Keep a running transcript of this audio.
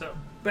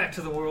back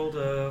to the world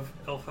of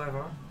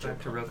L5R,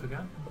 back to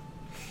Rokugan.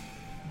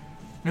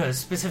 No,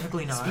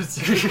 specifically not.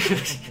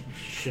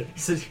 Shit.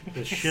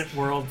 The shit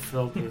world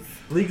filled with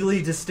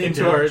Legally distinct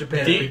Into our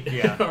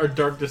Japan. our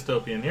dark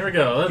dystopian. Here we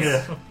go.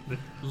 Let's,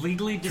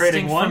 Legally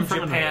Trading distinct one from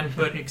from Japan,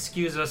 another. but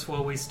excuse us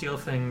while we steal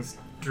things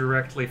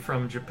directly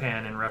from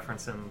Japan and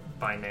reference them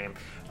by name.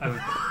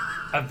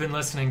 I've been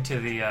listening to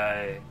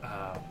the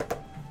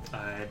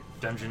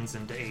Dungeons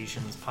and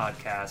Asians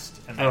podcast,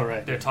 and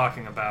they're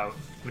talking about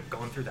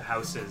going through the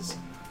houses,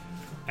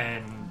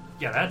 and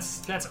yeah,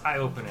 that's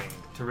eye-opening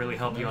to really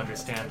help you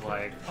understand.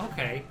 Like,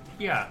 okay,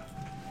 yeah,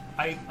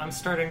 I'm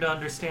starting to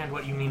understand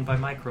what you mean by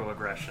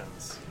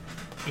microaggressions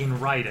in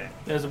writing.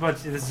 There's a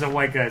bunch. This is a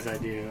white guy's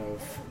idea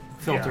of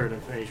filtered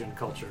of Asian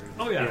culture.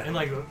 Oh yeah, and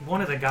like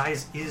one of the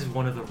guys is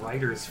one of the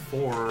writers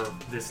for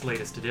this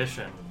latest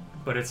edition,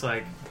 but it's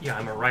like, yeah,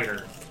 I'm a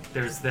writer.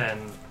 There's then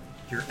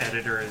your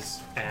editors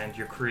and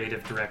your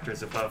creative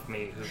directors above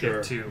me who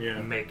get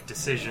to make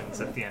decisions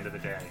at the end of the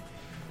day.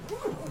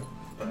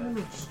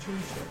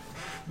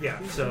 Yeah,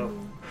 so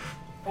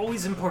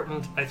always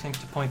important, I think,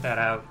 to point that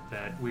out,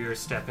 that we are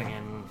stepping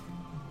in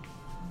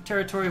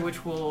territory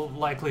which will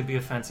likely be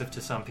offensive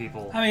to some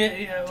people. I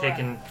mean,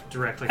 taken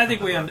directly. I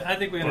think we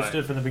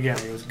understood from the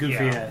beginning. It was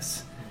goofy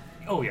ass.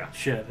 Oh yeah,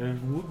 shit.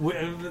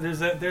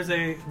 There's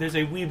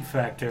a weeb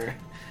factor.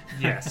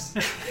 Yes,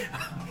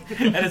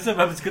 and it's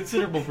of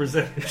considerable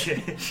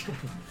percentage.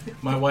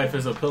 My wife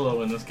is a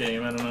pillow in this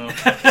game. I don't know.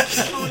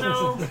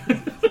 Oh no.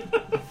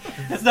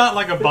 It's not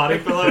like a body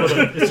pillow.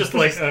 It's just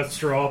like a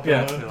straw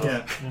pillow.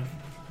 Yeah.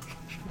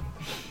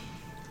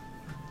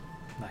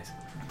 Nice.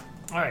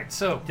 All right,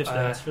 so for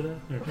that?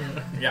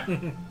 Yeah.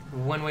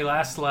 When we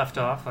last left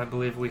off, I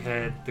believe we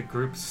had the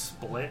group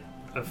split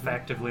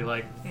effectively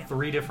like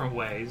 3 different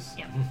ways.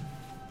 Yeah.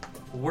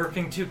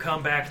 Working to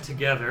come back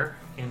together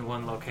in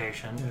one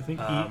location. I think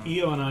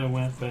Io and I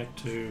went back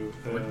to...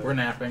 we're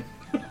napping.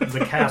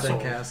 The castle.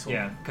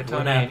 Yeah,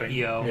 Kotone and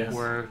Io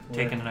were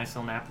taking a nice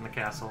little nap in the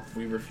castle.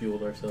 We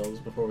refueled ourselves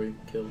before we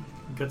killed.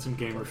 Got some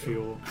gamer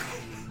fuel.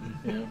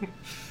 Yeah.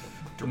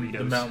 Doritos.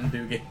 The Mountain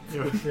Dew game.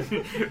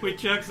 We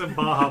chucked some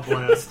Baja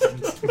Blast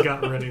and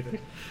got ready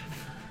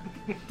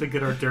to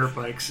get our dirt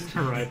bikes and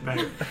ride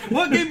back.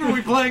 What game are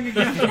we playing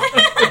again?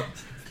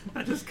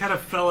 I just kind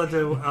of fell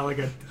into like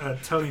a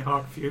Tony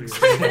Hawk fugue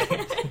state.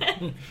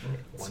 1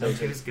 and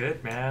 2 is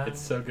good, man. It's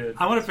so good.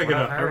 I want to pick it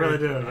up. I really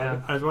do.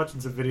 Yeah. I was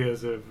watching some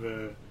videos of...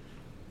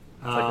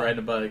 It's like riding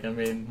a bike. I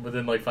mean,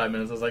 within like 5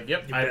 minutes, I was like,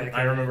 "Yep,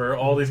 I remember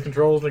all these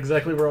controls and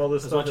exactly where all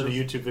this stuff is." I was watching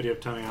a YouTube video of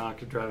Tony Hawk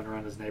driving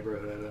around his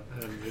neighborhood,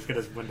 and he's got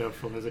his window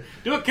full. He's like,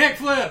 "Do a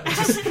kickflip!"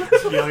 Just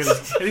yelling. And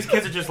these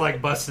kids are just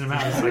like busting him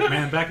out. It's like,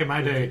 man, back in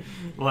my day,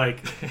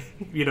 like,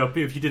 you know,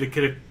 if you did a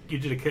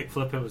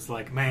kickflip, it was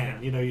like,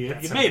 man, you know, you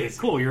made it.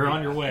 Cool, you're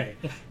on your way.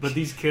 But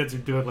these kids are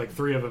doing like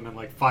 3 of them in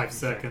like 5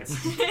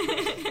 seconds.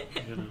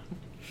 You know,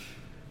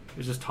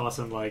 they're just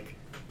tossing like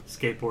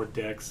skateboard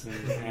decks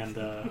and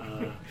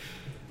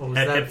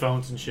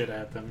headphones and shit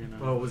at them, you know.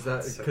 Oh, was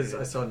that because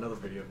I saw another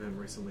video of him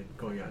recently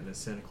going out in his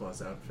Santa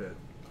Claus outfit?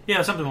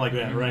 Yeah, something like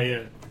that, right?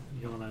 Yeah,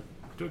 yelling at,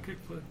 do a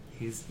kickflip.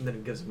 And then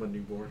he gives him a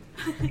newborn.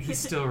 He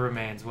still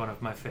remains one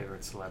of my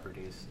favorite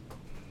celebrities.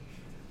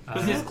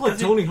 Because he looks like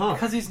Tony Hawk.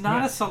 Because he's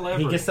not a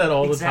celebrity. He gets that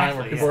all the time.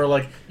 Where people are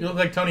like, "You look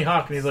like Tony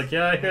Hawk," and he's like,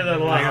 "Yeah, I hear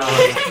that a lot."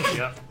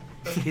 Yep.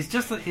 He's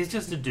just a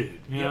dude.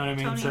 You know what I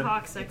mean? Tony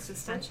Hawk's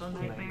existential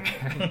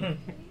nightmare.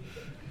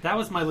 That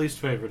was my least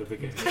favorite of the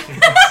game.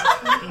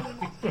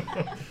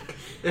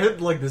 It had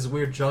like this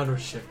weird genre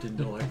shift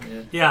into like...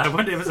 Yeah, I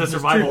wonder if it was a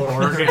survival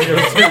horror game.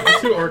 It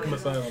was too Arkham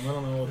Asylum. I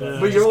don't know what that is.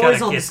 But you're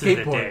always on the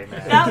skateboard.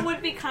 That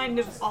would be kind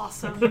of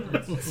awesome.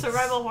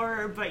 Survival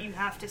horror, but you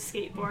have to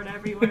skateboard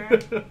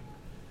everywhere.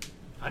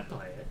 I'd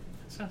play it.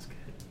 That sounds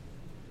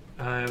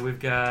good. We've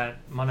got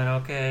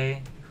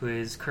Mononoke, who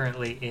is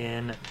currently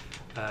in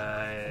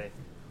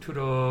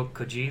Turo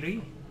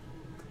Kojiri.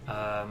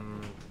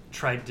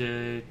 Tried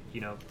to,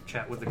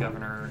 chat with the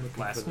governor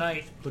last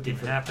night. Didn't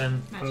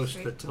happen.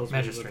 Post that tells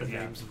me what the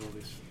names of all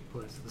these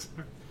places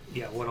are.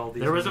 Yeah, what all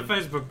these... There was a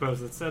Facebook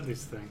post that said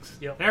these things.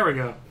 Yep. There we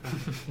go.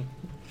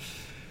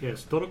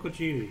 Yes,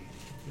 Torokojiri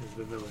is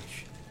the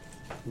village.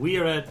 We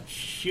are at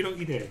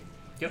Shiroide.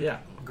 Yep. Yeah.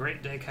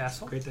 Great Day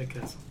Castle. Great Day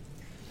Castle.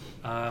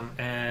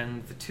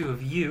 And the two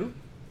of you,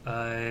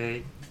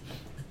 Lance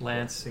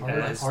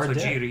as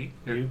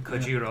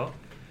Kojiro,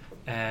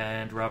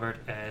 and Robert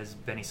as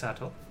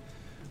Benisato.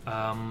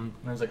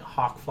 There's like a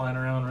hawk flying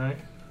around, right?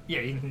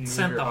 Yeah, you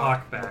sent the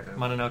hawk back. Okay.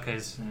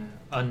 Mononoke's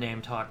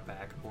unnamed hawk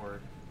back,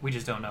 or we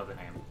just don't know the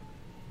name.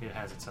 It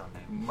has its own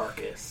name.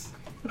 Marcus.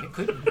 It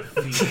could be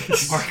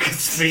Phoenix.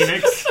 Marcus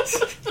Phoenix.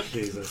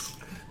 Jesus.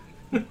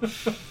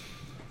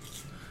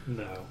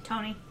 No.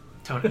 Tony.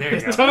 There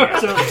you go.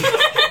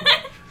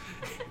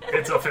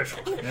 It's official.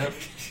 Yep.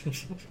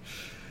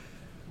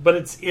 But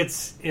it's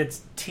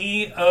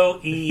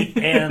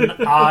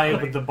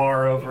Toeni with the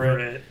bar over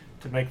it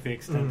to make the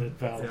extended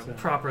vowel.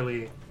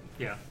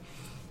 Yeah,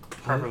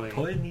 properly.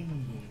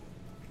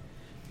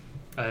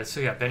 So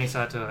yeah,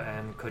 Benisato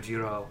and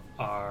Kojiro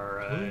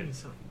are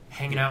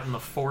hanging out in the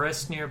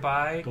forest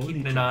nearby,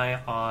 keeping an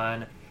eye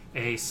on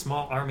a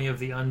small army of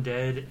the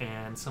undead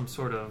and some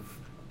sort of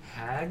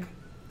hag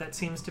that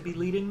seems to be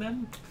leading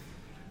them.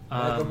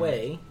 By the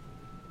way,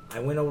 I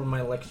went over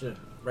my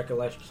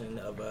recollection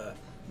of a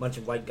bunch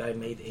of white guy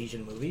made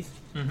Asian movies,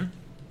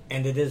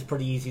 and it is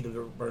pretty easy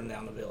to burn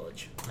down a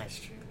village. That's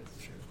true.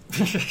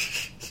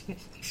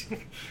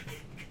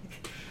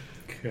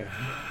 Okay.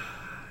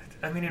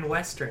 I mean, in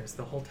westerns,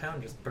 the whole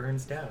town just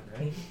burns down,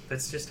 right?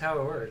 That's just how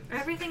it works.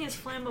 Everything is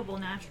flammable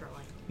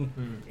naturally.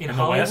 In the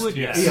Hollywood, West,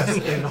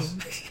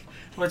 yes.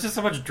 Well, it's just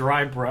so much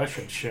dry brush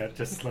and shit.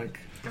 Just like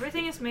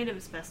Everything is made of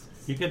asbestos.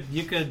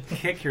 you could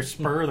kick your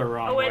spur the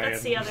wrong way. Oh wait,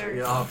 that's the other.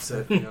 The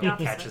opposite. The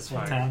opposite. Catches The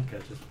fire. town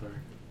catches fire.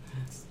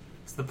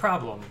 It's the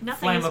problem.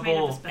 Nothing is made of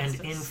Flammable and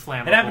asbestos.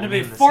 inflammable. It happened to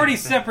be mean the 40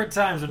 same thing. separate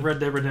times in Red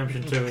Dead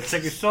Redemption 2. It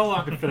took you so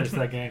long to finish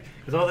that game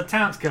because all the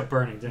towns kept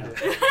burning down.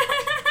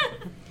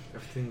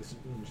 Everything's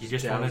You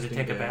just wanted to doused in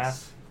take a gas.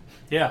 bath?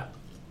 Yeah.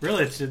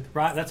 Really,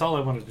 that's all I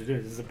wanted to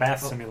do. This is a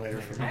bath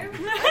simulator for I me.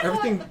 remember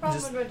Everything the problem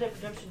just- with Red Dead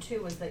Redemption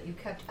 2 was that you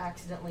kept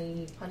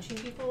accidentally punching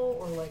people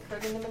or like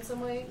hurting them in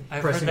some way.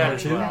 I've heard Pressing that R2?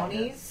 as well.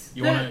 Bounties.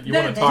 You want to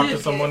That talk to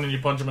did- someone and you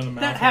punch them in the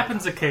mouth. That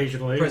happens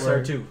occasionally. Press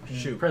where- R2.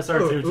 Shoot. Press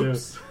R2 Oh,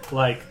 oops. to,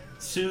 like,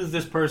 soothe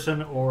this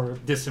person or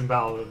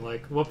disembowel them.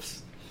 Like,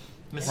 whoops.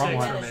 You Mistakes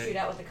Wrong are had to made. shoot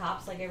out with the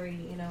cops like every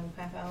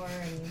half hour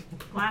and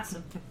Glass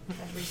them.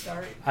 have to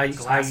restart.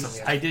 Glass them,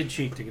 yeah. I did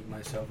cheat to give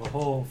myself a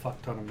whole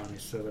fuck ton of money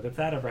so that if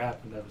that ever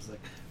happened, I was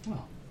like,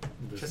 well,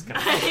 Just this, gonna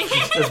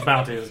this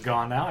bounty is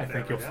gone now. I There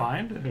think we you'll go.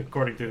 find,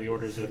 according to the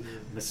orders of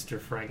Mr.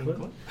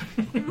 Franklin.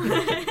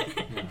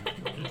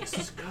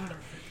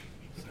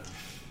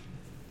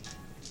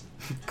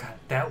 God,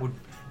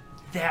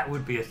 that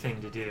would be a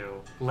thing to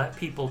do. Let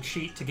people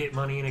cheat to get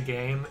money in a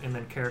game, and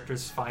then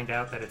characters find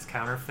out that it's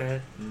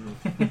counterfeit.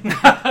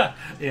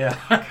 Yeah.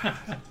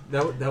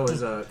 That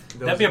was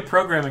That'd be a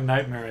programming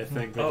nightmare, I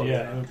think. But Oh, yeah,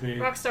 yeah. it would be.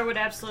 Rockstar would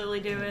absolutely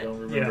do I it. don't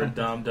remember Yeah.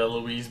 Dom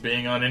DeLuise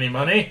being on any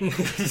money.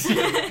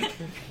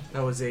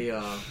 that was a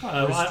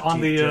on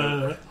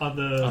the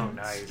Oh,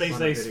 nice. Space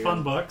On a Ace video.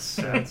 Fun Bucks.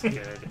 That's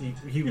good.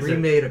 he Is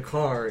remade a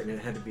car and it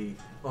had to be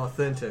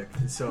authentic.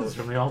 So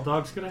From the All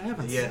Dogs Gonna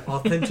Heaven. he had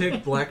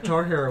authentic black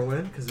tar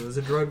heroin because it was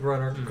a drug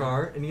runner Mm-hmm.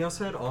 car, and he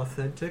also had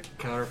authentic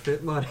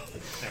counterfeit money.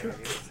 There it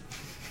is.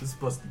 This is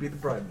supposed to be the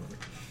bribe money.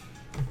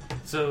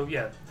 So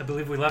yeah, I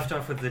believe we left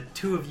off with the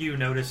two of you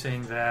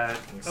noticing that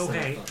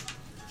okay,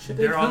 Should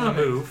they're on the come?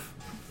 move.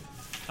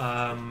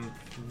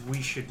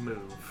 We should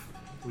move.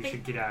 We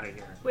should get out of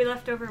here. We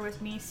left over with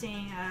me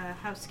seeing a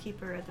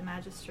housekeeper at the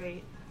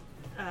magistrate.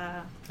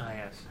 Ah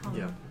yes. Home.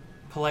 Yeah.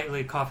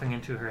 Politely coughing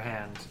into her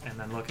hand and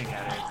then looking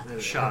at it, Having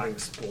shocked,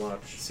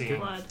 splotch. seeing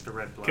Blood. the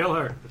red blood. Kill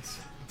her.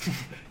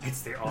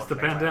 It's the It's the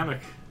pandemic.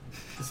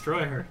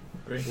 Destroy her.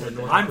 Great Or word.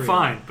 North I'm Korea.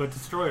 fine, but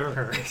destroy her.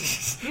 Her.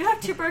 You have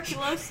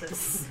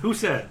tuberculosis. Who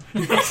said?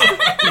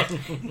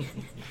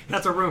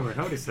 That's a rumor.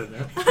 Nobody said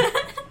that.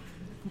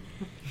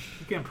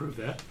 You can't prove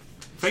that.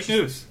 Fake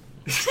news.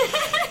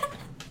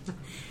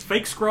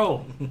 Fake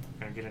scroll.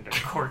 Gonna get into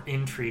court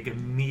intrigue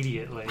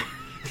immediately.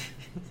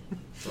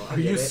 So I Are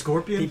get you it.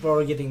 Scorpion? People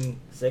are getting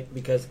sick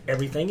because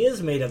everything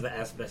is made of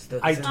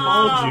asbestos. I And- told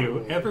Oh.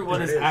 you, everyone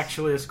There is it is.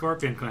 actually a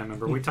Scorpion Clan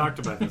member. We talked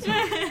about this.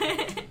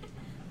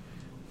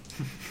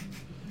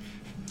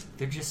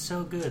 They're just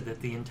so good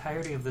that the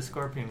entirety of the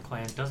Scorpion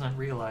clan doesn't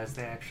realize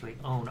they actually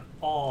own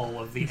all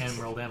of the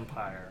Emerald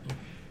Empire.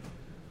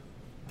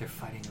 They're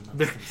fighting amongst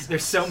themselves.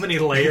 There's so many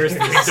layers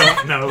that we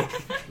don't know.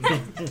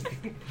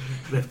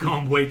 They've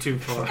gone way too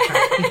far.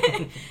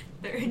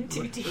 They're in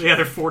too deep. Yeah,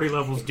 they're 40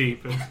 levels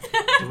deep. And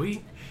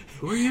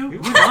who are you?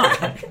 Who am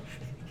I?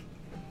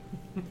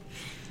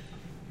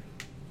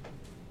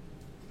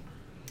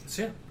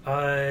 So yeah,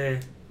 I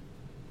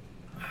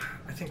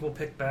think we'll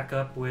pick back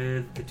up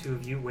with the two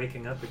of you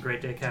waking up at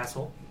Great Day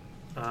Castle.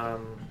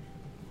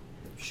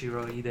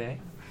 Shiro Ide.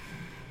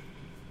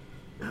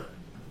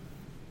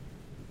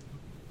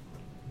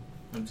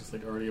 I'm just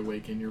like already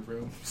awake in your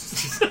room,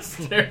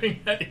 staring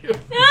at you.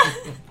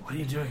 What are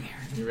you doing here?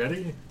 You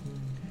ready?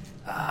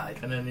 I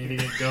kind of need to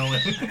get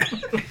going.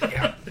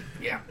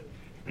 Yeah.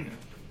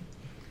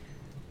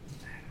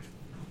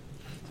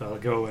 So I'll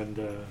go and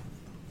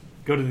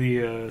go to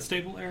the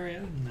stable area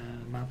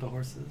and mount the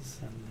horses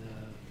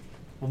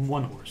and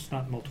one horse,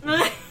 not multiple.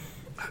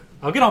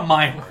 I'll get on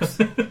my horse,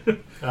 and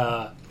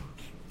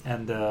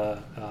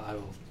I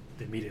will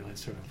immediately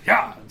sort of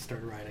and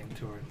start riding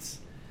towards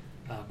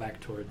back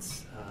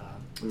towards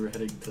We were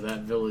heading to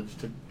that village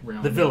to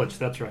round the up. village.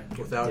 That's right.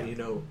 Without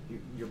Yeah.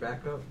 your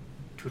backup.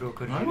 Turo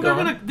could I'm Well,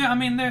 going. they're gonna. I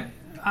mean,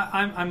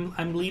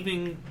 I'm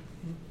leaving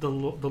the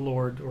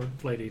lord or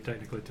lady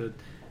technically to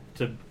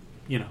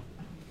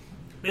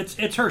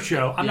it's her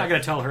show. I'm not Yeah.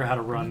 going to tell her how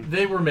to run.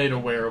 They were made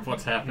aware of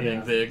what's happening.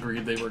 Yeah. They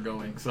agreed they were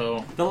going.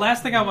 So The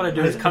last thing I want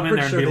to do is come in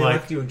pretty there and sure be they like,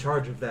 left you in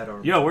charge of that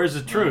army. "Yo, where's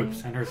the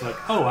troops?" And her's like,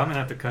 "Oh, I'm going to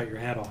have to cut your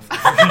head off."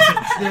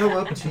 It's now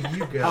up to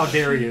you guys. How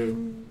dare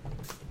you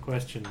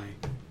question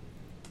me?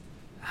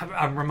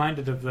 I'm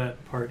reminded of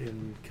that part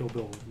in Kill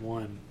Bill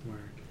 1 where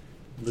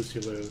Lucy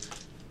Liu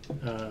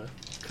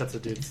cuts a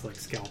dude's like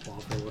scalp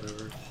off or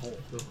whatever.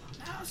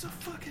 Now's the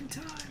fucking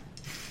time.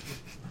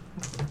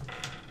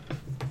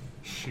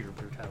 Sheer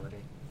brutality.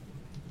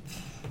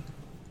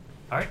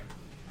 All right.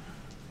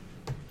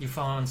 You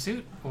following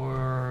suit,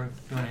 or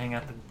you want to hang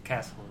out at the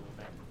castle a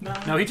little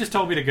bit? No, he just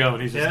told me to go,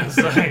 and he's just.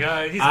 Yeah, It's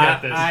like, he's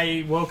got this.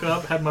 I woke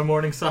up, had my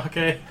morning sake,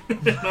 and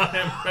I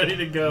am ready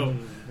to go.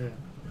 Yeah.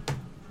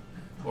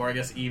 Or I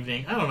guess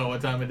evening. I don't know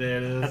what time of day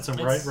it is. Had some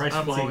It's- rice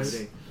I'm flakes.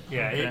 always-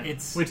 Yeah, Okay.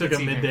 it's. We took it's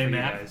a evening midday for you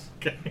nap. guys.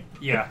 Okay.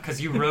 Yeah,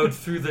 because you rode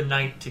through the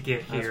night to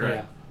get That's here,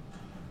 right.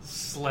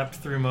 slept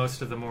through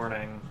most of the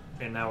morning,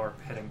 and now we're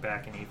heading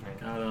back in evening.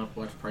 Got up,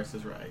 watched Price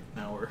is Right.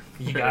 Now we're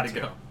You ready got to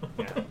go.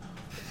 Yeah.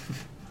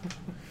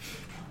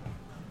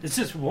 It's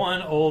just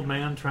one old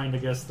man trying to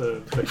guess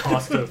the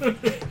cost of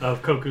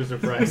kokus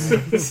of rice.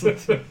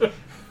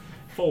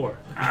 4.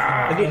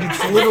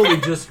 It's literally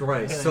just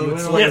rice. So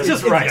it's like it's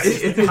just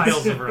rice.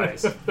 Piles of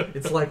rice.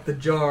 It's like the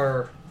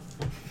jar.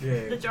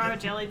 Yeah. The jar of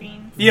jelly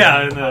beans.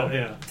 Yeah, and,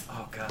 yeah.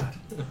 Oh god.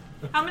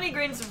 How many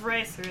grains of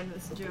rice are in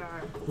this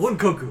jar? 1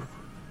 koku.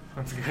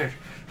 That's good.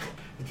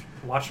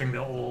 Watching the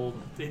old...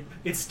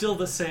 it's still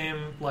the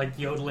same, like,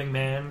 yodeling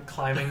man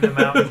climbing the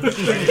mountain,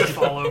 ready to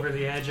fall over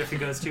the edge if he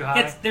goes too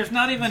high. There's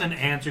not even an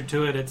answer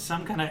to it. It's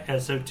some kind of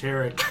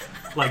esoteric,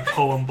 like,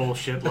 poem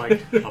bullshit,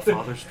 like a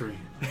father's dream.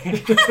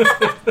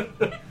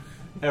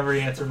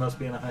 Every answer must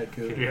be in a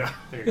haiku. Yeah.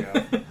 There you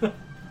go.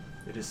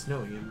 It is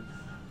snowing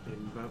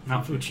in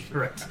Mount Fuji.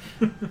 Correct.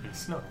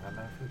 It's not on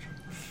Mount Fuji.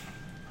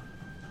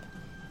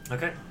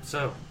 Okay,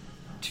 so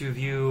 2 of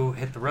you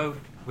hit the road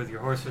with your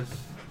horses.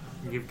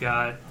 You've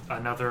got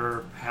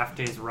another half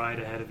day's ride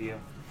ahead of you.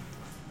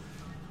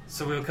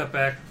 So we'll cut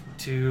back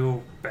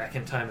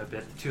in time a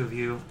bit. The 2 of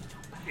you.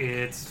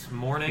 It's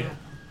morning.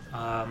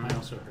 I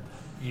also heard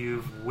that.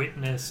 You've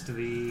witnessed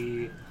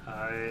the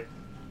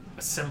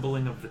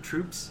assembling of the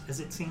troops, as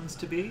it seems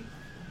to be.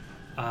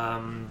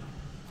 I'm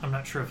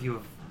not sure if you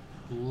have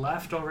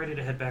left already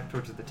to head back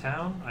towards the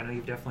town. I know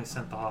you've definitely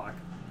sent the hawk.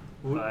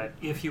 But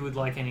if you would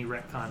like any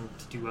retcon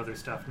to do other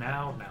stuff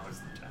now is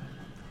the time.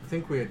 I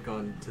think we had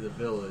gone to the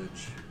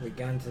village. We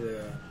got into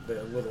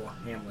the little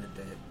hamlet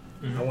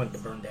that I wanted to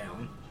burn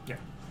down. Yeah.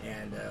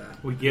 And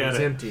We It get was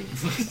it. empty.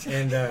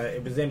 and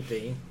it was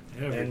empty.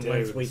 Every And day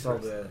once with we the saw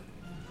stress. the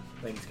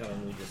things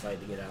coming, we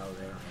decided to get out of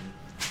there.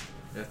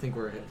 And I think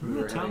we were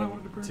Remember the town I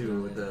wanted to burn heading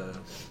to down? the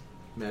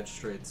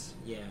magistrates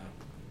yeah,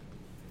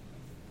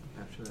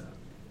 after that.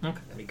 Okay.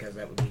 because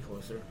that would be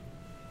closer.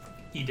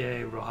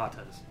 Ide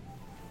Rohata's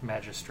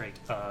magistrate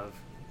of.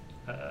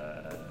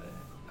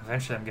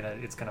 Eventually,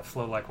 it's gonna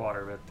flow like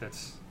water, but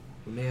that's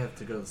We may have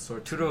to go to the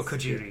sword Turo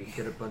tents to Kojiri.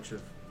 get a bunch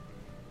of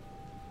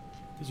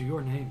These are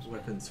your names.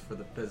 weapons for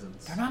the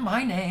peasants. they're not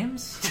my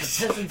names.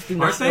 Peasants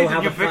do Aren't not they? know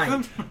how Did you to pick fight.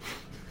 them?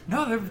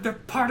 No, they're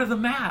part of the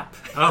map.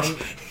 Oh.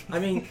 I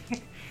mean,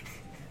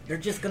 they're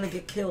just gonna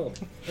get killed,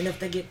 and if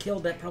they get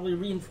killed, that probably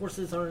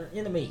reinforces our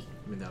enemy.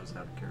 I mean, that was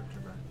out of character,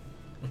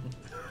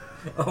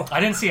 but I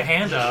didn't see a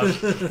hand up.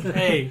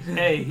 Hey, Come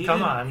didn't-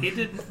 on. He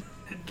didn't.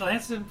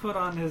 Lance didn't put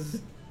on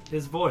his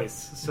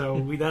voice,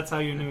 so that's how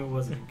you knew it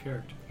wasn't in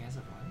character. He has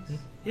a voice.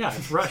 Yeah,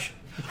 it's Russian.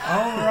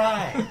 All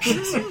right.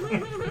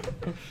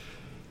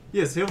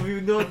 yes, have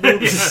you not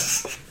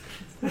noticed?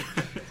 Look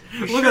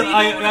sure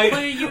at you don't wanna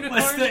play a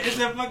unicorn? It's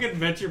that fucking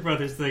Venture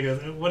Brothers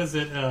thing. What is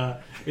it?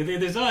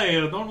 There's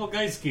a normal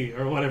guyski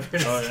or whatever.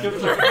 It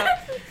is.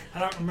 I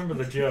don't remember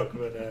the joke,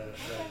 but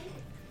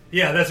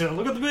yeah, that's it.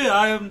 Look at me.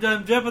 I'm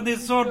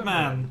Japanese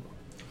swordman.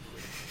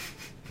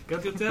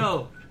 Can't you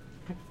tell?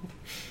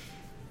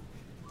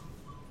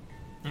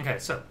 Okay,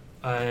 so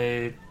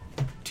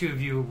 2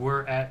 of you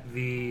were at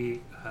the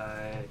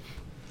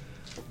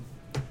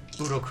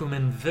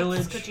Urokumen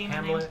village That's Kojima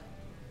hamlet.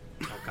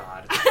 Oh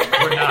God,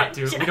 we're not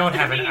doing. We don't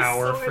have an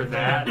hour for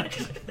that.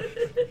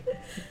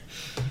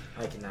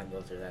 I cannot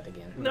go through that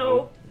again.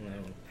 No. No.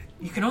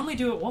 You can only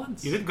do it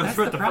once. You didn't go That's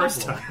through it the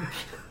first problem. time.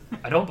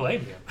 I don't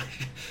blame you.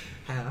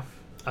 Half.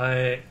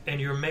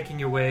 And you're making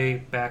your way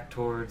back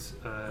towards.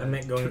 I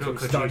meant going Turo through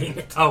Kojiri. starting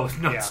it. Oh,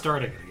 not Yeah.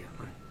 starting it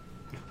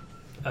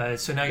again.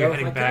 So now No, you're if I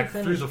heading could've back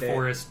through the finished it,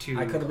 forest to.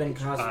 I could have been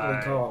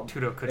constantly called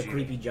Turo the Kojiri.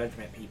 creepy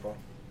judgment people.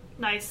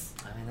 Nice.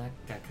 I mean,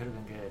 that could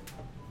have been good.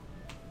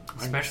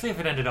 Especially if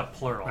it ended up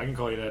plural. I can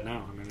call you that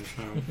now. I mean,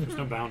 there's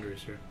no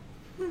boundaries here.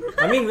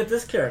 I mean, with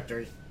this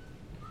character,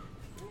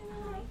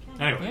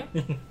 Anyway,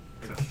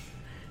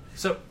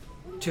 So,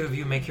 2 of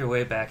you make your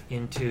way back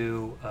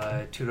into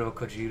Turo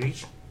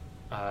Kojiri.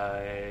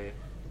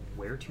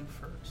 Where to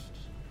first?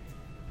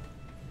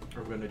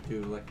 We're gonna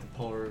do like the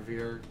Paul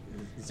Revere.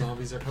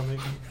 Zombies are coming.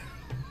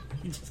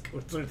 you just go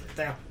through the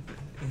town.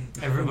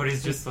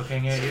 Everybody's just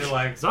looking at you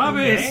like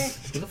zombies.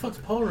 Who the fuck's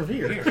Paul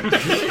Revere?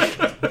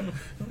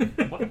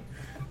 What?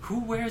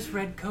 Who wears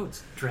red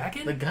coats?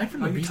 Dragon? The guy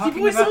from Are the you Beastie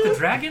talking Boys about the song?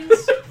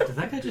 dragons? Did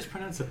that guy just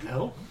pronounce it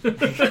L?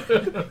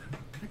 That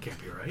can't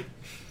be right.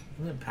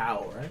 Isn't it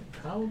Pow, right?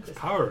 Pow?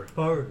 Power.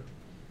 Power.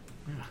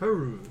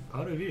 Power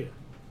of you.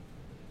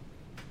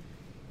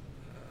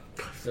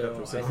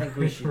 So I think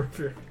we should.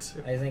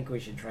 I think we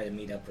should try to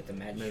meet up with the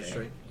magistrate.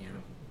 Magistrate? Yeah.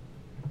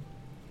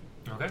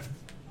 Okay.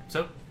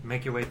 So,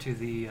 make your way to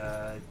the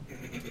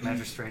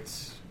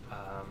magistrate's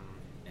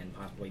And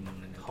possibly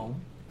Mononoke.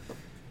 home.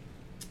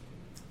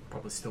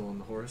 Probably still on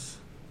the horse.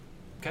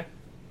 Okay.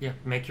 Yeah,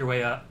 make your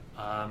way up.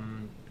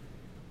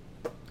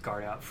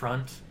 Guard out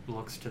front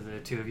looks to the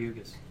two of you,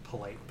 gives a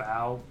polite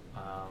bow.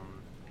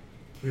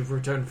 We've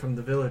returned from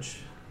the village.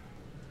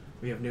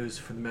 We have news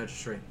for the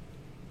magistrate.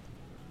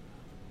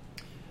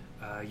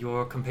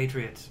 Your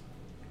compatriot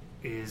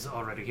is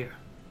already here.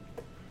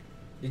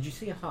 Did you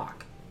see a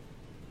hawk?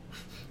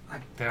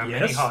 There are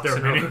Yes, many hawks there are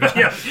in many. Oregon.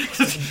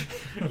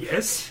 Yeah.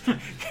 Yes.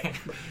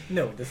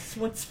 No, this is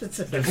one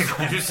specific.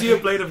 Did you see a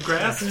blade of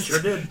grass? Sure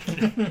did.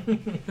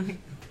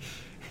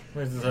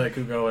 Where's this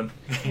haiku going?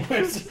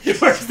 Where's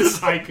this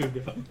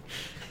haiku going?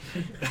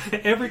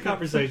 Every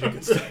conversation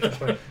gets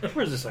started.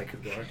 Where's this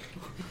haiku going?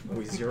 Are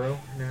we 0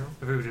 now?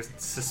 We were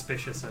just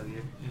suspicious of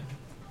you.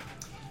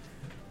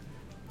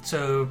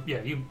 So,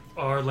 yeah, you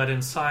are led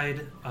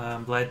inside,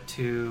 led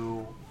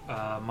to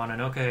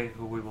Mononoke,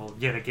 who we will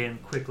yet again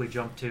quickly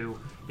jump to.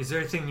 Is there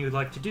anything you'd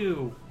like to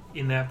do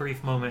in that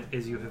brief moment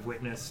as you have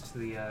witnessed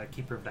the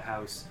keeper of the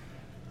house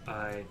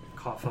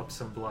cough up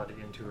some blood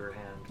into her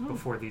hand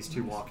before these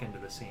two walk into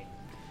the scene?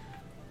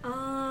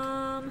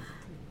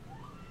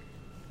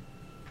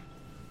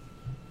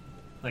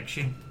 Like,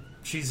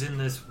 she's in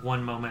this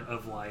one moment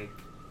of, like,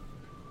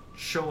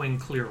 showing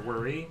clear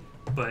worry,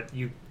 but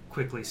you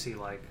quickly see,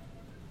 like,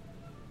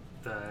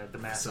 the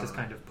mask is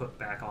kind of put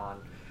back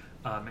on,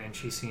 and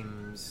she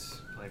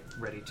seems, like,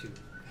 ready to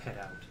head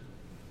out,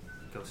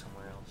 go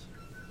somewhere else.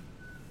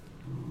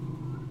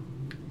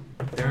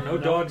 There are no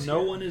dogs.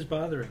 No one is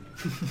bothering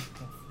you.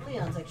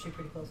 Leon's actually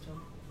pretty close to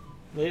him.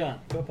 Leon,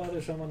 go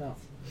bother someone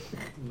else.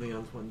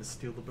 Leon's wanting to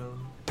steal the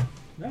bone.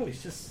 No,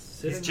 he's just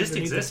sitting He's just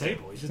underneath existing. the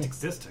table. He's just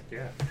existing.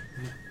 Yeah.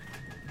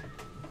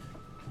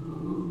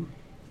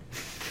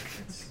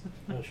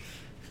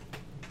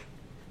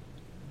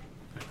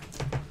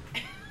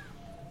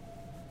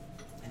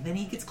 And then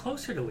he gets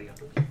closer to Leon.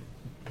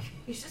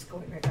 He's just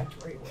going right back to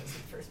where he was in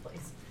the first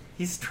place.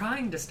 He's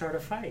trying to start a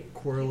fight. He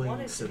Quarreling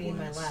wanted to be in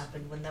my siblings. lap,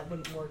 and when that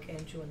wouldn't work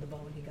and chewing the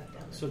bone, he got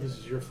down. So this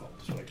is your fault.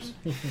 Is what you're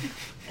saying.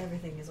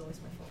 Everything is always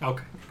my fault.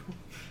 Okay.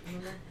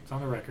 Remember? It's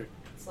on the record.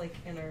 It's like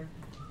in our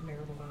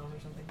marital vows or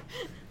something.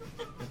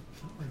 I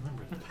don't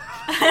remember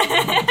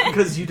that.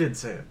 Because you did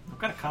say it. I've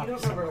got a You copy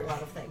don't remember somewhere. a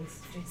lot of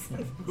things,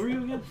 Jason. Who are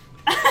you again?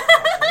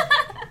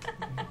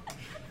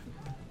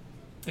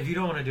 If you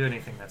don't want to do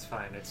anything, that's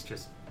fine. It's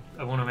just,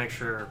 I want to make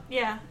sure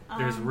Yeah.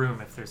 there's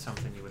room if there's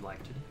something you would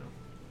like to do.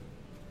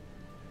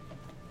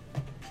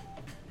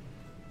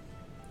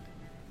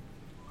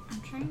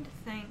 I'm trying to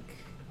think.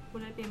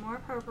 Would it be more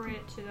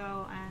appropriate to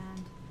go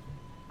and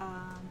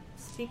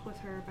speak with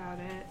her about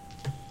it,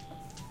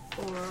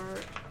 or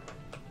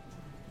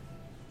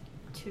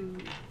to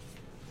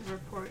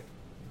report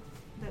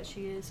that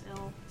she is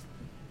ill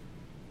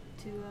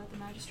to the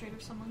magistrate or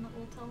someone that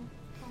will tell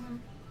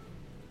him,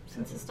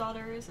 since his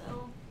daughter is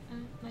ill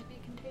and it might be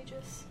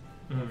contagious?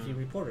 If you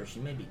report her, she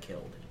may be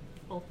killed.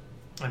 Well,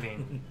 I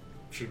mean,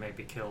 she may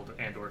be killed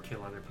and or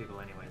kill other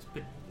people anyways.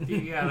 But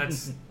yeah,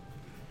 that's...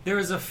 There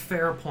is a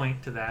fair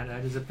point to that.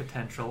 That is a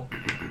potential.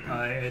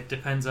 It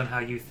depends on how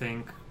you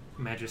think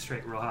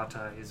Magistrate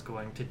Rohata is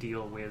going to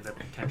deal with a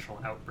potential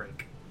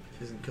outbreak. She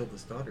hasn't killed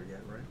his daughter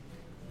yet, right?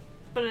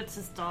 but it's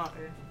his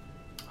daughter.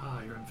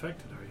 Ah, you're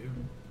infected, are you?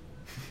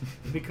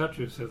 Maybe cut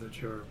you so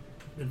that your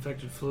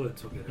infected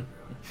fluids will get everywhere.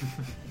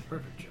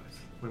 Perfect choice.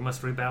 We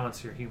must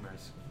rebalance your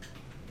humors.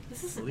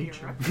 This isn't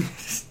Leech, Europe.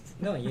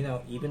 No, you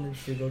know, even in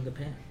pseudo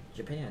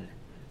Japan,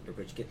 the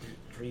rich get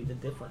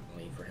treated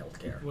differently for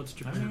healthcare. What's I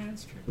Japan? mean,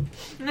 that's true.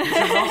 This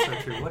is also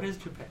true. What is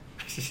Japan?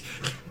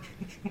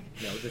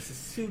 No, this is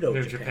pseudo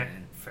No,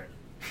 Japan. Fair.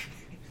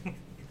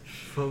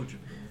 Faux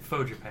Japan.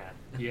 Faux Japan.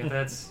 Yeah,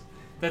 that's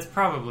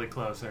probably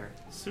closer.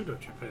 Pseudo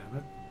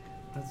Japan.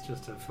 That's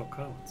just a Phil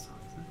Collins song,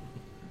 isn't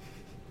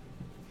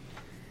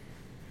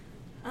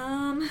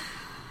it?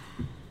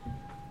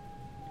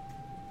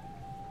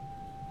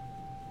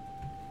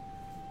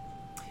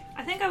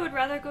 I think I would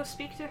rather go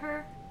speak to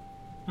her.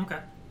 Okay.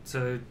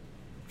 So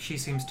she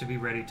seems to be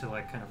ready to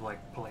kind of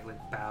politely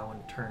bow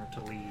and turn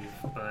to leave,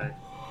 but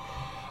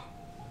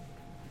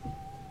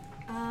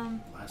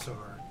Lasso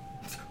her.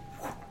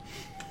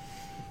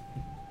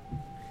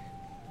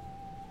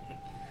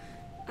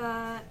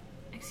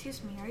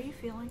 Excuse me, are you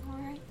feeling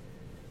alright?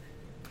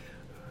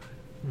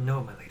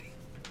 no, my lady.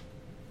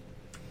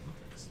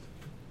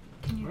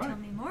 Can you Right. tell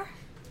me more?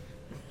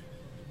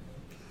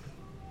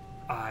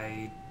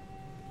 I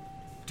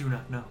do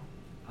not know.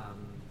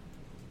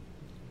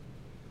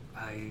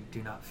 I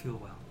do not feel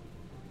well.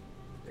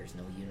 There's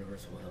no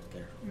universal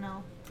healthcare.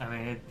 No. I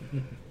mean,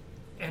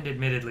 and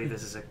admittedly,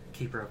 this is a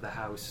keeper of the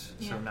house,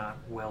 so Yeah. not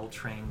well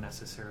trained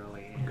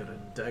necessarily. I'm gonna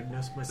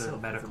diagnose myself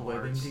with medical a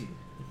arts. WebMD.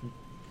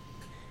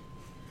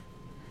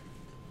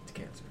 It's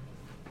cancer.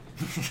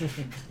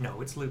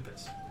 No, it's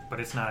lupus, but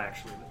it's not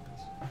actually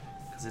lupus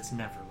because it's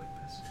never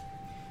lupus.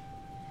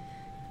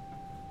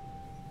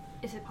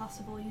 Is it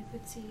possible you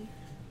could see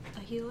a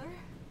healer?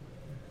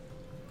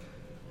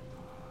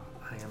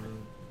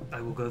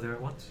 I will go there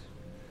at once.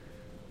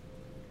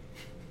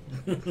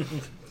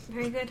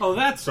 Very good. Oh,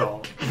 that's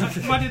all.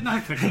 Why didn't I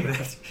think of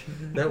that?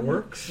 That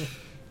works.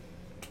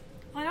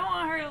 I don't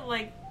want her to,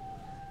 like,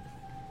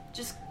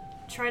 just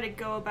try to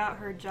go about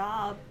her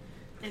job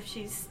if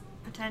she's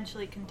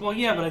potentially contagious. Well,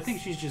 yeah, but I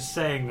think she's just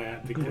saying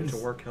that Going because...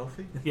 to work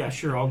healthy? Yeah,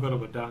 sure, I'll go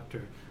to a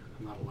doctor.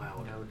 I'm not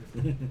allowed.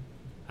 No.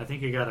 I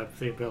think you gotta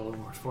be a little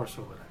more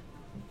forceful with her.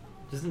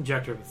 Just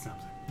inject her with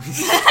something.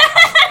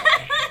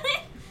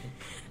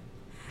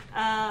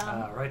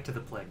 Right to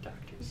the plague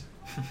doctors.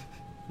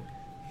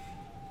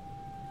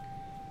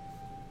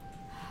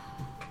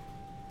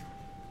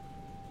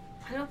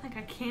 I don't think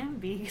I can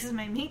be because of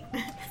my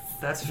meekness.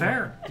 That's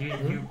fair.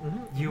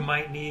 You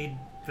might need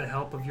the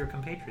help of your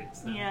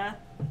compatriots then. Yeah.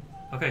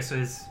 Okay,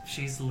 so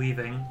she's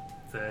leaving,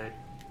 the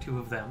two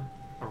of them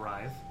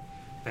arrive.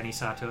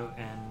 Benisato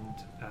and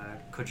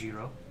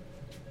Kojiro.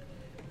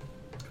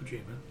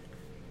 Kojima.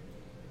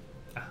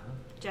 Uh-huh.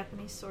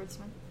 Japanese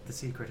swordsman. The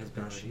secret has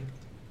been revealed.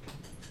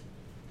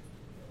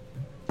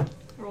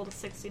 Rolled a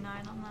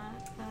 69 on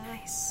that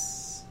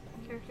Nice.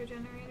 character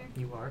generator.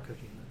 You are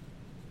Kojima.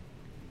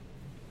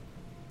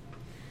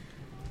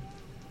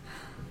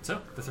 So,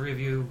 the three of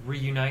you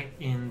reunite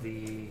in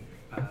the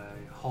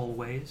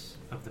hallways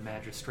of the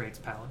Magistrate's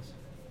Palace.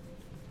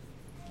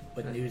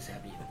 What news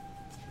have you?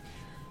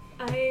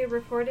 I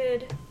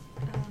reported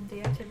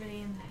the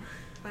activity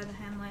by the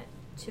Hamlet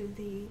to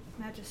the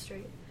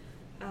magistrate,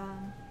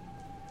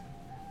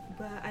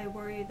 but I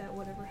worry that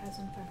whatever has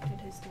infected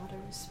his daughter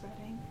is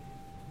spreading.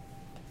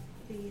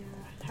 The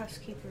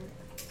housekeeper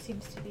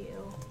seems to be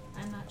ill.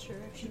 I'm not sure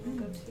if she will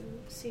go to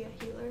see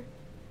a healer.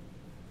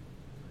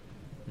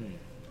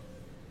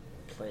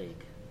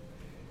 Plague.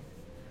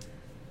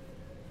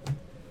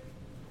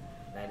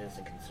 That is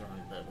a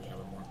concern, but we have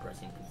a more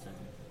pressing concern.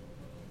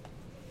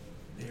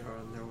 They are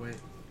on their way.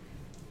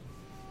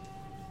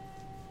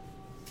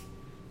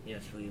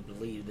 Yes, we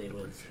believe they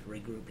was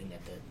regrouping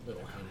at the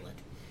little hamlet,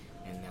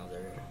 and now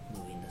they're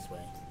moving this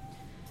way.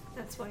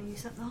 That's why you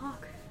sent the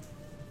hawk.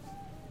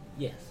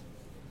 Yes.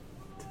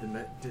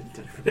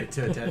 Did forget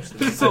to attach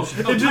the Oh,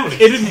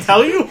 message. it didn't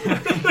tell you?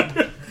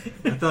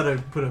 I thought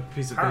I'd put a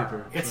piece of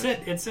paper. It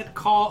said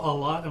call a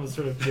lot and was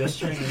sort of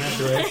gesturing in that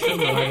direction,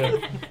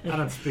 but I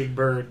don't speak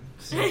bird.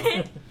 So.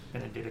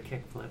 And it did a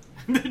kickflip.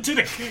 It did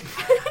a kick.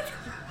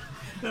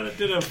 Then it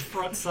did a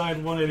front side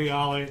 180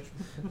 ollie.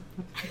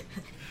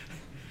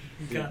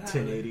 Did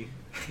 1080.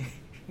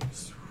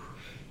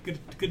 Good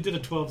did a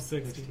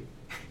 1260.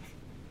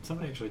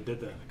 Somebody actually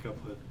did that a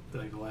couple of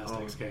the last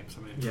X games.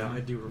 Somebody Yeah, I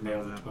do remember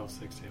nailed the that.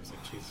 1260. I was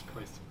like, Jesus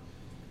Christ.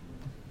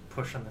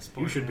 Push on the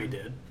sport. You should be man.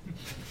 dead.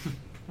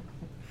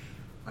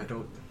 I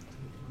don't...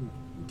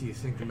 Do you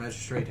think the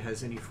magistrate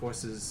has any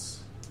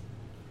forces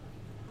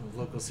of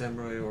local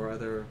samurai or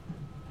other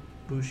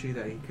Bushi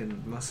that he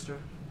can muster?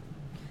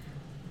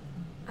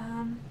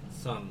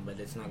 Some, but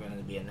it's not going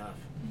to be enough.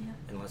 Yeah.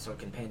 Unless our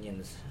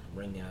companions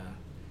bring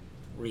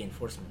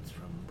reinforcements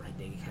from Bright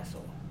Day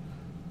Castle.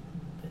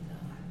 But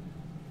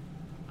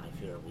I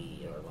fear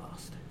we are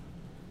lost.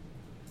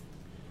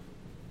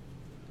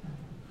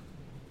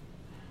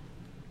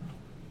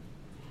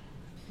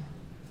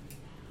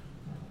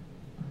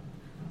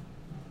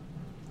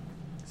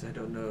 Because I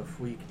don't know if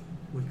we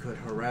could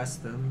harass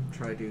them,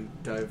 try to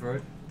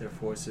divert their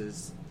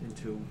forces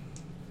into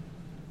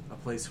a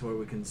place where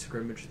we can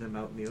scrimmage them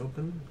out in the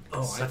open.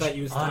 Oh, Such I thought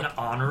you was talking.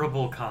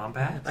 unhonorable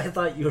combat. I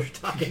thought you were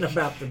talking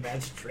about the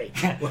magistrate.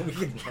 What we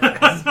can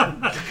harass.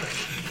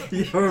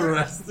 You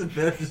harass the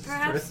magistrate.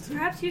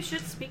 Perhaps you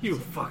should speak. You to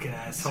fucking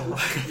asshole.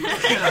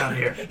 Get out of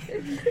here.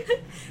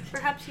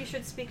 Perhaps you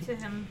should speak to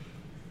him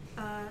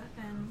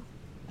and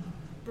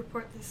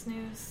report this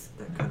news.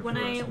 That kind of When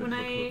I- harassment when would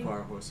I-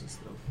 require horses,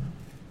 though.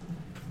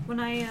 When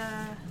I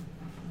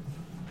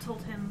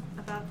told him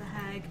about the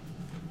hag,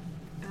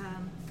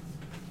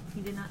 he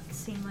did not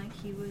seem like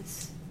he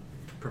was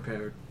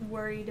Prepared.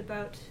 worried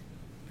about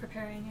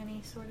preparing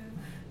any sort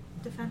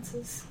of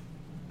defenses.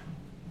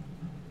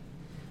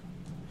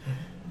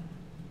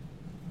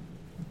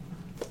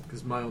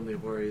 Because my only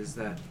worry is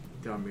that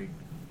the army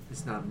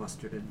is not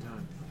mustered in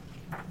time.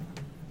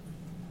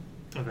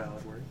 A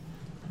valid word.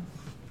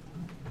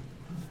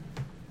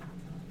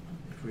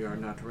 If we are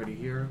not ready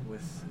here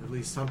with at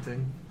least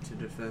something to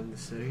defend the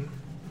city,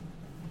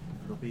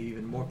 there'll be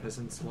even more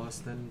peasants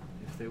lost than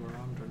if they were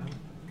armed or not.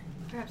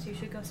 Perhaps you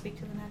should go speak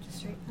to the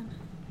magistrate then.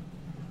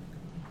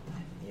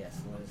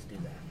 Yes, let us do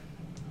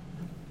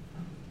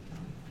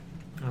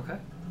that. Okay.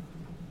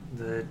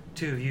 The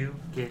two of you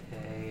get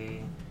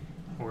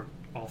or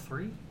all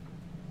three?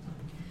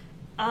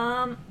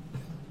 Um,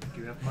 Do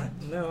you have mine?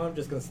 No, I'm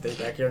just going to stay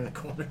back here in the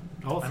corner.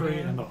 All three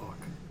mean- and the hawk.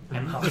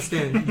 And You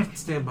can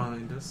stand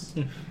behind us.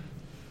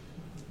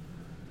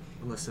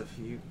 Unless if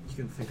you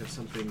can think of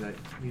something that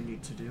you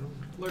need to do.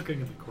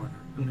 Lurking in the corner.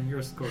 I mean, you're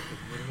a scorpion.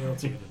 What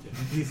else are you going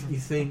to do? You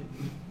think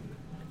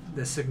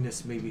the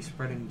sickness may be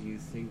spreading? Do you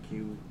think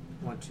you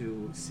want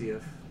to see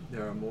if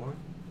there are more?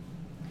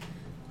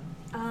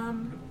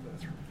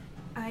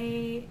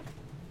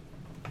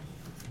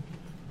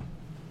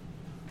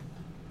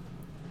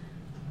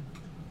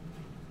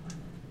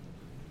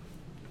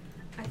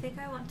 think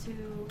I want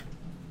to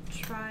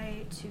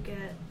try to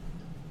get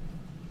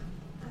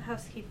a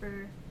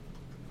housekeeper,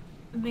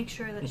 make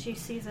sure that she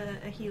sees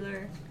a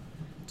healer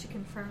to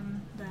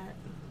confirm that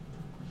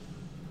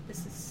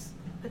this is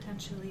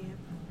potentially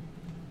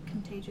a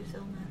contagious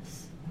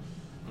illness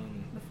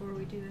before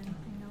we do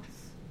anything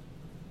else.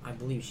 I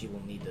believe she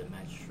will need the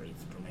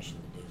magistrate's permission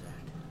to do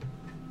that.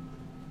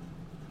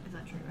 Is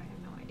that true? I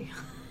have no idea.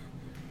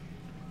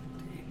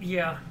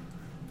 Yeah,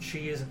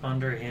 she is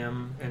under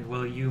him, and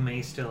while you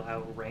may still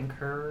outrank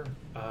her,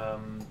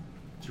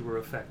 you were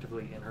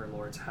effectively in her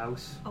lord's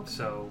house. Okay.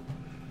 So,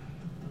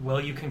 while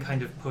you can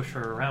kind of push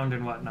her around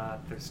and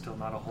whatnot, there's still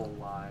not a whole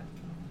lot.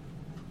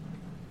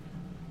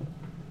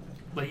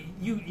 Like,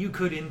 you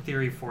could, in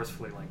theory,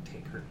 forcefully, like,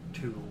 take her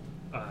to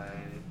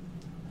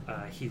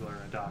a healer,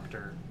 a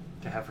doctor,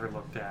 to have her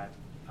looked at,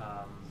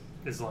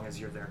 as long as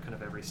you're there kind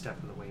of every step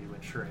of the way to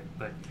ensure it.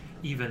 But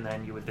even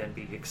then, you would then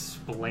be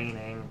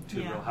explaining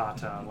to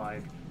Rohata,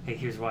 like, hey,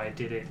 here's why I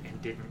did it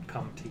and didn't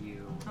come to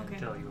you and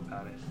tell you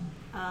about it.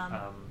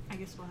 I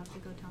guess we'll have to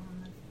go tell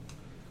him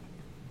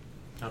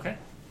then. Okay.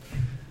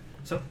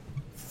 So,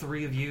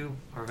 3 of you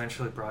are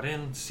eventually brought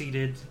in,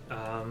 seated.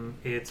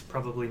 It's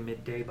probably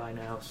midday by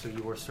now, so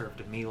you were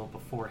served a meal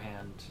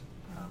beforehand,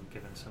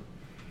 given some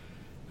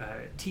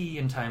tea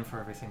and time for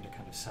everything to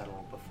kind of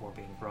settle before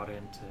being brought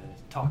in to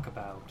talk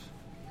about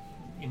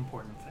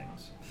important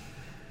things.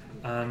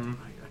 I don't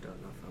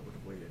know if I would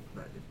have waited,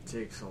 but it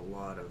takes a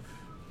lot of...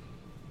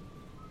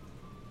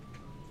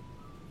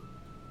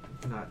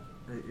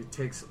 It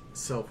takes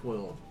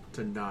self-will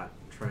to not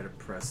try to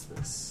press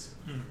this.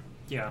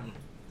 Yeah.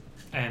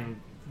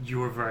 And you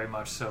were very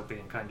much so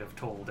being kind of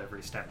told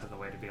every step of the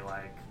way to be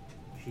like,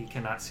 he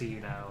cannot see you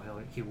now,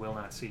 he will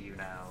not see you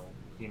now,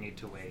 you need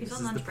to wait. He's This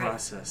on is the lunch break.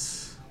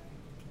 process.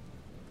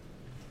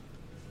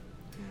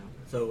 Yeah.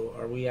 So,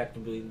 are we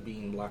actively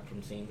being blocked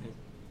from seeing him?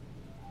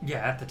 Yeah,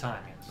 at the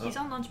time, yes. He's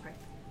on lunch break.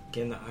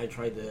 Can I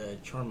try to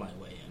charm my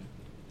way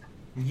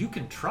in? You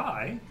can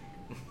try.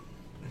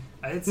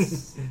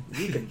 It's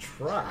You can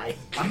try.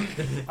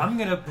 I'm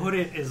gonna put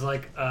it as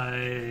like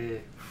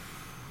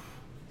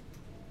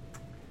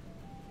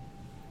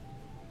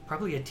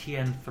probably a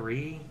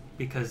TN3,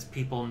 because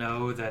people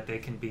know that they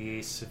can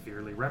be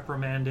severely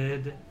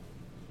reprimanded,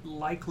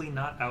 likely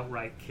not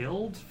outright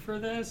killed for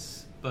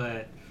this,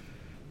 but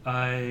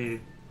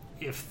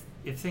if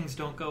things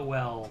don't go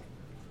well,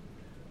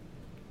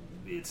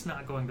 it's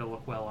not going to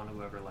look well on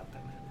whoever let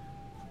them in.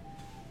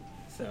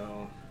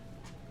 So,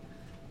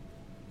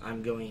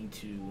 I'm going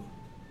to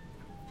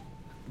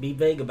be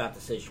vague about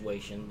the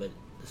situation, but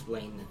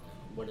explain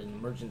what an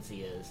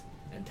emergency is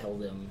and tell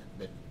them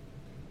that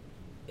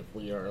if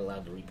we are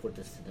allowed to report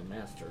this to the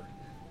master,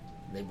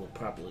 they will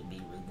probably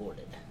be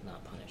rewarded,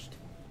 not punished.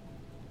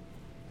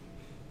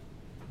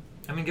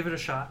 I mean, give it a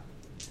shot.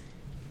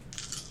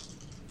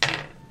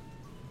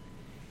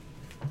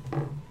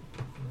 You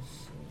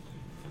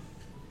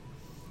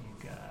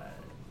got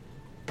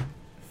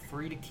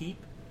 3 to keep.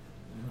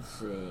 Let's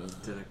see.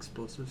 Is it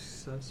explosive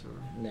success or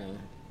No.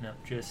 No,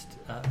 just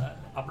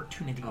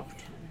opportunity.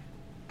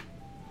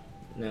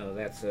 No,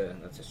 that's a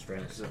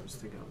stress. Because I was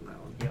thinking on that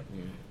one. Yep.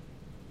 Yeah.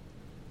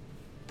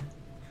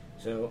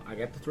 So I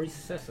got the 3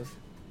 successes.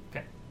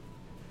 Okay.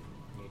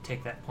 You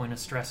take that point of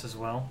stress as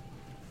well.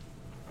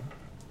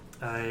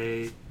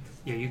 Yeah,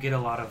 you get a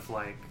lot of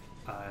like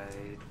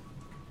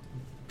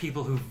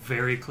people who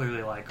very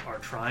clearly like are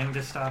trying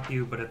to stop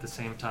you, but at the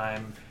same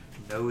time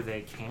know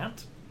they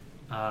can't,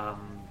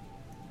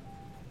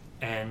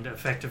 and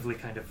effectively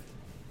kind of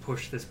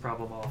push this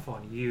problem off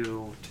on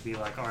you to be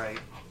like, all right,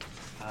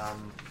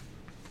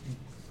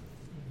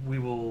 we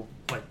will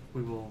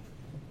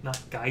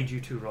not guide you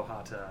to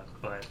Rohata,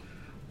 but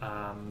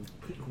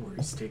Where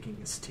he's taking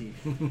his tea.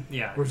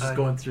 yeah, We're just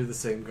going through the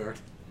same guard.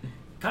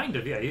 kind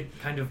of, yeah. You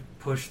kind of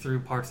push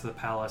through parts of the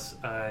palace.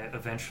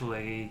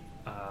 Eventually,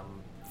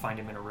 find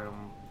him in a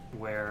room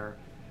where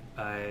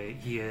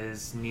he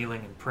is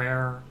kneeling in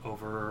prayer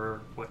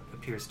over what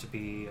appears to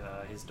be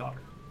his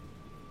daughter.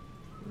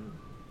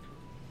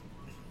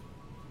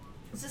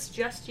 Is this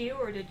just you,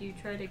 or did you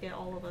try to get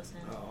all of us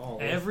in? Oh,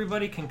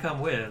 Everybody can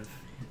come with.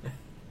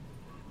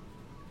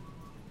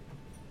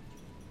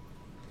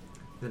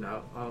 Then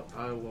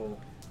I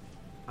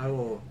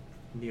will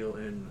kneel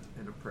in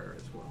a prayer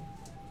as well.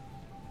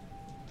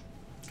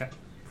 Okay.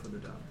 For the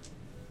daughter.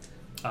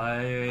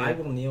 I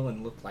will kneel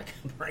and look like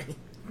I'm praying.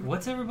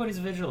 What's everybody's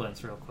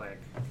vigilance, real quick?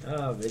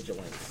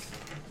 Vigilance.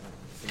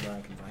 See where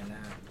I can find that.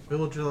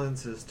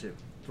 Vigilance is 2.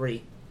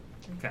 3.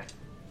 Okay.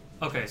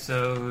 Okay,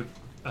 so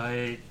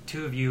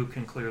 2 of you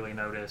can clearly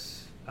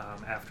notice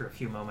after a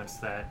few moments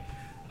that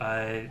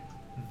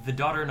the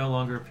daughter no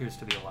longer appears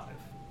to be alive.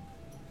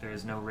 There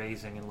is no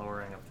raising and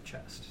lowering of the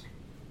chest.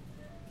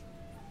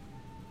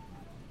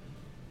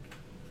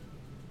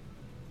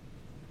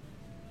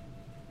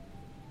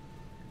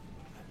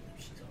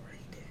 She's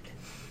already dead.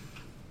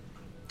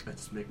 I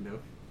just make no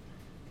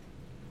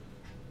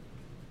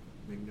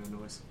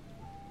noise.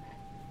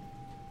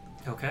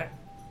 Okay.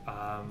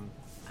 I'm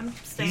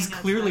staying He's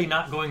clearly outside.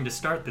 not going to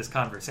start this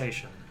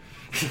conversation.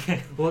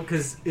 Well,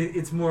 because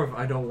it's more of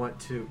I don't want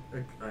to.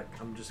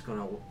 I'm just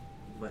gonna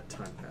let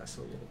time pass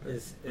a little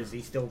bit. Is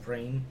he still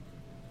praying?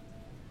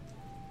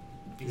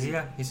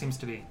 Yeah, he seems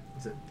to be.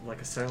 Is it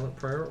like a silent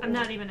prayer? I'm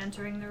not even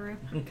entering the room.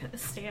 I'm gonna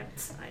stay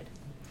outside.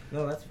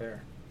 No, that's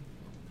fair.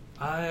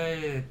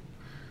 I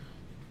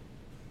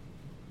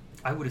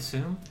would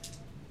assume.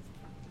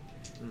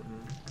 Mm-hmm.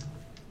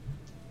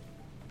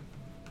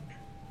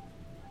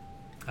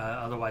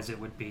 Otherwise, it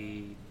would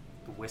be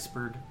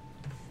whispered.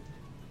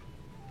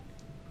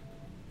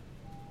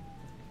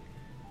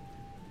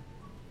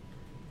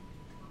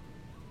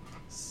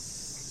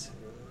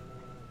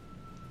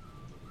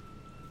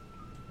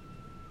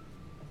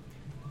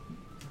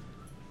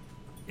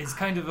 It's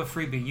kind of a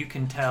freebie. You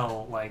can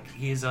tell, like,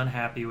 he is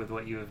unhappy with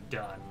what you have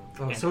done.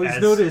 Oh, so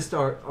he's noticed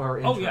our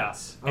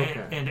entrance. Oh, yeah.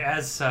 Okay. And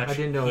as such, I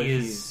didn't know he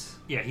if is...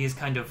 Yeah, he is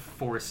kind of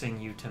forcing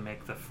you to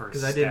make the first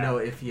because I didn't know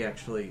if he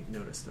actually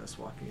noticed us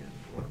walking in.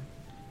 Or...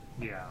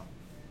 Yeah.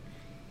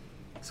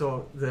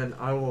 So then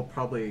I will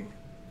probably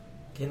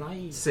Can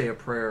I say a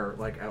prayer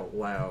like out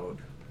loud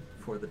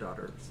for the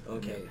daughters.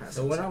 Okay.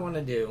 So what I want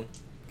to do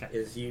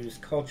is use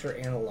culture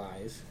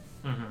analyze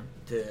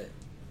to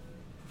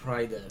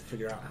try to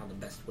figure out how the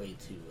best way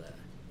to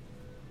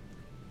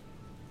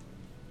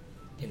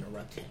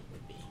interrupt him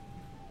would be.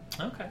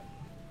 Okay,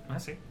 I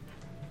see.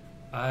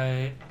 All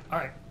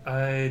right.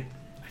 I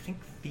think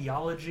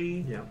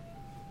theology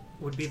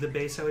would be the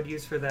base I would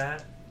use for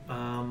that.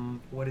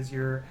 What is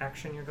your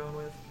action you're going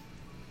with?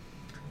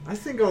 I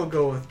think I'll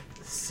go with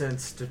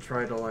sense to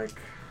try to like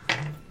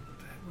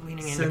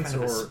leaning into kind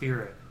of the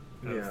spirit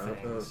of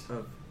things.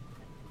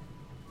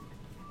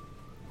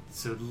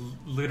 So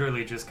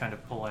literally just kind of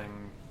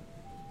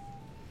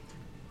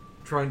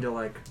trying to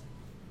like,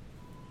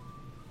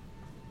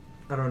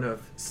 I don't know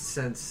if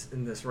sense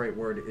in this right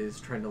word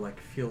is trying to like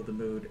feel the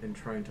mood and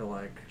trying to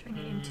like Trying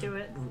to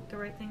intuit the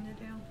right thing to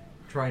do.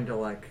 Trying to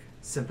like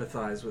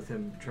sympathize with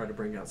him, try to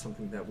bring out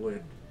something that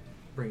would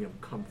bring him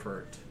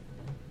comfort.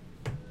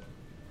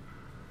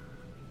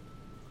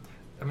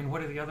 I mean,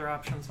 what are the other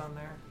options on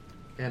there?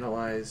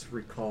 Analyze,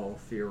 recall,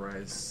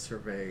 theorize,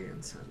 survey,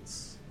 and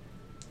sense.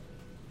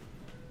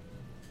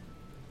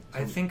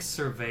 I think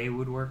survey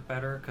would work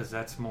better because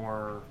that's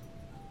more.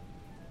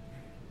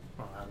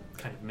 Well, I'm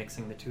kind of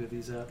mixing the two of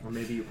these up. Or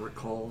maybe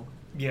recall.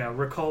 Yeah,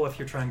 recall if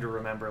you're trying to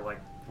remember like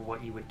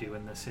what you would do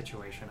in this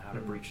situation, how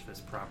to breach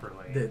this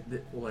properly.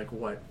 Like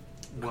what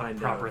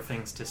proper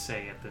things to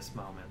say at this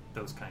moment,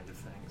 those kinds of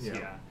things.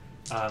 Yeah.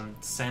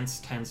 Sense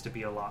tends to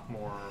be a lot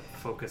more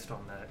focused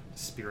on the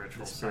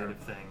spiritual side of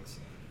things,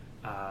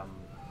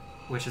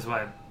 which is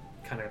why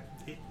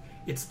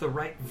it's the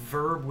right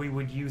verb we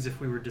would use if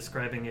we were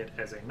describing it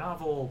as a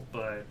novel,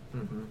 but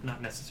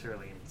not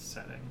necessarily in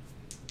setting.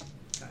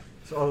 Okay.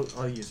 So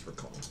I'll use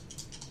recall.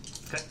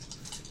 Okay.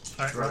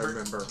 All right, Try to Robert.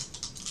 remember.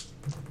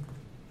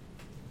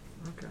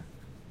 Okay.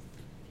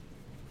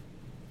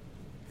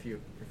 If you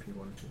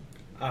wanted to.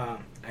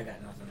 I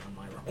got nothing on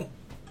my roll.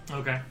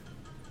 Okay.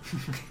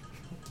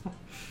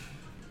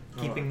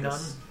 Keeping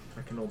none?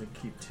 I can only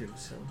keep 2,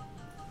 so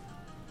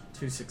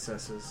 2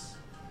 successes.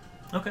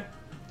 Okay.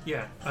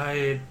 Yeah.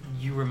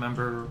 You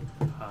remember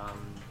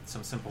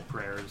some simple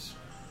prayers.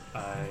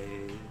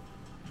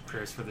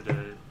 Prayers for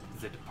the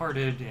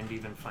departed, and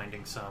even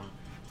finding some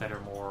that are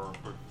more,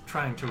 or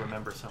trying to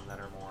remember some that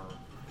are more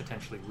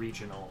potentially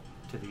regional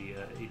to the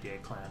EDA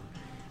clan,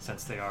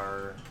 since they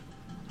are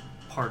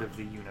part of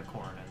the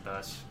unicorn, and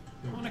thus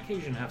on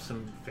occasion have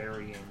some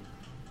varying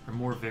or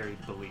more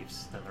varied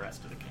beliefs than the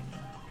rest of the kingdom.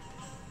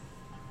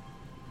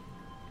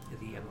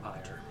 The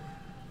Empire.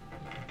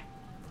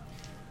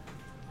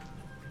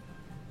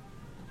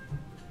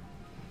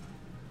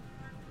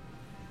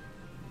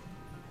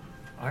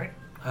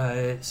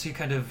 Alright, so you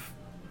kind of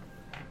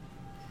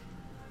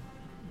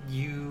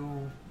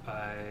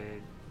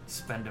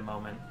spend a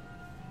moment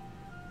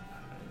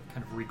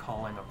kind of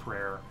recalling a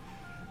prayer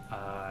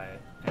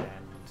and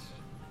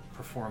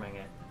performing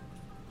it,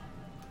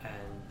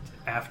 and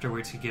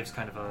afterwards he gives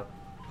kind of a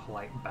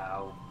polite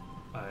bow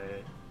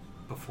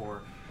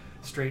before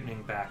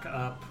straightening back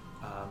up,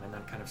 and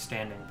then kind of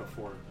standing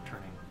before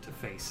turning to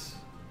face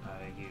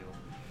you.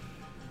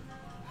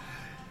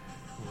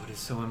 What is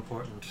so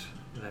important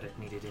that it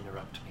needed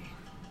interrupt me?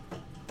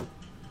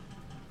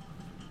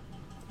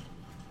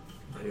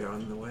 They are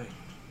on the way.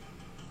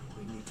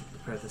 We need to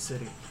prepare the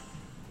city.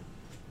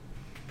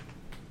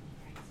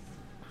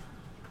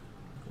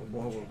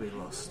 More will be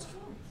lost.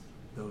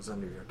 Those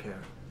under your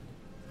care.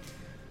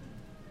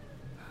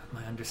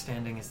 My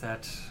understanding is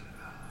that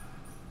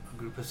a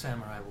group of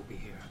samurai will be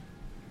here.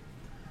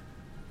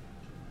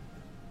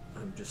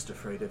 I'm just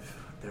afraid if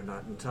they're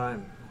not in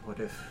time. What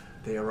if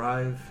they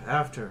arrive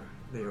after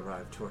they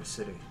arrive to our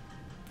city?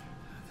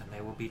 Then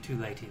they will be too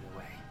late either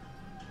way.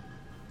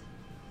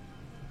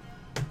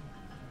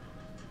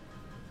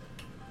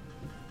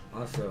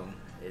 Also,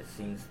 it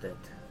seems that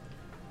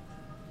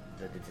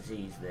the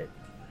disease that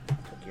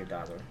took your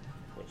daughter,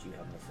 which you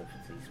have no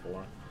sympathies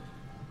for,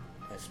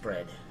 has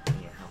spread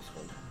in your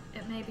household.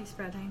 It may be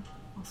spreading.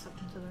 I'll step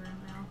into the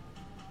room now.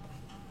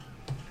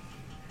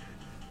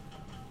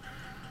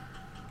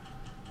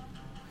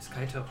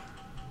 Kaito.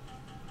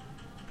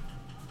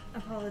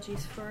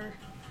 Apologies for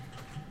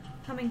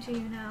coming to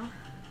you now.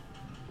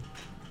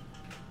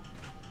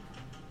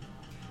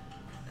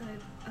 I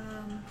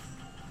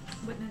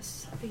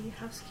witnessed the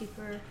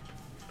housekeeper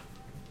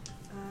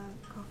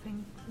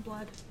coughing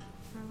blood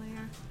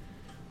earlier.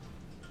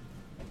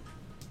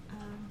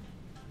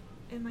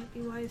 It might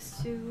be wise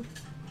to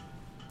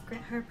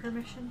grant her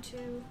permission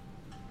to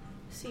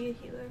see a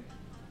healer.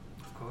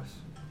 Of course.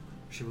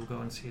 She will go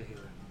and see a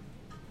healer.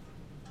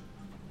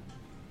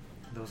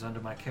 Those under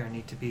my care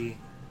need to be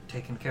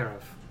taken care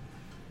of.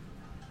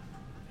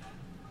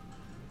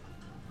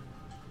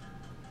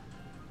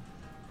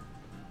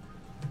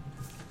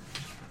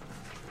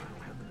 I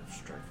don't have enough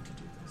strife to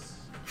do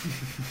this.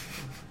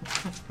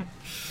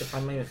 If I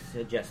may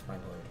suggest, my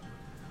lord,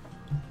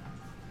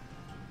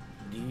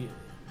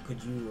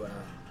 could you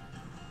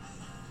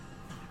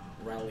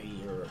rally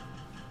your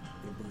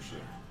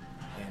Bushi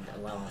and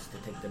allow us to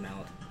take them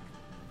out?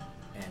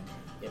 And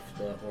if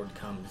the horde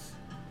comes,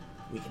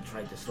 we can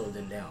try to slow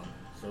them down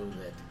so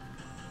that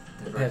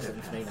the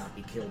peasants may not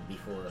be killed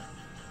before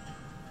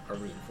our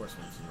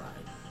reinforcements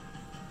arrive.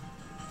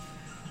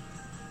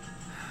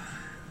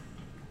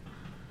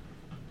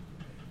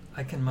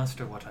 I can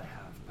muster what I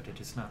have, but it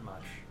is not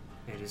much.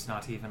 It is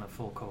not even a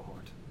full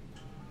cohort.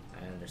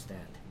 I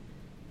understand.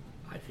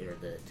 I fear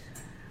that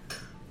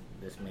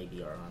this may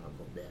be our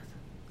honorable death.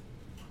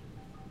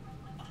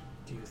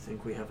 Do you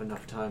think we have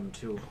enough time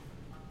to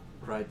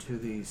ride to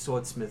the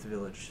swordsmith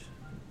village?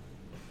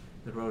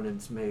 The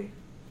Ronins may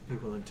be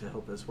willing to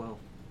help as well.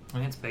 I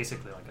mean, it's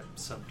basically like a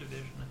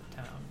subdivision of the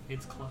town.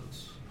 It's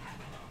close.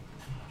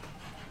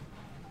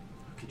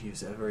 We could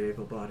use every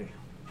able body.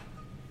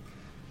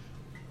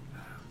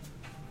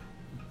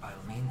 By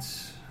all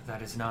means,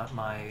 that is not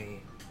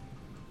my...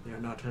 They are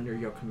not under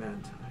your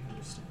command, I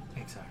understand.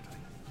 Exactly.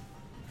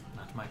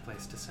 Not my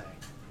place to say.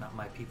 Not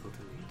my people to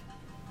lead.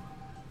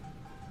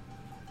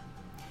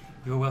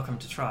 You're welcome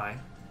to try,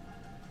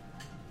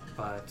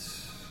 but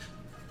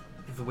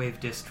the Wave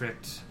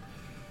District...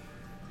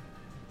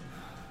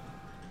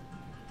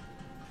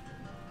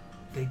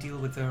 they deal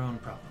with their own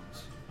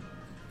problems.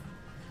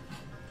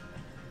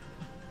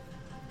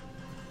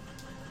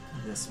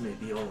 This may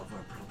be all of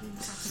our problems. I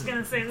was just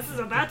gonna say, this is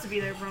about to be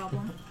their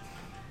problem.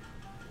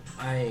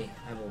 I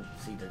will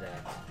see to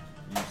that.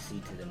 You see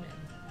to the men.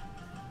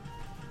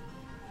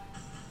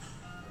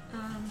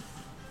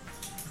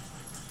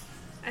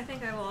 I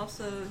think I will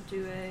also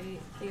do a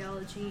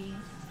theology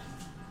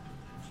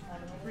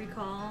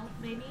recall,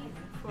 maybe,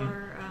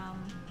 for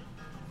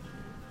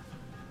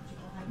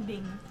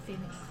being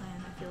Phoenix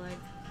clan. I feel like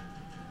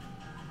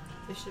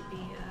there should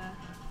be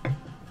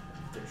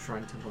Their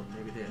shrine temple,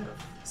 maybe they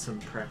have some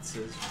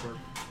practices for...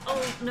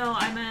 Oh, no,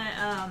 I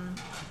meant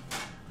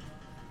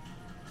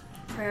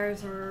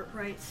prayers or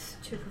rites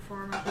to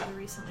perform over the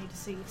recently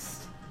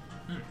deceased.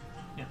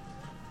 Yeah.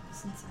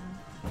 Since,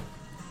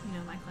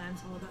 my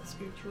clan's all about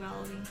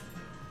spirituality.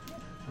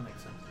 That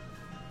makes sense.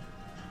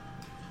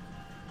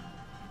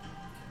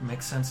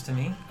 Makes sense to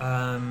me.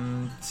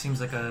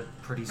 Seems like a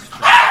pretty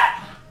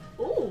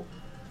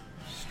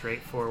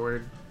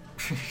straightforward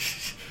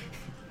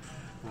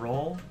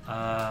role.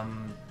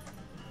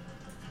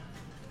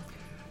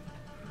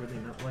 Really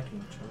not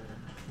liking each other.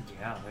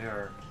 Yeah, they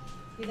are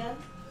You done?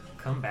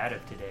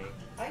 combative today.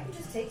 I can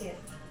just take it.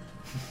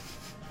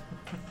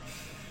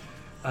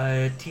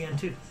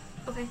 TN2.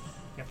 Okay.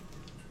 Yep.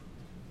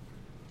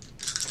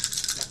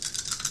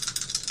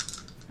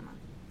 Come on.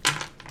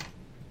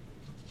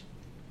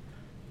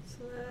 So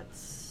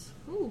that's...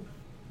 Ooh.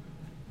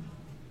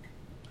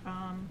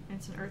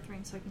 It's an earth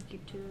ring, so I can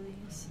keep 2 of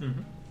these.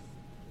 Mm-hmm.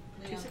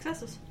 2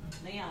 successes.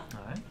 Yeah.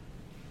 Alright.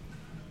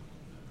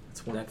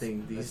 It's one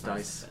thing these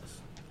dice...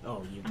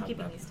 Oh, you I'm talk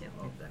keeping about these 2.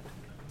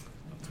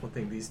 It's one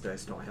thing these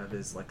dice don't have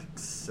is like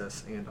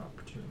success and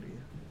opportunity.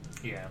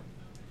 Yeah.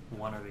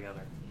 One or the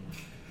other.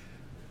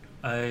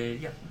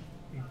 Yeah.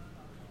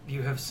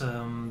 You have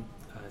some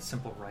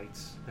simple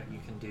rites that you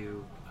can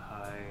do.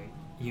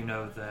 You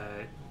know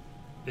that,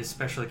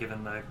 especially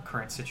given the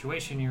current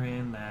situation you're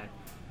in, that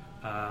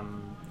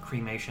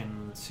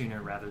cremation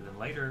sooner rather than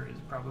later is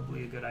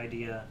probably a good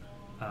idea.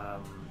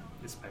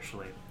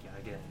 Especially,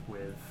 again,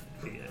 with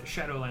the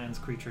Shadowlands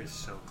creatures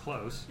so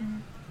close.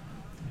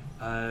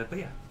 Mm-hmm. But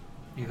yeah,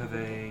 you have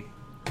a...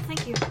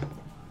 Thank you.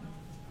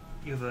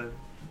 You have a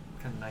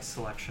kind of nice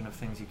selection of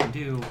things you can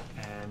do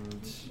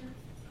and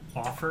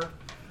offer.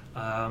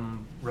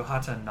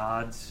 Rohata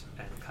nods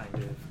and kind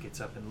of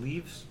gets up and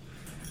leaves,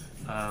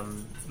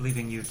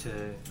 leaving you to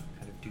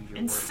kind of do your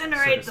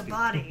Incinerate work, so the to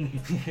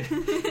body.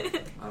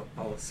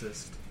 I'll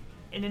assist.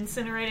 In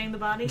incinerating the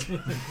body?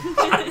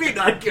 I mean,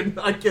 I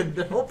can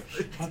help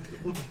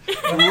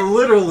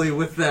literally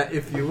with that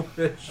if you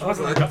wish. I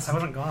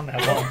wasn't gone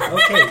that long.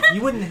 Okay,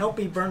 you wouldn't help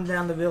me burn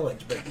down the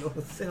village, but you'll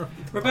incinerate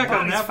the Rebecca,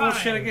 on that fine.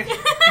 bullshit again.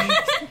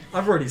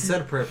 I've already said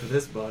a prayer for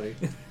this body.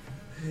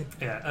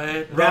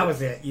 Yeah, That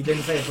was it. You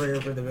didn't say a prayer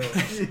for the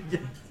village.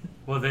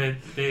 well,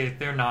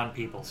 they're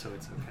non-people, so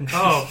it's okay.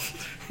 Oh,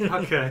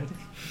 okay.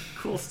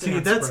 Cool See,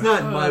 stance, that's bro.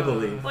 not my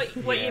belief. What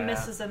you Yeah.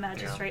 miss is a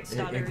magistrate's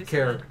daughter. In who's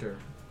character.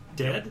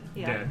 Dead?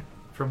 Yeah. Dead.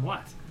 From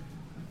what?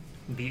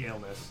 The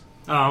illness.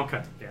 Oh,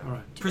 okay. Yeah. All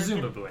right.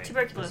 Presumably.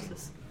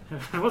 Tuberculosis.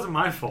 It wasn't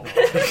my fault.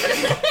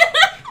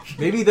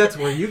 Maybe that's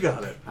where you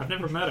got it. I've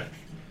never met her.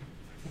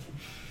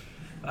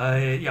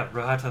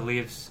 Rohata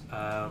leaves,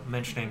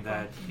 mentioning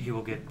that he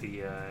will get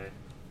the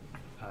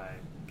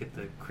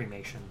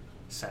cremation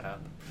set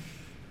up.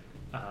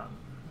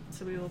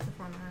 So we will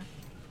perform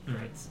our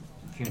rites.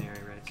 Funerary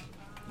rites.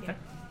 Yeah.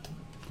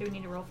 Do we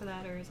need to roll for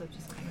that, or is that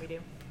just something we do?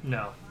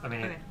 No, I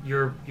mean Okay.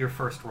 your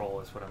first roll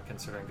is what I'm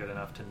considering good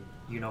enough to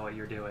you know what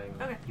you're doing.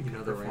 Okay. You You can know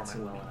the perform rights it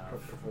and well enough.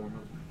 perform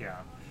it.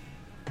 Yeah.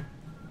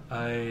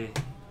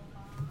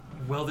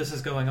 While this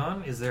is going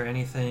on, is there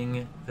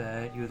anything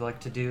that you would like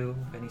to do,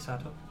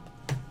 Benisato?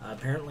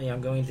 Apparently,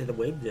 I'm going to the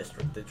Wave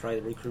District to try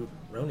to recruit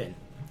Ronin.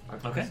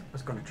 Okay. I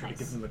was going to try to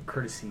give them a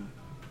courtesy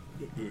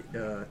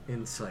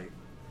insight,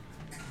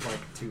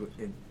 like to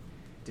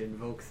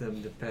invoke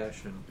them to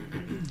passion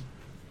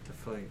to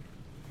fight.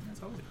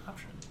 That's always an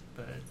option.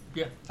 But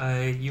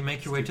you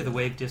make your way to the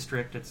Wave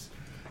District. It's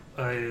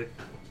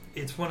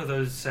one of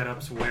those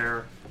setups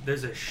where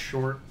there's a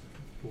short,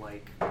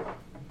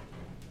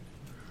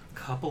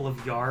 couple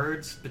of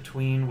yards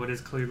between what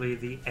is clearly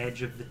the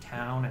edge of the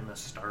town and the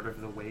start of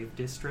the Wave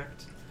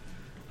District.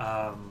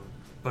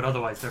 But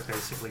otherwise, they're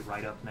basically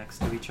right up next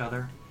to each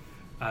other.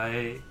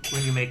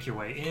 When you make your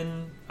way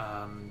in,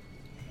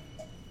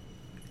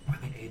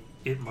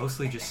 it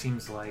mostly just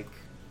seems like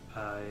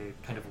a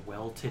kind of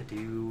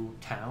well-to-do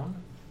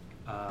town.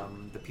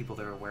 The people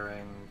there are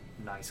wearing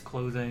nice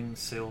clothing,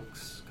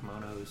 silks,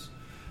 kimonos.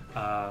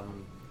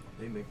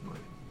 They make money.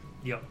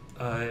 Yep.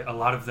 A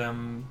lot of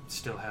them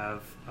still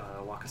have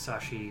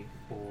wakizashi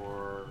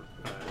or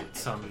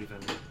some even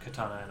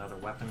katana and other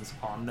weapons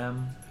on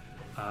them.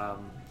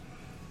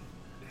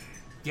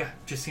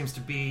 Just seems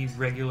to be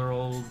regular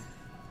old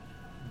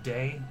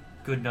day.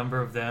 Good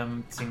number of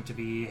them seem to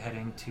be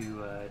heading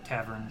to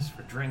taverns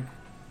for drink.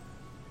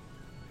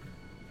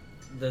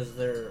 Is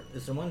there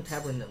one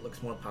tavern that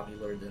looks more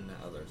popular than the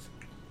others?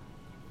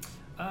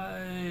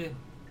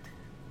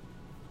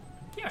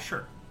 Yeah,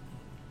 sure.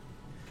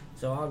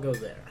 So I'll go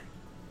there.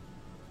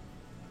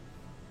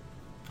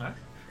 All right.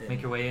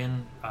 Make your way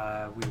in.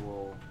 We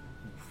will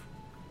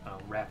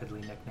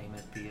rapidly nickname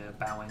it the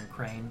bowing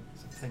crane.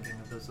 So I'm thinking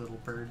of those little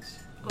birds.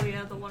 Oh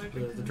yeah, the water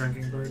drinking. The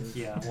drinking birds?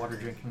 Yeah, water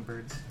drinking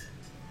birds.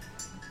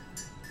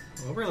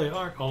 Well, really,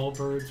 aren't all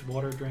birds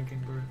water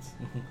drinking birds?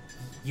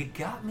 You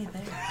got me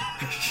there.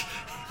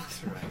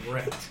 That's right.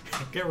 Wrecked.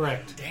 Get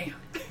wrecked. Damn.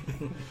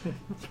 You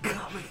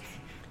got me.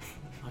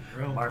 On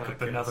your own Mark up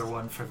podcast. another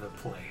one for the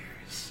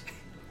players.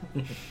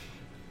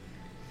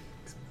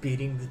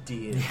 Beating the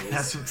D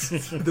That's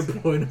the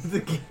point of the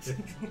game.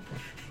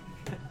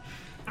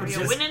 Are you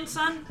Just- winning,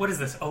 son? What is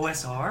this,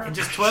 OSR? In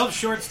just 12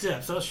 short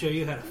steps, I'll show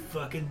you how to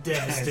fucking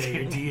devastate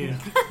your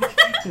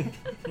DM.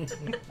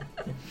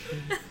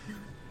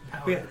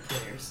 Power Yeah. of the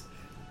players.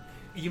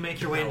 You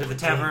make your way into the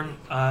tavern.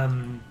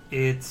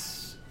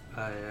 It's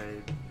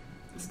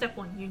Step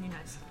 1,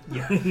 unionize.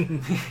 yeah.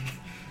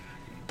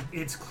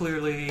 It's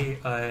clearly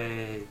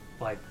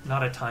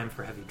not a time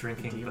for heavy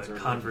drinking, DMs but are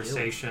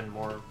conversation,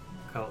 more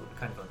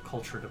kind of a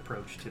cultured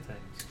approach to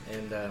things.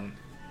 And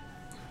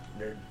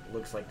there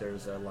looks like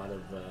there's a lot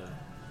of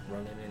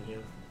running in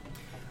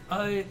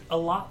here. A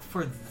lot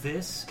for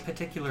this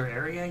particular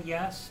area,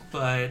 yes,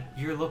 but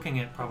you're looking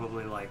at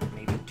probably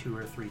maybe 2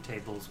 or 3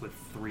 tables with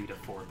 3 to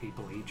 4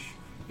 people each.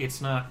 It's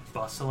not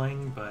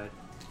bustling, but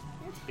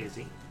it's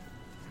busy.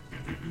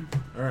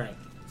 All right.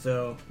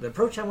 So the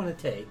approach I want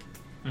to take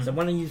is I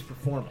want to use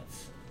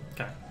performance,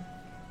 Okay.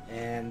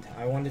 and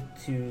I wanted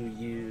to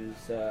use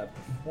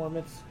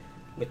performance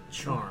with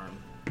charm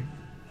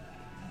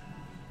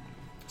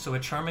So a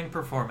charming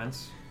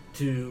performance.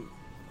 to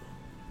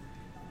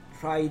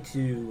try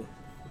to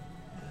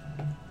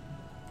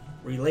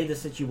relay the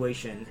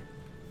situation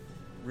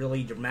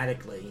really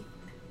dramatically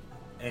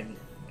and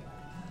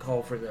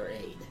call for their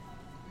aid.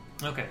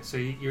 Okay, so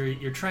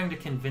you're trying to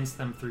convince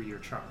them through your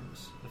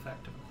charms,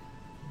 effectively.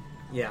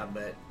 Yeah,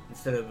 but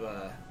instead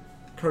of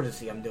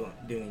courtesy, I'm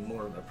doing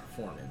more of a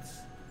performance.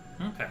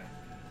 Okay.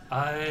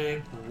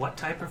 What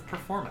type of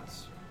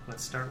performance?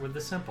 Let's start with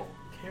the simple.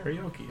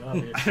 Karaoke,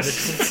 obviously.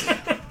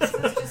 This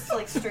is just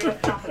like straight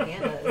up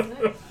propaganda,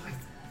 isn't it?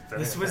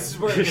 This is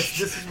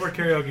where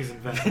karaoke's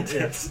invented.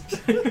 Yes.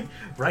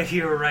 Right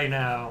here, right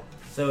now.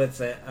 So it's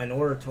an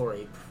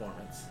oratory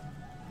performance.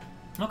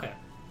 Okay.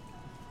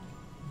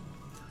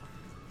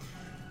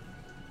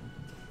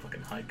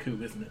 Fucking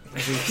haiku, isn't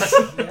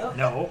it? Yep.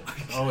 No.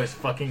 Always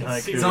fucking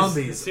haiku.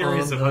 Zombies.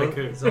 Series on of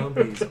the- haiku.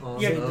 Zombies on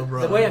Yeah, the the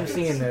run. way I'm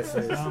seeing this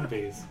is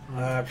Zombies.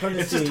 courtesy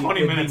It's just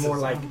 20 would minutes be more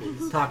of like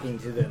zombies. talking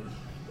to them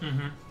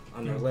Mm-hmm.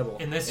 on their level.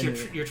 In this, and,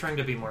 you're trying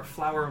to be more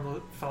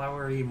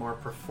flowery, more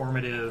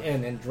performative.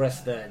 and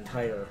address the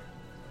entire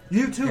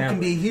You too Yeah, can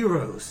but- be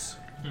heroes.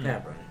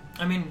 tavern.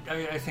 I mean,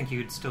 I think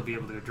you'd still be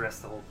able to address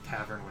the whole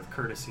tavern with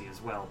courtesy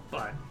as well,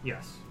 but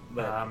yes.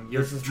 But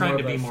You're this is trying more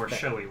to of be a more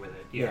showy with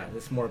it. Yeah,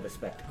 it's more of a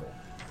spectacle.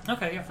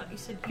 Okay, yeah. I thought you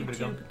said Keep it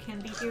going. YouTube can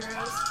be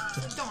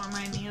heroes. Don't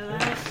remind me of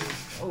that.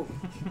 Oh,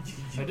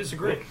 I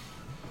disagree.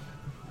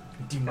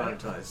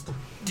 Demonetized.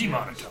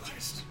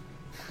 Demonetized.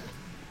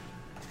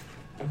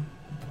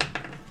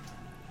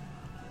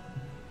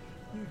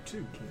 You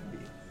too can be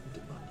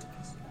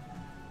demonetized.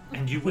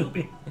 And you will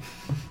be.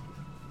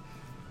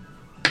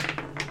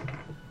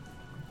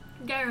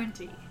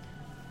 Guaranteed.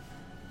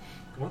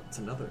 What's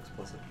another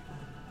explicit?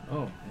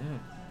 oh,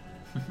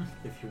 yeah.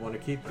 If you want to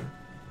keep it.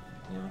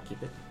 Yeah, I'll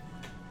keep it.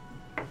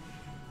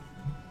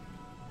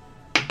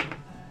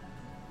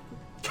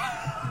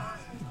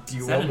 Do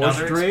you Is that want more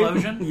another strain?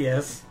 explosion?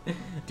 Yes.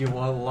 Do you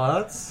want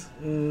lots?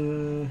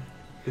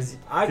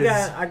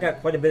 I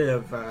got quite a bit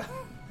of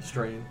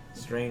strain.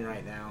 strain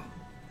right now.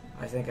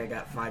 I think I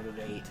got 5 of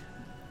 8.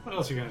 What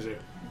else are you gonna do?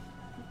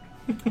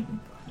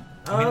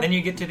 I mean, then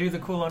you get to do the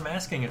cool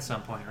unmasking at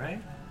some point,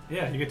 right?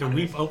 Yeah, you get to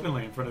weep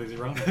openly in front of these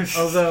Ronin.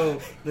 Although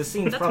the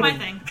scene's That's probably my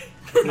thing.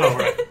 Oh,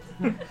 right.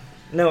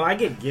 no, I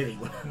get giddy.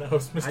 No,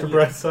 it's Mr. I-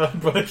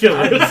 Brightside by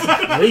Killers.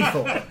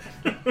 Lethal.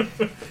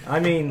 I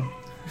mean,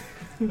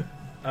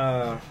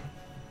 well,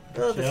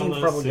 the scene's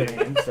Jealousy. probably going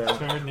to end. So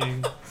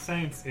Turning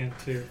saints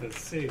into the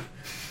sea.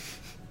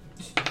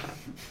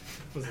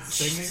 Was it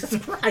singing?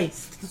 Jesus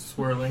Christ!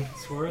 Swirling.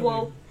 Swirling.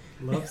 Whoa.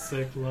 Love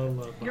sick,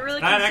 love. You're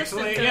really That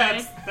consistent actually, today.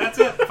 yeah, that's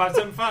it.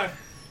 575.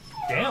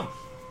 Damn.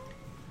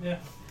 Yeah.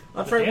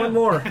 I'll try Damn. one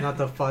more. Not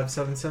the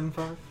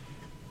 5775?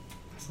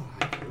 That's not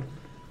high.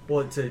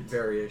 Well, it's a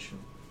variation.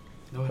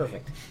 No,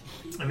 Perfect.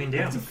 I mean,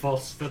 damn. That's a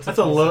false. That's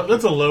a low.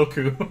 That's a low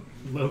coup.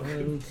 Loki.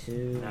 1, 2,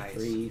 Nice.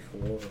 3,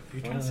 4, Are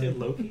you trying to say 5.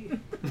 Loki?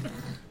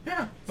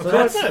 Yeah. So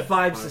that's it.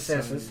 5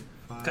 successes.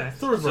 Okay,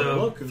 Third so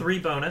roll. 3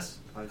 bonus.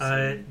 5,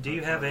 7, Do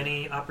you have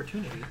any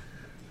opportunity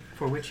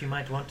for which you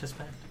might want to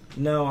spend?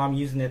 No, I'm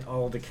using it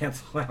all to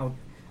cancel out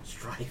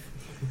strife.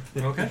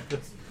 Okay.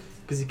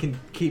 Because you can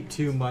keep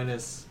 2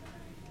 minus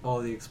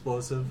all the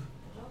explosive.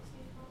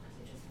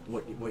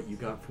 What you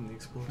got from the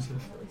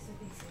explosive?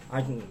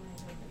 I can.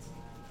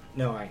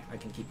 No, I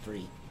can keep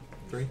 3.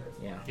 3?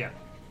 Yeah. Yeah.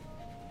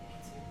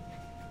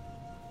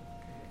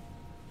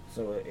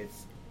 So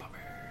it's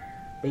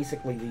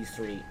basically these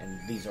 3, and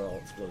these are all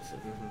explosive.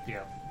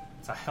 Yeah.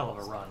 It's a hell of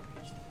a run.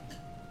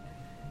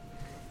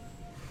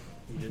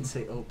 You didn't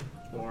say ope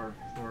or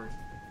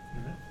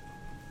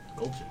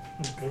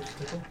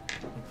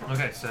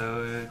Okay,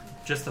 so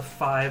just the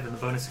 5 and the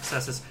bonus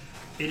successes.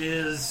 It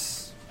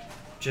is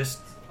just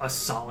a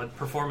solid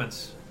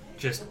performance.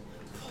 Just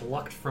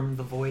plucked from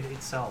the void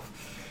itself.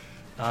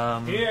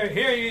 Hear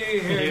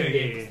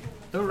ye.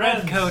 The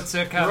redcoats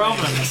are coming.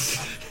 Romans.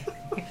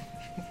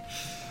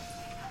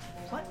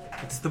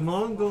 It's the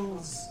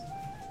Mongols.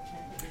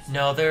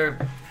 No, the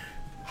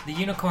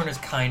unicorn is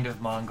kind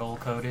of Mongol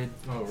coded.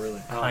 Oh,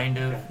 really? Kind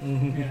of.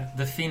 Yeah.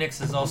 The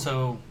Phoenix is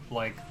also,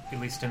 like, at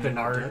least in They're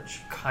not art,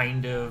 Dutch?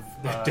 kind of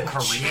Dutch.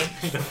 Korean.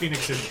 The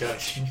Phoenix is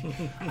Dutch.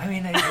 I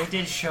mean, they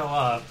did show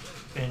up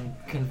and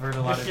convert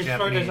a lot of It's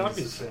Japanese.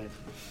 zombies.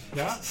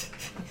 Yeah.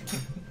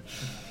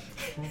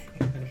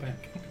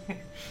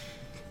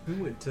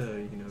 Who went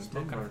to,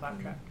 Smoking a Denmark?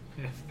 flapjack.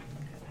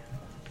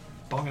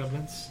 Bong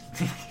evidence.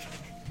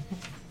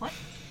 What?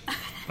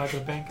 Back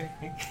of a pancake.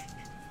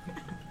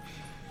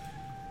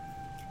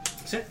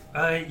 So,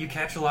 you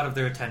catch a lot of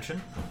their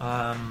attention.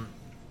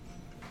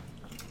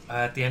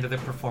 At the end of the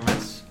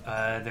performance,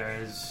 there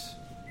is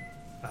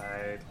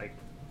like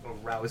a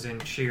rousing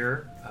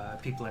cheer.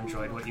 People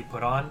enjoyed what you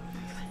put on.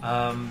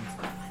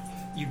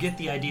 You get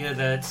the idea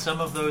that some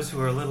of those who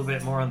are a little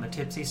bit more on the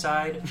tipsy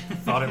side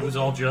thought it was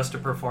all just a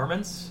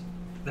performance,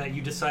 that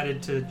you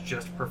decided to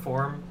just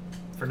perform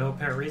for no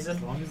apparent reason.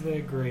 As long as they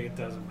agree, it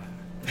doesn't matter.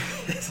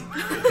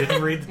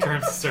 Didn't read the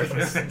terms of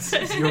service.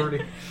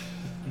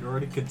 You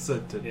already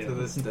consented to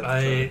this death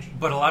charge.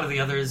 But a lot of the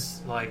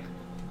others, like,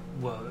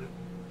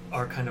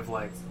 are kind of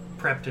like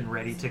prepped and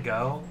ready to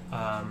go.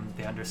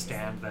 They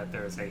understand that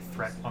there is a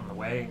threat on the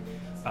way,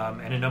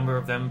 and a number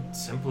of them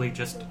simply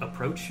just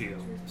approach you,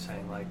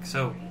 saying like,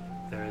 "So,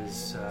 there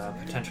is a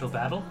potential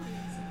battle,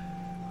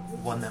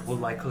 one that will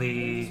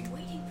likely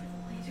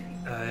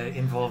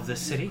involve the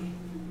city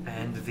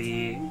and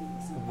the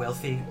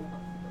wealthy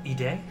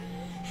Ide."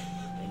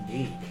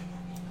 Indeed.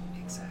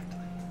 Exactly.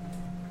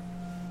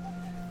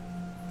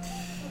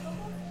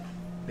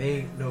 They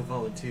ain't no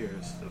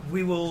volunteers.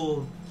 We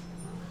will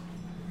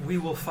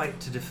fight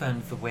to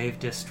defend the Wave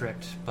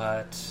District,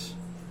 but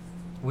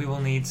we will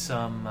need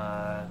some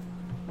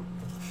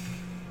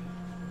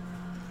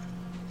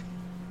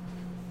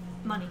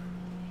Money.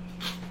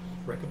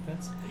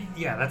 Recompense?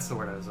 yeah, that's the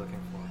word I was looking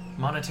for.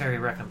 Monetary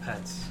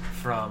recompense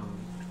from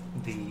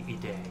the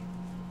Ide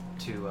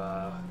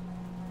to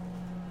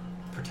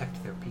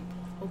protect their people.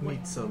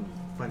 Need some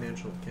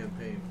financial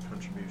campaign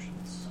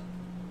contributions.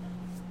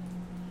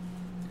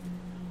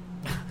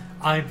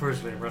 I'm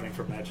personally running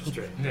for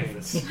magistrate.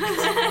 Davis.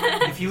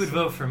 If you would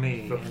vote for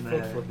me in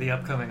the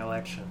upcoming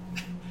election,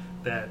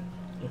 that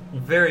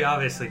very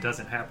obviously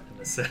doesn't happen in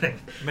this setting.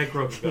 Make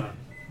Rokugan.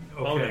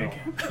 Oh, no.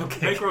 Okay.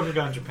 Okay. Make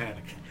Rokugan Japan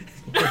again.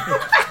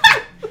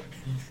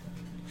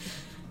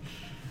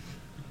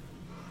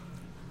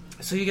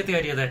 So you get the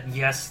idea that,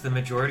 yes, the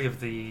majority of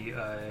the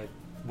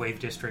Wave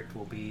District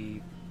will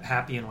be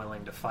happy and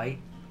willing to fight.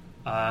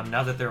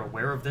 Now that they're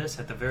aware of this,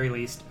 at the very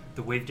least,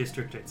 the Wave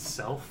District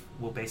itself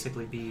will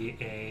basically be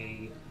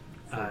a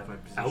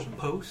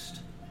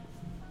outpost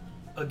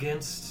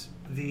against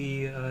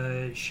the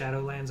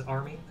Shadowlands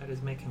army that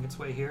is making its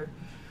way here.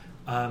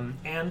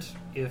 And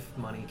if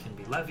money can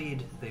be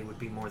levied, they would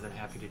be more than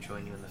happy to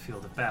join you in the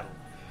field of battle.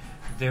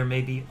 There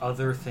may be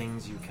other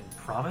things you can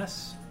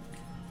promise.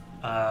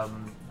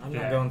 I'm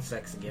not going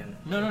sex again.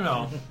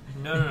 No.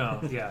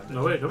 Yeah.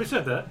 No, wait, nobody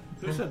said that.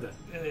 Who said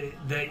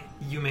that? That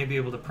you may be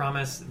able to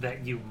promise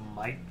that you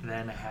might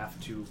then have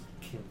to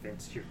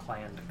convince your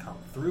clan to come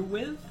through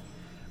with,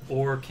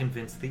 or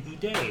convince the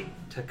Ide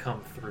to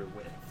come through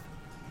with.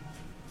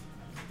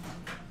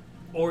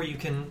 Or you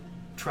can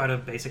try to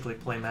basically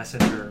play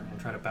messenger and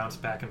try to bounce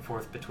back and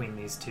forth between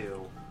these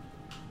two.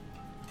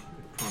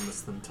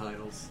 Promise them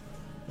titles.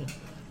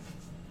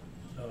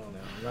 Oh no,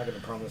 I'm not going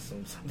to promise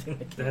them something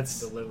they can't That's-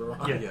 deliver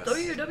on. yeah. Yes.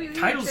 WWE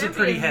Titles champion. are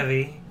pretty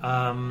heavy.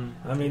 I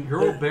mean,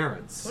 You're all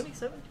barons.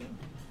 2017.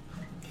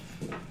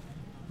 You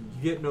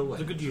get no It's a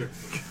land. good year.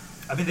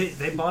 I mean,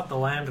 they bought the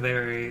land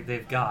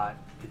they've got.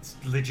 It's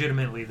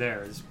legitimately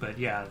theirs. But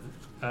yeah,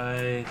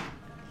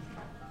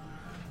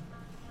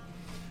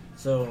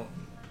 So,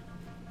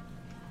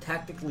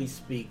 tactically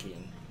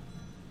speaking,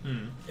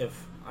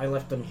 if I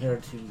left them here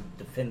to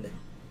defend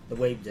the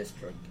Wave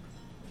District,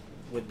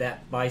 would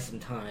that buy some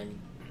time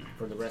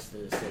for the rest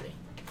of the city?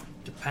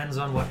 depends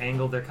on what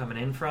angle they're coming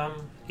in from.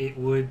 It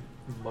would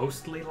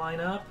mostly line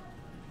up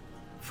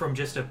from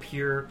just a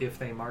pure if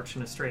they march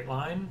in a straight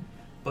line.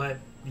 But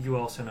you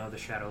also know the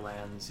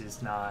Shadowlands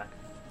is not...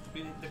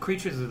 The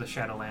creatures of the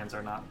Shadowlands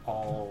are not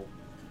all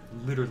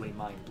literally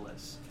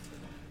mindless.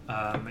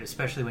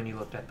 Especially when you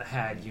looked at the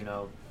Hag, you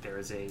know there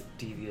is a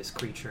devious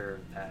creature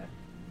that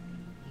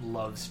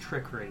loves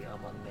trickery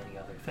among many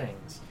other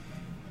things.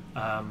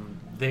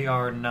 They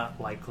are not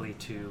likely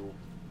to...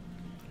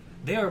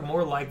 They are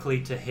more likely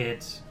to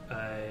hit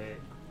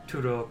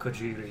Turo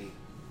Kojiri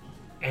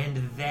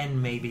and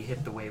then maybe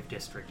hit the Wave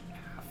District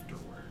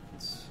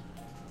afterwards.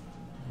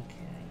 Okay.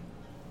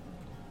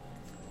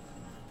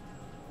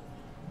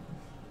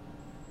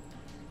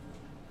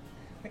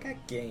 I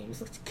got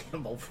games. Let's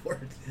gamble for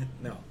it.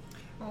 No.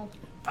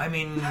 I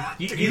mean,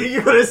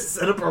 You would have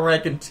set up a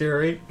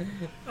racketeering.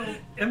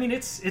 I mean,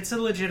 it's a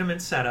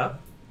legitimate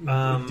setup.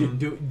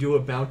 Do a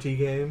bounty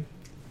game.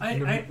 I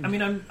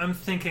mean, I'm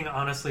thinking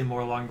honestly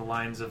more along the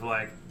lines of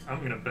like,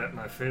 I'm gonna bet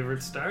my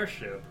favorite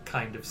starship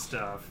kind of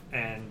stuff,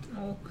 and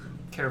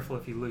careful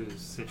if you lose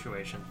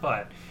situation.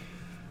 But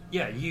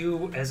yeah,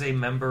 you as a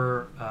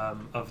member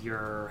of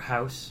your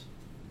house,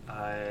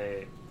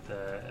 the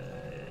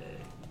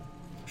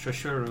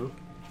Shosuro,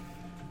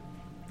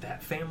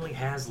 that family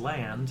has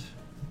land.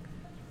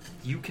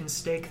 You can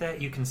stake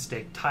that. You can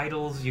stake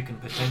titles. You can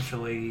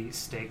potentially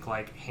stake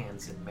like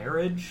hands in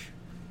marriage.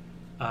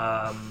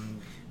 I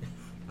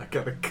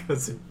got a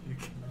cousin you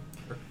can.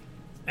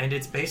 And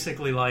it's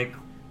basically like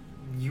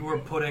you are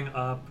putting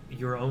up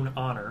your own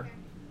honor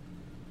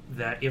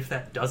that if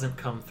that doesn't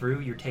come through,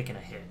 you're taking a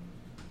hit.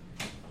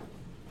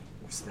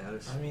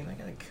 Status. I mean, I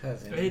got a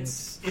cousin.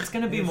 It's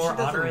going to be If more she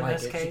doesn't honor in like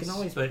this it, case. She can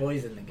always but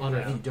poison the guy. Honor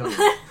Yeah. he don't.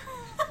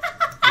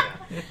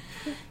 yeah.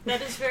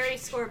 That is very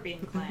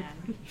Scorpion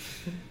Clan.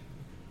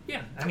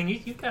 Yeah, I mean,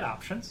 you've got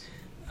options.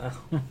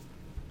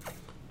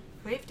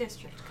 Wave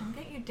District, come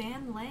get your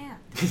damn land.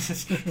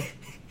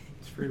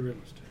 It's free real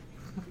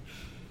estate.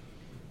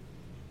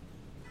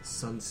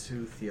 Sun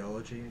Tzu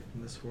theology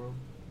in this world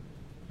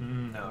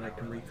No, that I not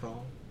can really.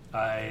 recall.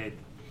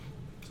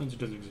 Since it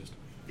doesn't exist.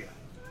 Yeah.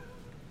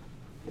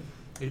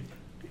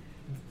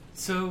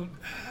 So,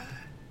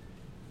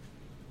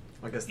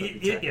 I guess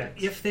that'd be yeah,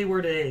 tactics. if they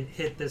were to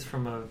hit this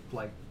from a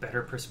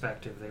better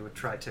perspective, they would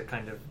try to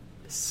kind of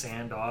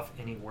sand off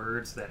any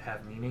words that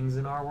have meanings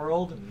in our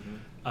world.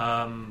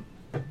 Mhm.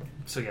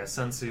 So yeah,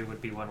 Sun Tzu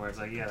would be one where it's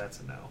like, yeah, that's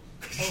a no.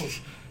 Oh,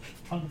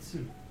 Sun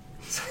Tzu.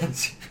 Sun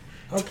Tzu.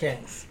 Okay.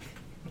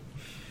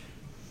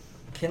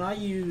 Can I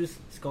use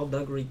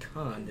Skullduggery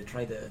Con to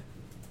try to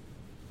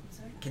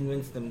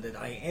convince them that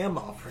I am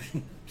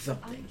offering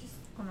something?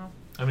 Oh no.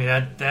 I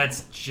mean,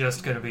 that's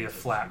just going to be a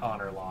flat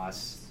honor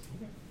loss.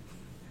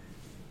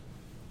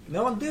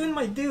 No, I'm doing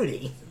my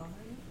duty.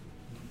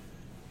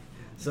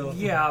 So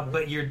Yeah,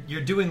 but you're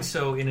doing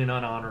so in an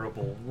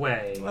unhonorable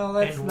way. Well,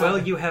 that's and not- while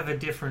you have a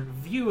different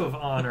view of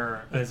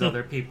honor as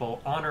other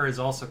people, honor is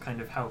also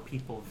kind of how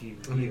people view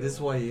I mean, you. this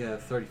is why you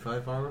have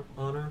 35-hour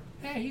honor.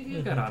 Yeah,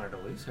 you got honor to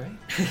lose, right?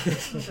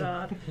 Oh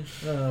god.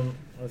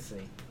 let's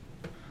see.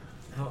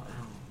 How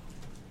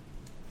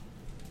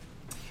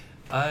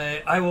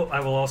I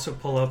will also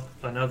pull up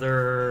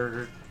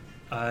another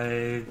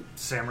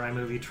samurai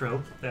movie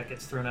trope that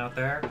gets thrown out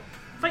there.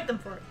 Fight them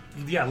for it.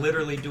 Yeah,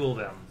 literally duel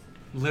them.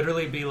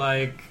 Literally be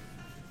like,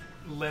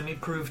 let me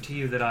prove to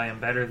you that I am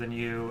better than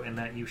you and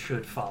that you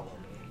should follow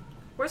me.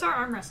 Where's our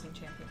arm wrestling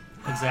champion?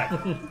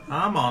 Exactly.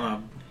 I'm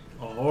on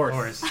a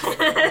horse.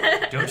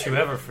 Don't you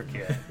ever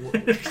forget.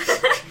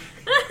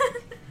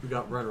 We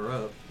got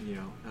runner-up,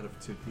 out of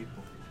 2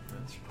 people.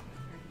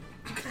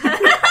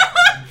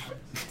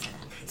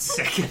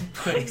 Second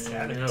place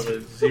Yeah, out of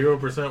but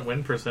 0%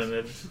 win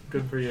percentage.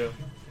 Good for you.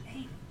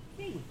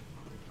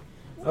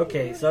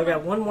 Okay, so I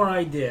got one more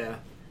idea.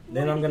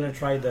 Then I'm gonna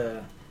try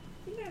the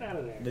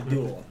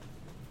duel.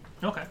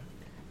 Okay.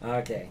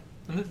 Okay.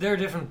 And there are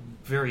different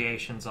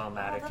variations on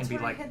that. Oh, It can that's be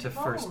where he like hid to the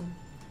first bone.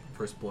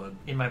 First blood.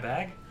 in my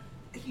bag.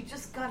 He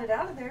just got it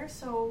out of there,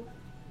 so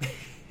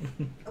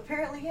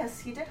apparently, yes,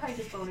 he did hide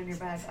his bone in your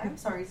bag. I'm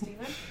sorry,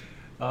 Steven.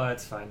 Oh,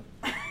 that's fine.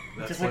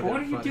 That's Just why like, what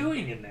they're are you funny.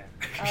 doing in there?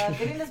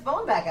 Getting his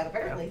bone back out,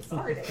 apparently.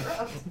 Sorry to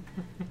interrupt.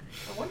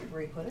 I wondered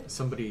where he put it.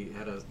 Somebody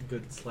had a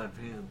good slap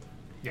hand.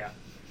 Yeah.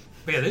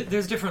 But yeah,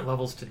 there's different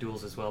levels to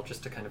duels as well,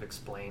 just to kind of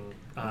explain.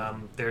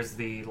 There's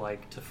the,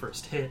 like, to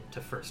first hit,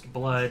 to first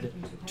blood,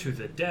 to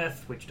the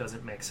death, which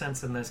doesn't make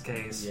sense in this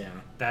case. Yeah.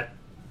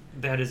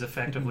 That is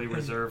effectively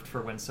reserved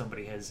for when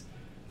somebody has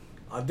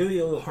I'll do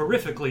you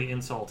horrifically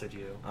insulted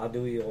you. I'll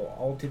do you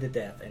all to the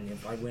death, and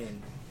if I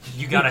win,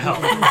 You gotta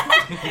help.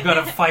 You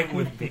gotta fight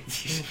with me.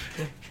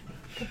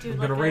 Could do I'm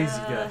like gonna raise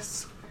you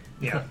guys.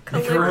 Yeah.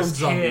 Make your own First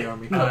zombie hit,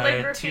 army.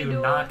 Calligraphy to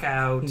duel. knock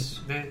out.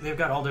 They've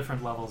got all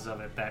different levels of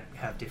it that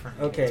have different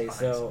meanings Okay, behind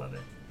so- some of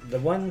it. the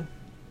one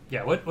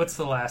Yeah, what's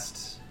the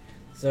last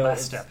so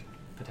it's step,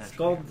 potentially?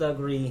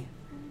 skullduggery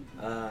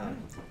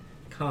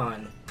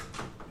con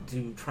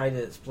to try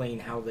to explain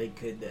how they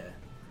could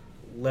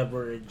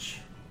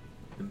leverage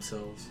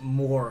Themselves.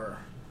 more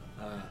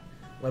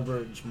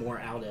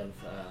out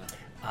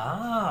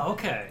of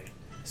Okay.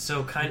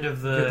 So kind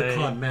of You're the the...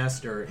 con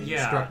master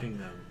instructing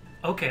them.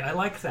 Okay, I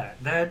like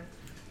that. That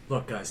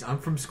Look, guys, I'm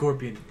from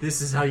Scorpion.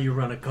 This is how you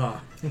run a con.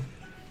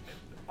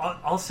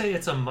 I'll say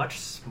it's a much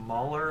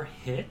smaller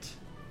hit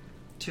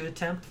to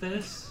attempt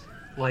this.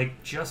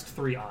 Like, just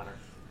 3 honor.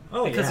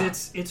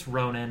 Because it's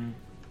Ronin.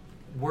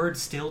 Word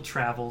still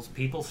travels.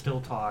 People still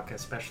talk,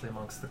 especially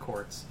amongst the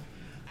courts.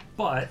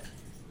 But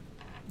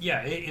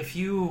yeah, if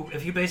you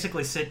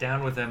basically sit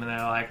down with them and they're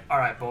like, "All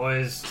right,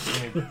 boys,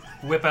 let me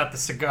whip out the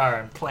cigar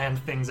and plan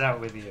things out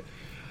with you,"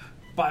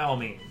 by all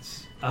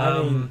means, I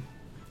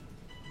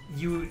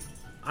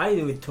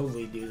would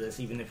totally do this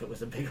even if it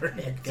was a bigger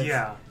hit. 'Cause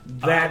yeah,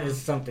 that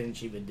is something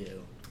she would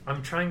do.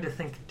 I'm trying to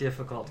think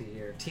difficulty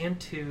here.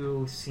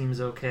 TN2 seems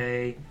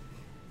okay.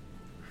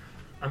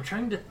 I'm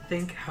trying to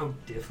think how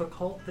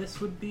difficult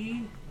this would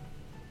be.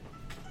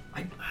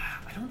 I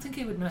don't think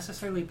it would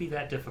necessarily be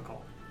that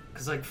difficult.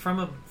 Because, like, from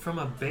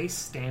a base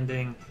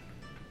standing,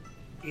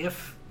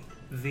 if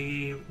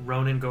the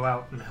Ronin go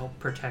out and help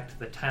protect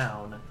the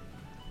town,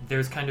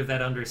 there's kind of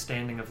that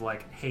understanding of,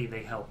 like, hey,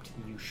 they helped,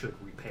 you should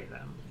repay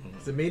them.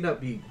 It may not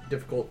be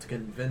difficult to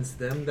convince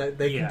them that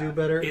they Yeah, can do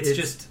better. it's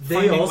just they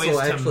finding also ways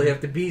to- actually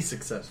have to be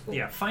successful.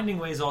 Yeah, finding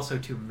ways also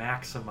to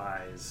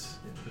maximize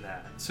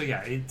that. So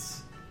yeah,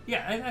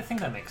 I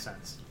think that makes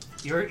sense.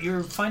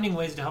 You're finding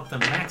ways to help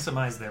them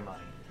maximize their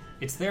money.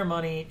 It's their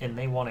money and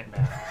they want it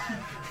now.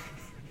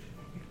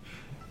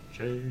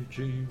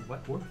 J.G.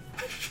 Wentworth.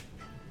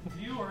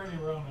 You are any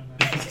Ronin.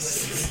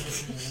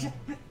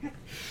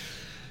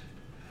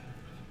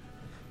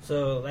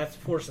 So that's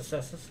 4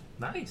 successes.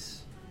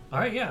 Nice. All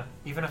right, yeah.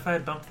 Even if I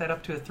had bumped that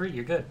up to a 3,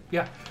 you're good.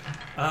 Yeah.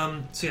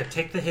 So yeah,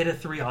 take the hit of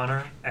 3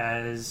 honor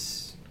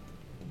as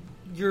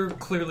you're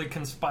clearly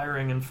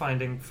conspiring and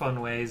finding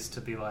fun ways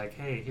to be like,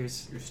 hey,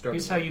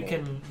 here's how you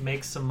can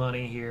make some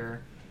money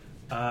here.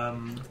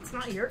 It's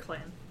not your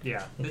clan.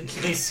 Yeah,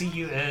 they see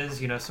you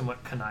as,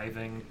 somewhat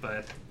conniving,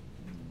 but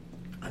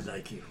I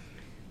like you.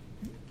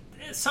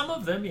 some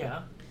of them,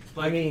 yeah.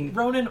 Like, I mean-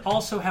 Ronin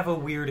also have a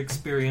weird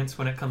experience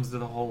when it comes to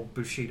the whole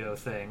Bushido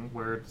thing,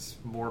 where it's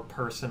more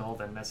personal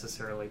than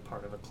necessarily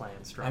part of a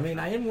clan structure. I mean,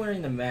 I am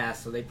wearing the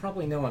mask, so they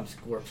probably know I'm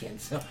Scorpion,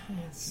 so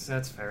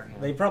That's fair. Yeah.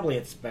 they probably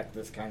expect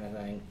this kind of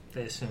thing.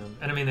 They assume.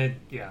 And I mean,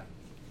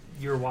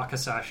 your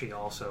Wakasashi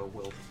also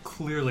will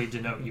clearly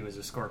denote you as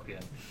a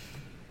Scorpion.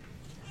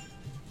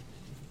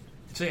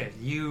 So yeah,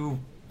 you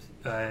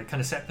kind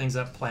of set things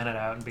up, plan it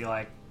out, and be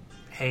like,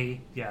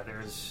 hey, yeah,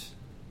 there's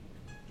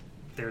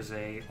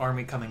a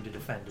army coming to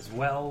defend as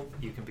well.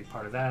 You can be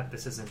part of that.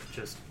 This isn't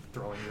just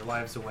throwing your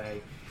lives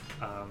away.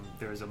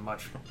 There's a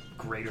much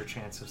greater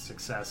chance of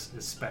success,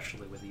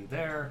 especially with you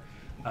there.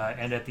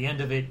 And at the end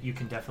of it, you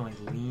can definitely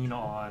lean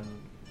on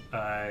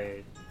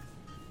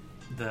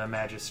the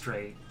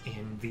magistrate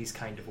in these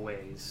kind of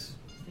ways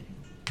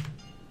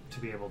to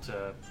be able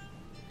to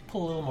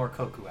pull a little more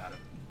koku out of it.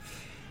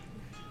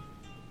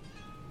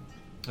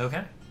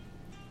 Okay.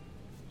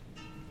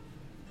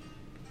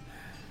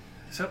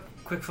 So,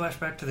 quick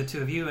flashback to the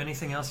two of you.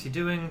 Anything else you're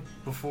doing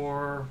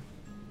before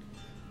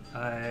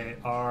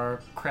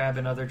our crab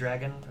and other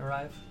dragon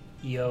arrive?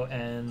 Io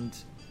and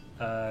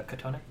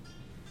Kotone?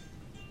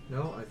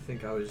 No, I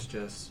think I was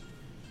just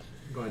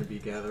going to be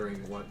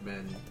gathering what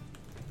men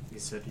he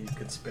said he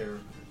could spare.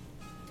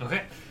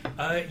 Okay.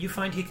 You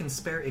find he can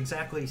spare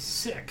exactly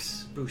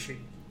 6 Bushi.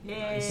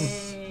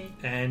 Yay!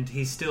 And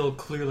he still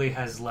clearly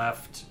has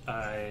left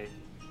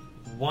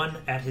 1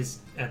 at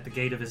the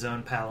gate of his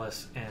own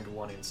palace and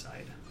 1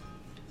 inside.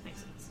 Makes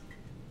sense.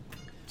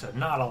 So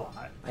not a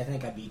lot. I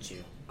think I beat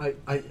you. I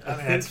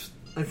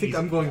think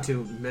I'm going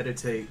to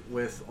meditate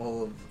with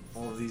all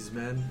of these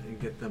men and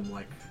get them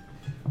like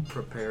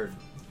prepared.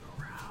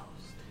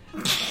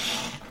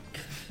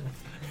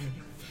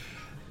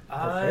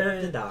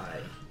 Prepared to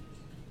die.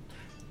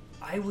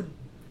 I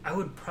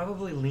would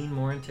probably lean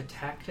more into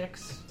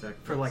tactics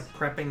for like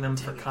prepping them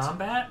for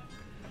combat.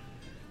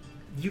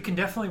 You can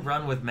definitely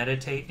run with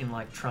meditate in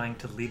like trying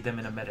to lead them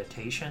in a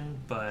meditation,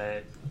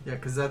 but yeah,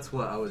 because that's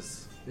what I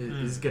was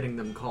is getting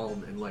them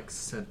calm and like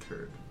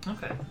centered.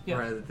 Okay. Yeah.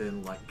 Rather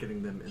than like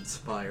getting them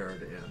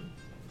inspired and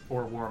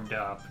or warmed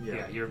up.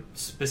 Yeah. You're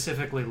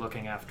specifically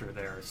looking after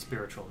their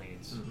spiritual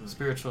needs,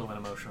 spiritual and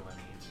emotional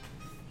needs.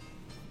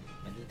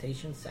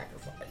 Meditation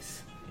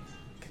sacrifice,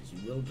 because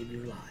you will give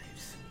your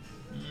lives.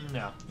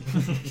 No.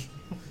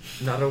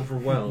 Not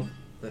overwhelmed.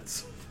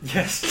 That's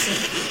yes.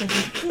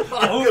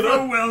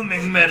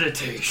 Overwhelming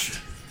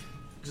meditation.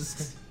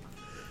 Just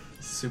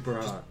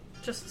super hot.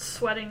 Just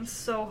sweating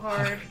so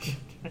hard.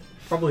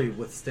 Probably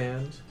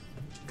withstand,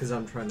 because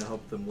I'm trying to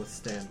help them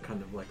withstand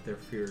kind of like their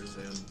fears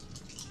and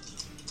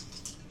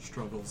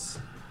struggles.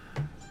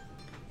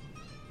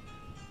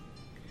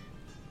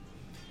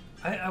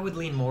 I would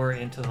lean more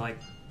into like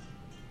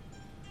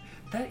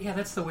that. Yeah,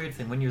 that's the weird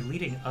thing. When you're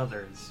leading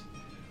others,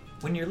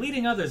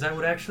 I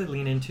would actually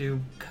lean into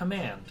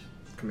command.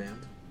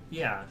 Command?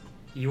 Yeah,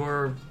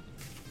 you're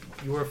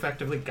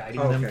effectively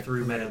guiding them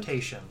through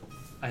meditation.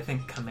 I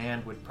think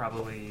command would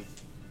probably.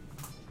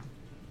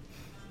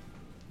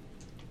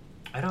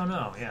 I don't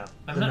know. Yeah,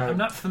 I'm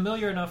not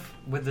familiar enough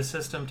with the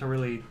system to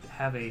really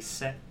have a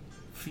set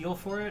feel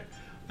for it.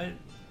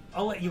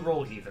 I'll let you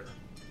roll either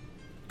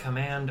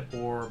command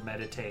or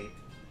meditate.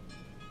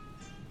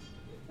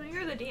 Well,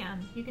 you're the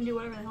DM. You can do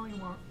whatever the hell you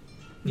want.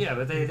 Yeah,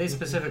 but they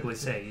specifically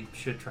say you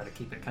should try to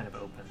keep it kind of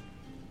open.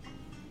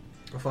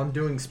 If I'm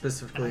doing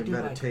specifically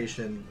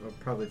meditation, it'll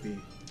probably be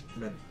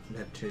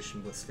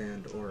meditation,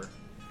 withstand, or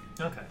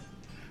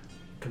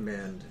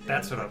command.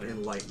 That's what I'll do.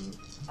 Enlighten.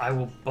 I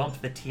will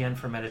bump the TN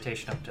for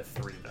meditation up to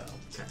 3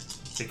 though,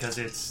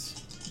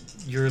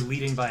 because you're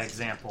leading by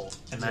example,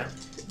 and that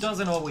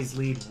doesn't always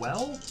lead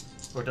well,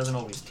 or doesn't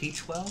always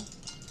teach well,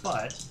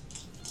 but.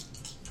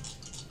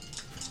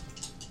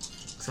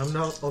 So I'm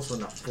also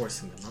not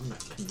forcing them. I'm not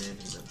commanding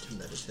them to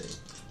meditate.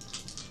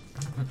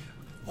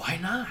 Why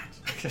not?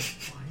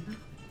 Why not?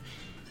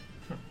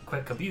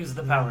 Quick, abuse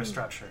the power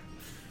structure.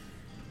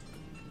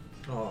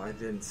 Oh, I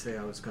didn't say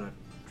I was going to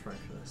try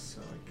for this,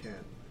 so I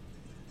can't.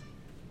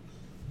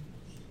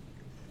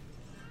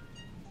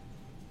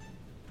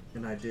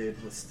 And I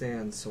did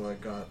withstand, so I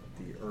got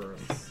the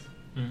earth.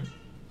 Mm-hmm.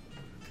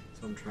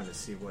 So I'm trying to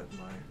see what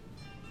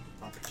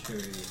my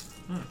opportunity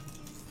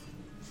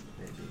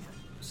may be.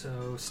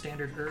 So,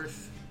 standard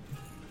earth.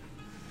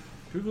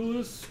 To the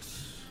list.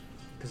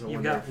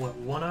 You got, what,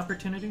 1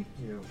 opportunity?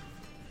 Yeah.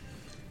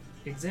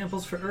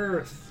 Examples for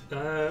earth.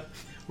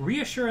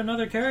 Reassure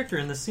another character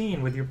in the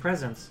scene with your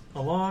presence,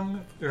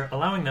 allowing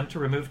them to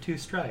remove 2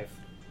 strife.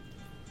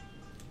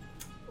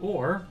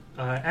 Or,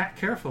 act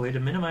carefully to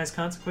minimize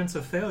consequence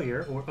of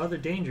failure or other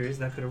dangers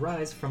that could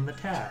arise from the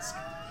task.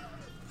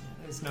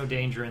 There's no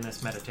danger in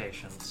this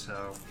meditation,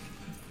 so...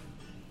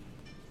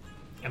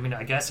 I mean,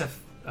 I guess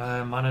if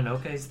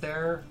Mononoke's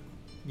there,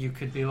 you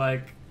could be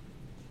like...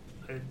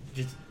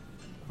 just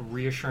a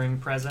reassuring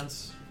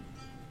presence.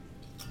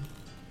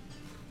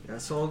 Yeah,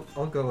 so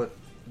I'll go with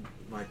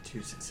my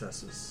 2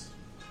 successes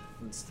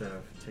instead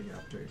of taking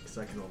out 3, because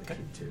I can only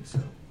keep 2, so...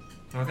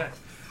 Okay.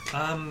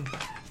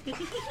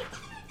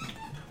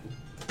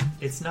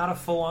 It's not a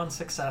full-on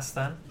success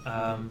then.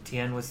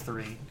 TN was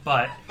 3,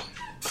 but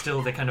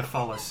still they kind of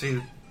follow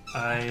suit.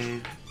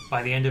 By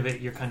the end of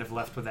it, you're kind of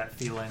left with that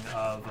feeling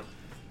of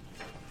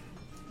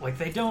like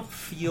they don't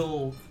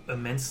feel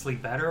immensely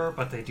better,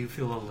 but they do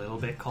feel a little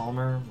bit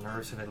calmer.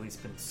 Nerves have at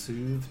least been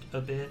soothed a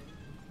bit.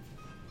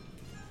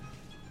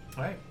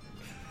 All right.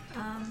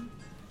 I'm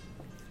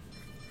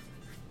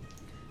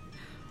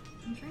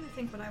trying to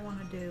think what I want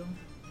to do.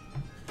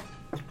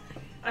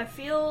 I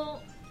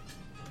feel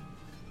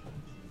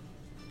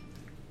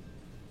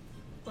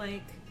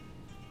like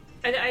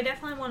I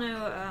definitely want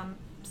to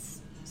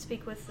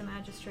speak with the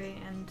magistrate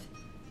and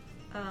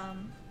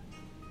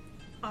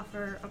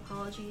offer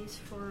apologies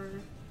for,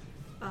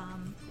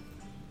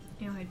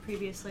 I'd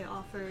previously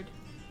offered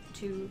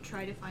to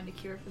try to find a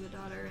cure for the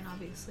daughter, and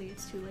obviously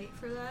it's too late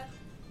for that.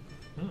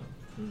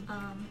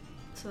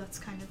 So that's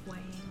kind of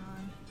weighing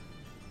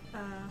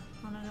on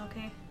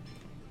Mononoke.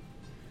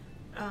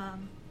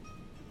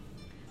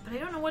 But I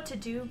don't know what to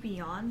do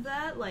beyond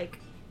that. Like,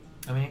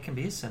 I mean, it can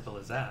be as simple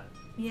as that.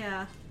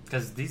 Yeah.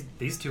 Because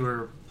these 2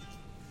 are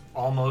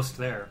almost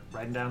there,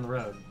 riding down the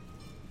road.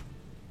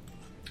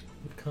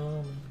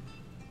 Come,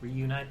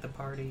 reunite the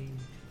party.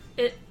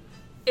 It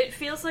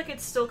feels like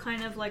it's still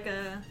kind of like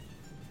a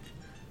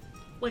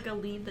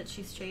lead that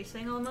she's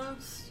chasing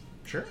almost.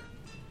 Sure.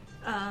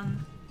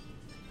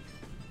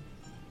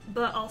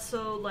 But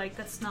also like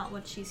that's not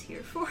what she's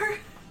here for.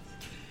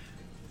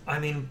 I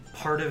mean,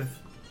 part of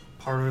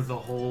the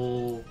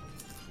whole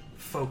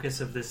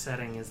focus of this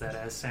setting is that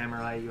as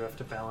samurai, you have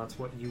to balance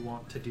what you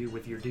want to do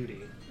with your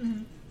duty.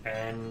 Mhm.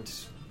 And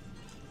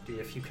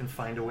if you can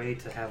find a way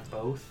to have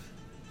both,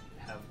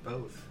 have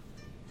both.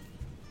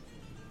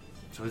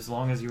 So as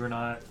long as you are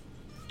not,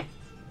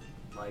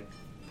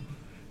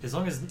 as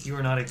long as you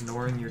are not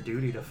ignoring your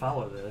duty to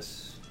follow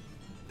this,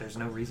 there's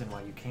no reason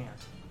why you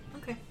can't.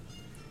 Okay.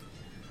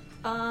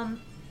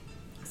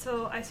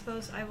 So I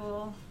suppose I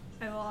will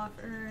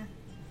offer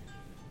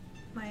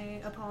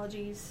my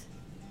apologies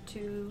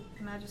to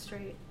the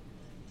magistrate.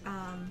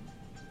 And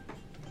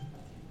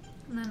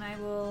then I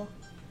will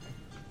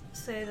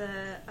say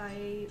that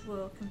I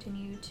will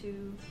continue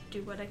to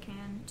do what I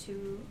can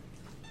to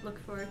look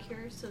for a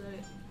cure so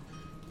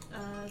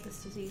that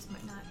this disease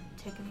might not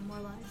take any more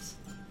lives.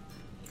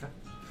 Okay.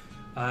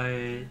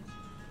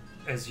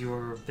 As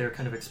they're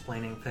kind of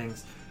explaining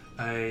things,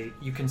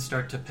 you can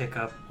start to pick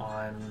up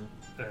on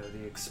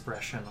the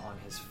expression on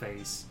his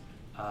face.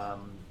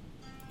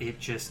 It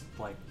just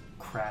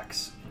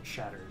cracks and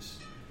shatters.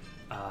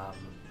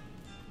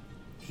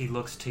 He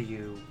looks to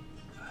you,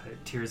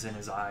 tears in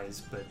his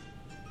eyes, but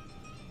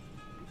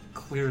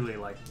clearly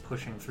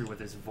pushing through with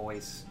his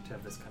voice to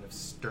have this kind of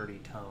sturdy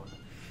tone.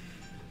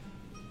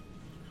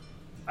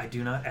 I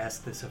do not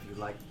ask this of you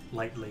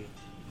lightly.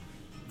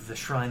 The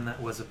shrine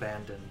that was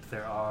abandoned,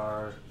 there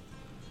are...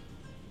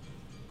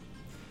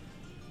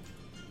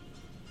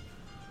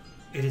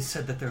 It is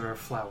said that there are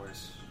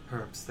flowers,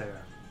 herbs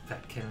there,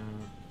 that can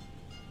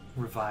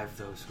revive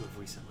those who have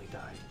recently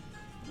died.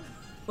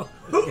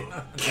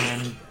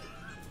 And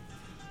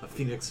a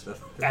phoenix feather.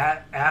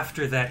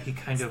 After that, he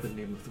kind That's of the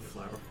name of the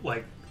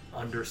flower.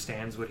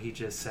 Understands what he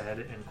just said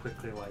and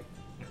quickly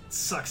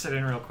sucks it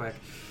in real quick.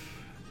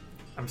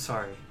 I'm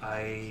sorry.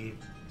 I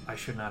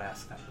should not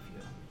ask that of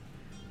you.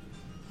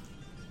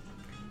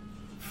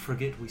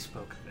 Forget we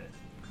spoke of it.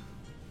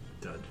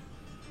 Dud.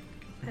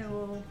 I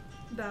will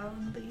bow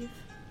and leave.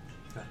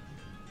 Okay.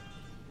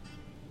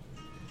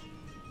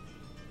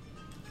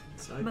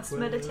 Side Must quest.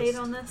 meditate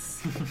on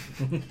this.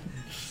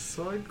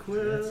 Side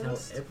quest.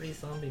 That's how every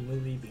zombie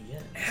movie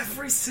begins.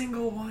 Every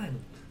single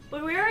one.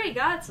 But we already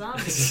got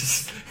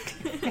zombies.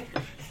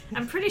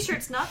 I'm pretty sure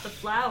it's not the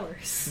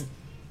flowers.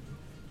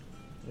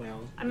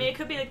 Well, I mean, it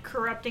could be the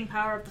corrupting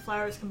power of the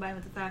flowers combined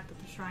with the fact that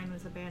the shrine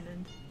was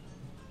abandoned.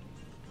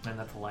 And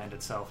that the land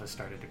itself has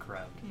started to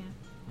corrupt.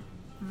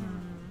 Yeah.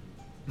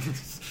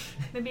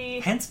 Maybe.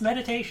 Hence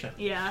meditation.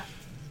 Yeah.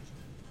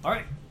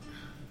 Alright.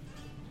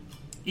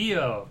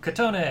 Io,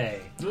 Kotone.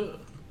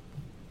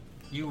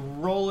 You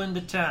roll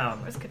into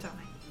town Where's Kotone?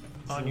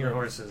 on your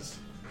horses.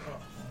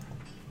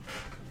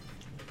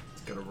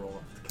 It's gonna roll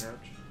off the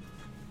couch.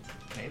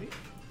 Maybe.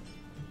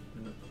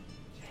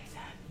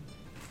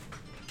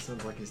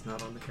 Sounds like he's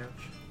not on the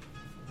couch.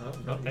 Oh,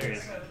 there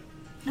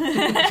he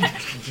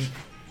is.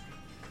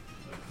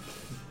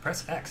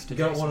 Press X to You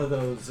got do one so. of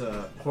those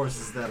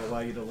horses that allow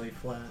you to lay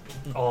flat.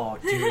 Oh,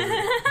 dude.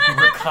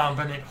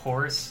 Recombinant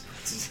horse.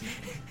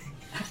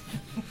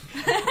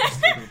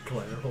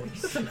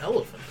 it's an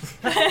elephant.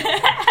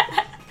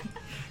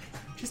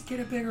 Just get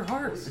a bigger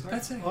horse.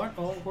 That's it. Aren't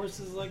all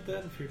horses like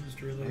that? If you're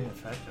just really... In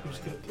fact, You're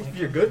just though, gonna- If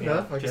you're good yeah,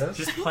 enough, I guess.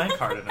 Just plank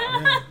hard enough.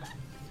 Yeah.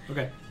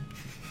 Okay.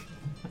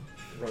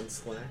 Run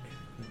slack.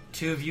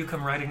 Two of you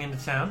come riding into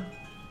town.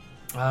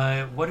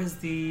 What is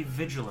the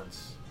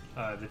vigilance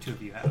the two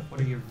of you have? What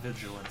are your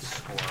vigilance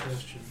scores?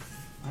 Question.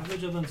 My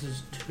vigilance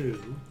is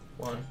 2.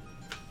 1.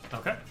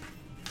 Okay.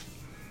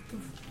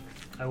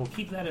 I will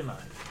keep that in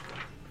mind.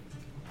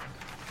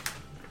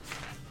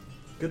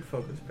 Good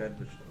focus, bad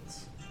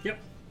vigilance. Yep.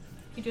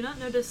 You do not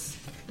notice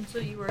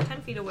until you are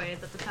 10 feet away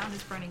that the town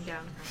is burning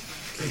down.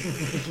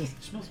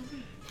 Smell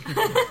something?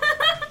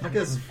 I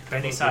guess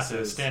Benisato focus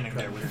is standing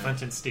there with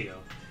flint and steel,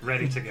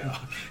 ready to go.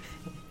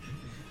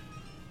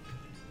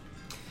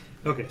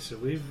 Okay, so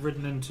we've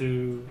ridden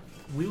into...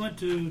 We went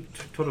to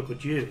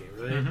Togashi,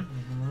 right?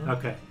 Mm-hmm.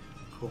 Okay,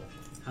 cool.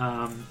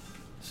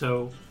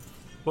 So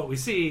what we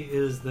see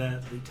is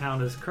that the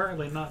town is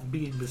currently not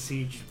being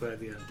besieged by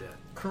the undead.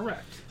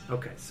 Correct.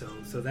 Okay, so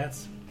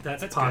that's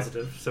That's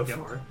positive so Yep.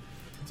 far.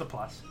 It's a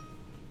plus.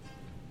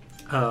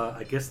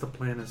 I guess the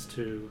plan is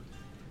to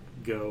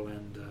go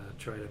and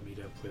try to meet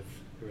up with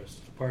the rest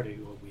of the party,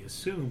 what we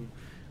assume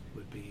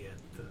would be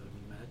at the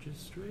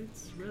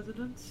magistrate's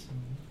residence.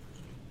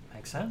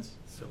 Makes sense.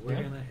 So we're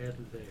Yeah. going to head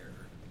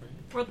there. Right?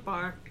 Or the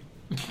bar.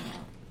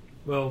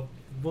 Well,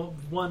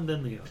 one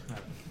then the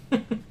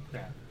other.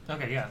 Yeah.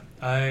 Okay,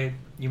 yeah.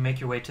 You make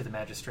your way to the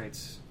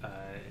magistrate's.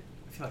 I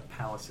feel like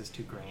palace is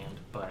too grand,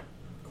 but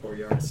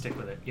courtyard. stick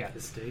with it. Yeah.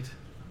 Estate.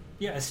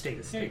 Yeah,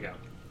 estate. There you go.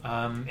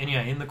 And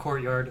yeah, in the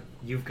courtyard,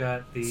 you've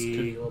got the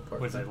Studio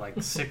what is it,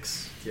 apartment.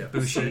 6 Yeah.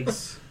 Bushi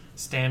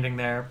standing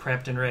there,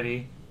 prepped and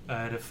ready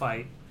to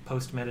fight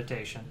post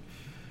meditation.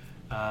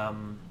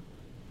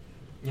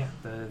 Yeah,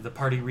 the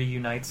party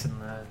reunites in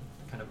the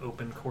kind of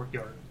open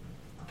courtyard.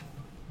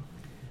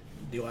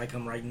 Do I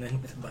come riding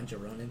in with a bunch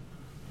of running?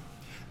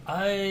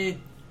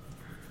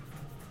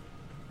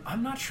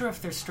 I'm not sure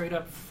if they're straight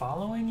up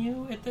following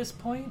you at this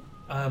point.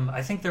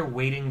 I think they're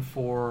waiting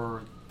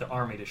for the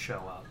army to show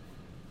up.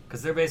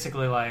 Because they're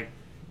basically like,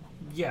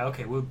 yeah,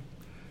 okay, we'll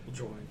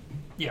join.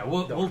 Yeah,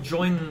 we'll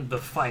join the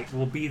fight.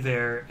 We'll be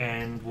there,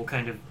 and we'll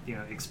kind of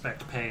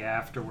expect pay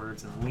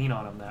afterwards and lean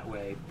on them that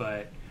way.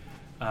 But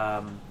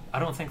I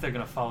don't think they're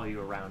going to follow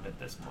you around at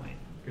this point.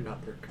 You're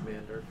not their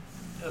commander.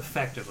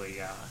 Effectively,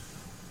 yeah.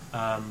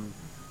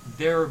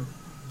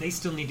 They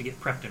still need to get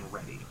prepped and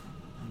ready.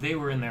 They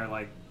were in their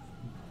like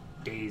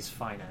day's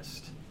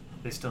finest.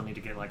 They still need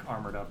to get like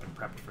armored up and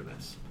prepped for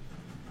this.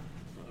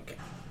 Okay.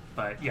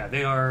 But yeah,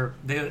 they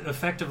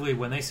effectively,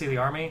 when they see the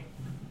army,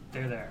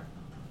 they're there.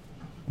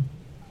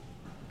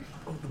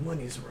 Oh, the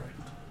money's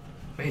arrived.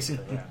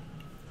 Basically, yeah.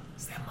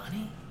 Is that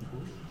money?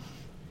 Ooh.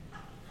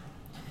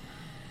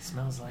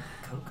 Smells like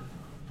cocoa.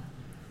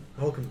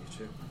 Welcome, you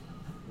two.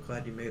 I'm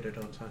glad you made it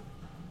on time.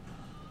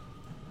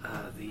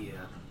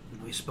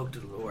 We spoke to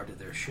the Lord, and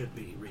there should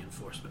be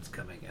reinforcements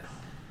coming at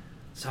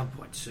some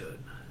point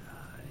soon.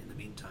 In the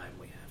meantime,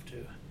 we have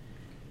to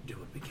do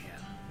what we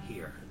can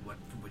here.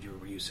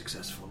 Were you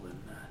successful in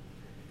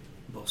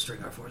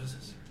bolstering our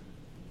forces?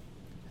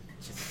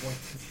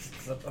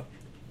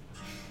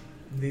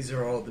 These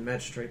are all the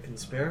magistrate can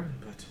spare,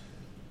 but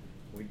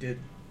we did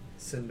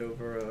send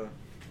over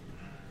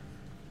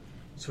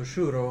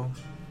Shosuro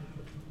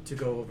to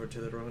go over to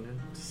the Ronin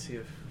to see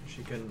if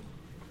she can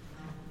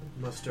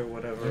muster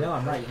whatever. You know,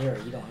 I'm right here.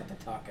 You don't have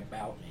to talk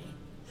about me.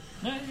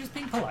 No, just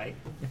being polite.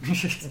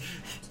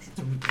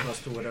 To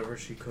muster whatever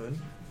she could.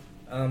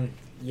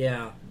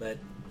 Yeah, but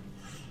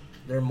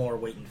there are more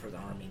waiting for the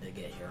army to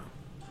get here.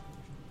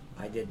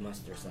 I did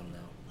muster some,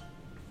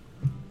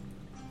 though.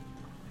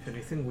 If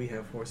anything, we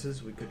have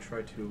horses. We could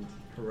try to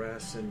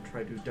harass and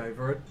try to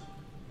divert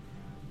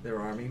their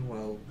army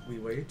while we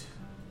wait.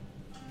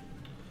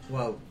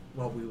 While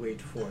we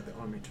wait for the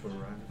army to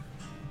arrive.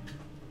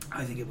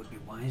 I think it would be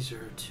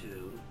wiser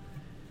to...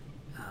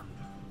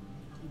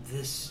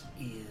 this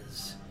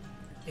is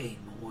a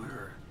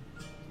more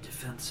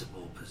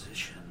defensible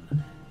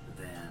position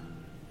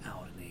than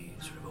out in the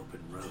sort of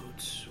open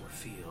roads or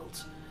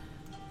fields.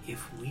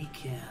 If we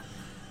can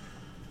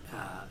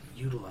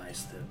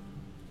utilize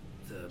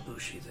the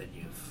Bushi that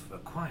you've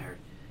acquired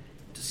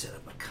to set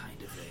up a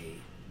kind of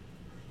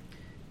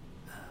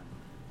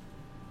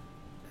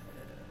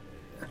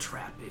a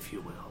trap, if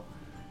you will,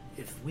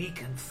 if we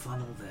can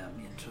funnel them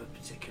into a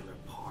particular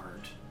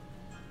part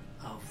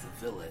of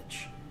the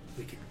village,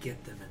 we can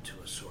get them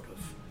into a sort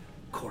of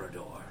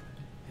corridor,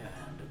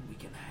 and we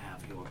can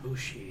have your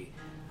Bushi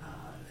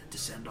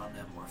descend on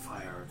them or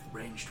fire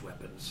ranged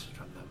weapons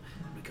from them.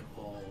 And we can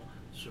all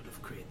sort of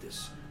create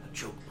this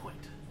choke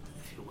point,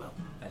 if you will.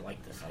 I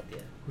like this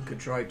idea. We could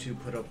try to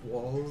put up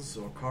walls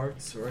or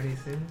carts or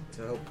anything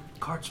to help.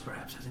 Carts,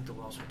 perhaps. I think the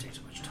walls would take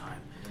so much time.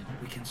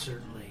 We can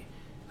certainly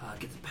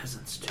get the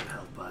peasants to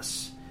help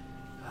us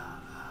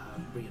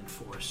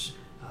reinforce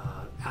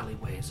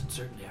alleyways in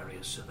certain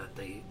areas so that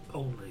they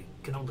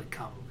can only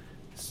come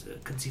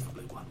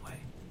conceivably one way.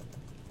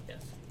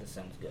 Yes, that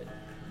sounds good.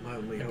 My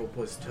only hope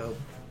was to help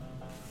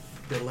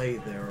delay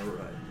their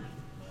arrival.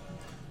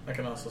 I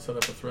can also set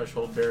up a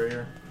threshold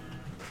barrier.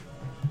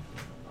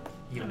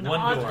 An one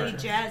oddly door.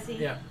 jazzy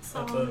Yeah,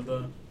 song.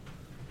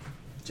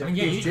 I mean,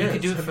 you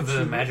could do it for the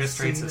Haven't you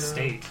magistrate's seen,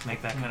 estate.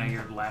 Make that kind of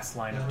your last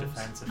line of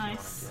defense if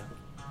Nice. you wanted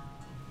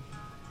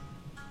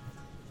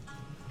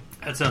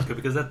That sounds good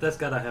because that's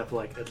got to have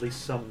like at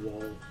least some wall,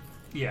 to.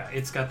 Yeah,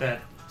 it's got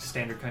that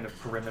standard kind of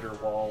perimeter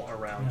wall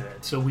around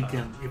it. so we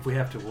can, if we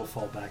have to, we'll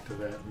fall back to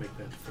that and make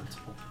that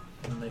defensible.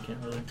 And they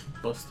can't really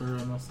bust through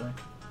unless they...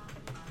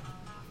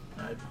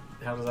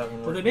 how does that one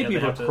work? Well, they may be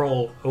able have to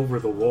crawl over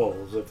the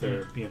walls if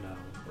they're,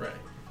 Right.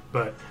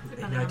 But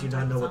And I do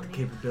not know what the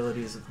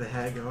capabilities of the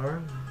hag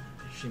are.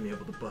 She may be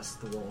able to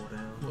bust the wall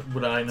down.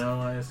 Would I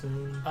know, I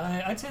assume?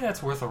 I'd say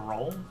that's worth a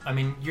roll. I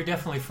mean, you're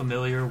definitely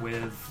familiar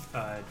with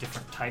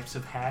different types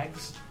of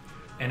hags,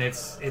 and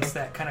it's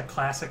that kind of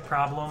classic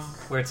problem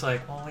where it's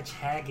like, well, which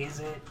hag is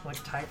it? What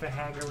type of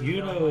hag are we?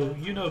 you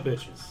know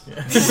bitches.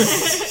 Yeah.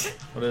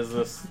 What is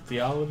this?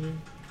 Theology?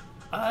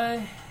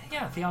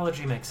 Yeah,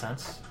 theology makes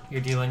sense.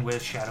 You're dealing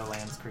with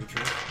Shadowlands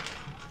creatures.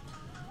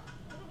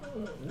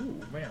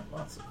 Ooh, man,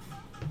 lots of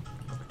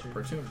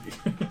opportunity.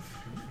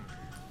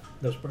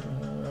 Those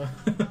burn.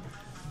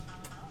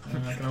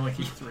 I can only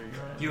keep 3, right?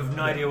 You have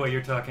no idea what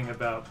you're talking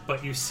about,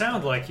 but you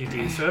sound like you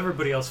do, so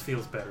everybody else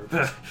feels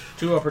better.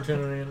 2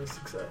 opportunity and a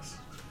success.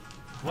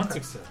 One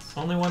success.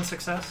 Only one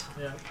success?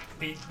 Yeah.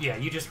 Yeah,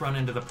 you just run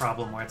into the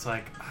problem where it's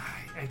like,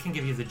 I can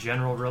give you the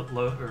general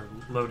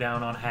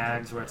lowdown on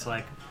hags, where it's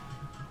like,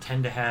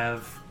 tend to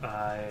have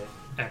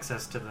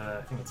access to the,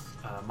 I think it's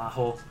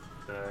Maho,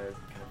 the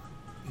kind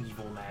of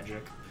evil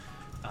magic,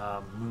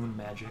 moon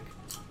magic.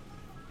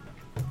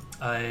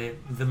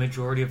 The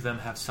majority of them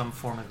have some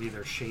form of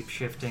either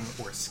shape-shifting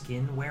or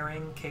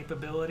skin-wearing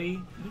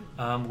capability,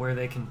 where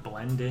they can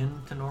blend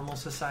in to normal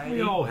society.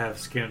 We all have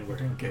skin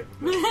wearing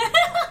capability.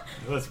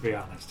 Let's be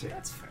honest here.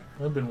 That's fair.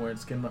 I've been wearing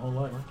skin my whole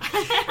life.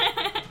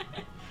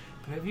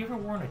 But have you ever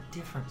worn a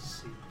different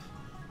suit?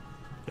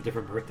 A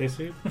different birthday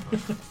suit?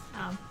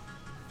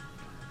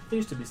 They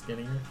used to be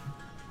skinnier.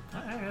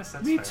 I guess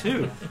that's Me fair.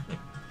 too.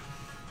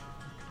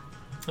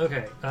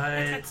 Okay.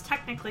 That's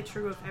technically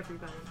true of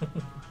everybody.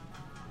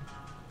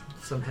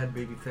 Some had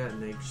baby fat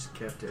and they just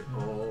kept it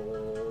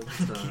all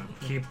the time.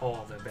 Keep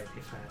all the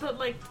baby fat. But,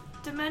 like,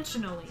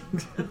 dimensionally,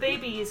 a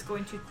baby is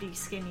going to be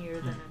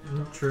skinnier than an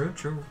adult.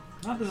 True.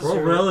 Not Well,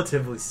 necessarily.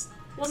 relatively.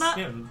 Well, not...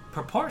 Yeah,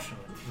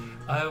 proportionally.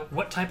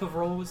 What type of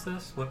roll was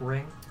this? What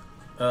ring?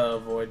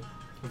 Void.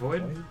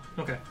 Void?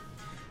 Okay.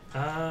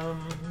 Yeah,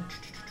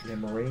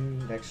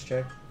 Marine, next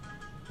check.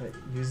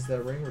 Use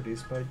that ring,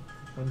 reduced by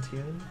 1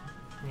 TN.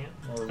 Yeah.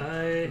 Or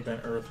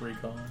prevent Earth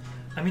recall.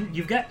 I mean,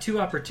 you've got 2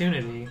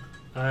 opportunity.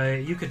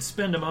 You could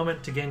spend a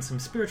moment to gain some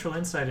spiritual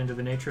insight into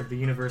the nature of the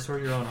universe or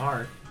your own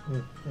heart.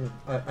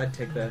 I'd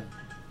take that.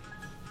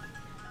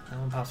 That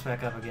one pops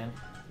back up again.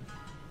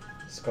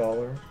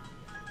 Scholar.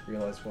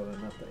 Realize whether or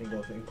not the angle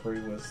of inquiry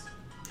was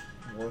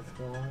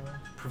worthwhile.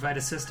 Provide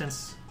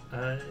assistance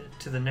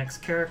to the next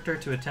character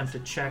to attempt a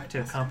check to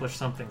accomplish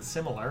something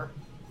similar.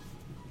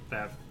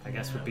 That, I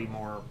guess, would be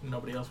more...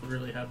 Nobody else would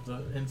really have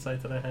the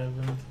insight that I have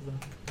into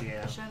the...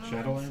 Yeah.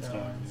 Shadowlands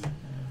Stars.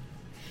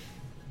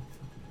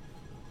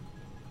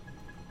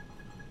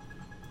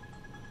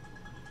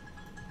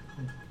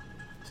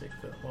 Take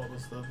the... What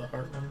was the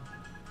heart one?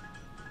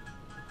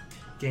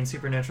 Gain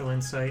supernatural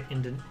insight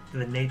into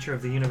the nature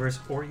of the universe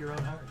or your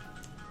own heart.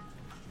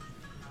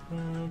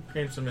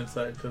 Gain some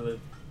insight to the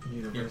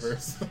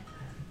universe.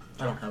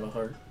 I don't have a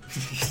heart.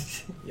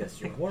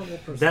 Yes, you're a horrible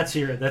person. That's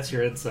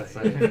your insight.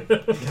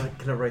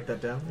 Can I write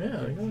that down?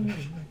 Yeah.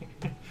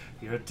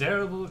 You're a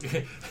terrible...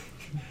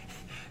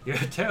 You're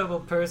a terrible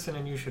person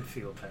and you should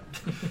feel bad.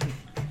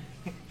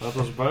 That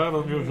was bad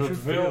and you should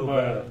feel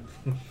bad.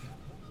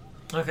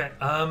 Okay,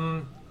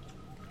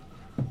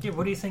 yeah,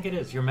 what do you think it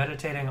is? You're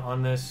meditating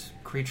on this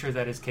creature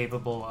that is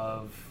capable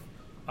of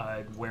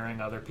wearing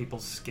other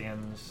people's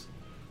skins,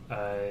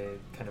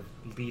 kind of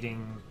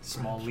leading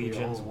small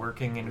legions,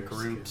 working in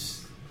groups.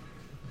 Skins.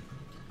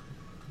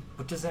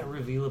 What does that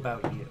reveal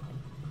about you?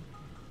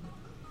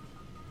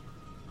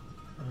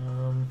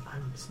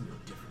 I'm just no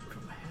different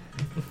from my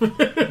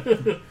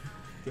head.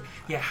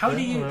 Yeah, how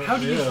do you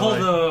pull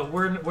the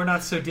we're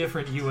not so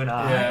different, you and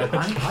I? Yeah.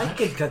 I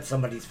could cut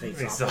somebody's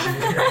face off.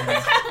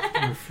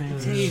 Your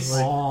face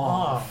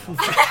off.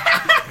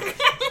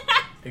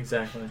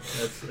 Exactly.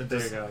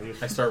 There you go.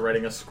 I start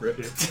writing a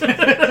script.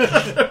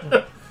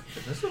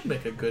 This would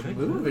make a good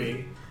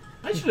movie.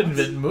 I should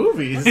invent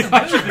movies. This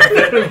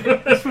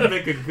would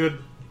make a good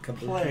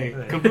play.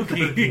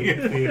 Kabuki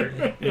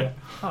theater. Yeah.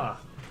 Huh.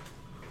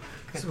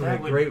 This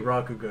would be a great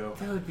Rakugo.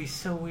 That would be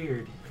so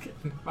weird.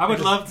 I would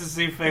love to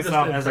see Face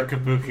Off as a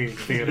Kabuki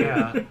theater.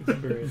 Yeah.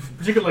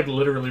 But you could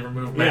literally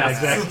remove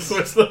masks exactly. and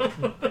switch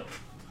them.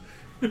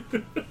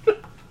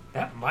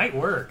 That might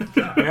work.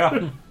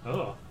 Yeah.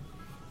 Oh.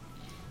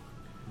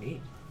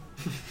 Neat.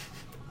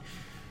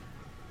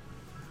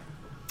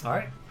 All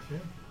right. Yeah.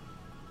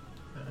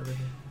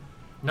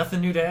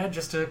 Nothing new to add.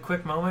 Just a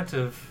quick moment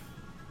of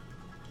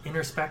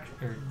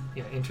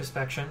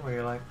introspection where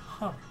you're like,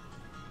 huh.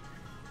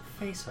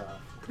 Face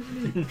Off.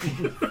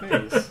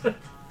 Face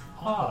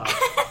off.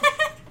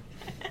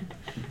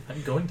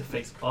 I'm going to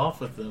face off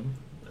with them,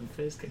 and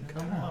face can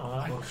come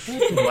off.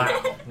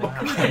 Wow.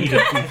 I need a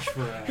beach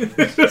for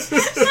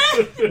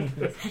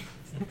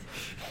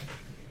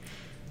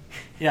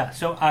Yeah,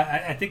 so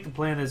I think the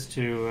plan is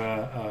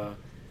to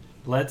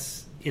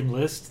let's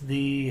enlist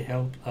the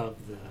help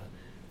of the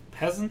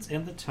peasants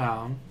in the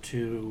town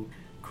to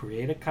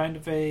create a kind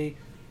of a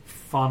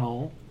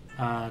funnel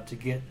to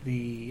get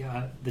the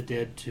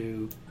dead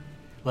to.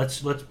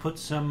 Let's put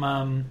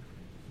some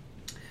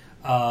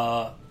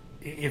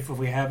if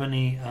we have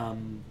any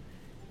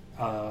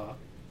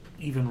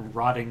even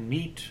rotting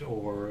meat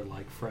or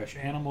like fresh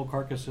animal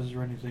carcasses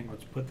or anything.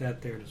 Let's put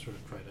that there to sort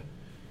of try to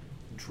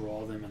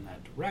draw them in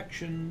that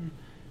direction.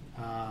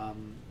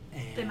 And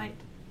They might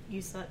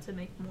use that to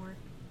make more.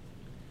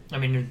 I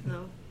mean,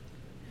 No.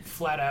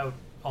 flat out,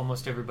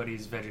 almost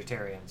everybody's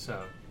vegetarian,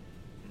 so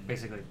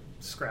basically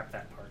scrap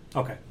that part.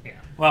 Okay. Yeah.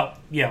 Well,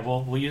 yeah.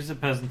 We'll use the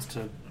peasants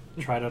to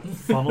try to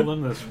funnel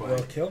them this way.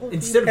 Well, kill them.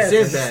 Instead of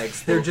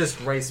sandbags, they're just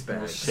rice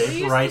bags.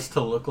 Shape rice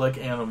to look like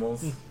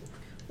animals.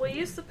 We'll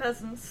use the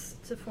peasants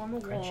to form a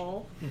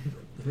wall.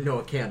 No,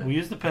 a cannon. We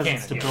use the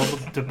peasants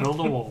to build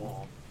a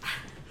wall.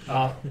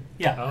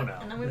 Yeah. Oh no.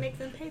 And then we make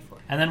them pay for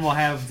it. And then we'll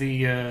have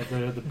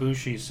the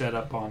Bushi set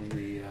up on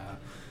the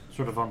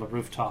sort of on the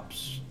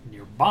rooftops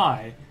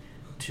nearby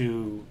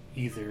to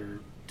either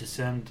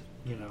descend,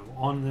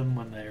 on them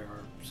when they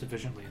are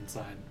sufficiently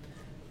inside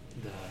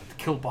the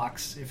kill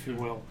box, if you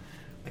will,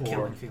 The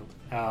killing field.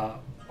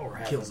 or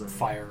have Kills them them.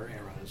 fire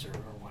arrows or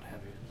what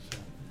have you. So.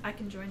 I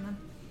can join them.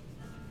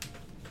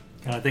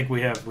 And I think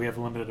we have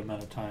a limited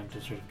amount of time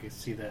to sort of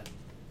see that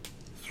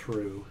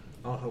through.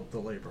 I'll help the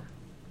labor.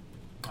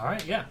 All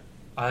right. Yeah.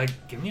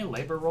 Give me a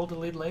labor roll to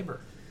lead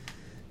labor.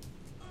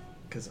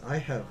 Because I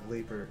have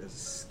labor as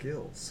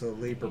skill. So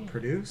labor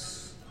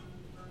produce.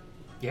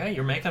 Yeah,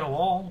 you're making a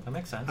wall. That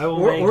makes sense.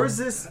 Or is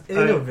this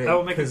innovate? I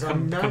will make a 'Cause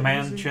I'm not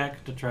command using-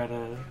 check to try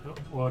to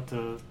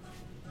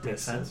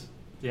Makes sense.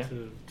 Yeah.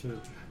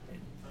 to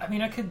I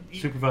mean, I could.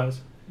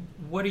 supervise.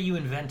 what are you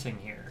inventing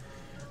here?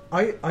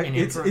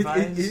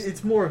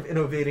 It's more of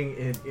innovating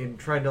in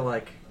trying to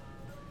like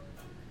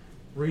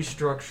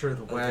restructure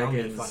the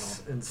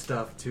wagons and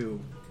stuff to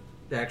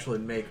actually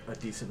make a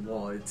decent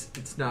wall.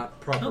 It's not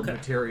proper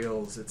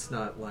materials. It's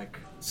not like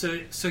so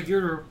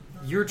you're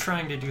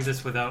trying to do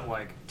this without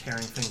like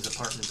tearing things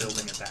apart and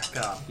building it back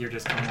up. You're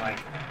just kind of like,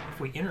 if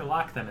we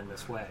interlock them in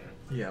this way.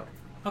 Yeah.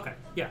 Okay.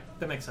 Yeah,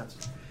 that makes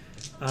sense.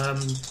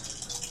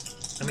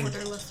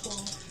 Borderless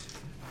wall.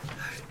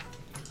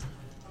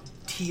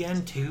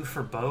 TN2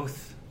 for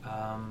both.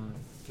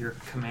 You're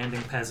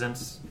commanding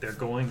peasants. They're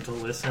going to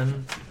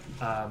listen.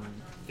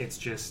 It's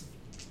just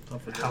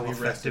how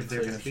effective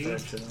they're going to be.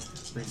 Reset.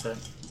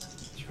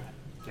 That's right.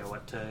 Yeah,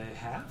 what, to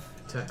half?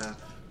 to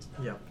half.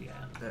 Yep. Yeah.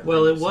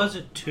 Well, it was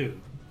at 2.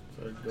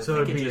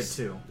 So it'd be just,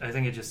 at 2. I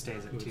think it just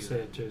stays at It 2. would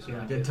stay at 2. So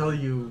Yeah. Until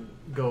you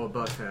go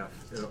above half,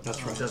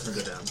 That's right. it doesn't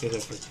go down. Yeah,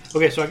 definitely.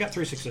 Okay, so I got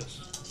 3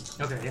 successes.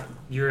 Okay, yeah.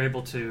 You're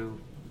able to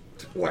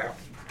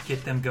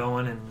get them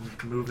going and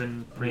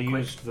moving I pretty quick.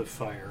 used the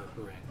fire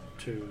ring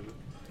to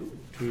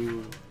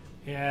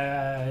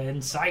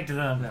incite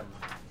them.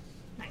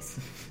 Nice.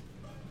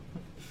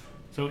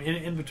 So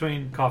in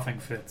between coughing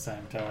fits,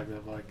 I'm telling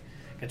them, like,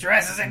 get your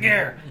asses in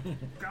gear!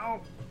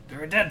 Go!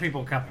 There are dead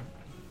people coming.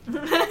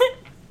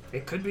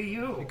 It could be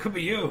you. It could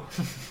be you.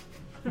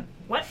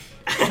 What?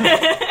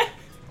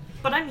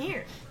 But I'm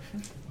here.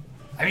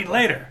 I mean,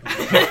 later.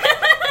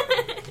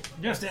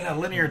 Just in a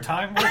linear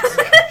time.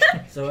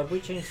 So have we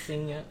changed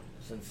scene yet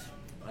since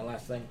my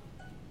last thing?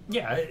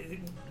 Yeah,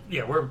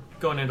 we're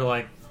going into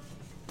like,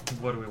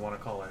 what do we want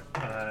to call it?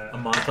 A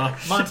montage.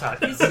 Montage.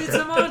 It's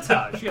a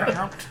montage.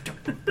 Yeah.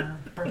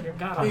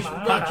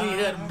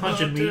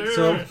 Punching meat.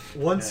 So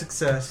one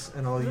success,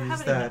 and I'll We don't use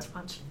have any that meat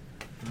punch.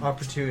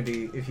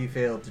 opportunity. If you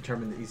fail,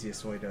 determine the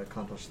easiest way to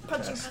accomplish the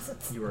Punching task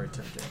peasants. you are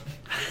attempting.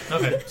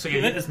 Okay, so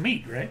That is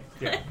meat, right?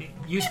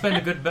 you spend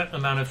a good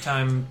amount of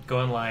time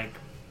going like,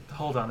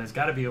 hold on, there's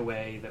got to be a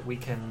way that we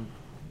can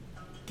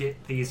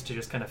get these to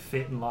just kind of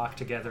fit and lock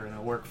together and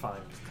it'll work fine.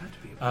 Got to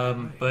be a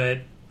better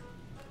way.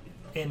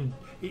 And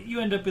you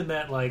end up in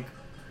that like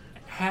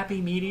happy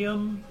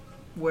medium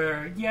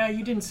where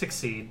you didn't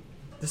succeed.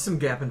 There's some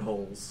gap and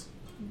holes.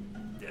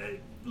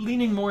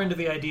 Leaning more into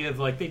the idea of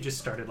like they just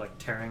started like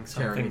tearing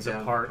some things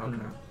down. apart Okay.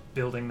 and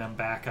building them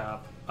back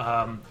up.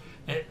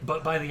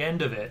 But by the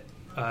end of it,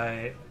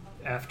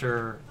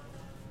 after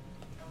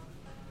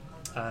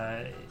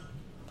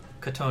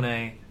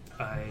Kotone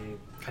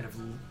kind of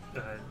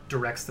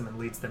directs them and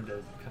leads them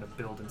to kind of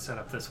build and set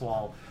up this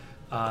wall,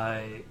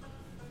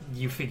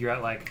 you figure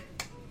out like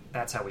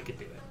that's how we could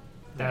do it.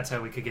 That's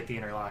how we could get the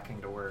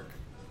interlocking to work.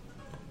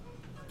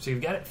 So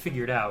you've got it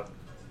figured out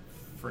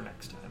for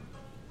next time.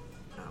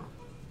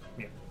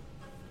 Yeah.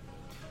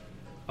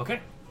 Okay.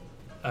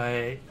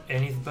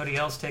 Anybody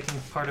else taking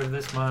part of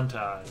this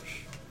montage?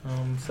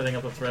 Setting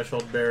up a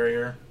threshold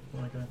barrier,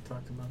 like I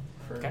talked about.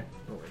 Okay.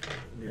 Oh, wait.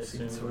 Yes,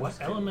 Seen so swords. What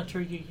element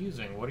are you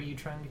using? What are you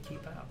trying to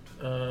keep out?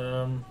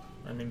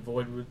 I mean,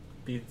 void would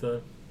be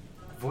the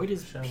Void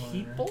is Shall I-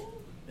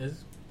 people,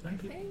 is. I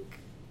think.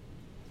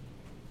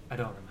 I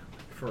don't remember.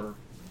 For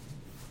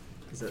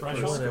is that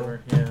Threshold?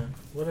 for skill?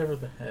 Whatever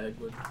the heck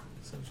would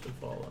essentially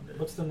fall under.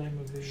 What's the name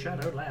of the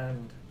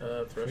Shadowland.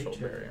 Threshold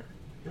Creature. barrier.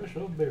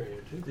 threshold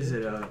barrier? Too. Is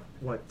it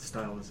what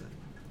style is it?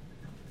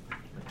 A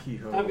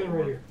keyhole. I've got it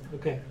right here.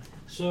 Okay.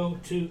 So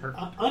to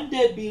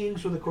undead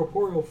beings with a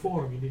corporeal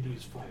form, you need to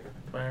use fire.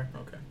 Fire?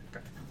 Okay.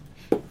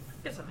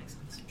 Guess that makes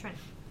sense. I'm trying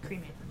to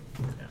cremate.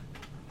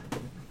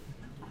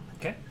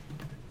 Okay.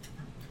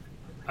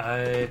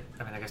 I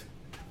mean, I guess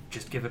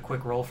just give a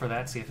quick roll for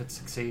that, see if it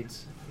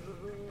succeeds.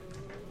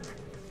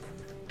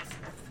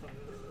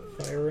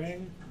 Fire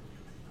ring.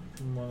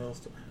 What else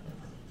do I have?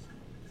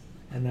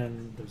 And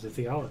then there's a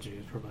theology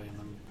is probably in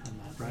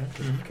that, right?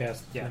 Mhm. To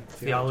cast. Yeah,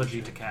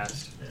 theology to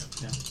cast.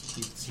 Yeah.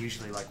 It's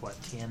usually like what,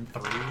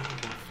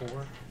 TN3 or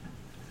 4?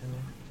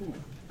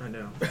 I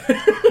know.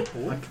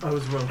 I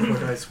was rolling 4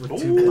 dice with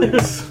 2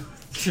 blanks.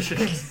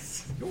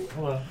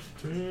 Hold on.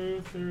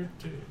 2, 3,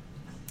 2.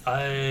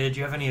 Do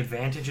you have any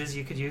advantages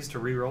you could use to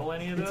re-roll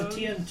any of It's a those?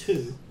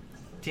 TN2.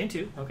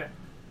 TN2, okay.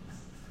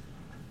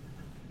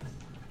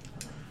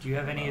 Do you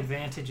have any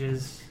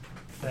advantages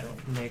that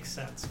make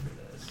sense for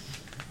this?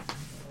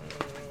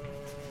 I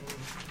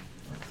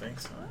don't think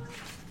so.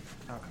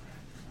 Okay.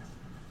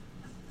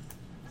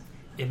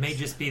 It may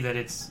just be that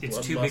it's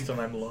too Unless big.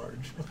 I'm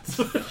large.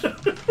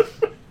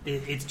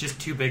 It's just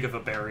too big of a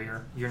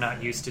barrier. You're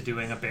not used to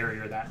doing a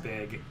barrier that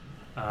big.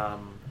 I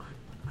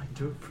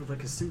do it for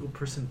like a single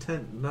person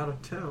tent, not a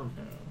town.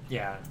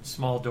 Yeah,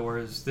 small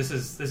doors. This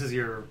is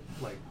your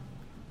like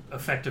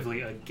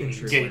effectively a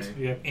gate, Gate,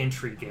 yeah.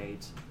 entry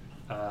gate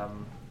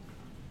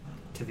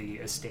to the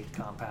estate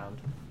compound.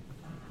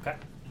 Okay.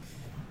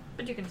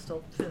 But you can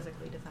still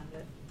physically defend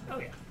it. Oh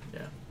yeah.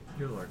 Yeah.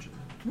 You're large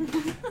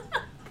enough.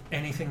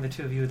 Anything the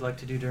two of you would like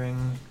to do during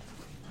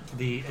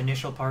the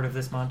initial part of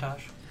this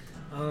montage?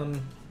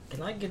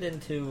 Can I get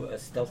into a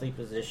stealthy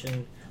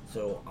position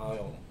so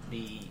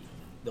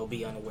they'll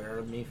be unaware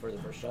of me for the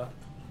first shot?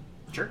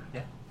 Sure.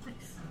 Yeah.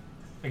 Nice.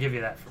 I give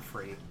you that for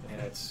free.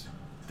 And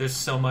there's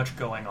so much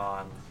going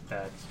on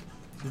that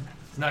there's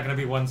not going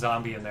to be one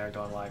zombie in there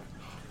going like,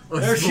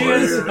 there she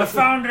is! I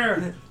found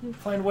her!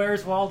 Playing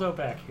Where's Waldo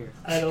back here.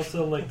 I'd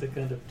also like to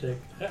kind of take...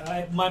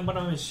 what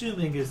I'm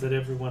assuming is that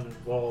everyone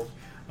involved,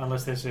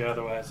 unless they say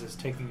otherwise, is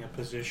taking a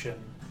position,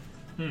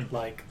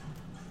 like,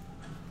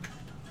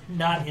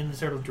 not in the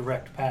sort of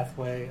direct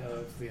pathway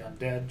of the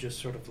undead, just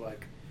sort of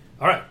like,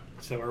 alright,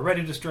 so we're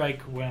ready to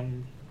strike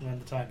when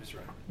the time is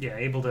right. Yeah,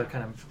 able to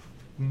kind of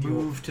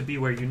move to be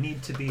where you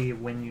need to be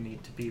when you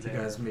need to be there.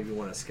 You guys maybe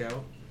want to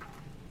scout?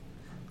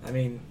 I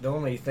mean, the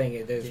only thing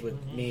it is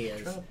with me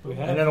is We an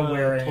have,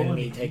 unaware Kotone.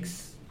 enemy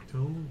gives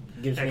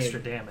Extra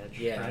me damage,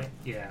 yeah. right?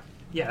 Yeah,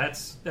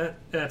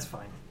 that's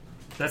fine.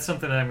 That's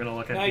something that I'm going to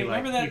look at. Now, And you be like,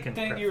 remember you that can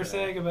thing prep you were for that.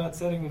 saying about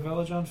setting the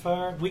village on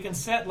fire? We can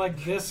set,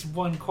 like, this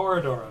one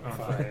corridor on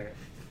fire.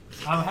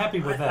 I'm happy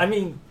with that. I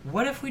mean,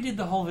 What if we did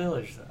the whole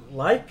village, though?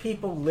 like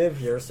people live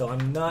here, so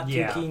I'm not too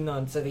Yeah. keen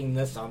on setting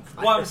this on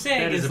fire. what I'm saying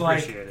That is is,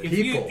 like,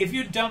 appreciated. if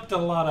you dumped a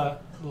lot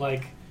of,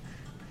 like,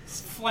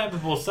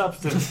 flammable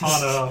substance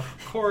on a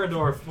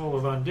corridor full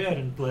of undead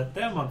and lit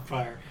them on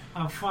fire,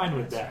 I'm fine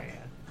with that. Yeah.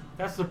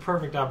 That's the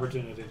perfect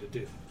opportunity to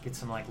do. Get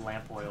some like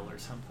lamp oil or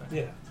something.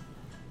 Yeah.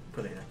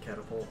 Putting a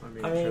catapult.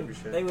 I mean,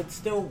 they would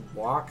still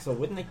walk, so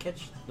wouldn't they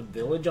catch the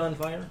village on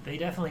fire? They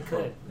definitely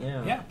could.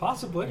 Yeah. Yeah,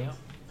 possibly. Yeah.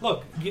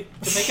 Look, to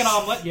make an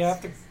omelet, you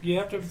have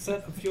to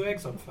set a few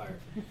eggs on fire.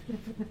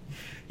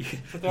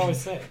 That's what they always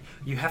say.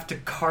 You have to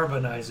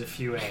carbonize a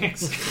few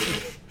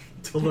eggs.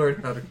 to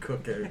learn how to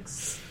cook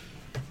eggs.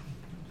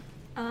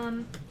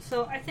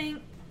 So I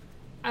think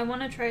I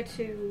want to try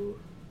to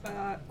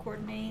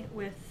coordinate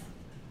with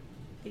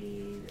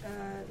the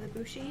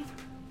Bushi,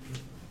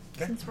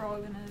 Okay. since we're all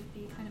going to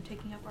be kind of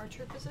taking up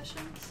archer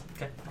positions.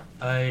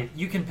 Okay.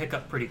 You can pick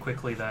up pretty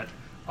quickly that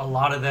a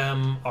lot of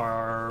them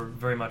are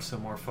very much so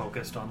more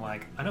focused on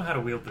like, I know how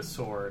to wield the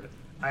sword.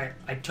 I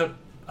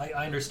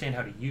understand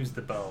how to use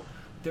the bow.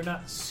 They're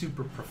not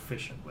super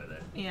proficient with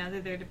it. Yeah,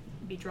 they're there to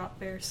be drop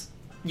bears.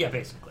 Yeah,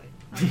 basically.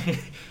 Okay.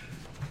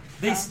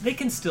 They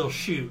can still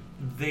shoot.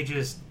 They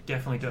just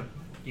definitely don't,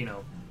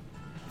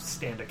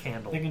 stand a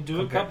candle. They can do a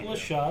compared couple to of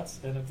you. shots,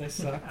 and if they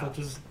suck, they'll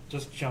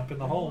just jump in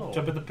the hole,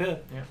 jump in the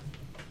pit. Yeah.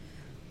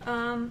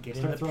 Get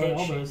in Start the throwing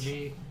pit, elbows.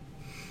 Shinji.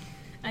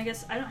 I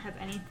guess I don't have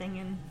anything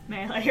in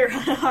melee or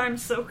unarmed,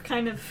 so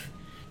kind of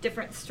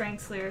different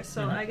strengths there.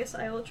 So I guess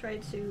I will try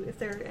to, if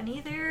there are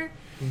any there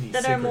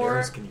that are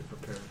more, Can you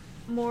prepare?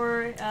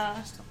 more,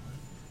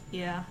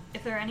 yeah,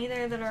 if there are any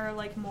there that are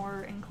like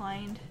more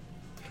inclined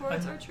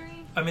towards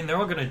archery. I mean, they're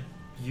all going to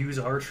use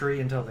archery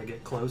until they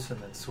get close and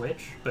then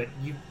switch, but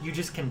you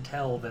just can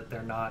tell that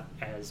they're not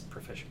as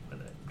proficient with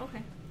it.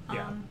 Okay.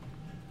 Yeah.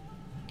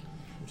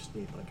 You just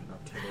need like an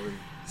artillery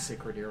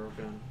sacred arrow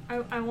gun.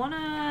 I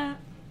wanna,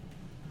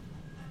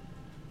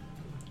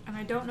 and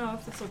I don't know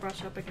if this will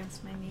brush up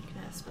against my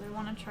meekness, but I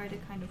want to try to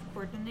kind of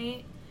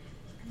coordinate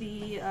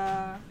the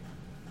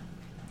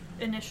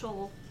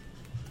initial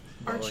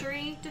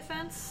archery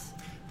defense.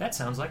 That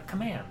sounds like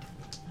command.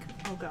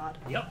 Oh God.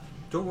 Yep.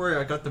 Don't worry,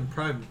 I got them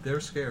primed. They're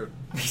scared.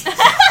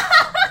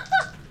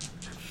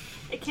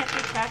 It can't be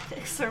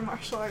tactics or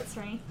martial arts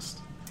ranged.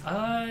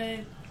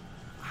 I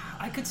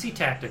could see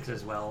tactics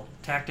as well.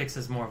 Tactics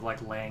is more of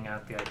like laying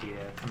out the idea.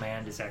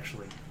 Command is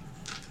actually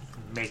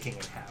making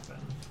it happen.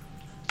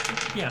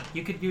 Yeah,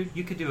 you could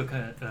do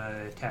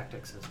a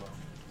tactics as well.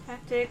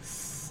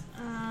 Tactics.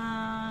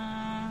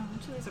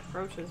 Which of these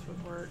approaches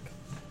would work?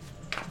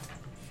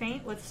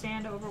 Feint,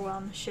 withstand,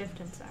 overwhelm, shift,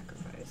 and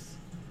sacrifice.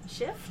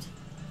 Shift?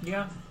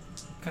 Yeah,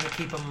 kind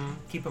of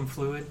keep them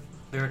fluid.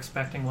 They're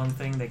expecting one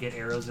thing, they get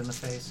arrows in the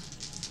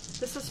face.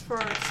 This is for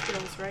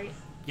skills, right?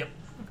 Yep.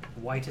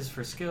 White is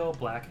for skill,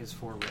 black is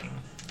for ring.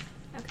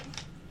 Okay.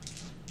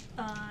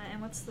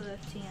 And what's the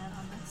TN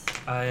on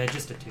this?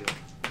 Just a 2.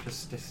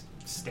 Just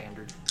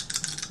standard.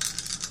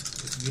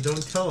 If you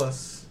don't tell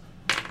us,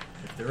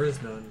 if there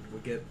is none, we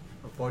get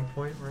a void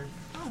point, right?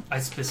 Oh. I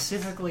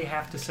specifically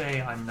have to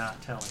say I'm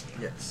not telling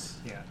you. Yes.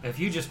 Yeah. If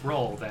you just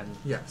roll, then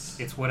Yes.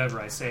 it's whatever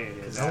I say it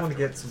is. I want to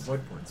get afterwards. some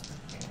void points.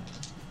 Yeah.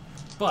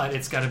 But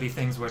it's got to be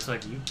things where it's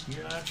like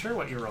you're not sure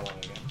what you're rolling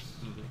against.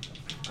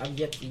 I've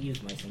yet to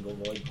use my single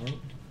void point.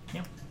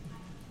 Yep.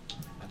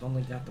 I've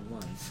only got the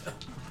ones.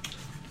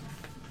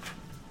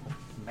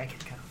 Make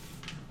it count.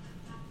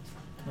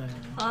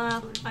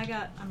 I'm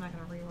not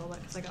gonna re-roll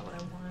that because I got what I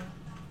wanted.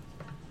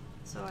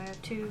 So I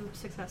have 2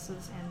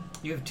 successes and...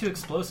 You have 2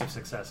 explosive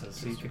successes,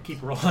 so you could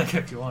keep rolling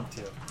if you want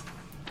to.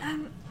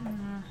 I'm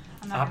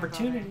not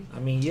Opportunity. I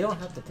mean, you don't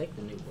have to take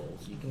the new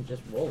rolls. You can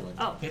just roll it.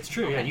 Oh. It's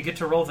true, Okay. yeah. You get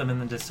to roll them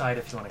and then decide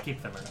if you want to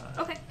keep them or not.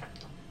 Okay.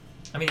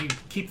 I mean, you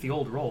keep the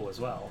old roll as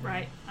well.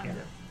 Right. Yeah.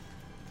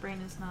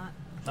 Brain is not...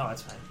 No,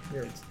 that's fine.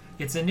 Here.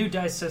 It's a new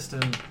dice system.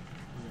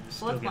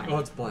 Well, it's blank. Oh,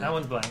 it's blank. That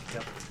one's blank,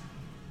 yep.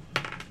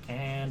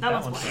 And That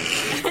that one's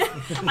one's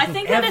blank. I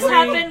think that has Every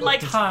happened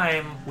like...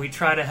 time we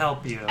try to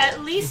help you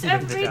At least with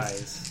the every...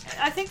 dice.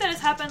 I think that has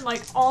happened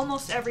like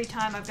almost every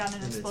time I've gotten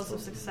an An explosive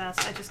explosive.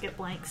 success. I just get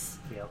blanks.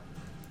 Yep.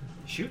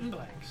 Shooting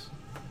blanks.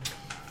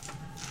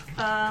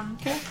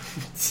 Okay.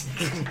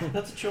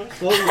 That's a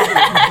choice. Well,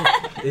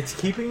 it's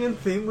keeping in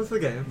theme with the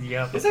game.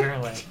 Yep,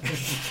 apparently.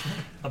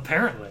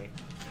 Apparently.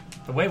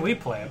 The way we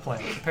play it,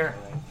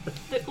 apparently.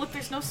 Look,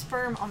 there's no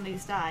sperm on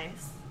these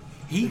dice.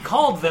 He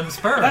called them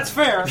sperm. That's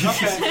fair.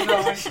 Okay.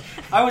 No,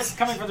 I was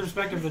coming from the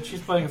perspective that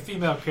she's playing a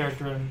female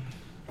character, and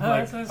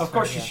that's of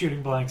course fair, she's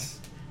shooting blanks.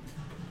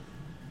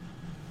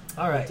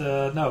 All right.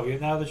 But no,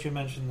 now that you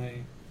mentioned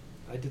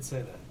I did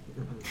say that.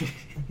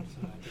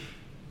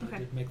 So I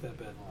did make that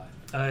bad lie.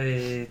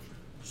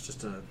 It's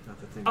just not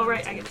the thing. Oh,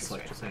 right, I get it's two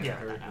like stress. just Yeah,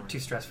 saying, two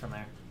stress from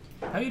there.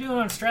 How are you doing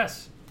on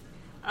stress?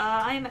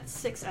 I am at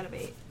 6 out of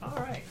 8. All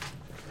right.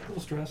 A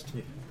little stressed.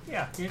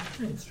 Yeah.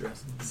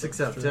 Stress.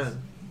 6 out of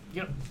 10.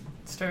 Yep.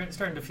 Starting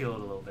to feel it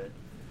a little bit.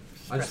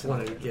 I just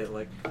wanted to get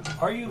like.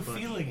 Are you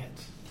feeling it,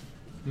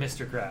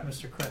 Mr. Crab.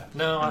 Mr. Crab?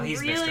 No, I'm he's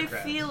really Mr.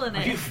 Crab. feeling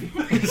Are you it.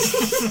 feeling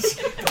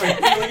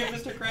it,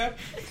 Mr. Crab?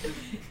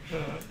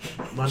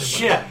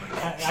 Shit!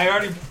 I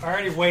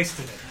already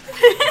wasted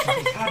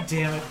it. God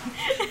damn it!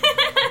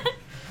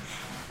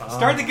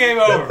 Start the game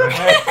over.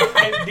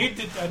 I need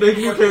to. Make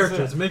new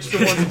characters. Make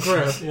sure one's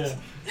crab. Yeah.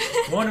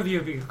 One of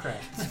you be a crab.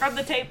 Scrub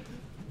the tape.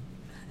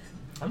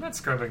 I'm not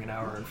scrubbing an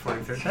hour and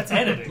 43. That's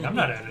editing. I'm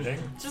not editing.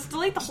 Just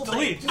delete the whole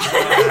Delete.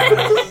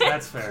 thing.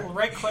 That's fair.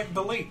 Right click,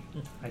 delete.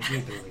 I do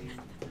delete.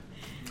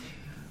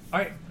 All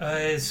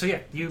right. So yeah,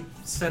 you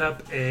set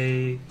up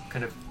a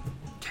kind of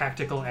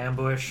tactical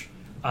ambush.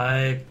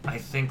 I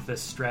think the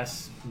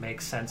stress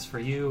makes sense for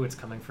you. It's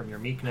coming from your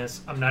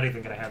meekness. I'm not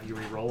even going to have you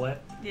re-roll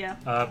it.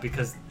 Yeah.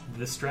 Because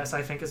the stress,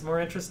 I think, is more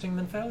interesting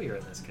than failure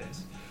in this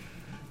case.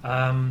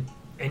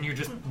 And you're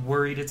just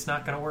worried it's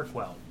not going to work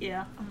well.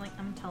 Yeah,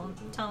 I'm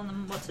telling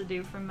them what to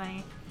do from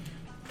my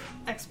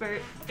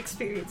expert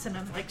experience, and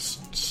I'm like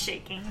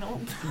shaking.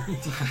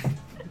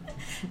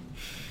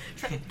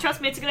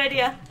 Trust me, it's a good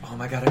idea. Oh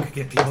my god, I could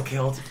get people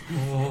killed.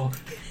 Oh.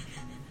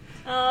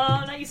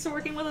 I'm not used to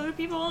working with other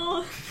people.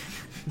 All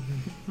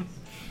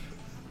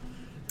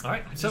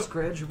right, I so just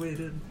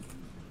graduated.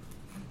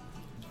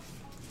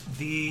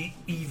 the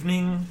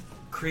evening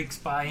creaks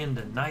by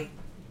into night,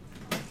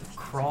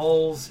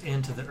 crawls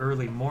into the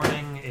early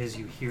morning as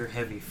you hear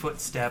heavy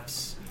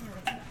footsteps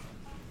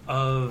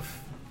of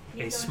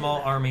a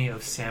small army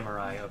of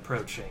samurai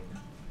approaching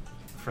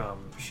from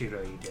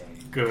Shiroide.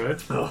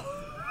 Good.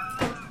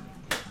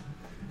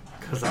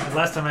 Because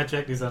last time I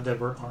checked, these undead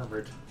were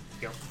armored.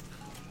 Yep.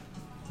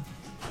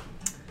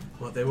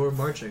 Well, they were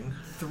marching.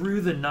 Through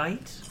the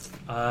night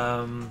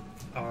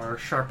are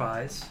Sharp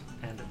Eyes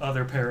and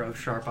other pair of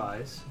Sharp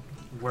Eyes.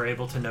 We're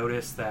able to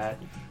notice that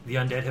the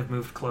undead have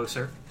moved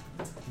closer.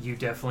 You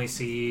definitely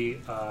see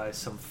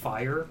some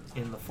fire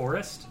in the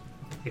forest.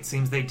 It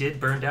seems they did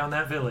burn down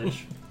that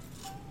village.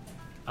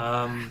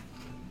 Wasn't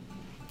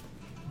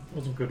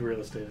good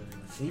real estate anyway.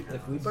 See,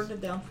 if we burned it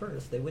down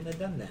first, they wouldn't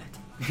have done that.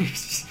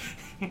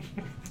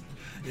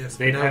 Yes,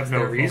 They'd now have it's no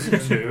their reason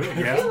fault. to. I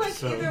Yeah. feel like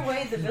So either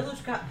way, the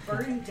village got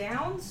burned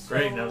down. So...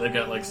 Great, now they've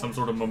got like some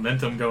sort of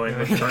momentum going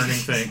with burning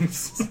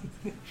things.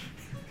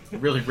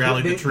 Really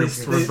rallied the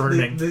troops toward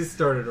burning. They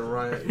started a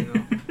riot,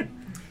 you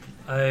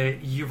know.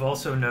 You've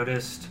also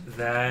noticed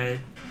that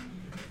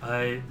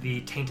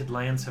the tainted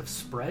lands have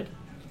spread,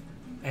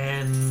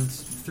 and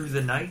through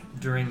the night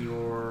during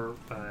your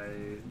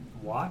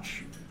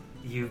watch,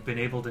 you've been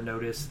able to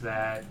notice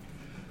that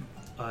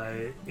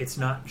it's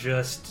not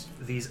just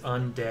these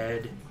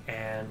undead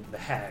and the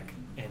hag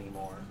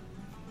anymore.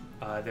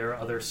 There are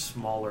other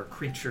smaller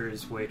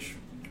creatures which,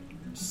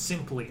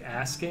 simply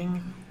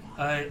asking,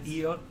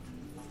 Io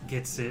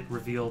gets it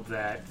revealed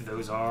that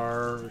those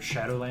are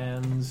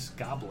Shadowlands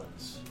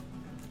goblins.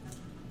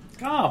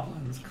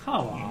 goblins,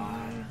 come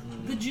on.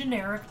 The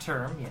generic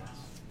term, yes.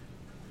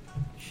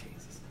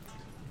 Jesus.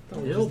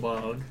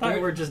 Ilbog. I thought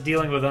we were just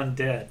dealing with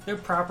undead. They're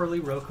properly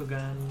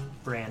Rokugan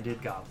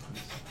branded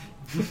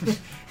goblins.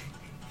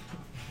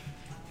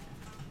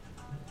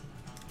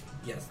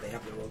 Yes, they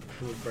have the road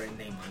brand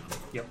name on them.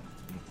 Yep.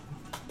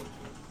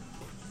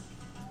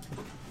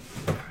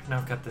 Now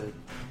I've got the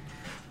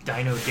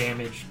Dino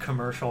Damage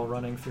commercial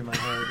running through my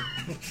head.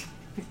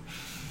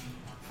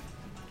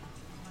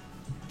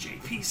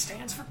 JP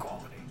stands for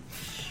quality.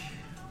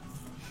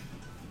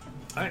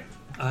 Alright.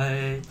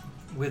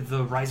 With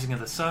the rising of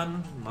the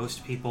sun,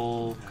 most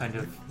people kind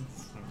of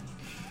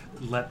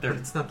let their... But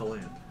it's not the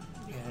land.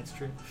 Yeah, it's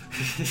true.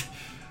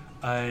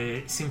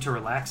 Seem to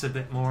relax a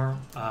bit more.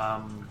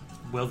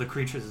 While the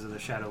creatures of the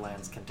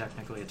Shadowlands can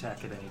technically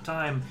attack at any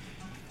time,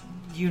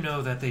 you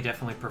know that they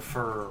definitely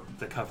prefer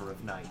the cover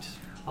of night.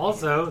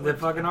 Also, the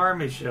fucking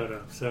army showed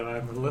up,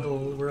 so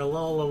we're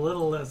all a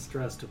little less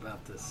stressed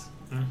about this.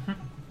 Mm-hmm.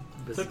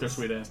 Took their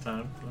sweet ass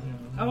time.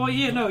 Oh, well,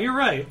 yeah, no, you're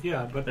right.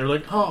 Yeah, but They were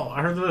like, oh,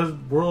 I heard the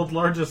world's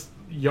largest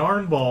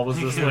yarn ball was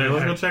this way.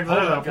 Let's go check that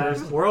out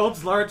first.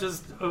 World's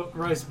largest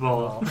rice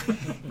ball.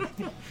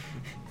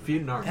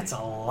 Feed an army. That's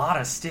a lot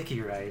of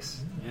sticky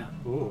rice. Yeah.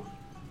 Ooh.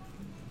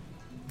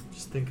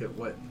 Just think of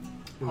what. it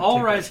would All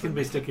take rice us can to-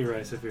 be sticky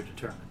rice if you're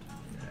determined.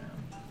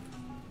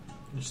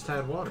 Just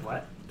add water.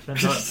 What?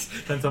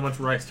 Depends how much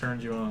rice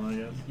turns you on, I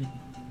guess.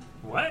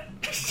 What?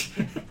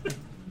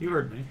 You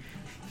heard me.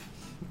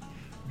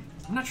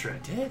 I'm not sure I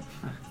did.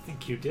 I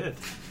think you did.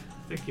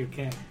 I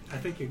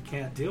think you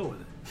can't deal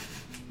with it.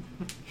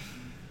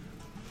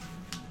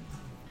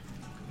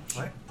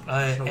 What?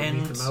 Shall we And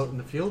meet them out in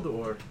the field,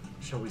 or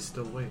shall we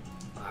still wait?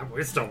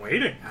 We're still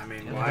waiting. I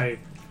mean, why?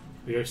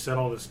 We set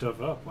all this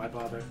stuff up. Why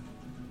bother?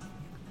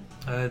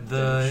 To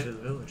the the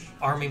village.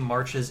 army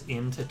marches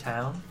into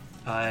town,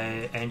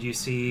 and you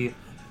see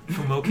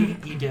Fumoki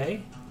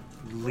Ide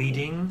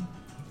leading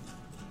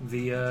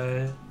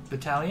the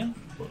battalion.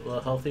 A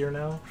little healthier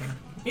now.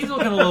 He's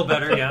looking a little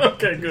better, yeah.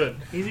 Okay, good.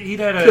 He'd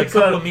had a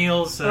couple of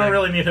meals. I don't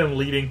really need him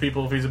leading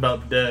people if he's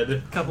about dead.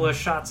 A couple of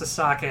shots of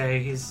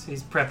sake. He's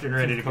prepped and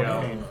ready to go.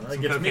 That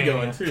Some gets me cocaine,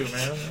 going yeah. too,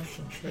 man.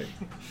 That's great.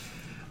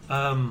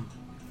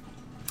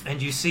 And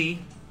you see,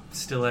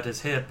 still at his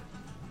hip,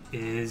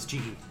 is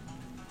Jihi.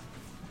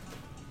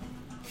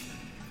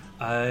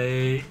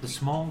 The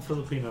small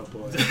Filipino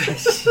boy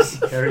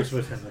carries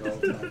with him at all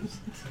times.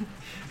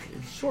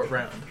 Short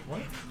round.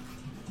 What?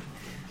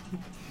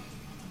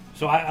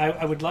 So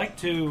I would like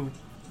to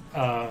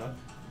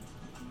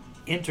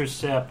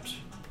intercept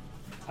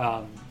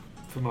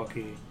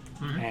Fumoki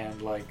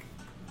and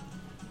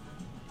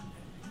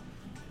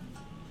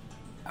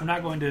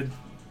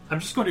I'm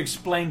just going to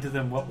explain to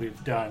them what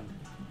we've done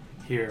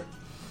here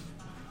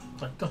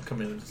Like, don't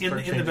come in and In start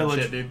the changing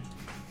village. shit, dude.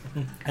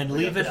 and I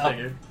leave got it this up.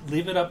 figured.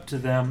 Leave it up to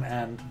them.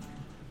 And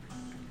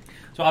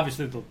so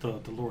obviously the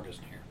Lord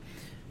isn't here,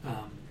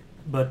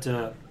 but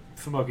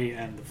Fumoki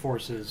and the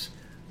forces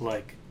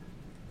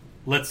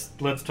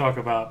let's talk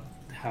about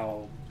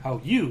how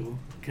you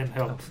can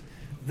help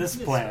this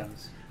plan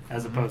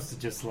as opposed to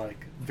just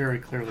very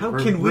clearly How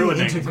can we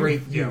ruining.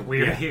 integrate you? Yeah,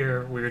 we're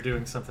here. We're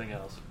doing something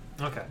else.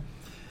 Okay.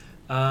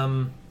 It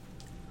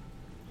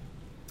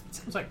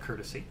sounds like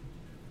courtesy.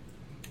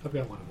 I've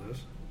got one of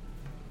those.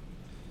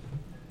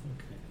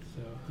 Okay,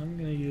 so I'm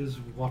going to use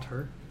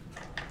water.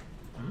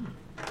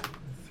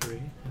 3,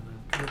 and then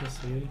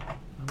courtesy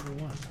number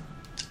 1.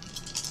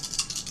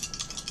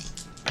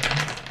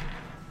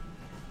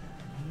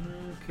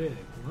 Okay,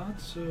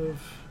 lots of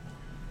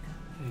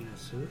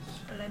anuses.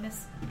 What did I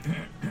miss?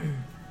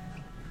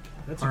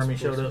 That's Army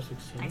showed up.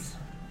 explosive 16. Nice.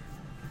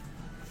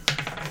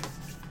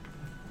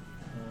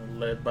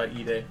 Led by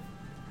Ide.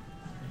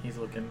 He's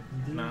looking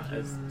not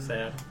as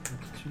sad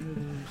That's 2 of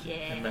these. Yeah.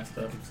 and messed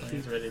up, so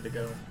he's ready to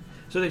go.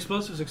 So the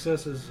explosive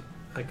successes,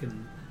 I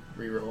can...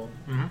 Reroll.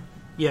 Mm-hmm.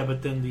 Yeah,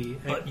 but then the...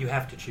 But you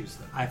have to choose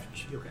them. I have to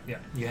choose. Okay. Yeah,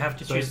 you have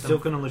to So I choose still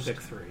them. can only first.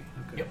 pick 3. Okay.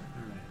 Yep.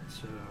 Alright,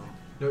 so...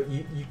 No,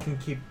 you can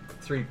keep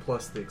 3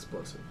 plus the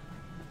explosive.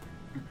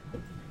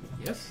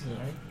 Yes.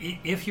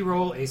 If you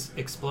roll a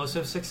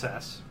explosive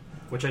success,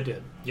 Which I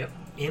did. yep,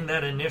 in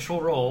that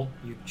initial roll,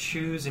 you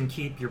choose and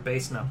keep your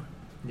base number.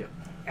 Yeah.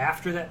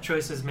 After that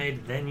choice is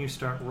made, then you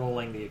start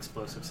rolling the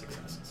explosive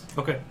successes.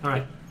 Okay,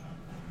 alright.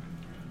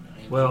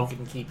 And Well- you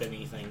can keep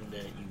anything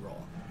that you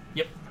roll.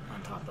 Yep.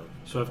 On top of it.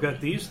 So I've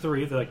got these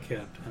 3 that I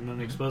kept, and then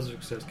the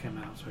explosive success came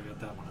out, so I got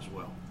that one as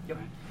well. Yep.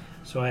 Right?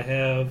 So I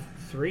have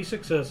 3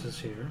 successes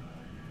here.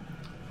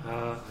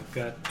 I've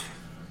got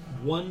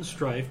 1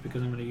 strife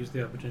because I'm going to use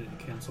the opportunity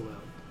to cancel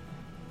out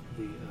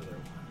the other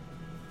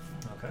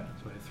one. Okay.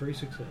 So I have 3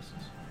 successes.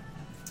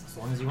 As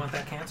long as you want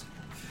that canceled.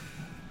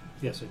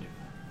 Yes, I do.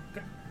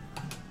 Okay.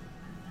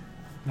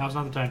 Now's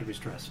not the time to be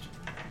stressed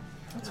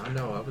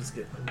No, I'm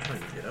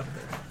trying to get up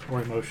there.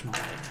 or emotional.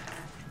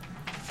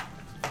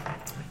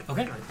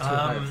 Okay. Too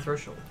high a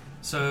threshold.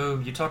 So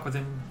you talk with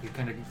him. You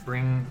kind of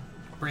bring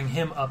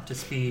him up to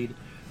speed,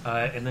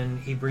 and then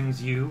he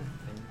brings you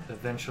and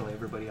eventually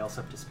everybody else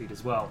up to speed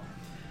as well.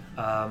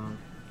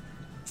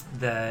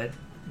 That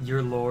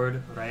your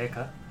lord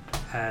Raeka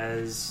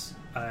has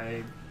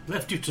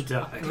Left you to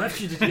die.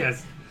 left you to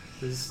yes.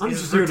 I'm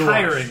is just here to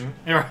retiring.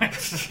 All right.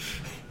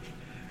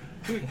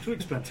 too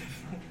expensive.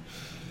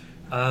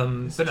 But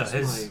no, Just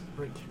his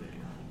my right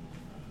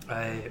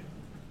today.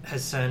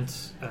 has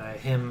sent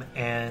him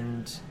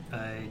and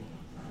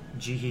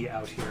Jihi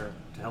out here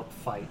to help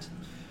fight.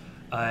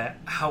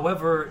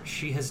 However,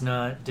 she has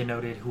not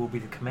denoted who will be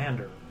the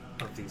commander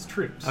of these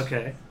troops.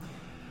 Okay.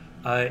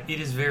 It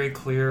is very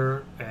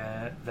clear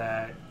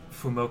that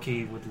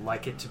Fumoki would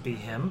like it to be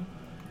him.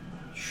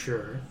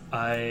 Sure.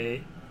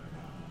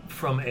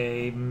 From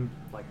a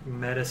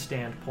meta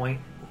standpoint,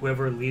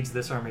 whoever leads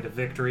this army to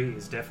victory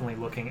is definitely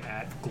looking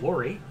at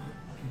glory,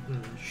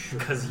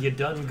 because you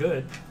done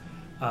good,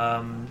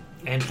 and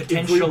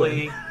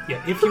potentially,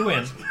 if you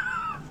win,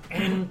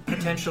 and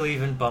potentially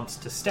even bumps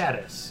to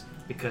status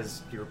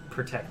because you're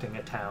protecting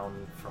a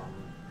town from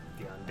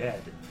the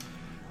undead.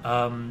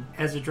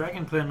 As a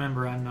Dragon Clan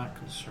member, I'm not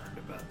concerned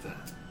about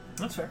that.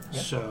 That's fair. Yeah.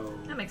 So,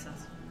 That makes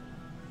sense.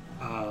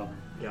 Yeah,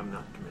 I'm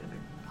not commanding.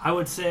 I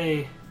would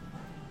say,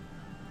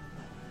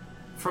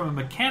 from a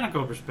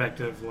mechanical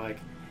perspective,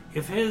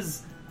 if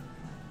his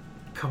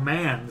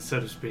command, so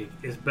to speak,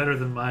 is better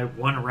than my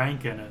 1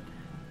 rank in it,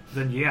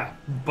 then yeah,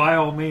 by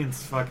all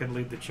means, fucking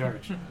lead the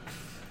charge.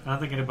 I don't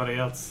think anybody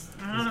else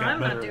has got I'm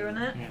not better. doing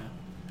it. Yeah.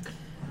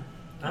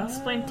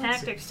 Explain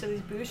tactics to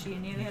these Bushi,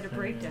 and they had a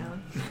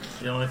breakdown.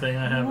 The only thing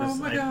I have is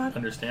my I God.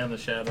 understand the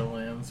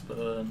Shadowlands, but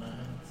other than that,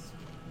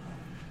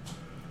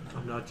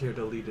 I'm not here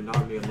to lead an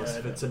army unless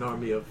if it's an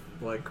army of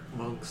like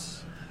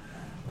monks.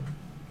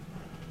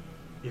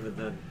 Even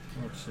then,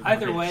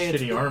 Either way,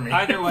 it's shitty army.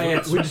 Either way,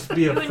 it's we'd just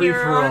be a You and free your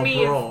for all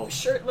army brawl. of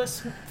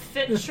shirtless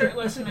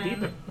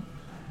men.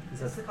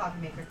 That's the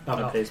coffee maker.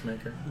 a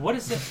pacemaker. what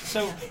is it?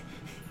 So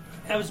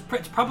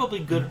it's probably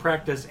good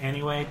practice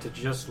anyway to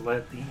just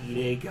let the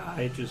EA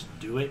guy just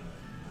do it.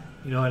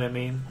 You know what I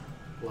mean?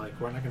 Like,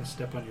 we're not going to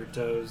step on your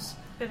toes.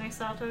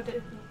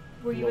 Benisato,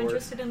 were you Lord.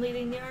 interested in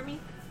leading the army?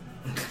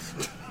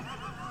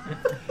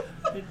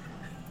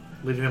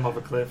 Leading them off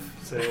a cliff.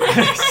 So.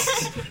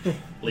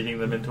 Leading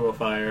them into a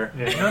fire.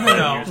 Yeah.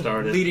 No. You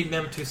started. Leading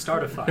them to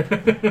start a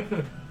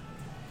fire.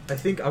 I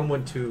think I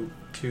want to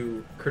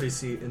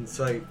courtesy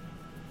incite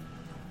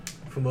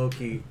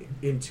Fumoki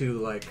into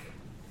like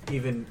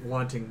even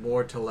wanting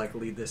more to like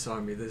lead this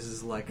army. This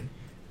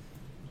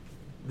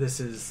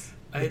is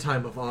the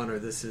time of honor.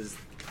 This is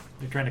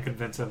You're trying to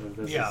convince him that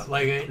this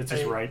is, it's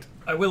his right.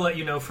 I will let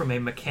you know from a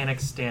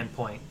mechanics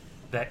standpoint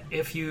that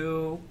if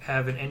you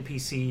have an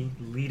NPC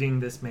leading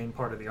this main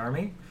part of the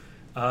army,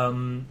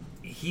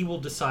 he will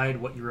decide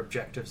what your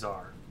objectives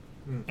are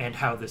and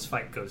how this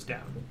fight goes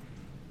down.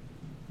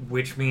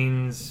 Which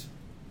means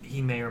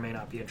he may or may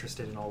not be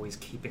interested in always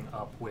keeping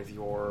up with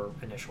your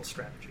initial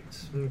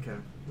strategies. okay.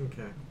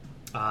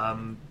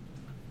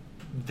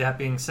 That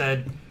being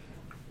said,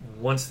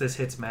 once this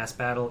hits mass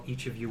battle,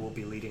 each of you will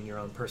be leading your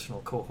own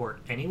personal cohort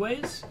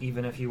anyways.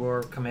 Even if you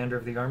are commander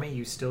of the army,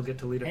 you still get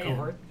to lead a And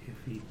cohort. if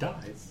he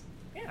dies,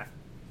 Yeah.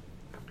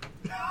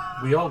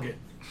 we all get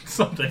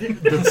Something.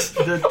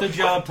 the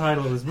job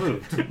title is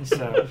moved.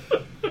 So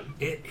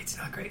It's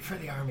not great for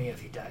the army if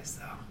he dies,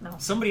 though. No.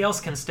 Somebody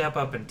else can step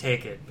up and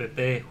take it, but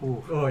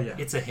Oh yeah.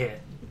 it's a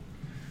hit.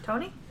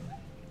 Tony?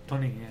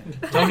 Tony,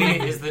 Tony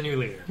is the new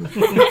leader.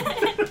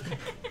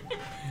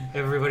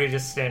 Everybody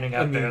just standing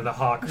out there, the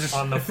hawk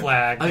on the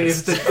flag. I mean,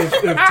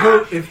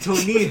 if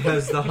Tony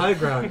has the high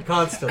ground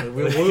constantly,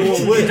 we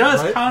will win. he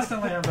does right?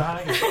 constantly have the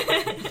high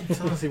ground. He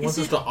tells us he wants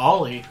us to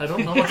ollie. I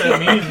don't know what that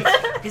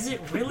means. Is it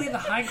really the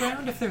high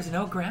ground if there's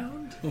no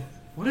ground?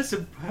 What is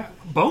it?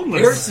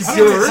 Boneless. Air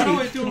How do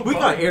I superiority. do a We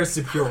got boneless? air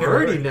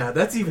superiority now.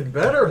 That's even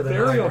better than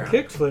Burial high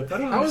ground. kickflip. I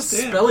don't How is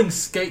understand. spelling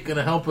skate going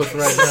to help us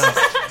right now?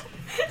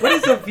 What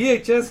is a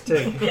VHS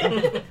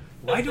tape?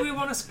 Why do we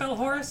want to spell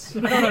horse?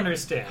 I don't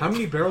understand. How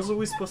many barrels are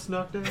we supposed to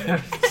knock down?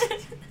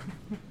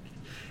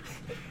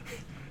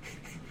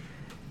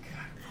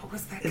 What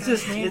was that It's guy's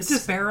just- name? it's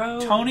just Sparrow?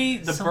 Tony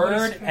the Somebody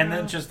bird, Sparrow? and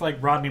then just like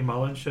Rodney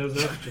Mullen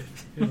shows up.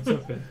 It's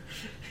okay.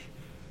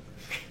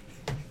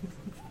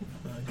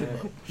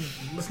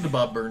 Listen to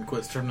Bob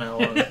Burnquist from now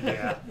on.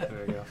 Yeah,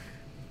 there you go.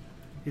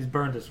 He's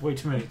burned us way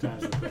too many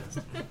times in the past.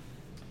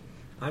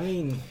 I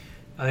mean,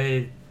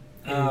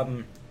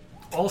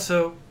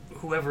 Also,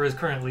 whoever is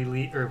currently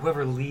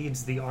whoever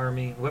leads the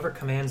army, whoever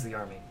commands the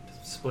army,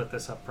 to split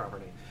this up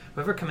properly.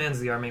 Whoever commands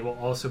the army will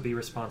also be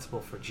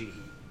responsible for Jihi,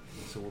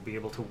 so we'll be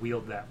able to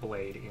wield that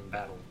blade in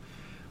battle,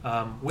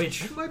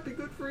 which It might be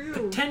good for you.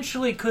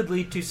 potentially could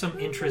lead to some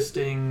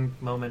interesting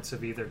moments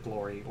of either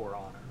glory or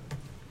honor.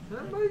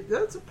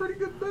 That's a pretty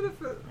good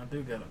benefit. I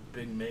do got a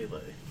big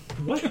melee.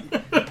 What?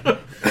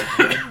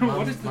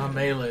 My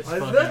melee's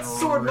fucking That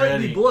sword might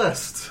ready. be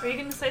blessed. Are you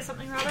going to say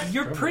something, Robert?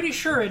 You're pretty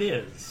sure it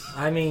is.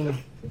 I mean, You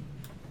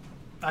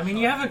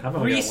haven't I've only got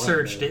one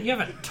researched melee. it. You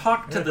haven't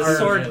talked to the Our-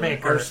 sword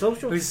maker, our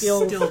social who's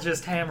skills- still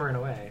just hammering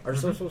away. are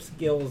social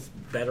skills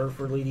better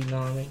for leading the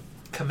army?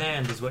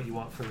 Command is what you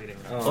want for leading.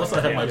 Oh, Plus,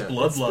 I have my Yeah.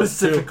 bloodlust too.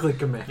 Specifically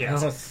command.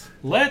 Yes.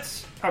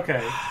 Let's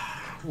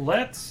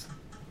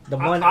The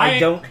one I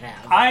don't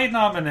have. I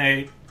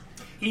nominate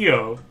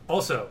EO.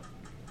 Also,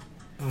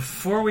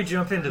 before we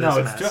jump into this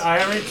No, mess, I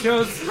already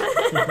chose.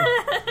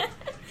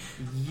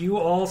 you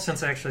all,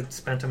 since I actually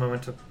spent a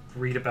moment to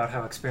read about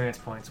how experience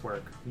points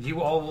work,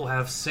 you all will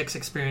have 6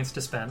 experience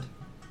to spend.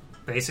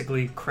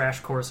 Basically, crash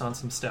course on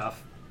some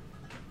stuff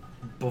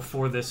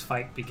before this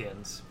fight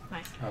begins.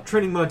 Nice.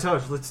 Training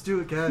montage. Let's do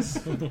it, guys.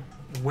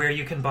 Where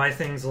you can buy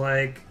things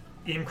like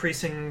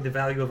increasing the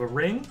value of a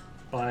ring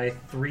by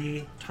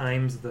 3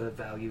 times the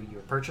value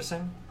you're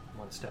purchasing,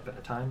 one step at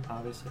a time,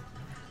 obviously.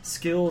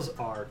 Skills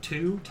are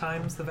 2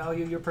 times the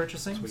value you're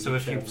purchasing, so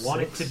if you have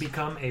wanted 6. to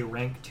become a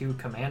rank 2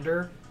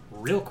 commander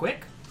real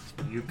quick,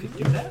 you could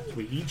do that.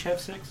 We each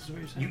have 6, is what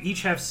you're saying? You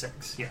each have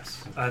 6,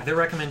 yes. Their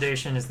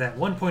recommendation is that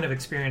 1 point of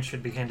experience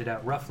should be handed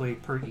out roughly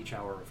per each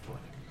hour of play.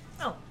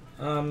 Oh,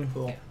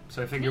 Cool. Yeah.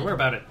 So I figure we're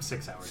about at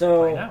 6 hours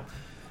So- of play now.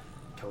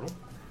 Total.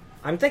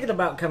 I'm thinking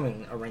about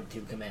becoming a rank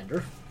 2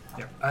 commander.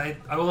 Yeah. I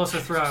will also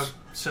throw out,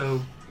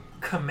 so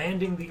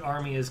commanding the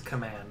army is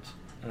command.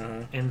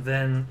 And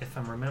then, if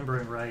I'm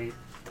remembering right,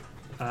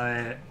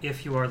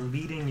 if you are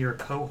leading your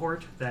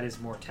cohort, that is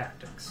more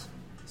tactics.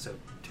 So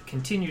to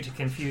continue to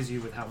confuse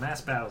you with how mass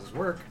battles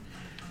work,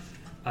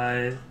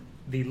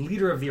 the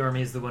leader of the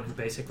army is the one who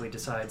basically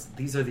decides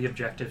these are the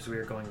objectives we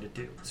are going to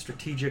do.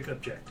 Strategic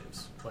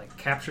objectives, like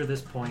capture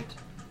this point,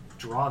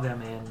 draw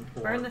them in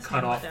or Burn this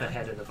cut hammer off the down.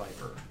 head of the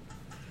viper.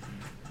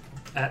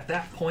 At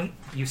that point,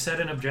 you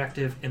set an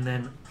objective, and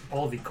then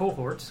all the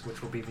cohorts,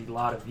 which will be the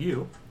lot of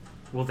you,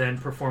 will then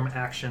perform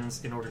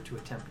actions in order to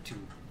attempt to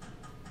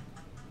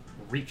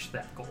reach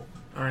that goal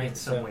All right, in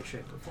some way,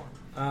 shape, or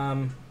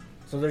form.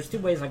 So there's two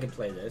ways I could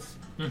play this.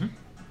 Mm-hmm.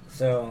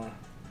 So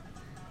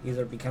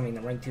either becoming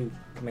the rank 2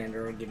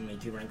 commander or giving me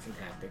 2 ranks in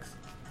tactics.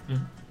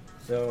 Mm-hmm.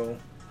 So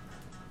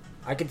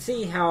I could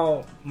see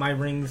how my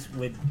rings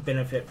would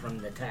benefit from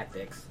the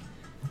tactics.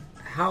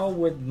 How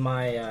would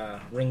my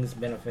rings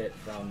benefit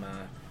from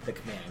the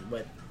command?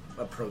 What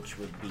approach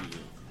would be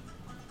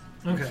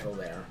useful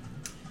there?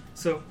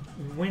 So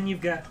when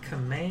you've got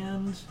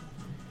command,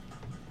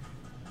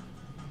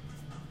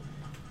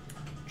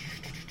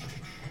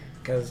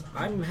 Because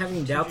I'm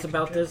having doubts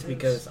about this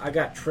because I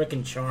got trick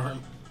and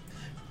charm.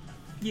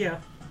 yeah.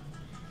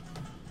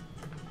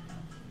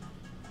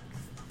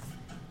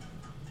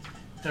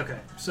 Okay,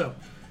 so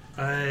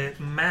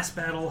mass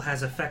battle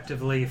has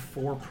effectively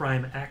 4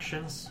 prime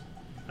actions.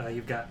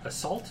 You've got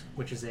assault,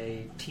 which is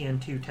a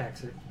TN2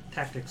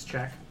 tactics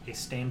check, a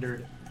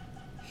standard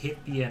hit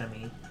the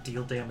enemy,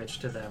 deal damage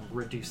to them,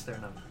 reduce their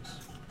numbers.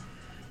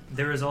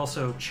 There is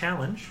also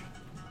challenge.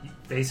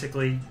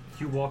 Basically,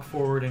 you walk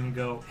forward and you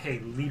go, hey,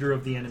 leader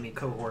of the enemy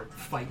cohort,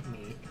 fight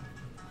me.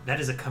 That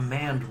is a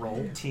command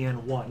roll,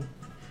 TN1,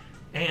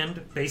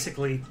 and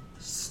basically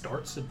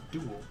starts a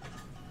duel.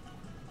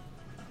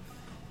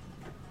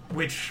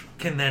 Which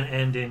can then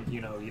end in,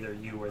 either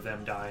you or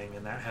them dying,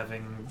 and that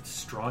having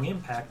strong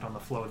impact on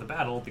the flow of the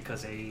battle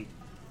because a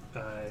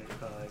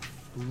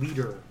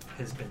leader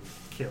has been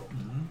killed,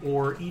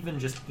 or even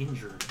just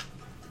injured,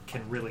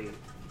 can really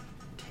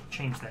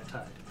change that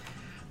tide.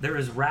 There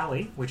is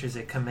rally, which is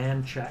a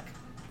command check.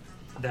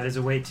 That is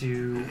a way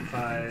to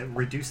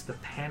reduce the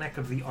panic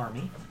of the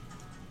army,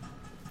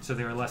 so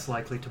they are less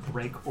likely to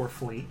break or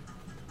flee.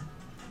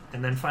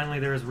 And then finally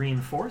there is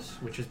reinforce,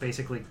 which is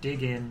basically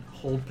dig in,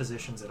 hold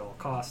positions at all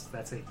costs.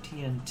 That's a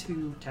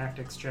TN2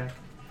 tactics check.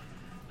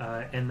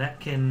 And that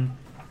can,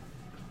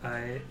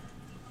 I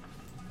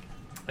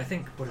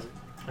think, what is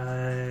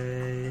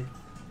it?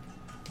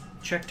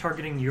 Check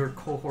targeting your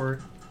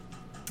cohort.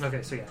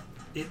 Okay, so yeah.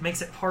 It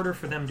makes it harder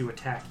for them to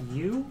attack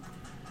you.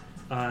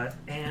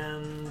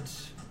 And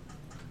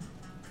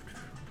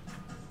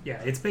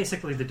yeah, it's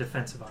basically the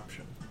defensive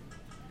option.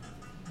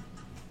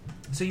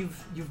 So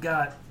you've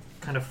got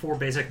kind of 4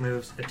 basic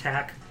moves: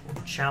 attack,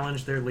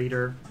 challenge their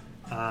leader,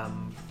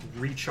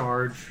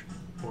 recharge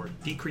or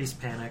decrease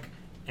panic,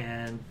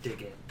 and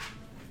dig in.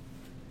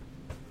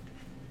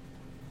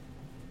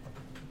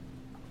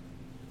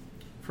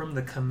 From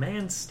the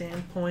command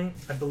standpoint,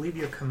 I believe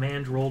your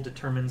command roll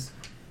determines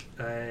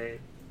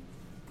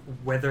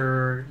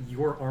whether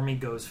your army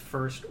goes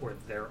first or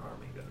their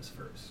army goes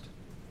first.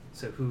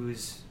 So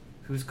whose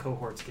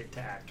cohorts get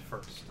to act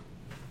first.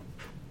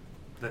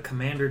 The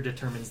commander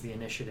determines the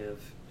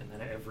initiative, and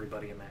then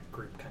everybody in that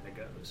group kind of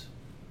goes.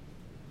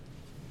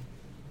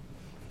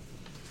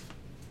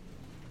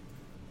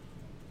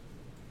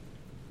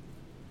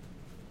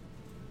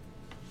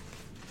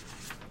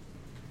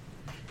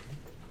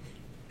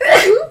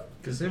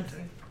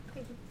 Gesundheit.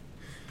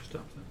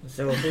 Stop that.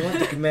 So if we want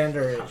the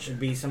commander, it should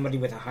be somebody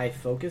with a high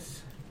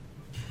focus?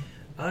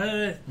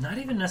 Not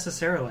even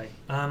necessarily.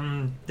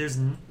 There's...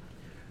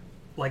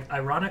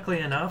 ironically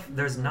enough,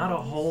 there's not a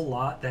whole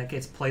lot that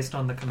gets placed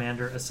on the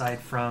commander aside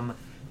from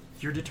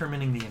you're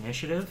determining the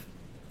initiative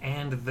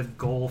and the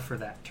goal for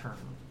that turn.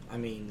 I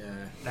mean,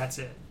 that's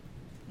it.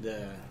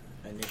 The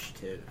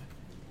initiative.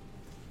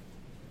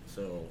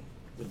 So,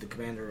 would the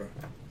commander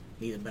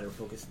need a better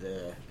focus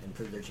to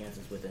improve their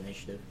chances with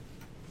initiative?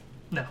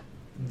 No.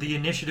 The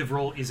initiative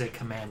roll is a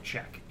command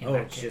check.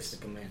 It's just a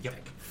command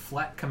check.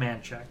 Flat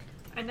command check.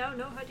 I now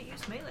know how to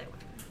use melee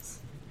weapons.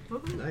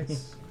 Woohoo.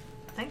 Nice.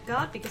 Thank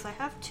God, because I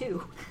have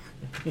 2.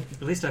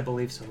 At least I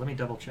believe so. Let me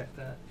double check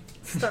that.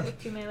 Start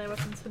with 2 melee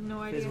weapons, have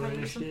no idea how to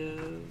use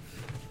them.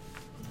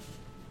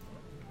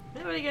 If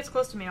anybody gets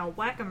close to me, I'll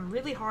whack them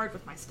really hard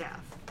with my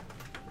staff.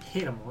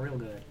 Hit them real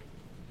good.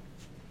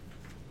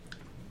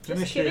 Just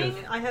Initiative.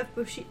 kidding, I have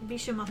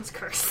Bishamon's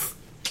curse.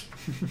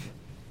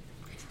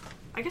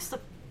 I guess the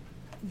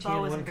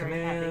bow isn't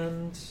very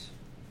heavy.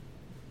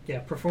 Yeah,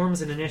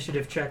 performs an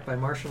initiative check by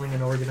marshalling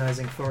and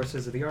organizing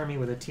forces of the army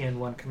with a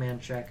TN1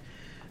 command check.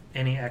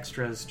 Any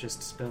extras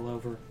just spill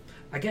over.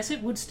 I guess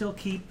it would still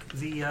keep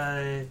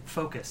the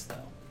focus,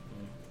 though.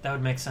 That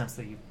would make sense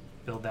that you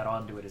build that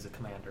onto it as a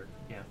commander.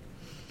 Yeah.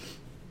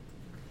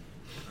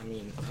 I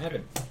mean, I have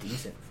a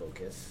decent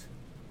focus.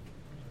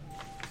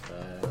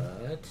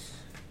 But...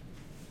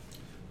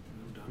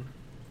 I'm done.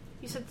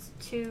 You said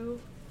 2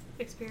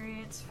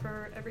 experience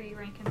for every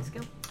rank and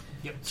skill?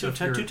 Yep. So if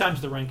you're- 2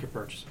 times the rank you're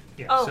purchasing.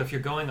 Yeah, Oh. so if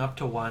you're going up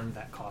to 1,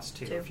 that costs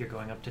 2. 2. If you're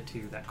going up to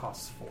 2, that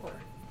costs 4.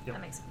 Yep.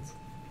 That makes sense.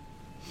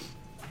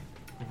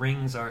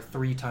 Rings are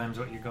 3 times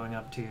what you're going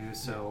up to,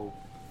 so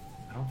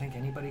I don't think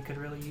anybody could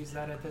really use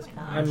that at this point.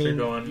 I If mean, you're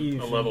going a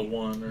usually- level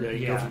 1. Or Yeah,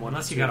 you go Yeah, from 1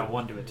 unless to you got 2. a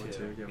 1 to a 2. 1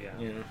 to 2, Yeah.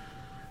 Yeah.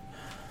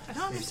 I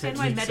don't understand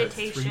why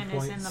meditation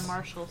is in the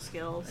martial I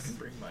skills. can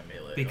bring my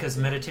melee. Because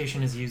over.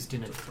 meditation is used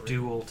in a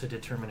duel to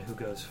determine who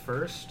goes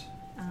first,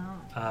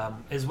 Oh.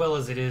 as well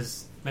as it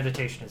is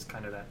meditation is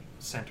kind of that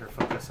center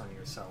focus on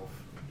yourself.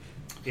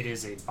 It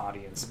is a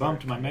body and spirit.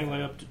 Bumped my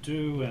melee up to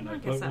 2, and I I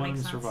guess put that 1 in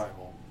makes sense.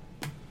 survival.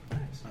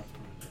 Nice.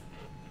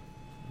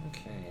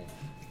 Okay.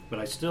 But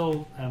I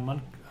still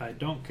am. I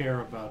don't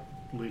care about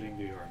leading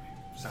the army.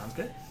 Sounds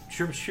good.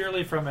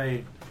 Surely, from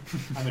I'm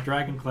a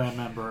Dragon Clan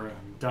member.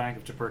 I'm dying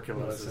of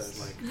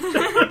tuberculosis. Well,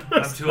 Like,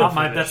 I'm too old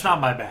for this that's shit. not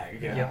my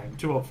bag. Yeah, Yep. I'm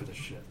too old for this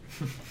shit.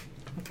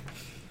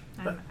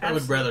 I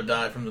would rather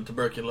die from the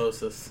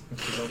tuberculosis,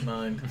 if you don't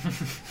mind.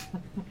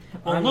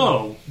 Well,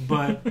 no,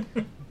 but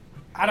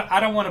I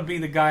don't want to be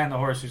the guy on the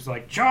horse who's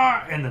like,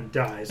 "Char!" and then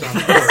dies on the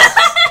horse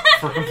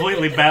for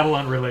completely battle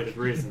unrelated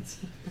reasons.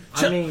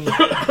 I mean, Wait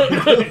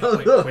till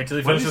he What did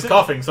you finishes say?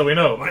 coughing so we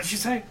know. What did you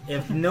say?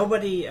 if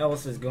nobody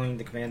else is going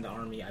to command the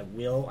army, I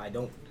will. I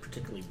don't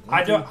particularly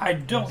want I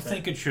don't Okay.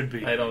 think it should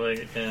be. I don't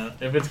think, yeah.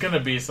 If it's gonna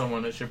be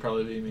someone, it should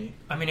probably be me.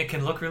 I mean, it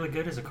can look really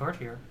good as a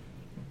courtier.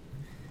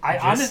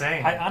 I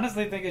saying.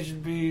 honestly think it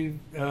should be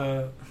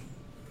Fumiko.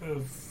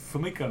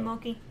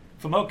 Moki.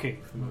 Fumoki.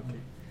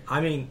 I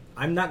mean,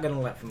 I'm not going to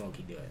let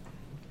Fumoki do it.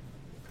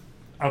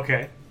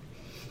 Okay.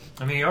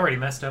 I mean, he already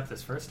messed up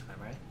this first time,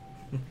 right?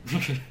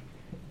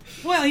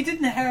 Well, he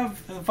didn't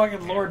have the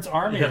fucking Lord's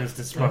army at his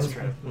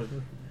disposal.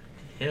 With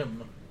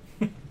him.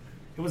 It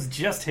was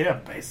just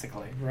him,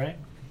 basically, right?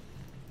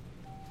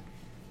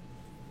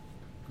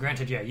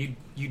 Granted, yeah,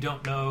 you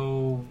don't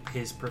know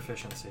his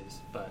proficiencies,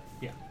 but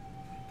yeah.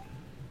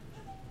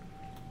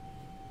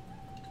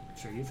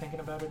 So are you thinking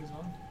about it as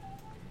well?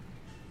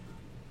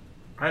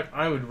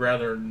 I would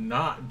rather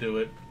not do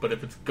it, but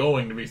if it's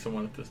going to be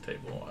someone at this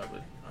table,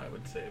 I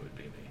would say it would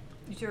be me.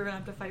 You two are gonna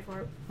have to fight for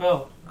it.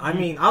 Well, I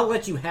mean, I'll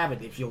let you have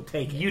it if you'll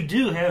take it. you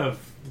do have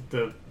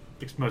the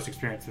most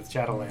experience with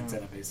Shadowlands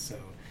enemies, so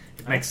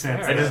it makes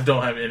sense. I just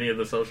don't have any of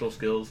the social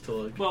skills to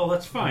like. Well,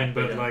 that's fine,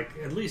 but Yeah. like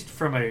at least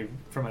from a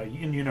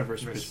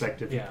in-universe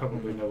perspective, Yeah. you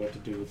probably know what to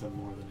do with them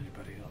more than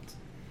anybody else.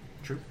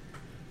 True.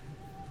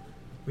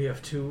 We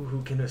have 2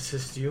 who can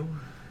assist you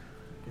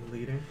in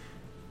leading.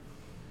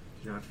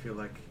 Do not feel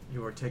like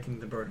you are taking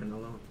the burden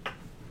alone.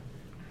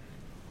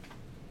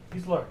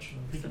 He's large.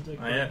 He can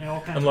take I am.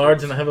 all kinds I'm of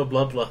large and I have a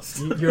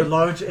bloodlust. You're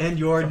large and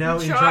you are now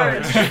in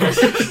charge.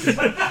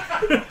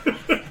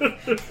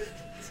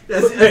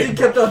 As he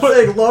kept on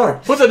saying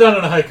large. Put that down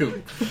in a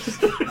haiku.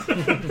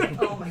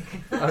 Oh my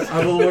god.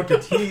 I will work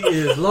it. He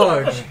is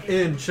large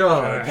in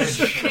charge.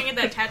 You can get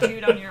that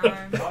tattooed on your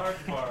arm.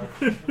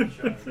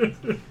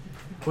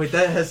 Wait,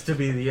 that has to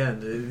be the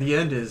end. The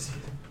end is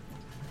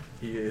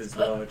he is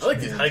I large. like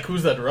these and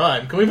haikus that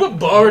rhyme. Can we put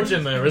barge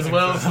in there as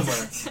well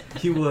somewhere?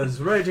 he was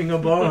riding a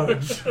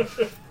barge.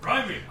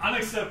 Rhyming,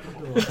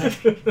 unacceptable.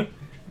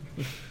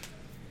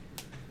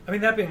 I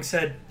mean, that being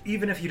said,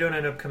 even if you don't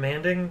end up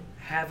commanding,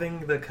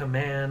 having the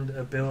command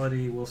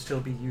ability will still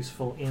be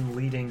useful in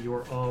leading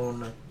your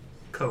own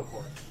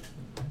cohort.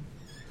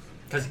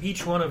 Because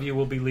each one of you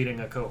will be leading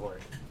a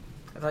cohort.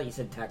 I thought you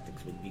said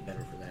tactics would be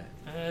better for that.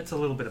 It's a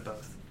little bit of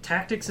both.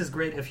 Tactics is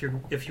great if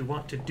you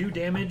want to do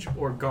damage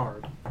or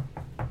guard,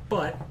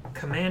 but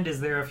command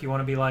is there if you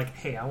want to be like,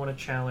 hey, I want to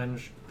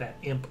challenge that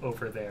imp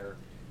over there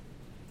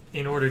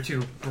in order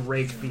to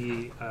break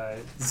the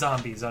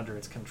zombies under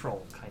its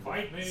control, kind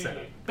Fight me. of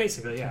setup.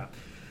 Basically, yeah.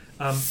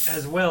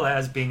 As well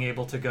as being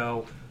able to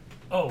go,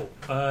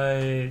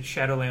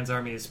 Shadowlands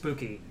army is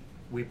spooky.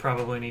 We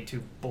probably need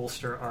to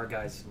bolster our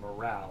guys'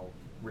 morale,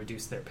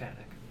 reduce their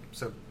panic.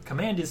 So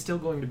command is still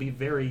going to be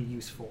very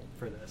useful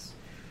for this.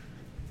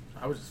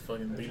 I would just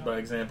fucking lead by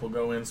example,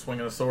 go in,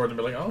 swinging a sword, and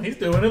be like, oh, he's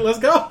doing it, let's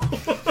go.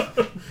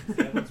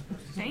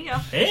 There you go.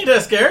 He ain't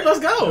that scared, let's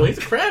go. He's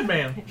a crab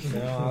man. So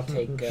I'll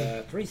take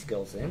 3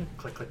 skills in.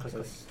 Click, click, click,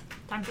 click. Just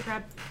Time to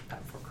grab. Time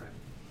for crap.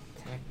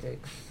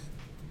 tactics.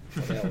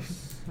 What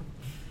else?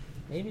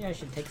 Maybe I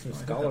should take some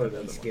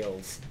scholarly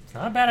skills. It's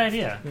not a bad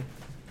idea.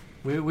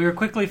 We were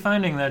quickly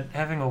finding that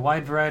having a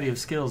wide variety of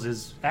skills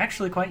is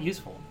actually quite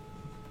useful.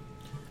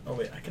 Oh,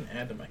 wait, I can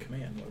add to my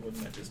command. Why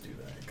wouldn't I just do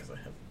that? Because I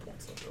have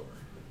points left over.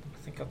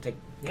 I think I'll take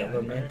Yeah,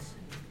 government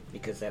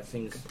because that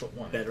seems Put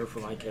one. better for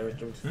my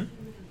characters. Hmm?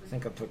 I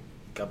think I'll put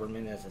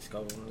government as a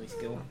scholarly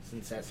skill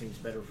since that seems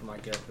better for my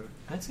character.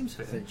 That seems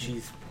fair. Since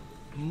she's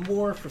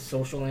more for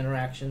social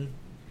interaction.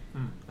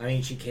 Hmm. I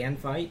mean, she can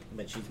fight,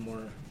 but she's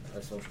more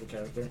a social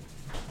character.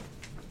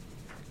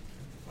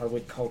 Or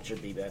would culture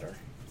be better?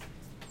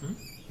 Hmm?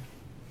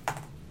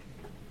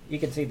 You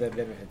can see the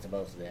benefits of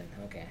both then.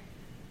 Okay.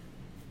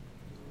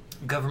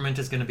 Government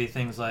is going to be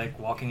things like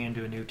walking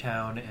into a new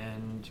town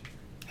and,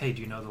 hey,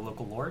 do you know the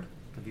local lord?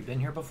 Have you been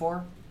here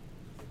before?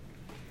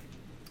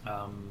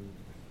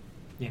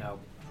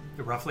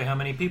 Roughly how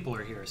many people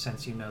are here,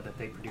 since you know that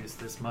they produce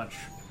this much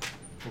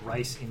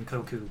rice in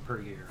koku per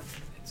year.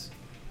 It's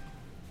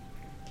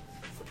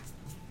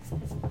I'll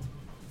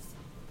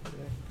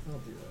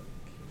do that.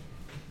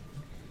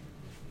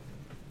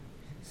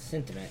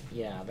 Sentiment.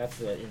 Yeah, that's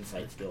the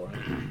insight skill, right?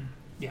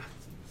 yeah.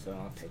 So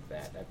I'll take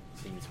that. That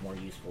seems more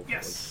useful for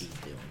Yes. what she's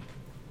doing.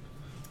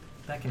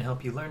 that can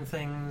help you learn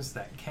things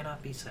that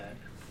cannot be said.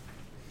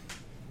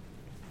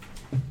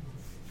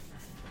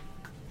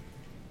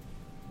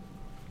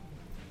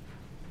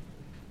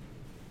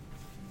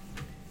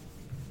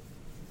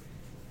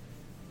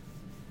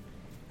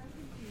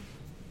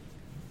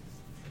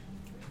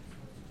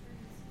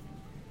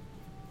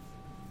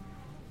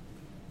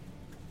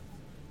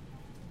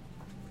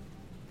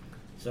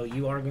 So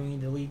you are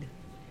going to lead?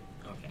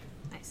 Okay.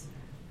 Nice.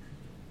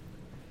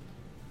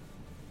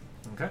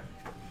 Okay.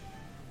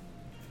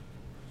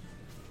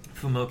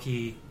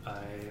 Fumoki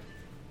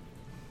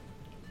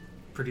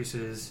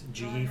produces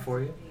GE for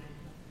you.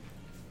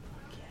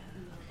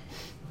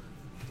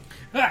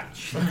 Ah,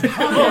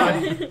 come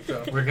on!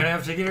 We're gonna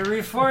have to get it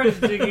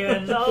reforged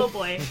again. Oh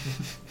boy.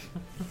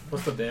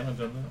 What's the damage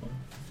on that one?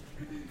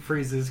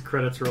 Freezes,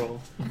 credits roll.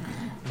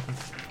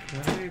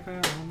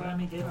 Let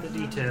me get the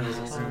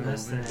details on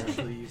this I thing.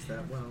 actually use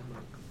that well.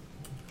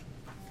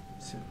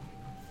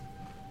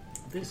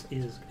 This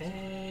is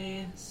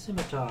a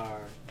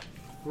scimitar.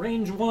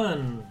 Range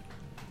 1.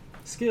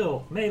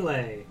 Skill,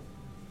 melee.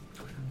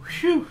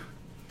 Whew.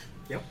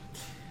 Yep.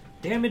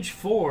 Damage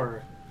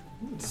 4.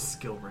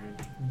 Skill range.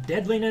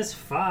 Deadliness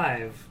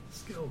 5.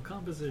 Skill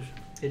composition.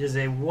 It is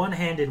a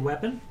one-handed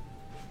weapon.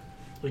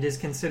 It is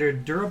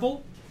considered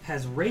durable,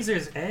 has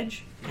razor's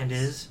edge, and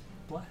is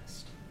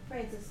blessed.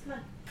 Francis, come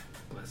on.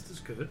 Blessed is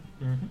good.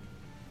 Mm-hmm.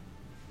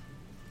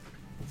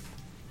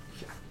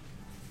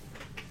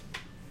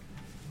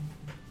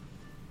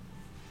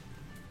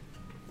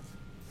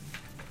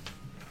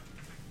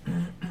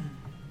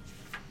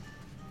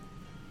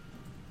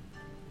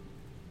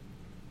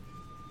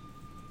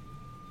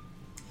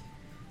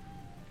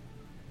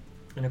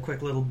 And a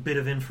quick little bit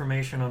of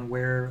information on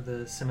where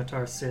the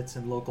scimitar sits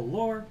in local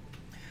lore.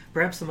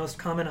 Perhaps the most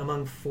common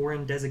among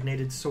foreign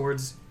designated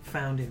swords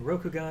found in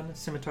Rokugan,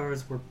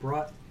 scimitars were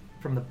brought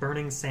from the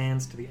burning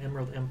sands to the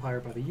Emerald Empire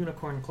by the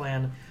Unicorn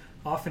clan,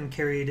 often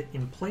carried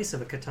in place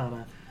of a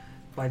katana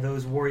by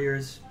those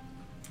warriors.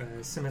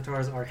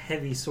 Scimitars are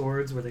heavy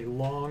swords with a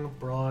long,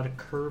 broad,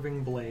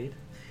 curving blade.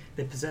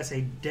 They possess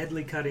a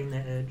deadly cutting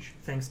edge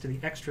thanks to the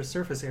extra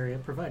surface area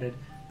provided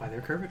by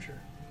their curvature.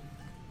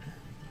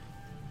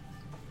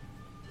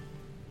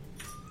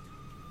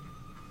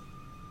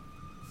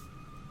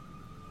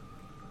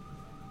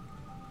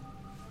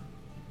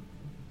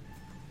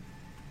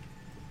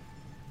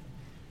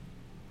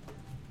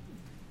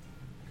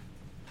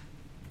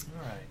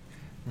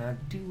 Now,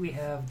 do we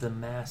have the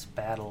mass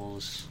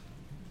battles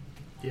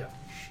Yeah.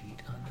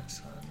 sheet on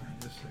this one?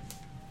 This thing.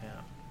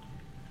 Yeah.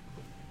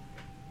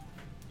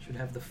 Should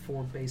have the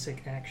 4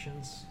 basic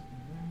actions.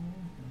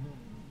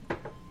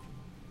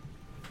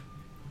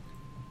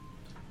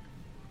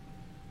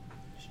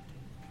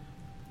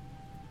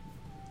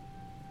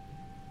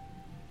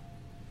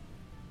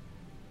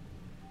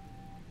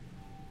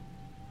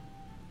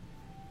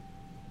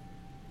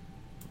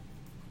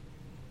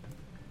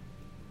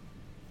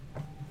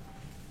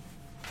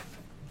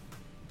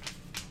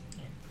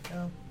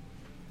 Go.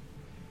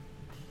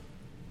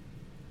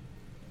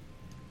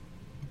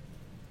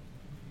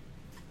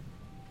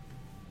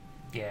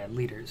 Yeah,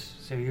 leaders.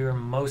 So you're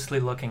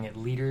mostly looking at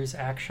leaders'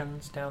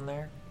 actions down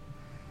there,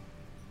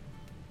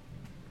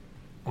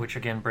 which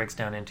again breaks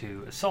down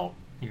into assault.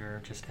 You're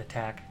just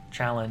attack,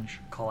 challenge,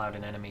 call out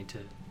an enemy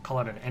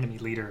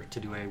leader to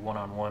do a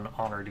one-on-one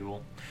honor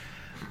duel.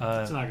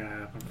 It's not gonna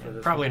happen for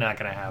this. Probably not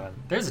gonna happen.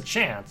 There's a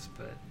chance,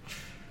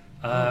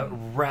 but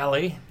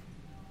rally,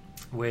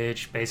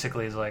 which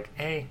basically is like,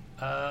 hey,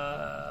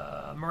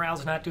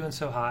 morale's not doing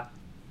so hot.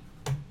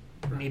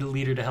 Need a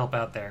leader to help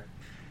out there.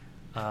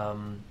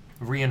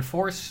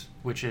 Reinforce,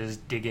 which is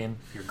dig in,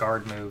 your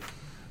guard move.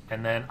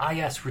 And then,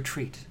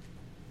 retreat.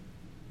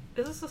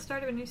 Is this the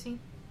start of a new scene?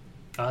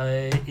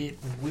 It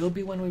will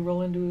be when we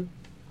roll into...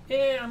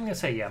 Yeah, I'm going to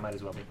say might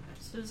as well be.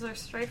 So does our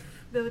strife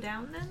go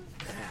down then?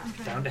 I'm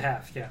trying Down to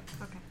half, yeah.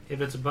 Okay.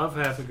 If it's above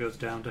half, it goes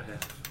down to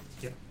half.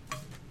 Yep.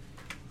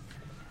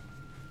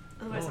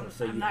 Otherwise,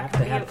 So I'm you not have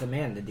gonna to be have able-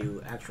 command to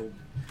do actual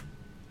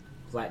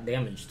flat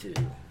damage to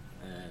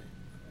an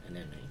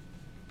enemy.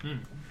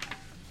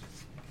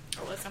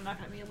 Otherwise, I'm not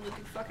going to be able to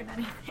do fucking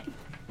anything.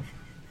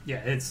 Yeah,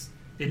 it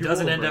You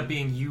doesn't roll, end up right?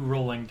 being you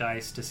rolling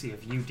dice to see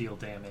if you deal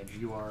damage.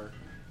 You are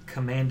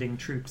commanding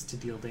troops to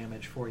deal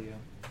damage for you.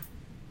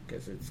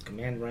 Because it's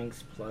command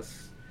ranks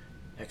plus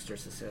extra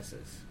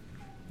successes.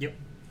 Yep.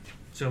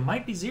 So it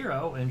might be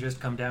 0 and just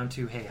come down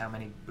to, hey, how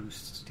many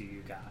boosts do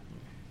you got?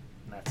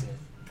 And that's it.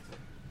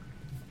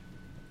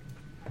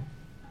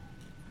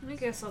 I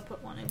guess I'll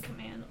put one in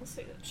command. I'll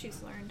say that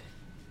she's learned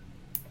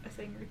a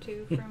thing or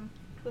two from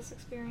this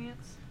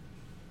experience.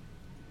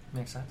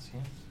 Makes sense,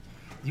 yeah.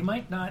 You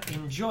might not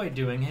enjoy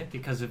doing it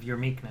because of your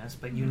meekness,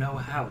 but you know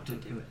how to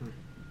do it.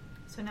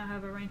 So now I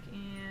have a rank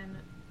in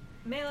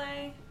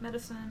melee,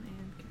 medicine,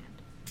 and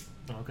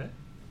command. Okay.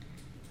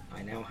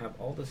 I now have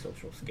all the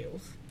social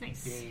skills.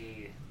 Nice.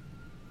 Yay.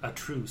 A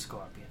true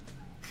scorpion.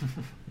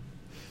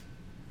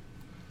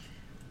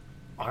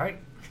 All right.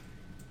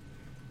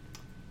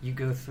 You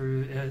go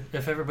through...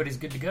 if everybody's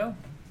good to go.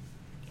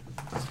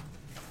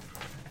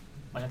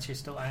 Lance, you're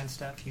still Iron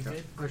Staff? You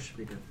good? I should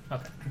be good.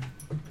 Okay.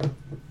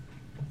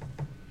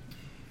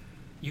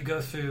 You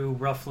go through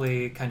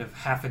roughly kind of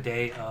half a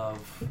day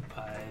of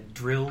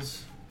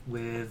drills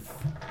with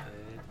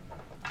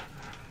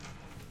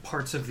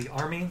parts of the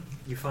army.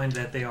 You find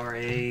that they are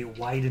a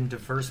wide and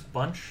diverse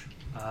bunch,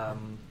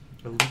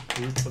 elite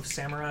group of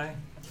samurai.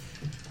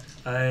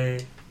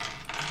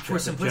 For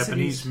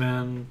Japanese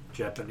men,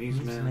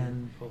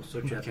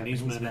 also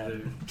Japanese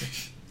men.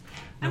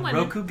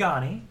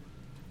 Rokugani.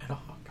 And a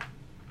hawk.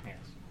 Yes.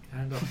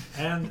 And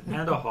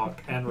a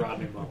hawk. And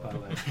Rodney Mullen, by the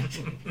way,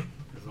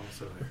 is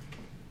also there.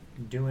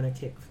 Doing a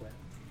kickflip.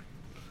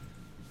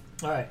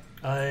 Alright.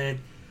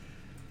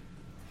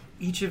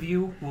 Each of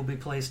you will be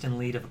placed in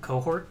lead of a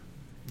cohort.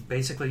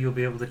 Basically, you'll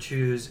be able to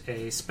choose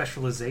a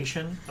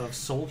specialization of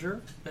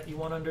soldier that you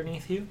want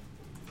underneath you.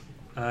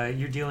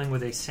 You're dealing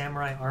with a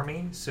samurai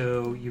army,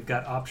 so you've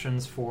got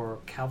options for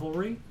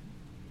cavalry,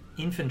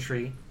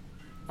 infantry,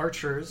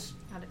 archers,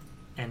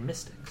 and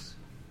mystics.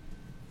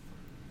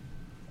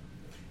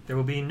 There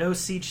will be no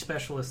siege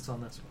specialists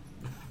on this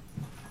one.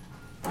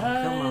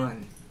 Come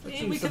on.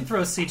 We can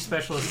throw siege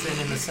specialists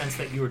in the sense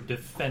that you are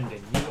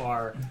defending.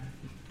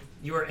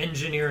 You are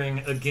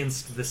engineering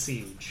against the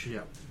siege.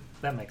 Yeah.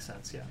 That makes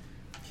sense,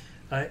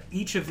 yeah.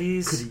 Each of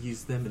these... Could have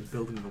used them in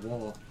building the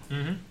wall.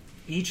 Mm-hmm.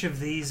 Each of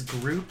these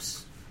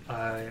groups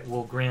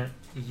will grant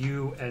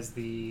you, as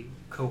the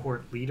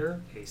cohort leader,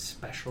 a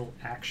special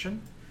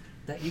action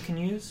that you can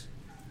use.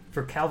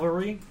 For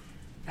cavalry,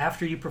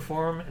 after you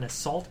perform an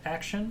assault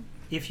action,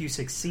 if you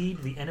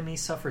succeed, the enemy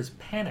suffers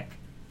panic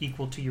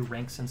equal to your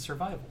ranks in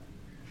survival.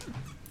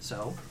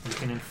 So, you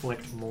can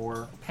inflict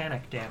more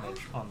panic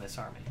damage on this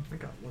army. I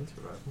got one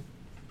survival.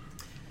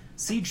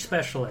 Siege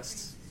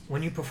specialists.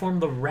 When you perform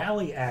the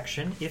rally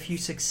action, if you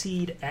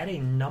succeed, add a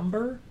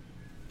number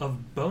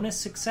of bonus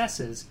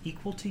successes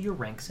equal to your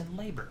ranks in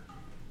labor.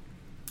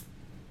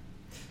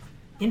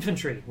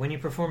 Infantry. When you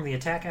perform the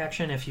attack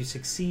action, if you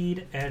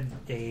succeed, add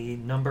a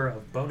number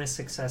of bonus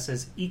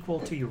successes equal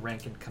to your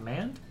rank in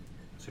command.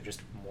 So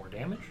just more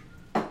damage.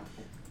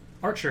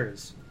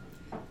 Archers.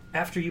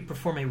 After you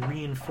perform a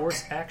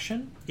reinforce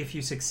action, if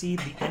you succeed,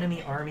 the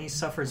enemy army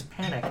suffers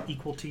panic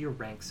equal to your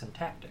ranks in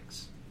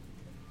tactics.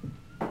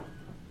 Got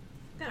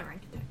a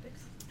rank in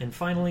tactics. And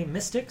finally,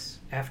 mystics.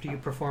 After you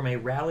perform a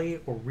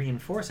rally or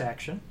reinforce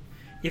action,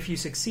 if you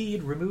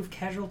succeed, remove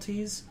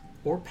casualties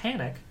or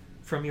panic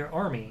from your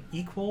army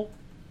equal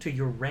to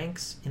your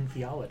ranks in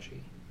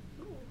theology.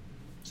 Ooh.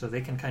 So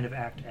they can kind of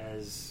act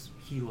as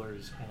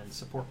healers and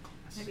support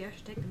class. Maybe I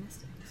should take the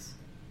mystics.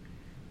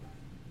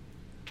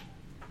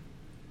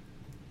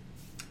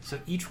 So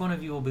each one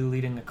of you will be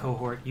leading a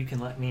cohort. You can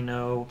let me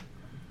know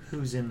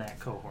who's in that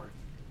cohort.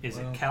 Is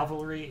it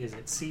cavalry? Is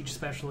it siege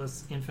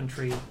specialists,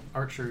 infantry,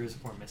 archers,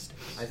 or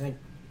mystics? I think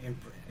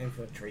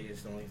infantry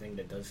is the only thing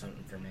that does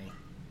something for me.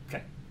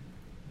 Okay.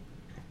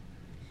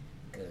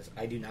 Because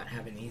I do not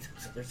have any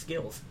other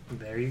skills.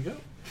 There you go.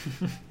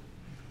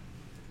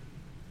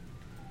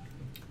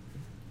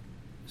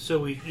 So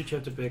we each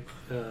have to pick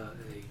a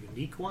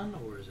unique one,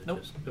 or is it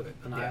Nope. just... Okay,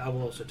 and Yeah. I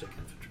will also take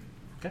infantry.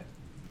 Okay.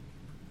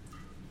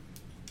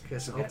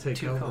 Guess So I'll take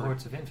two cavalry.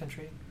 cohorts of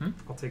infantry.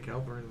 I'll take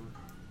cavalry.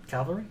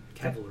 Cavalry?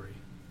 Cavalry.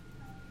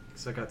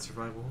 Because I got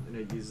survival, and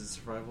it uses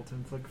survival to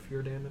inflict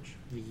fear damage.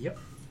 Yep.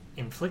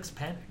 Inflicts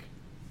panic.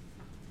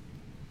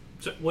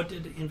 So what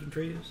did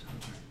infantry use?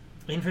 I'm sorry.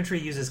 Infantry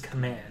uses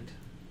command.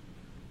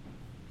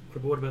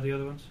 What about the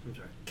other ones? I'm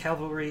sorry.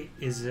 Cavalry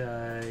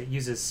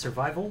uses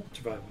survival.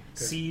 Survival.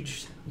 Okay.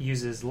 Siege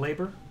uses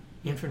labor.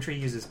 Infantry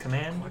uses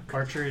command.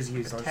 Archers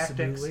use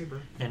tactics.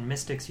 Labor. And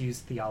mystics use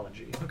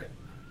theology. Okay.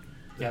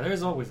 Yeah,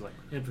 there's always labor.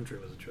 Infantry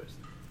was a choice.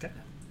 Okay.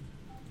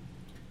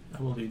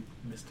 I will need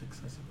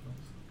mystics, I suppose.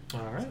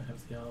 All right. I have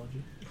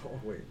theology. Oh,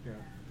 wait, yeah.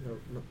 No,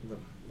 might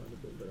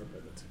have been there,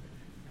 but that's okay.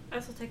 I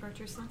also take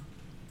archers then.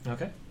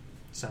 Okay.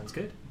 Sounds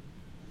good.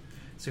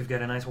 So we've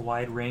got a nice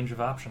wide range of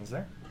options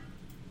there.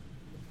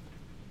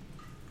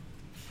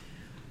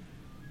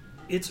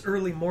 It's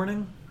early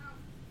morning.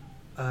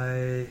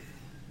 Oh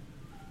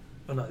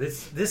no,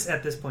 this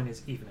at this point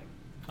is evening.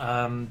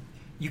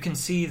 You can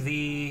see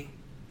the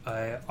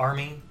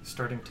army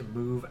starting to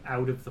move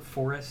out of the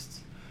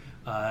forests.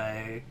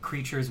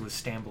 Creatures with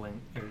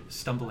stumbling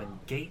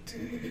gait,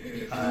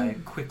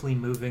 quickly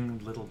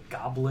moving little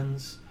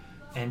goblins,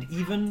 and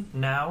even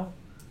now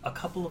a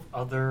couple of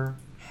other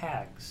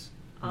hags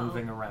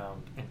moving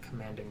around and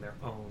commanding their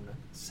own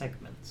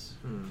segments.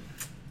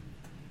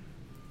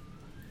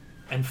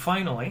 And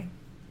finally,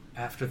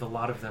 after the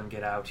lot of them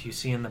get out, you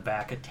see in the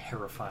back a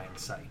terrifying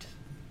sight.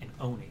 An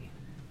Oni.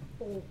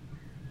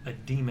 A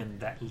demon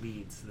that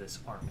leads this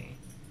army.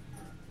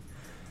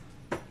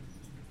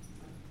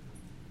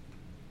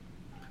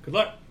 Good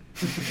luck.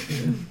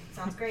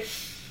 Sounds great.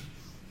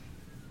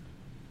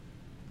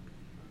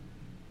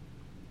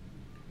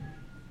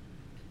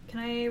 Can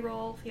I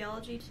roll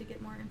theology to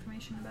get more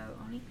information about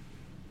Oni?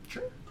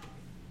 Sure.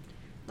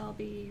 That'll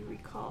be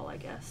recall, I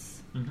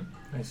guess. Mm-hmm.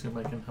 I assume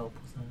I can help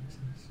with that.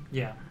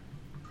 Yeah.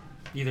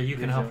 Either you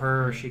can Gives help you-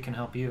 her or she can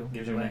help you.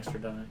 Gives Either you an way. extra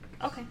die.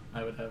 Okay.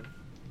 I would have,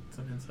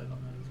 some insight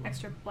on that as well.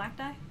 Extra black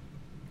die?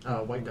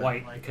 White die.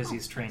 White, because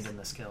he's trained in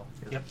the skill.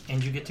 Yep.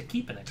 And you get to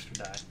keep an extra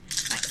die.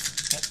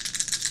 Nice. Yep.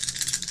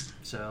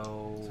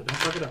 So don't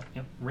fuck it up.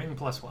 Yep. Ring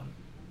 +1.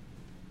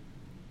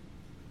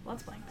 Well,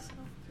 it's blank, so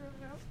throw it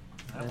out.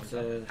 That That's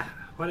one's up.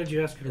 Why did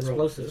you ask her to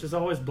roll? Explosive. It's just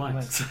always blank.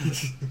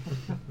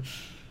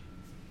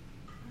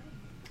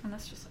 And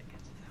that's just like it.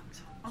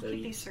 So I'll So keep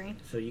you- these 3.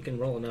 So you can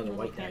roll another Little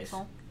white dice.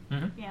 pencil.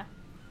 Mhm. Yeah.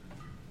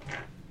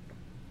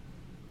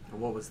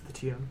 What was the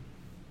TM?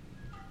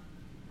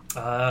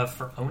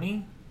 For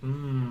Oni?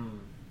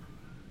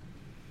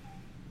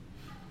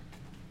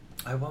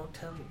 I won't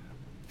tell you.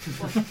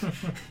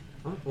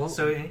 Oh, well,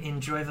 So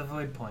enjoy the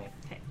void point.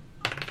 Okay.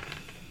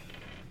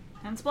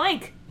 And it's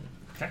blank.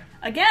 Okay.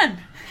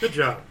 Again! Good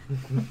job.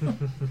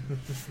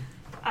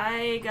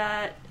 I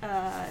got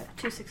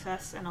 2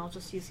 success, and I'll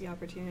just use the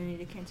opportunity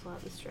to cancel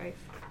out the strife.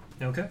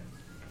 Okay.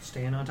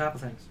 Staying on top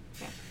of things.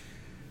 Okay.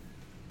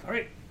 All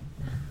right.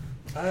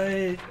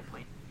 Good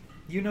point.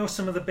 You know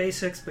some of the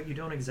basics, but you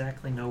don't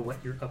exactly know what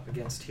you're up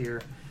against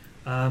here.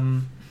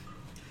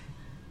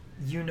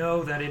 You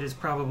know that it is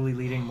probably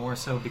leading more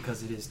so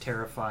because it is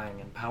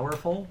terrifying and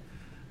powerful.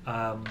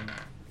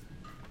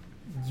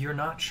 You're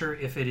not sure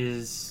if it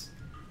is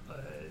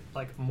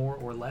like more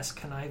or less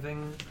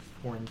conniving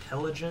or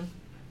intelligent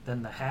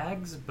than the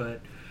hags,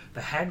 but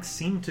the hags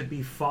seem to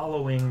be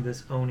following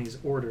this Oni's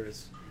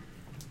orders.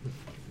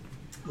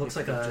 Looks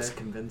like just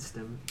convinced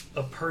him.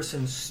 a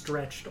person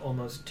stretched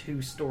almost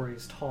 2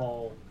 stories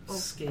tall,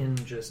 skin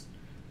just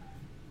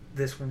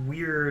this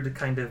weird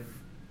kind of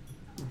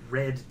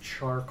red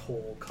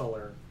charcoal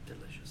color.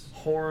 Delicious.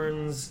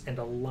 Horns and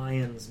a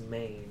lion's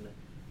mane.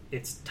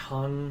 Its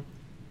tongue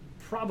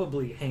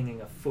probably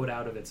hanging a foot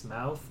out of its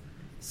mouth,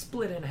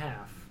 split in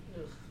half.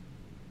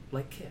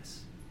 Like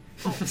Kiss.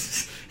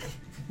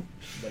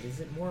 But is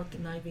it more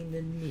conniving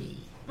than me?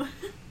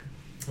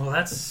 Well,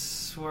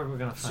 that's where we're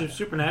going to find out.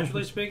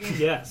 Supernaturally speaking,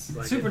 yes.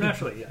 Like,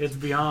 Supernaturally, yes. It's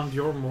beyond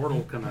your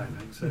mortal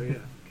conniving, so yeah.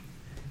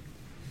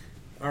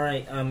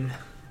 Alright,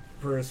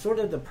 for sort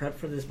of the prep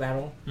for this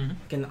battle, Mhm.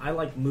 can I,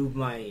 like, move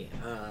my,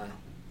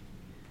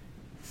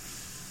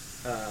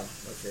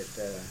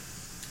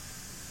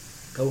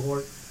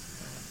 cohort?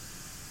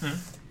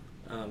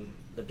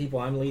 The people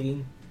I'm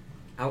leading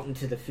out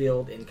into the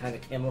field and kind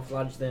of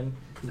camouflage them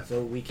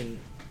so we can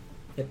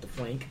hit the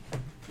flank.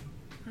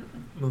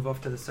 Move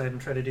off to the side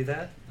and try to do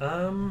that.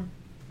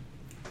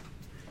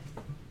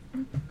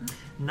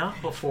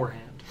 Not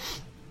beforehand.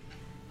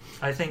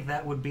 I think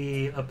that would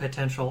be a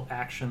potential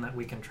action that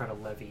we can try to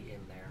levy in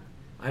there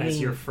as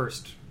your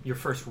first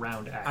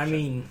round action. I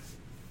mean,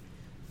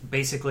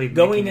 basically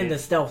going making into it-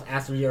 stealth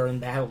after you're in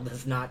battle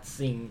does not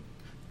seem.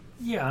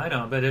 Yeah, I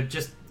know, but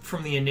just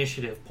from the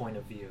initiative point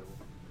of view,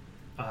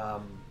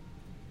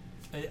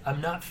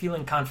 I'm not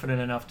feeling confident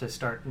enough to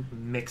start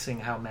mixing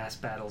how mass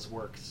battles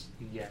works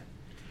yet.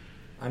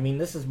 I mean,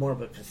 this is more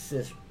of a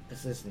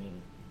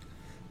positioning.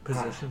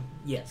 Position.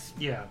 Yes.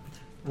 Yeah,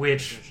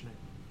 which Positioning.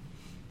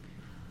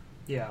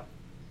 yeah.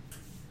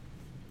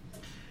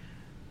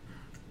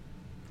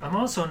 I'm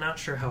also not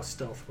sure how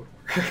stealth would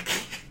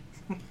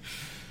work.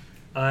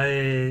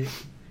 I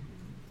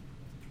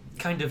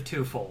kind of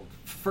twofold.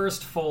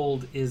 First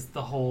fold is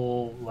the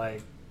whole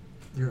like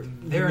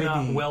they're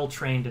not well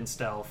trained in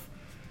stealth.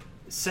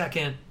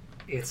 Second,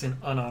 it's an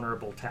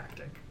unhonorable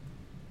tactic.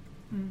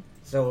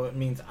 So it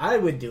means I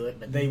would do it,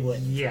 but they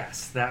wouldn't.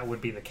 Yes, that would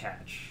be the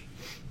catch.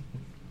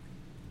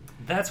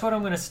 That's what I'm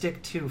going to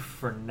stick to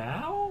for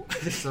now.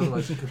 So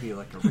like, it could be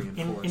like a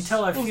reinforced.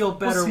 Until I feel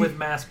better see. with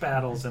mass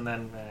battles, and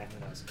then who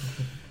knows?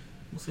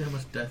 We'll see how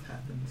much death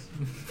happens.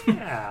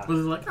 Yeah. But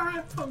it's like,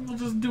 alright, we'll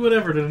just do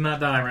whatever to not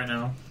die right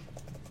now.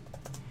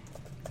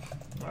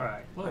 All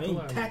right. I mean,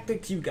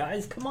 tactics, you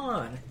guys, come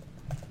on.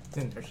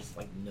 And they're just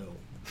like, no.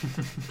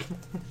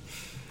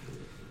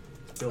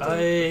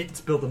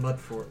 Let's build a mud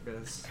fort,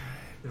 guys.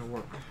 It'll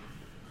work.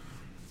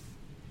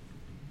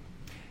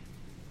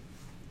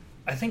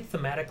 I think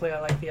thematically, I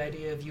like the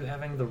idea of you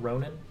having the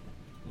Ronin.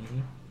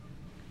 Mm-hmm.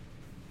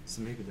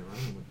 So maybe the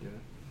Ronin would do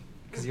it.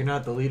 Because you're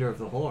not the leader of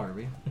the whole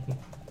army.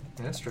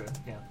 That's true.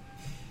 Yeah.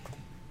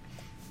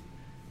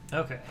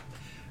 Okay.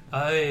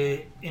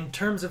 In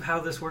terms of how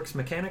this works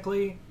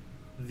mechanically,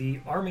 the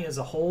army as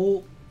a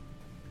whole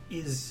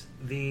is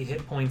the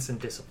hit points and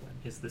discipline,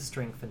 is the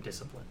strength and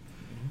discipline.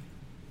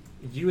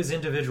 You as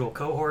individual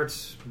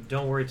cohorts,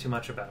 don't worry too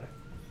much about it.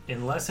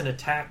 Unless an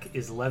attack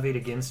is levied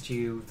against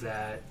you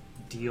that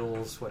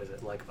deals,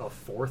 like a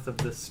fourth of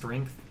the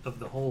strength of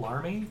the whole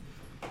army,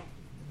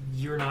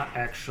 you're not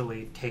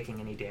actually taking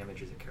any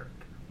damage as a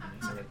character.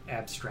 It's an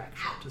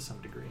abstraction to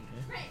some degree.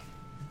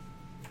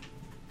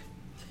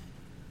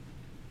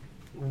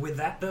 With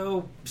that,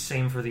 though,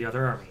 same for the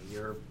other army.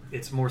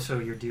 It's more so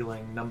you're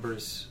dealing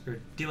numbers or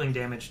dealing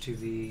damage to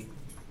the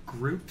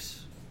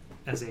groups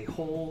as a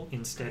whole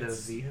instead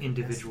of the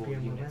individual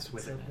units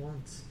within it.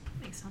 Once.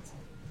 Makes sense.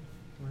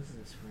 What is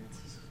this,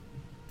 Francis?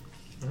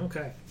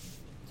 Okay.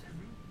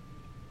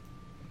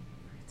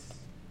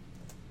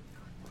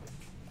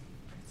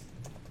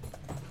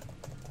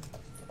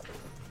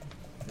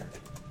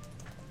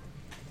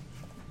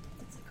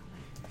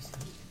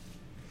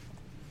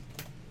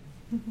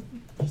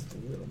 Just a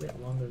little bit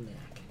longer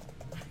neck.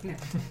 Yeah.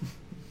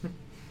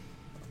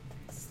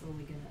 It's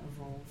slowly gonna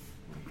evolve.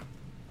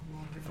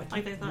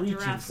 Like they thought Reaching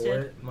giraffes for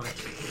did. it might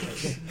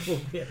take a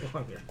little bit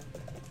longer.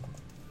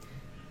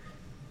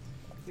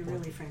 You're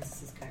really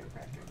Francis's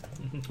chiropractor.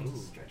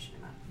 Just stretching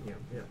him out Yeah.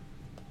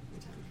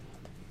 every time.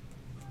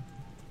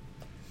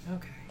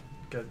 Okay.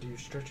 Gotta do your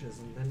stretches,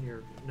 and then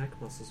your neck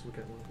muscles will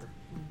get longer.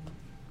 Mm-hmm.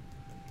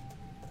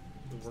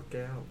 Work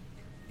it out.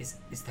 Is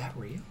that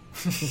real?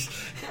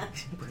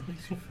 Bread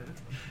makes you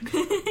fat.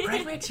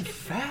 Bread makes you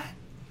fat?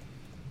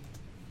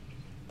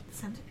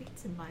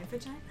 Centipedes in my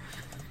vagina?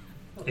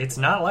 It's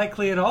not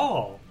likely at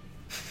all.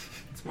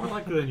 It's more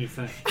likely than you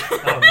think.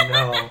 Oh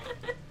no.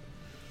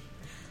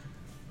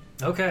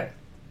 Okay.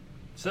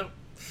 So,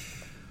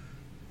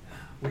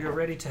 we are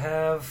ready to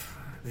have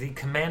the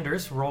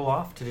commanders roll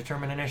off to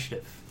determine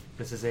initiative.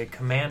 This is a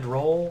command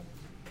roll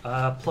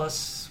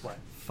plus,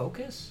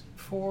 focus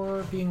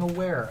for being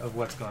aware of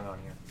what's going on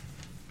here.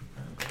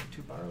 I'm going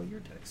to borrow your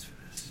dice for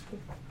this.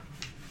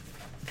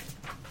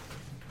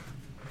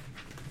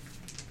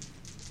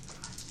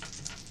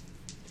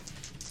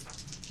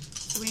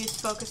 Do we use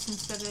focus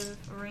instead of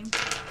a ring?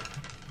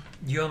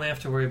 You only have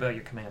to worry about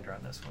your commander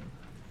on this one.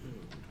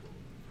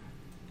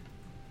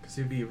 Because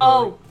you'd be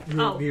Oh!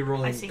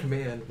 rolling I see.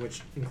 command,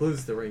 which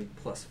includes the ring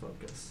plus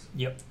focus.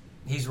 Yep.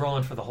 He's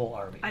rolling for the whole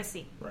army. I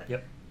see. Right.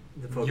 Yep.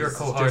 The focus Your is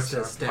cohorts just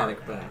a are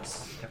static part.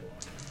 bonus. Yep.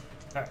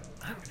 Alright,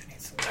 I'm going to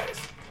need some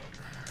dice.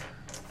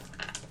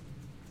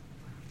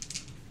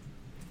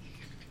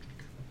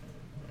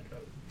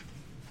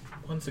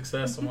 One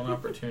success and one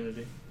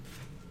opportunity.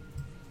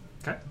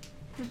 Okay.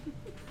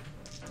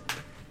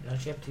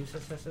 Don't you have 2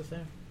 successes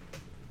there?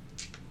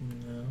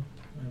 No.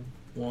 I have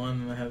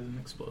one and I have an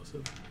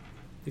explosive.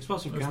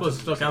 Explosive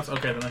Explosive still counts?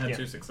 Okay, then I had Yeah.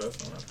 2 success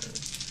and one opportunity.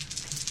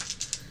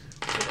 So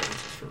that was just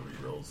for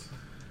rerolls.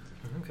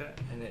 Okay.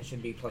 And it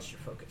should be plus your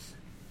focus.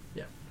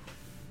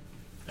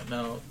 And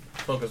now,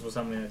 focus was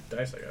how many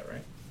dice I got,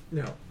 right?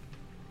 No.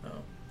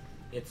 Oh.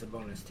 It's a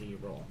bonus to your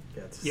roll.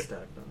 Yeah, it's a Yep.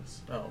 static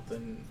bonus. Oh,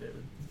 then it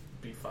would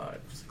be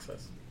 5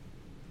 success.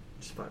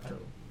 Just 5 total.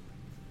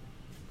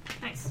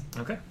 Nice.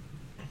 Okay.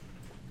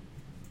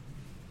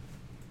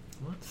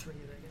 What 3 are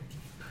they going to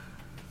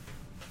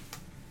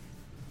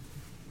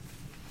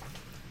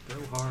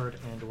keep? Go hard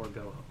and or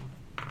go home.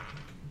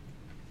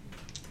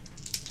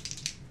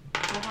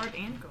 Go hard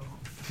and go home.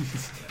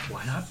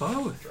 Why not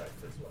both? Drive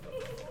this one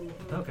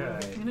up. Okay.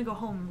 I'm gonna go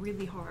home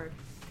really hard.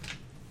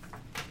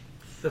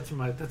 That's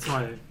my life.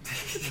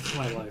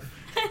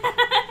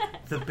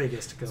 The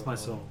biggest go That's my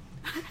home. soul.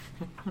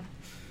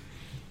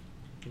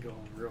 You go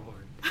home real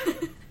hard.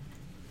 You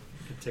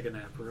can take a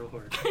nap real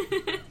hard.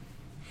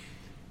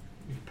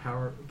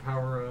 Power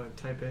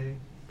type A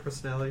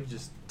personality,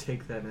 just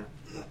take that nap.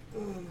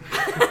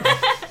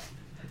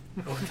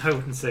 I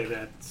wouldn't say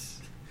that.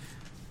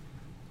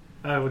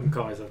 I wouldn't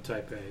call myself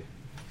type A.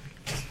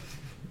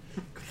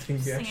 Good thing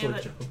you Thinking actually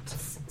of jumped.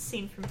 that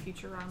scene from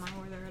Futurama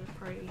where they're at a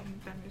party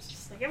and Bender's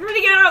just like,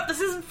 everybody get out! This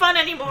isn't fun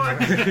anymore!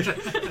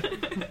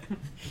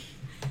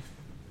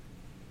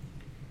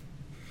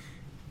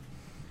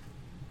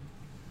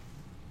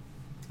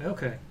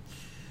 Okay.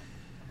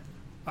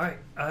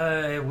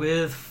 Alright.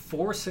 With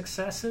 4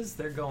 successes,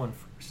 they're going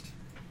first.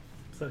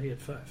 I thought he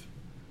had 5.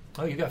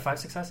 Oh, you got 5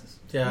 successes?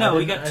 Yeah, No, I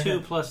we didn't- got I 2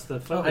 had- plus the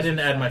focus. I didn't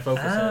add my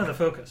focus in. The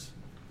focus.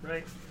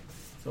 Right.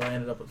 So I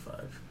ended up with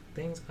 5.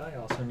 Things I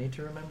also need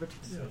to remember to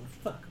do. So,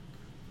 fuck.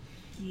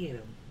 Get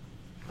 'em.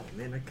 Oh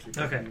man, I could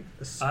Okay.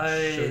 have a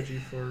I- shoji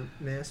for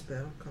mass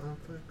battle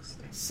conflicts.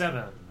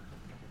 7.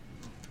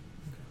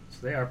 So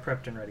they are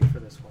prepped and ready for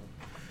this one.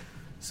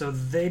 So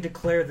they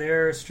declare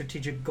their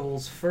strategic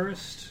goals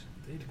first.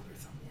 They declared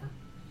some war.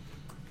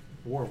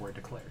 War were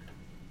declared.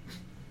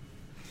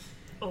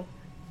 Oh.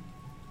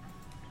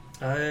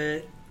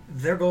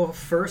 Their goal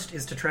first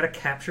is to try to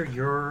capture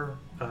your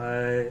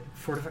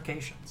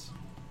fortifications.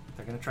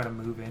 They're going to try to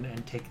move in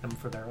and take them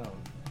for their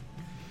own.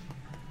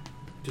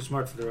 Too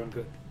smart for their own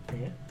good.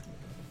 Yeah.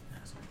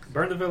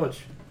 Burn the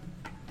village.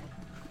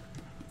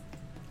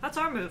 That's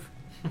our move.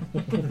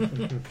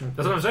 That's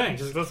what I'm saying.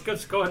 Just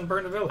let's go ahead and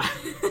burn the village.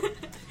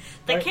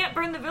 They Right. can't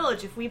burn the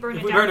village if we burn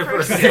If it we down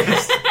burn it first.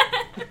 first.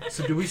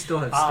 So do we still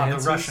have The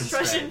stances? Russians.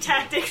 Russian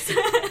tactics.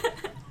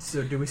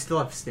 So do we still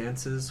have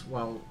stances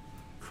while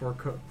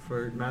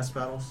for mass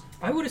battles?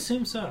 I would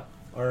assume so.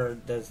 Or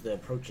does the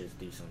approaches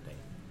do something?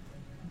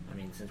 I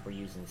mean, since we're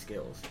using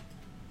skills.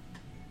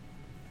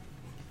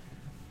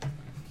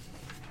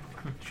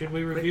 Should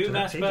we review Wait,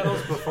 mass take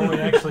battles it. before we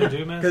actually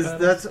do mass Because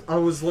battles? I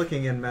was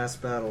looking in mass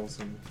battles,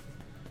 and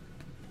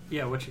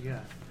Yeah, what you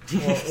got?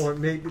 or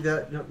maybe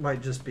that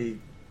might just be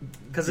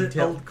 'Cause it-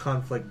 detailed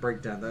conflict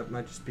breakdown. That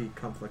might just be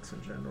conflicts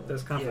in general.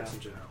 There's conflicts Yeah.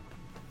 in general.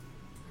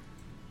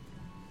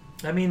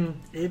 I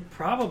mean, it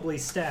probably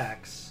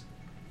stacks.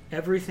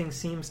 Everything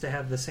seems to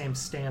have the same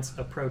stance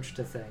approach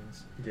to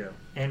things. Yeah.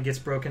 And gets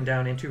broken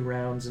down into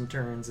rounds and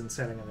turns and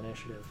setting of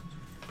initiative.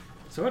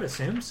 So I'd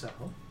assume so.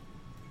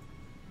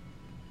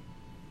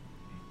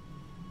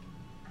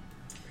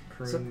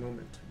 Current So-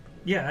 moment.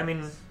 Yeah, I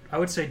mean, I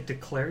would say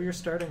declare your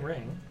starting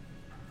ring.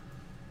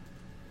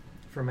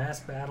 For mass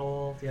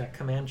battle,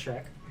 command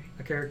check.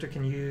 A character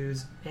can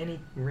use any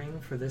ring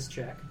for this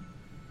check.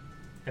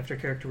 After a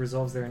character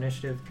resolves their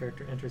initiative,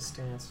 character enters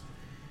stance.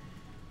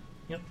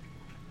 Yep.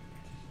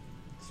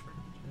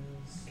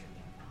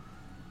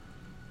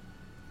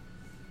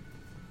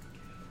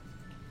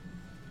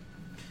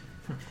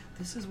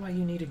 This is why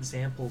you need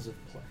examples of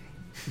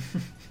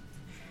play.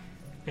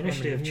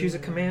 Initiative. Choose a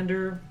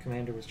commander.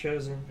 Commander was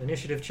chosen.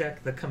 Initiative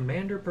check. The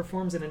commander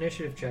performs an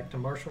initiative check to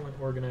marshal and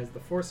organize the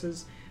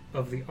forces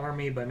of the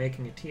army by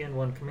making a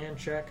TN1 command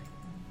check.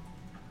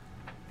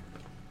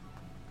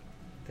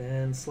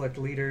 Then select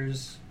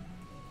leaders,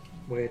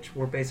 which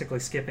we're basically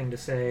skipping to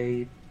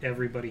say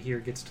everybody here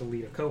gets to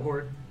lead a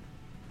cohort.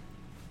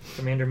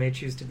 Commander may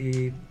choose to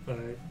be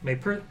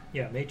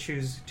may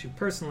choose to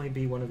personally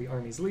be one of the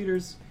army's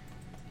leaders.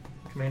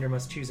 Commander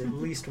must choose at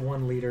least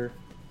one leader.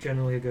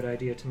 Generally a good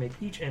idea to make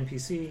each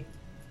NPC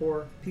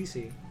or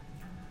PC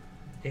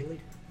a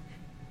leader.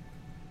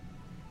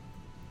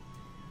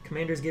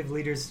 Commanders give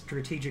leaders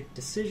strategic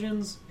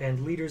decisions,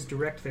 and leaders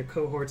direct their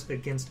cohorts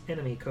against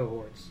enemy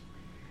cohorts.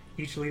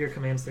 Each leader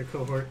commands their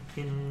cohort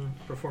in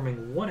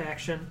performing one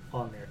action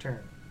on their turn.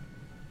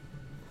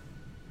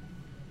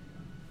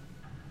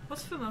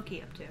 What's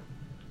Fumoki up to?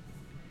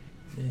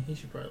 Yeah, he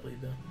should probably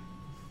lead the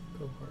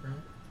cohort, right?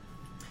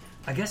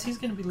 I guess he's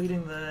going to be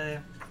leading the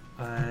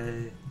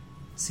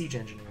siege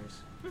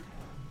engineers.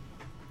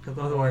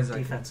 Otherwise,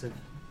 defensive.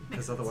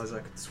 Because otherwise, I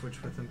could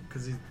switch with him.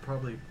 Because he's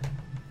probably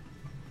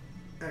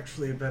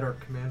actually a better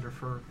commander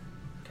for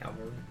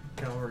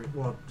cavalry.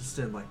 Well, just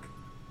in like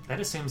that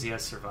assumes he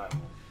has survival.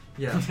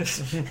 Yeah,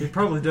 he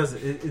probably does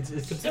it. It's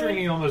considering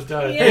he almost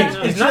died.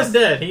 Yeah. He's not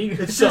dead.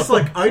 It's just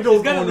like I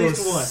don't want a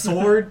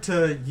sword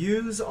to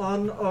use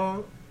on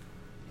a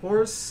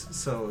horse,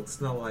 so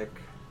it's not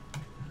like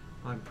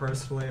I'm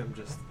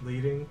just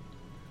leading.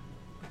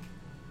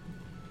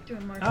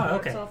 Doing martial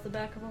arts off the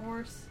back of a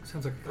horse.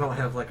 Sounds like I don't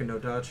have like a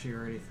Nodachi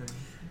or anything.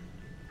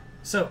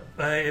 So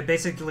it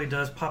basically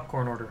does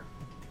popcorn order.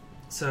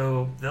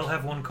 So they'll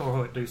have one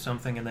cohort do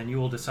something, and then you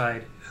will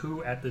decide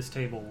who at this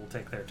table will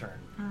take their turn.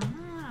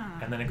 Ah.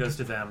 And then it goes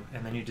to them,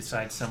 and then you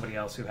decide somebody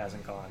else who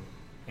hasn't gone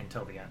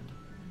until the end.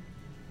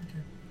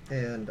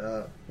 And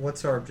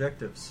what's our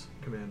objectives,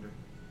 Commander?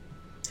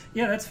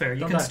 Yeah, that's fair.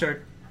 You can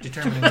start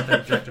determining what the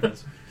objective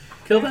is.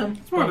 Kill them.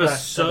 It's more of a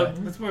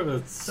sub. It's more of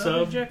a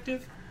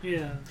sub-objective?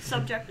 Yeah.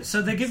 Subjective.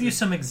 So they give you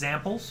some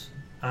examples.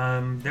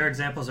 Their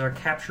examples are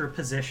capture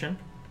position,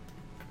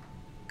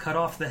 cut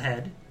off the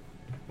head.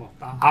 Well,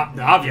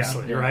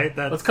 obviously, right?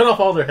 Let's cut off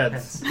all their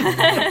heads.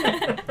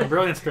 A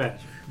brilliant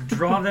strategy.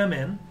 Draw them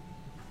in,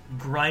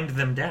 grind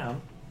them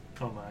down,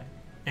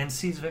 and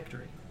seize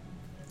victory.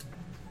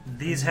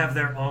 These have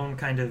their own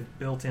kind of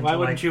built-in. Why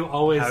wouldn't you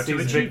always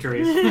seize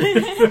victories?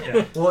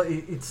 Yeah. Well,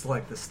 it's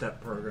like the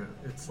step program.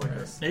 It's like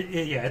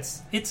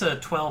it's a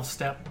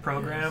 12-step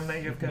program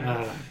that you've got.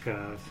 Oh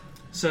god.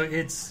 So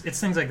it's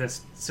things like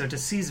this. So to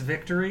seize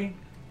victory,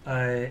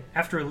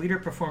 after a leader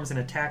performs an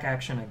attack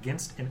action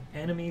against an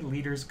enemy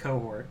leader's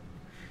cohort,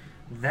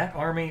 that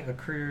army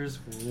accrues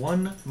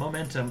 1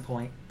 momentum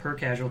point per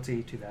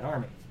casualty to that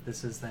army.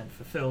 This is then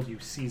fulfilled. You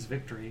seize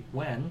victory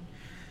when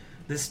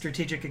this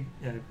strategic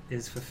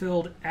is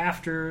fulfilled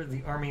after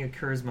the army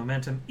accrues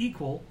momentum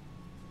equal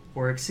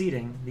or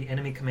exceeding the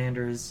enemy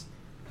commander's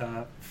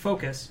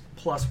focus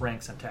plus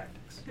ranks and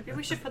tactics. Maybe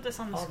we should put this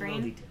on the All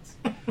screen. details.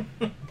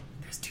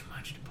 There's too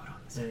much to put on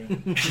the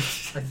screen.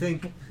 I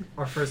think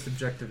our first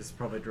objective is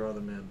probably draw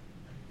them in.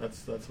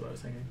 That's what I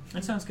was thinking.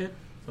 That sounds good.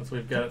 Since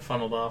we've got it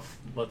funneled off,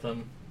 let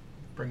them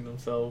bring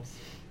themselves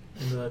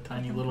into that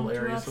tiny little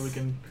area so we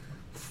can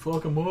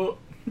fuck them up.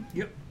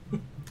 Yep.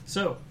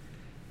 So,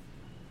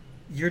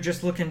 you're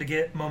just looking to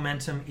get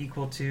momentum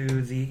equal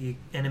to the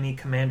enemy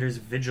commander's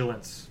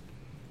vigilance,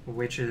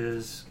 which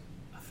is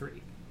a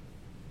 3.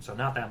 So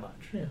not that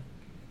much. Yeah.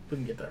 We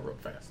can get that real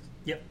fast.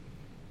 Yep.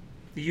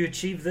 You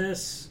achieve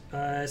this,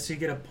 so you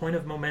get a point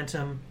of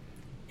momentum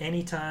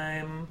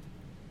anytime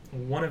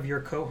one of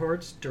your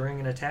cohorts during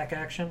an attack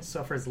action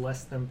suffers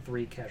less than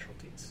 3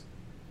 casualties.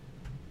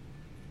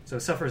 So it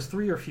suffers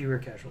 3 or fewer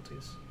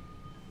casualties.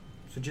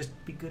 So just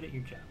be good at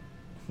your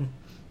job.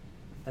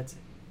 That's it.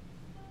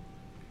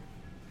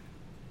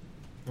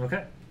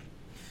 Okay.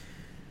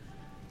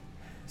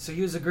 So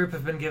you as a group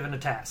have been given a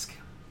task.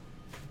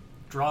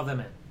 Draw them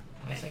in.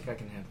 I think I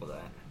can handle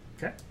that.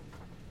 Okay.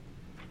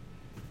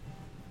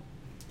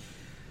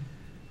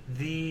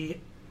 The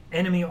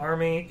enemy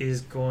army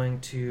is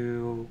going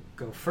to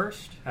go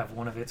first, have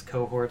one of its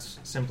cohorts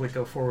simply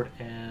go forward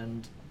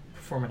and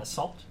perform an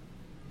assault.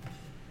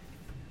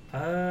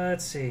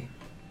 Let's see.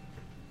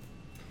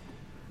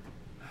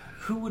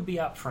 Who would be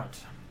out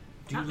front?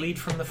 Do you lead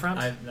from the front?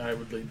 I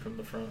would lead from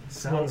the front.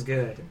 Sounds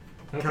good.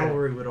 Okay.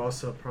 Cavalry would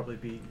also probably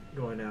be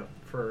going out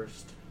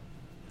first,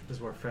 because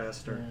we're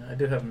faster. Yeah, I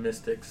do have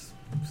mystics,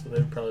 so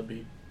they'd probably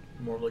be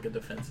more like a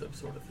defensive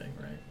sort of thing,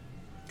 right?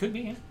 Could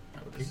be.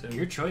 I would assume.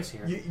 Your choice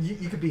here.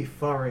 You could be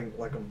firing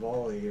like a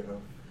volley of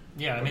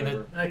Yeah, I mean,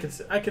 whatever.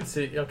 I can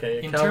see.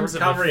 Okay, In cavalry, terms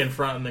of cavalry in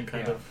front, and then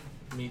kind yeah. of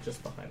me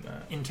just behind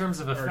that. in terms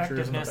of Archers in the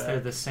effectiveness, back. they're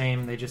the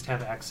same. They just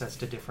have access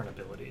to different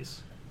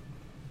abilities.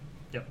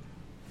 Yep.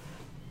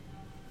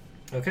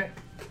 Okay.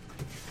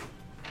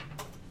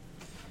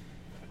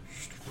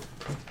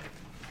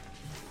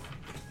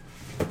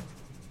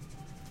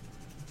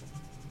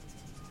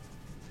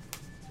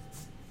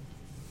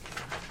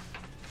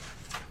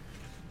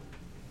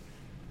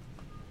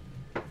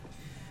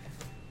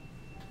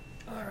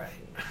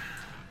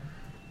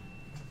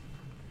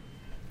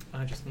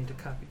 I just need to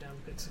copy down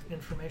bits of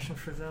information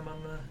for them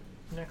on the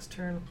next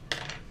turn.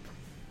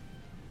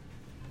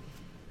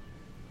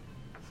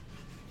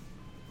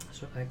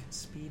 So I can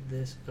speed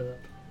this up.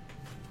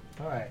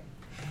 Alright.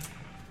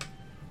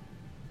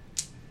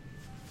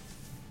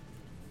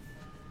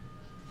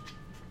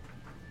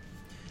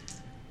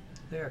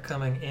 They are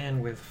coming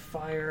in with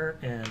fire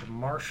and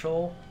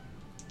martial.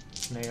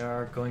 They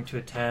are going to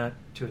attack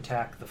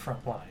the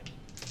front line.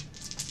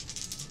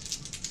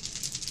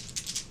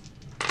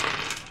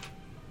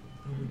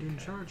 We didn't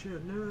charge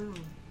yet, no.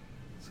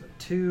 So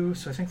 2,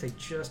 so I think they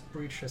just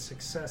breached a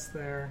success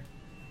there.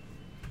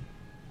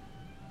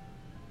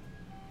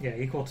 Yeah,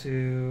 equal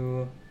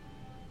to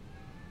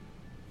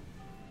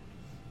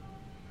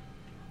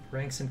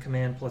ranks in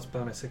command plus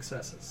bonus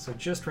successes. So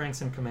just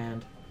ranks in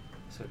command,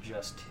 so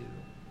just 2.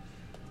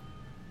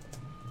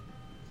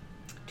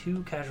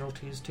 2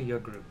 casualties to your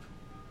group.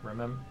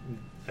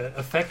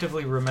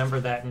 Effectively remember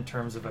that in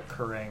terms of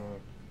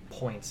occurring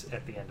points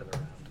at the end of the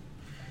round.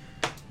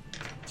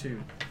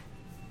 2.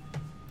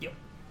 Yep.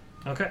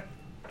 Okay.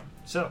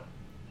 So,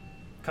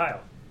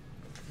 Kyle.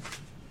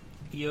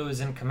 EO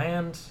is in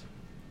command.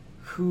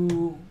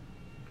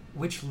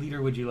 Which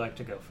leader would you like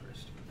to go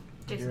first?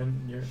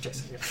 Jason. You're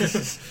Jason.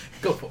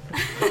 Go for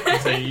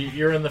it. So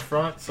you're in the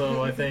front,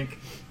 so I think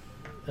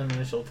an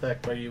initial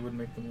attack by you would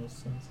make the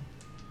most sense.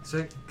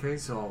 So, okay,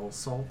 so I'll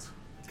assault.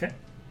 Okay.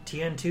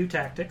 TN2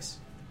 tactics.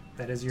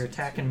 That is your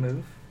attack and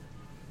move.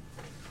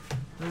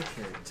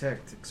 Okay,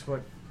 tactics.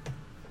 What?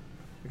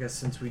 I guess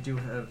since we do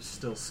have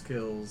still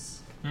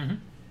skills,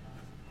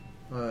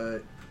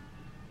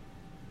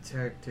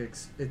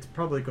 tactics, it's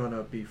probably going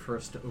to be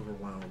first to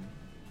overwhelm.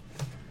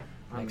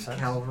 Makes sense.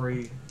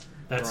 Cavalry.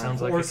 That we're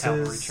sounds on like a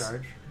cavalry horses.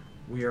 charge.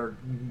 We are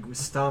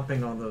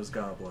stomping on those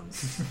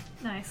goblins.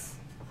 Nice.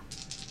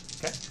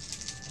 Okay.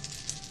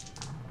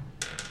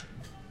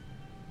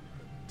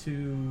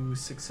 2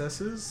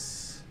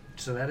 successes.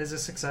 So that is a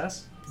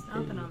success.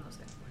 Stomping on those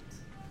guys.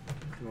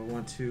 Do I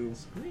want to...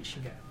 Squeeze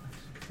you got.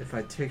 If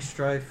I take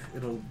strife,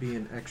 it'll be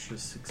an extra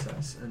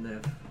success, and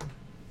then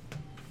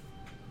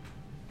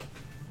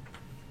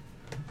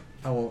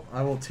I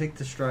will take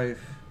the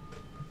strife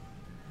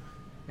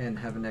and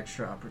have an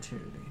extra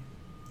opportunity.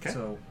 Okay.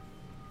 So,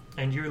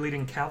 And you're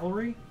leading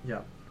cavalry?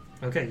 yeah.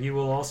 Okay, you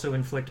will also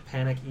inflict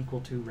panic equal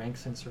to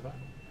ranks in survival.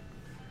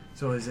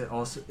 So is it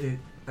also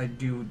I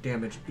do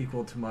damage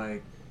equal to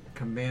my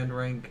command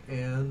rank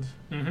and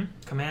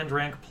Command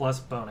rank plus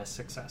bonus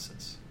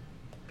successes.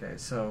 okay,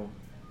 so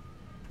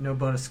no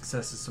bonus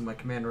successes, so my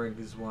command rank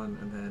is 1,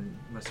 and then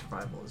my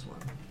survival is 1.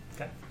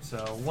 Okay, so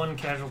 1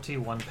 casualty,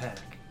 1 panic,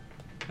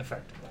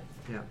 effectively.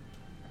 Yeah.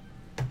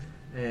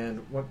 And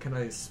what can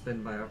I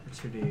spend my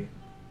opportunity?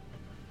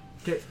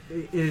 It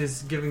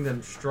is giving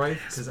them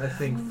strife, because I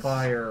think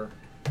fire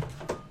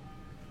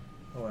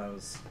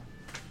allows.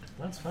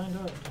 Let's find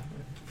out.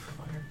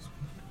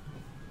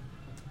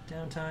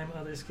 Downtime,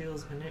 other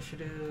skills,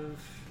 initiative.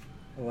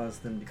 Allows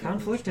them to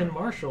Conflict and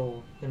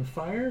martial. In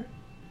fire,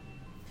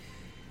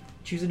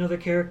 choose another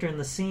character in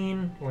the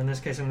scene, or in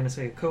this case I'm going to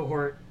say a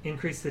cohort,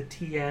 increase the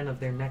TN of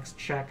their next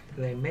check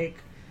they make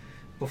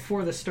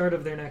before the start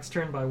of their next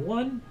turn by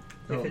 1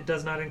 if it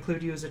does not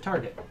include you as a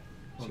target.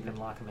 So you can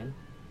lock them in.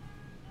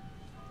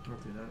 I'll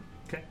do that.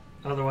 Okay.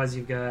 Otherwise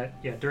you've got,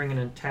 during an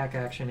attack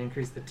action,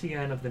 increase the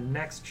TN of the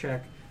next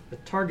check the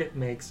target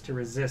makes to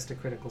resist a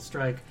critical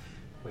strike,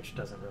 which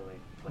doesn't really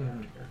play out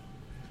here.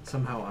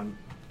 Somehow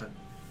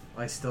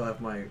I still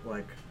have my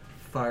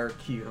fire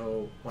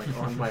keyhole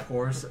on my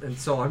horse, and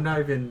so I'm not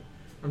even.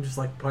 I'm just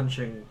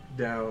punching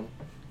down.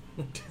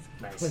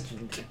 Nice.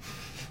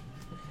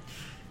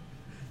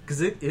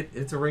 Because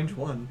it's a range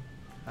 1.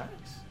 Nice.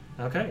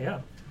 Okay,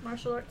 yeah.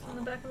 Martial arts on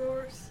the back of a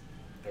horse.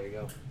 There you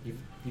go.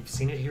 You've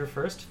seen it here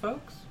first,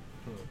 folks?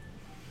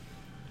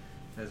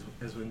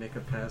 As we make a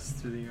pass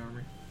through the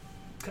army.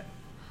 Okay.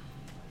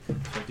 So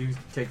I do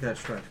take that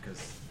strife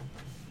because.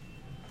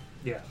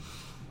 Yeah.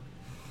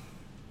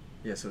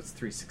 Yeah, so it's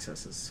 3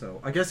 successes.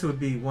 So I guess it would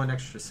be 1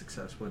 extra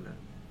success, wouldn't it?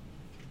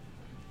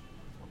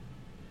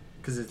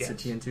 Because it's a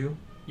TN2?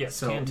 Yes,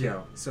 so, TN2.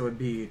 Yeah, so it'd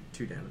be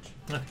 2 damage.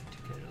 Okay,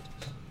 2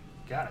 casualties.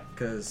 Got it.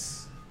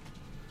 Because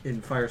in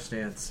fire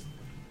stance,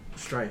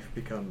 strife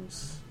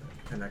becomes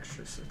an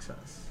extra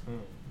success.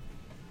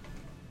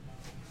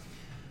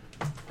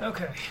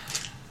 Okay.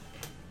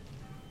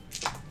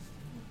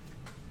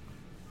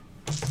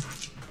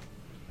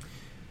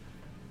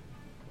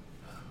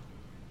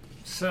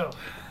 So,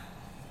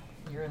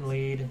 you're in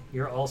lead.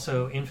 You're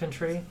also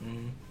infantry.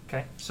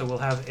 Okay, so we'll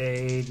have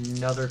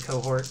another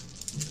cohort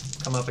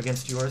come up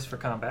against yours for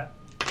combat.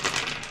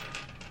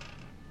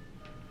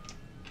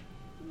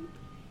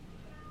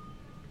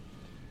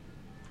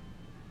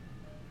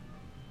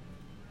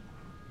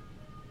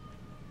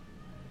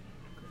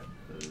 Grab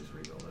those,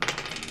 reroll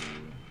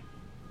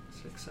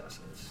those.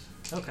 Successes.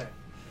 Okay.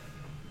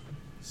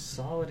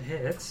 Solid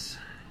hits.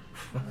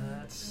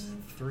 That's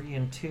 3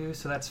 and 2,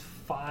 so that's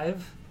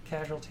 5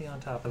 casualty on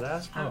top of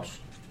that. Oh,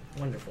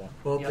 wonderful.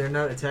 Well, Yep. they're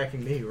not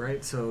attacking me,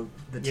 right? So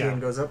the TN Yeah.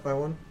 goes up by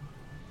 1?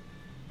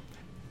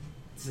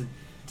 It's a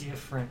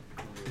different.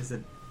 Is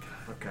it?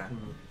 Okay.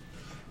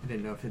 I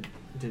didn't know if it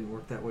didn't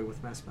work that way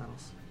with mass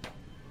battles.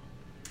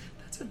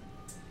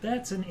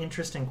 That's an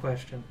interesting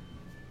question.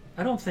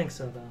 I don't think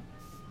so, though.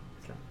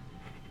 Okay.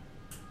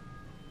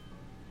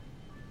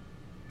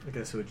 I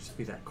guess it would just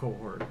be that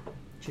cohort.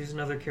 Choose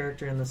another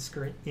character in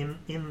the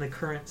in the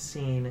current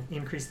scene.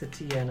 Increase the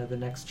TN of the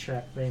next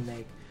check they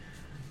make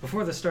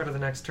before the start of the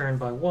next turn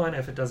by 1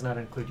 if it does not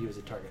include you as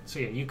a target. So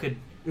yeah, you could.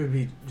 It would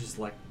be just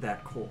like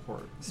that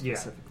cohort Yeah,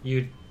 specifically.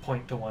 you'd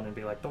point to one and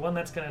be like, the one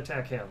that's going to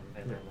attack him,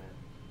 and then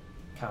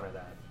counter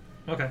that.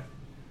 Okay.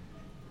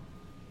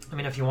 I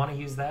mean, if you want to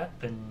use that,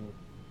 then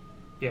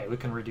yeah, we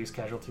can reduce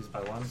casualties by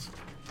 1.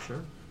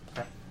 Sure.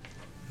 Okay.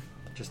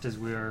 Just as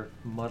we're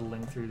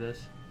muddling through this.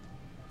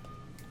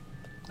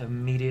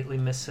 Immediately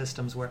miss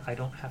systems where I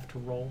don't have to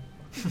roll.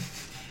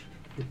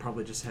 We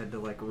probably just had to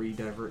like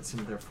re-divert some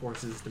of their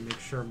forces to make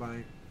sure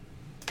my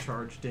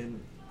charge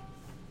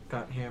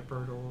got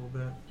hampered a little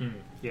bit.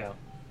 Yeah.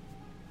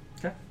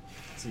 Okay.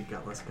 So you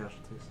got less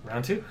casualties.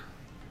 Round 2.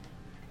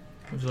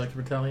 Would you like to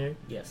retaliate?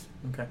 Yes.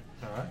 Okay.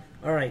 All right.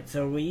 All right.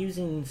 So are we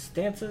using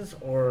stances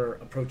or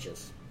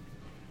approaches?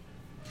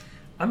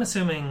 I'm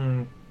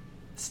assuming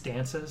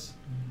stances,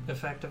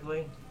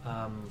 effectively.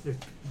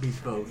 It'd be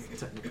both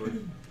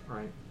technically,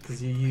 right?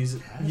 Because you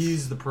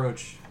use the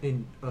approach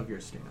of your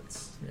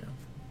stance. Yeah.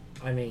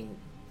 I mean,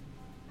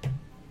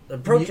 the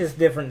approach is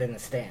different than the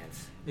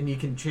stance. And you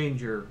can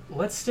change your.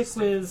 Let's stick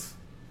with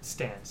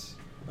stance.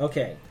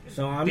 Okay,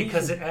 so I'm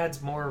because using, it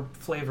adds more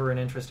flavor and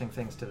interesting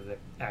things to the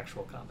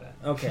actual combat.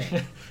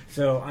 Okay,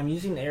 so I'm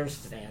using the air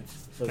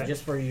stance. So Okay.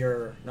 just for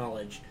your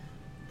knowledge,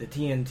 the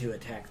TN to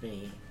attack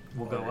me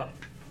Will go up.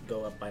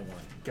 Go up by 1.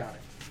 Got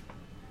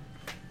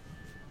it.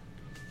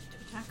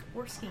 To attack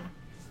or scheme.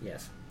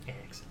 Yes,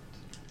 Excellent.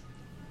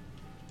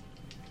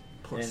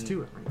 Plus And-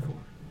 2 at rank 4.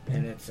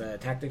 and it's a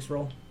tactics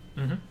roll.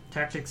 Mm-hmm.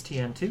 Tactics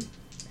TN2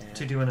 And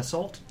to do an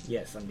assault.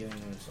 Yes, I'm doing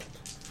an assault.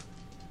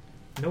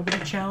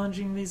 Nobody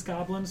challenging these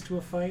goblins to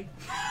a fight.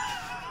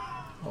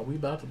 Oh, we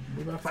about to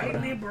Fight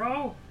me,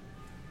 bro.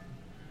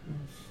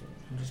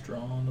 I'm just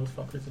drawing those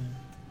fuckers in.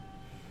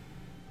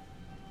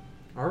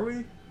 Are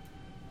we?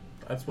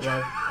 That's what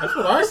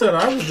I said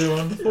I was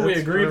doing. That's what we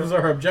That's agreed fair. was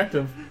our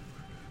objective.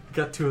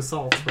 Got 2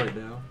 assaults right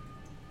now.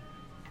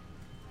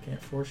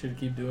 Can't force you to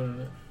keep doing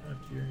it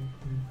after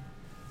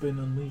you've been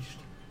unleashed.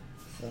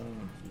 So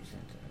use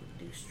that to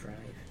reduce strife.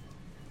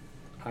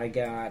 I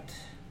got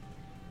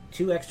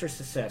 2 extra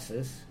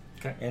successes,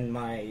 Okay. and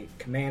my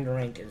command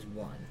rank is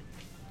 1.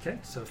 Okay,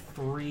 so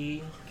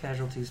 3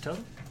 casualties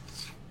total.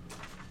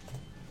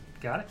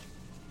 Got it.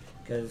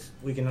 Because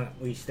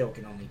we still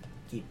can only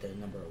keep the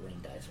number of ring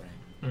dice,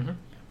 right? Mm-hmm.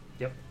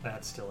 Yep,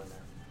 that's still in there.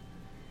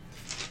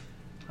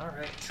 All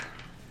right.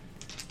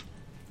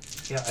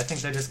 Yeah, I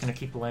think they're just going to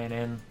keep laying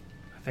in.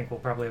 I think we'll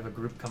probably have a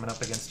group coming up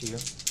against you.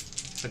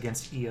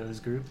 Against EO's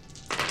group.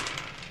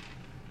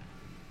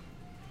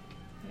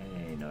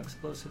 Hey, no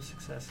explosive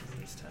successes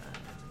this time.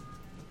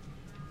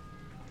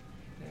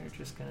 They're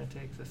just going to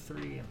take the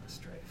 3 and the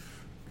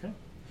strafe. Okay.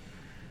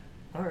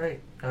 All right.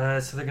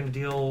 So they're going to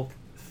deal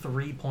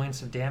 3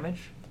 points of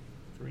damage.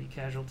 3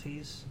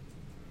 casualties.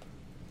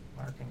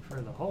 Marking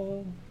for the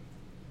hole.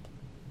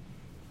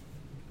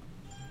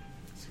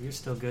 So you're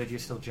still good. You're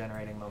still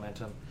generating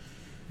momentum.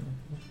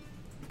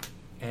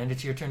 And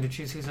it's your turn to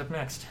choose who's up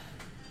next.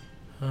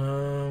 Would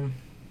you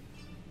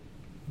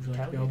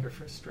like to go? Calibrator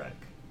for strike.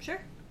 Sure.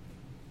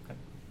 Okay.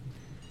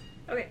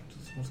 Okay.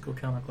 Let's go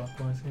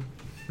counterclockwise here.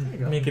 There you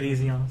go. Make it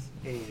easy on us.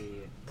 Hey.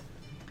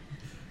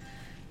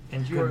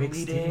 And you Gonna are make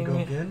Steven go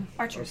leading again?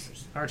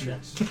 Archers.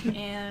 archers.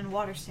 And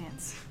water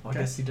stance. Well, I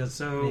guess he does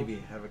So- maybe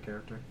have a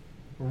character.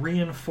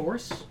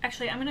 Reinforce.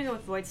 Actually, I'm gonna go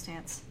with void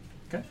stance.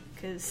 Okay.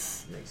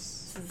 Because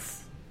Nice. this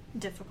is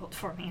difficult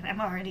for me, and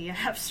I'm already at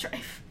half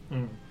strife.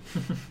 Mm.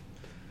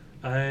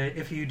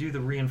 If you do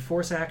the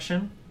reinforce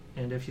action,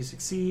 and if you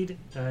succeed,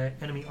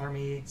 enemy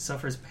army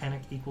suffers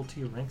panic equal to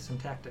your ranks and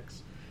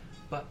tactics.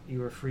 But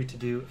you are free to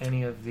do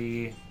any of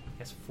the, I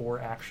guess, 4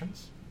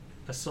 actions: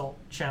 assault,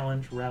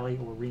 challenge, rally,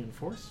 or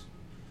reinforce.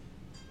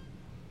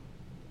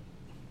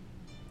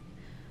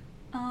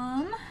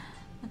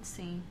 Let's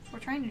see. We're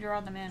trying to draw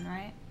them in,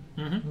 right?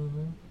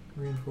 Mm-hmm.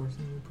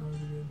 Reinforcing would probably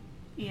be good.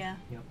 Yeah.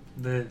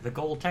 Yep. The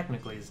goal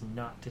technically is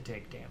not to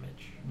take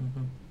damage.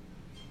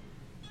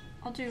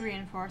 I'll do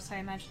reinforce. I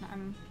imagine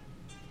I'm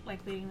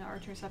like leading the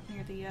archers up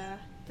near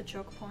the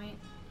choke point.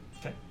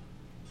 Okay.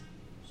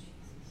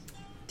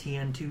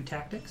 TN2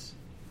 tactics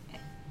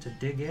to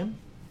dig in.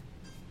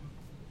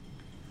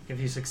 If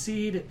you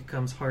succeed, it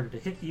becomes harder to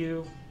hit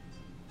you.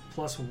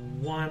 Plus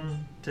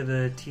 1 to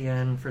the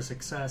TN for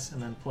success,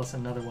 and then plus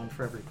another 1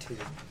 for every 2.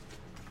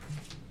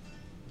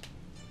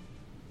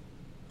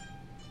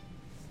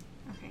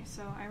 Okay,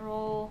 so I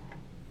roll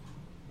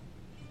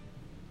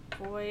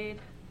Void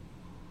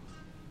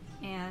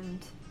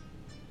and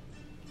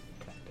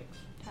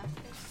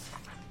Tactics,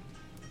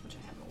 which I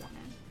have a 1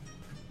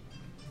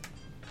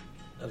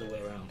 in. Other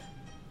way around.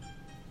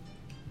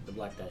 The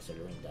black dice are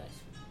the ring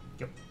dice.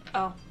 Yep.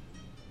 Oh.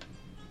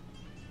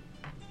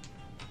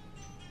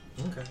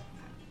 Okay.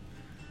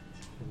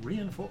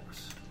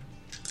 Reinforce.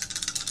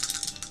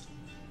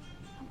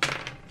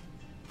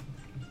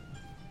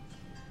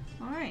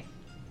 Alright.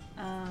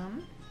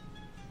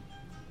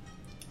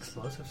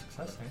 Explosive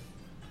success there,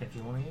 if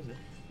you want to use it.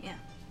 Yeah.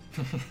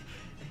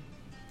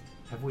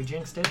 Have we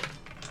jinxed it?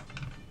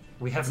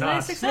 We have It's not. a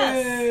nice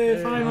success.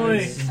 Yay,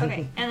 finally.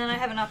 Okay, and then I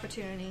have an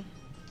opportunity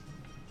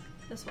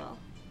as well.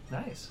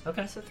 Nice.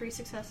 Okay. So 3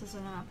 successes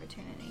and an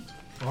opportunity.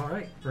 All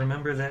right.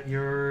 Remember that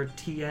your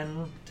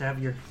TN to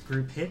have your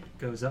group hit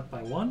goes up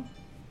by 1.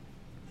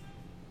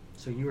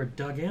 So you are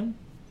dug in.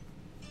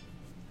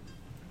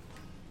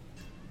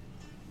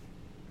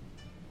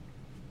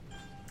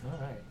 All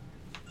right.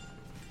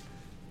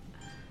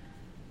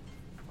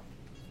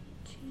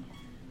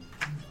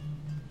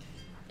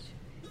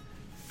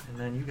 And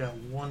then you got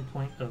 1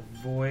 point of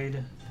void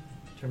in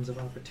terms of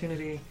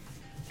opportunity.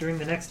 During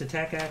the next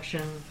attack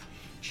action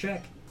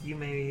check, you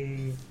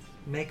may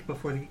make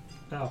before the...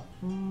 Oh.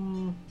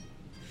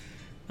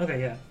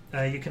 Okay,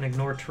 yeah. You can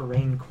ignore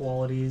terrain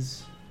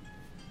qualities.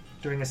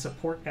 During a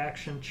support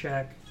action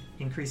check,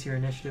 increase your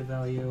initiative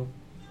value.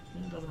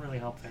 It doesn't really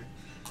help there.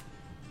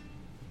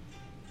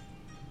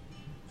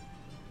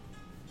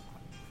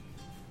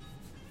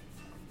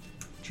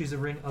 Choose a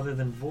ring other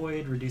than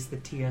void. Reduce the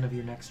TN of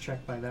your next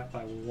check by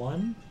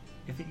 1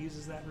 if it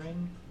uses that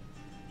ring.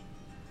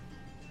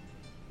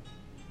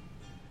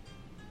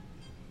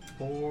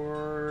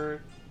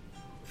 Or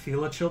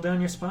feel a chill down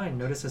your spine.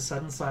 Notice a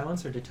sudden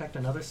silence or detect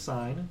another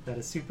sign that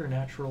a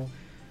supernatural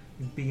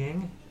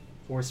being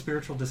or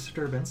spiritual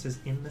disturbance is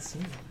in the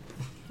scene.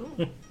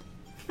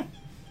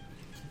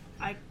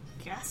 I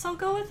guess I'll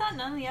go with that.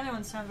 None of the other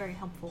ones sound very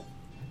helpful.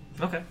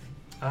 Okay.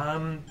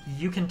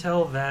 You can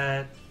tell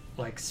that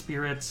like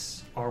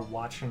spirits are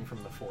watching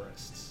from the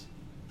forests.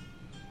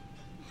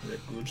 The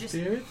good Just-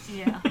 spirits?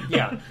 Yeah.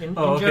 Yeah. In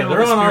Oh, okay, general,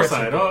 they're the on our spirits are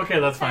side. good. Oh, okay,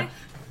 that's fine. Okay.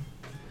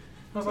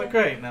 I was like,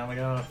 great, now we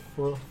got a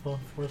forest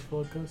full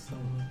of ghosts that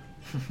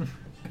will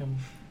come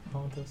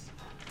haunt us.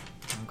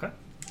 Okay.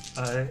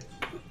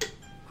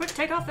 Quick,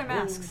 take off their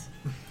masks.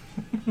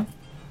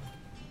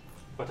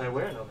 But I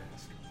wear no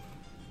mask.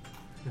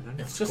 And then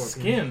It's just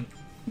scorpion.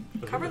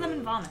 skin. Cover them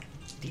in vomit.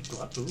 Deep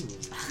blood. Ooh.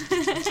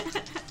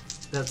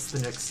 That's the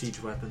next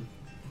siege weapon.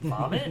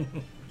 Vomit? You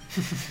know,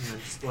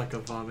 just like a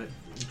vomit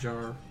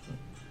jar.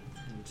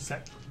 And just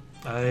Okay.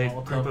 A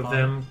Molotov group of bomb.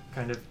 them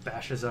kind of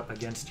bashes up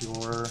against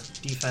your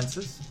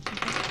defenses.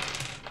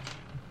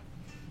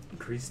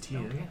 increase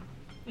TN. Okay.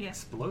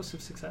 Yes.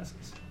 Explosive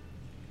successes.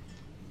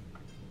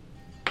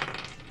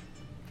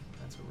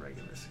 That's a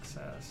regular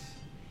success.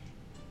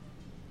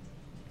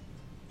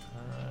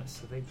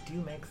 So they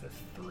do make the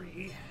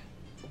 3.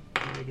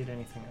 Do they get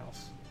anything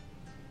else?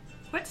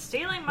 Quit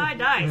stealing my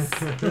dice.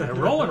 They're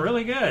rolling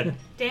really good.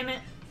 Damn it.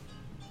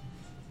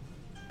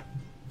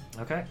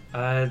 Okay.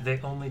 They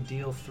only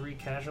deal 3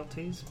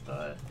 casualties,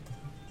 but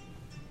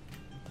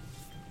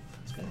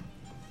that's good.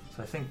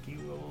 So I think you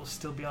will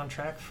still be on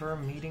track for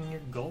meeting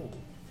your goal.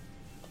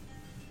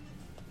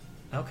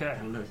 Okay. I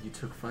don't know, you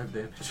took 5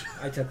 damage.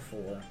 I took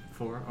 4.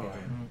 4? Oh, Yeah. yeah.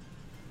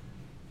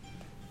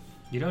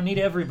 You don't need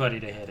everybody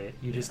to hit it.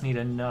 You just need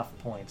enough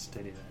points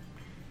to do that.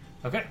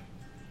 Okay.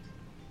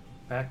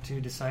 Back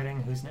to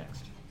deciding who's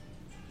next.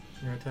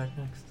 Your attack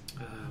next.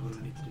 What do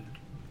we need to do?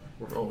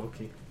 Or Roll.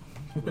 Loki.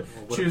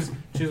 Choose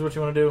what you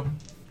want to do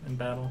in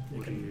battle. You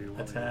What do can you want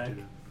me to attack.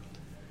 do?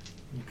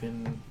 You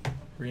can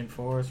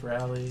reinforce,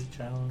 rally,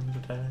 challenge,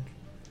 attack.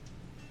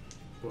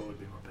 What would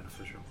be more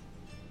beneficial?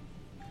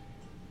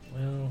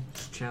 Well,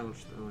 Just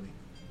challenge the Oni.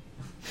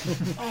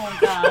 Oh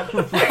god.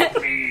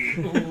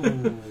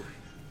 Ooh.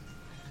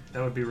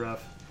 That would be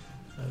rough.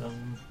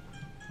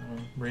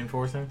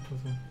 reinforcing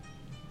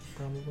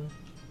probably.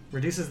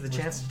 Reduces the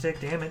chance to take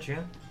damage,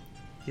 yeah.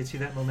 Gets you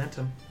that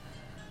momentum.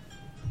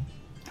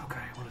 Okay,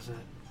 what does it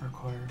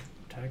require?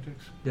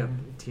 Tactics? Yeah,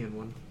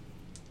 TN1.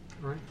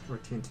 Right? Or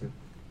TN2?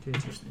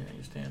 TN2. Yeah,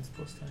 your stance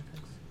plus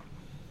tactics.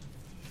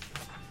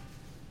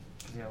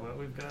 Yeah, well,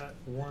 we've got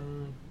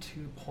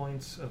 2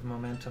 points of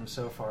momentum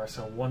so far,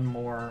 so 1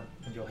 more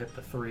and you'll hit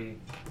the 3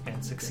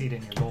 and succeed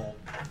in your goal.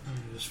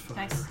 Use fire.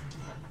 Nice.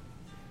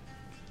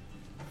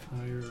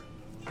 Fire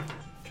and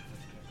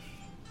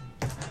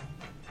tactics.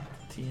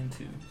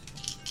 TN2.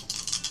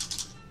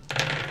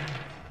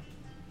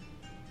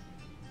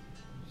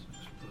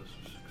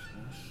 Explosive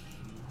success.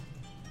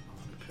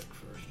 Let me pick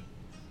first.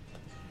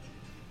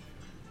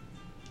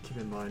 Keep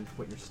in mind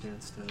what your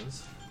stance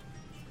does.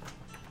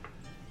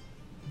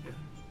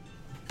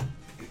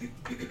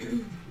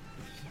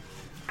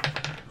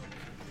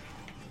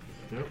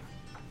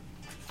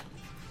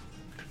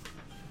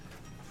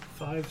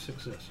 5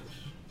 successes.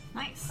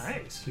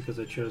 Nice. Because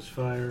I chose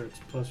fire, it's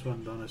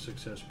 +1 bonus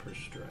success per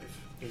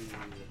strife.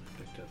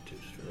 Picked up 2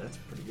 strife. That's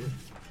pretty good.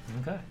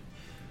 Okay.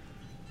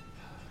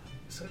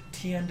 So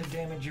TN to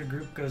damage your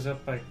group goes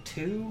up by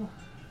 2. You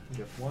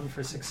get 1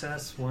 for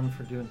success, 1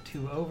 for doing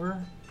 2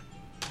 over.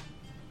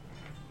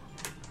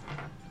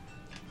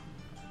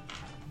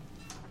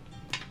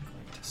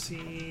 Going to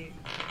see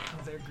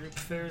how their group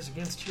fares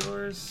against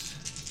yours.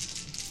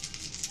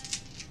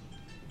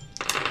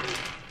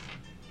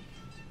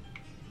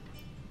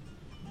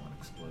 One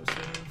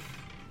explosive.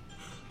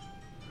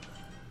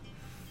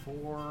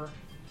 4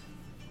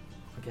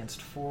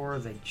 against 4.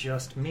 They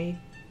just meet.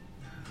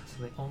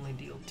 So they only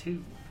deal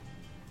 2.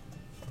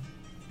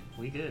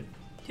 We good.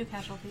 2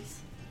 casualties.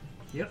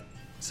 Yep.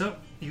 So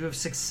you have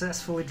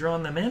successfully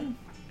drawn them in.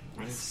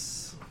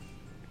 Nice.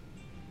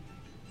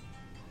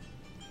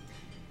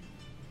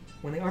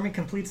 When the army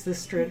completes this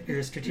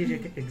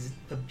strategic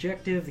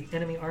objective, the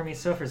enemy army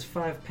suffers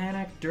 5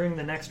 panic. During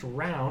the next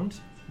round,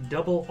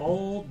 double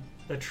all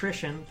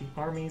attrition the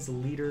army's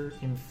leader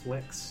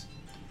inflicts.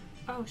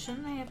 Oh,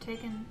 shouldn't they have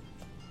taken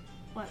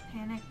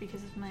panic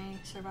because of my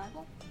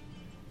survival?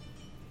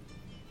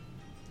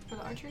 For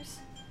the archers?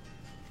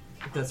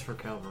 That's for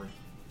cavalry.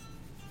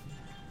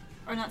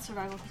 Or not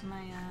survival because of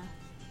my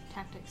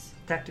tactics.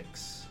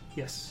 Tactics,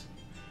 yes.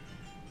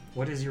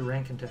 What is your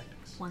rank in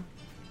tactics? 1.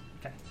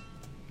 Okay.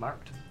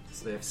 Marked.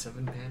 So they have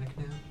 7 panic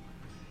now?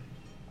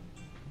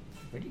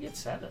 Where do you get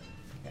 7?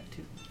 I got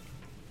 2.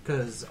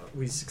 Because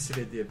we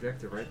succeeded the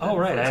objective, right? Oh,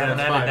 right. I haven't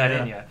added that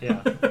in yet.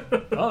 Yeah.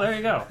 Oh, there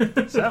you go.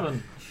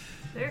 7.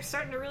 They're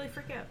starting to really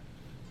freak out.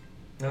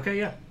 Okay,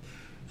 yeah.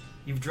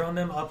 You've drawn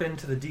them up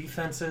into the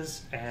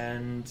defenses,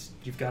 and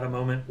you've got a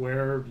moment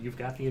where you've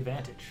got the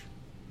advantage.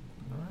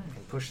 Alright. You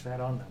can push that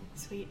on them.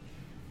 Sweet.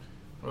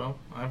 Well,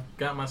 I've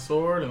got my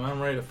sword, and I'm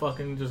ready to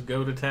fucking just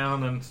go to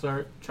town and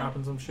start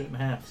chopping some shit in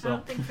half. I So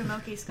don't think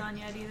Fumoki's gone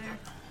yet either,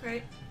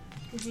 right?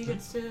 Because he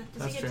gets to.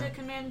 Does he get to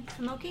command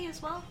Fumoki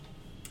as well?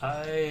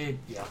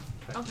 Yeah.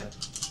 Okay.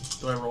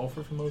 do I roll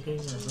for smoking,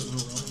 or who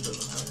rolls?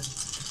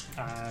 Doesn't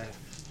matter.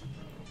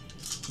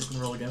 You can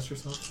roll against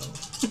yourself, so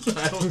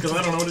I don't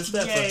know what his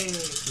stats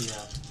are.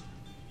 Yeah.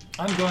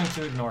 I'm going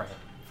to ignore him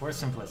for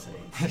simplicity.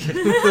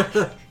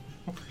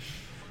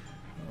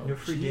 No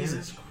free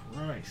Jesus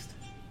damage? Christ.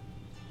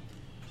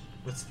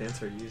 What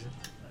stance are you using?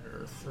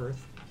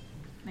 Earth.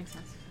 Makes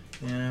sense.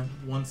 Yeah,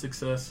 1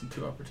 success and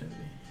 2 opportunity.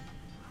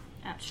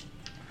 Ouch.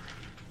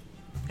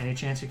 Any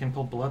chance you can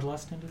pull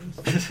Bloodlust into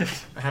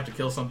this? I have to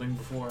kill something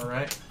before,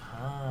 right?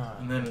 Ah,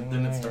 And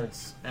then it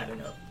starts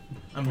adding up.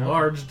 I'm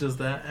large, does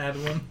that add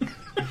one?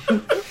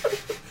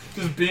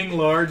 Does being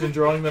large and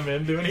drawing them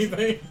in do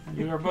anything?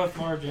 You are both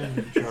large and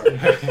in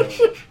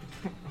charge.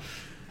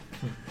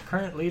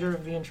 Current leader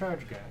of the in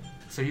charge guy.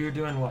 So you're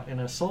doing what?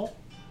 An assault?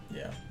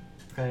 Yeah.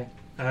 Okay.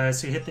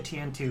 So you hit the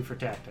TN2 for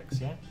tactics,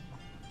 yeah?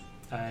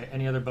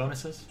 Any other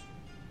bonuses?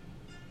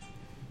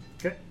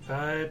 Okay.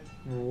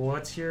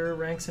 What's your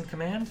ranks in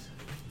command?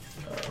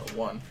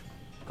 1.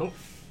 Cool.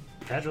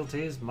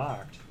 Casualties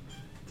marked.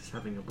 Does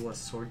having a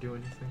blessed sword do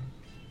anything?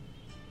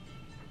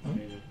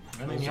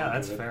 I mean, yeah,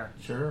 that's fair.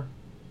 Sure.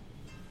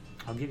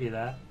 I'll give you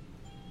that.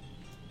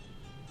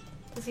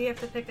 Does he have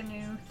to pick a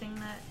new thing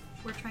that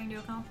we're trying to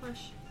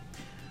accomplish?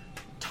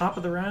 Top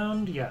of the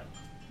round, yeah.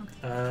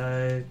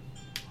 Okay.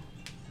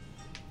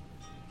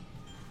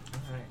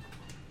 Alright.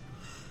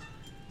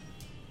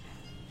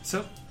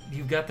 So,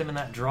 you've got them in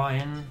that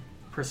draw-in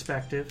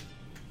perspective.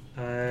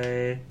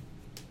 You're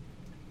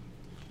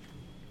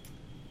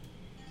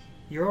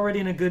already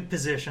in a good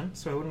position,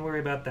 so I wouldn't worry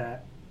about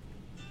that.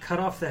 Cut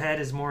off the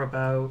head is more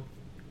about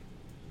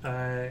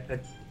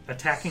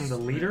attacking the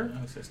leader.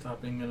 I say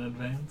stopping in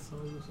advance.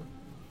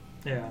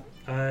 Yeah.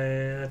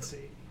 Let's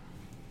see.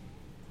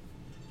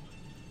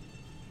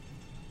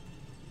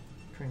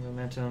 Bring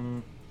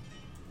momentum.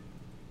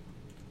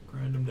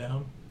 Grind them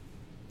down.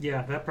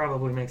 Yeah, that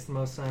probably makes the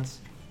most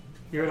sense.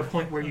 You're at a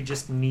point where you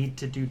just need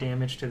to do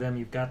damage to them.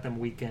 You've got them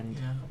weakened.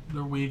 Yeah,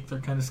 they're weak. They're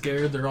kind of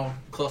scared. They're all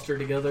clustered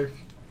together.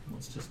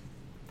 Let's just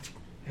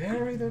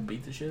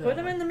beat the shit out Put of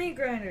him in the meat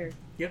grinder.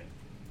 Yep.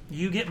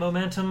 You get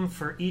momentum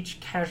for each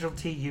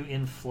casualty you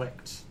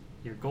inflict.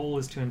 Your goal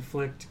is to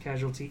inflict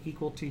casualty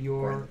equal to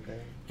your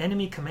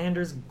enemy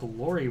commander's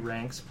glory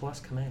ranks plus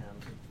command.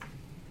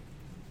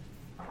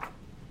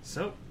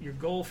 So, your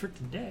goal for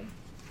today,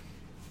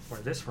 or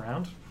this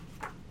round,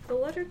 The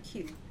letter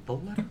Q. the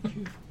letter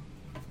Q.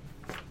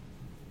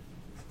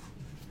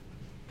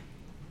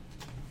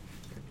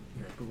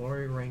 Your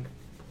glory rank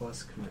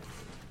plus command.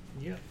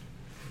 Yep.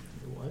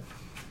 What?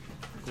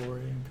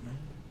 Glory and command.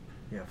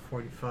 Yeah,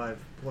 45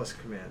 plus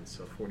command,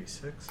 so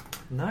 46.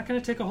 Not going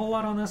to take a whole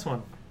lot on this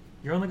one.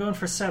 You're only going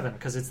for 7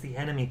 because it's the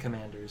enemy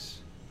commanders.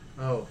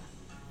 Oh.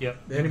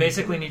 Yep. The You enemy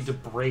basically commanders.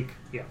 need to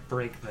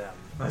break them.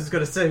 I was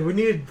going to say, we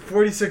need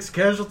 46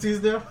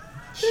 casualties now?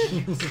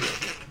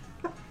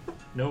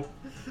 Nope.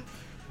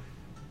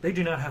 They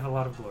do not have a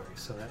lot of glory,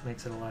 so that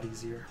makes it a lot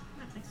easier.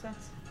 That makes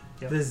sense.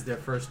 Yep. This is their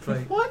first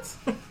fight. What?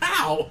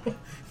 How?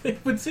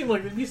 It would seem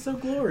like it'd be so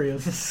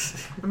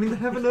glorious. I mean, they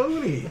have an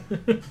Oni.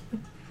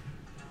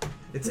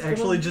 It's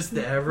actually just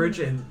the average,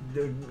 and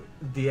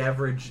the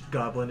average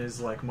goblin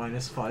is like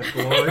 -5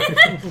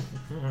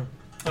 glory.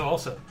 Oh,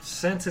 also,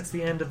 since it's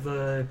the end of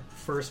the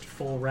first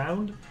full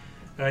round,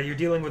 you're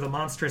dealing with a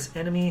monstrous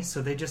enemy,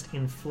 so they just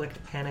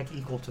inflict panic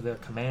equal to their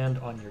command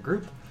on your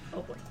group,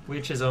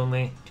 which is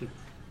only 2.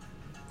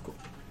 Cool.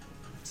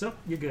 So,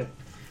 you're good.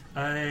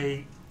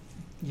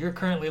 You're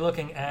currently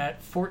looking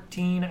at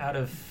 14 out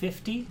of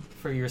 50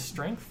 for your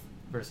strength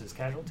versus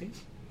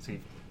casualties, so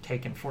you've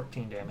taken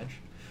 14 damage.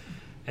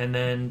 And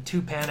then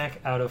 2 panic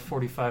out of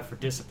 45 for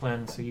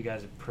discipline, so you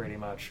guys are pretty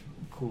much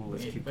cool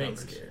as cucumbers. Ain't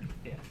scared.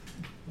 Yeah.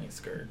 Ain't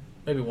scared.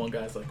 Maybe one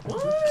guy's like,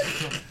 what? You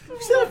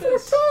said it 4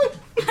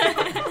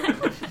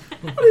 times?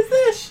 What is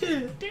that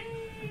shit?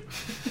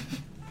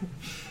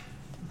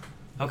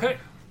 Okay.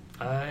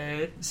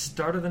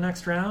 Start of the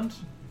next round.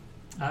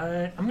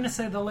 I'm going to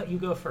say they'll let you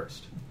go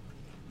first.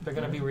 They're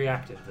going to be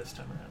reactive this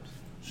time around.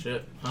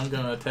 Shit. I'm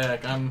gonna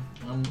attack. I'm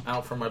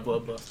out for my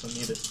bloodlust. I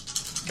need it.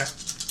 Okay.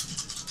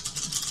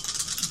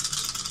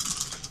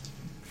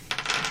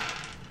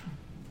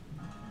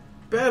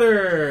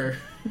 Better!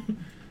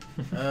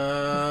 I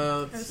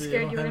Let's was see.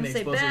 scared I you don't were have going to any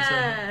say explosives.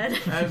 bad. I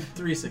have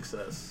 3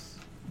 success.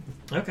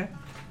 Okay.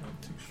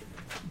 Not too sure.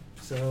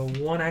 So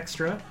 1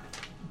 extra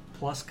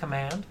plus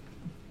command.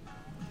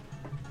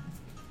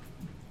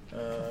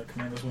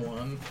 Command is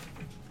 1.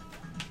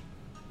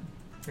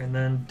 And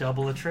then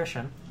double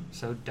attrition.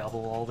 So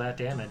double all that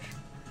damage.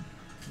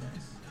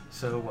 Nice.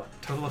 So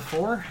what? Total of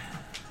 4?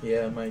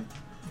 Yeah, my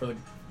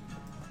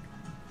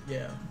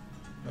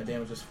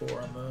damage is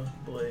 4 on the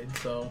blade.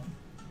 So,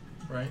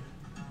 right?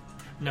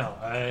 No,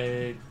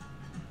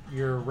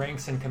 your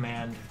ranks in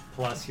command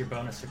plus your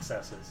bonus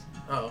successes.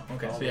 Oh,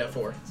 okay. All So yeah, the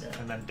 4. ones. Yeah.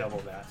 And then double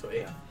that. So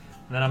 8. And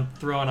then I'm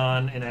throwing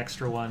on an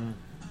extra one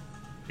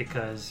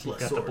because you've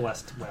Plus got sword. the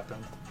blessed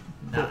weapon.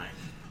 9.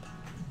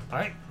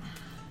 Alright.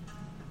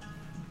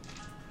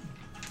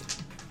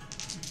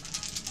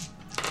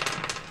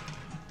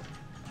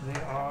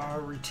 They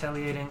are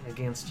retaliating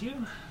against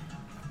you.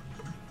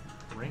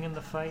 Bring in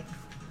the fight.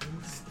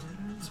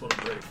 That's what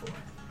I'm ready for.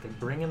 They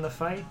bring in the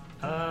fight.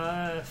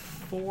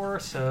 4,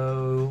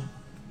 so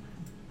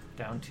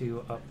down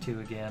to up 2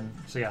 again.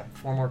 So yeah,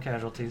 4 more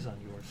casualties on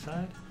your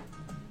side.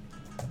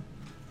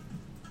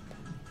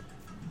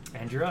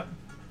 And you're up.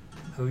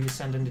 Who are you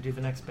sending to do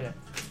the next bit?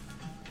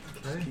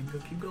 Okay.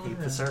 Keep going. Keep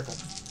the circle.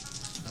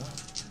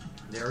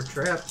 They're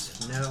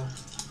trapped. No.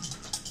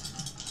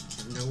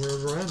 Nowhere to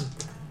run.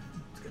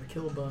 It's gonna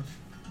kill a bunch.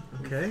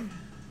 Okay.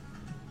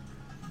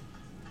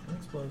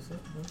 Explosive.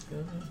 That's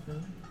good. That's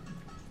good.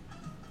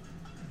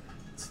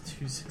 It's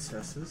 2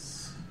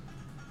 successes.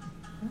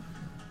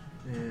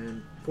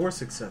 And 4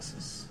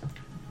 successes.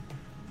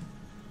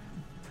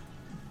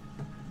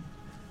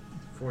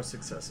 4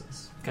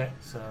 successes. Okay,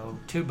 so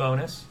 2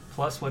 bonus,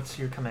 plus what's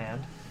your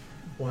command?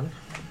 1.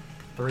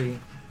 3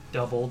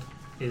 doubled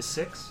is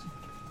 6.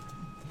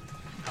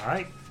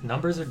 Alright,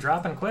 numbers are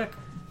dropping quick.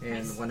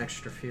 And Nice. 1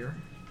 extra fear.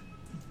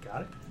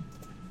 Got it.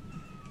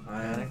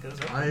 And it goes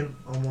up. I've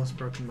almost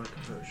broken my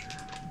composure.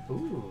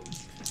 Ooh.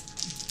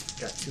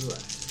 Got 2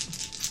 left.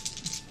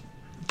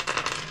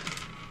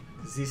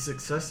 These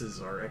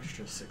successes are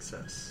extra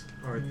success.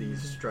 Or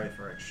these strife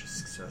are extra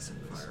success in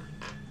fire.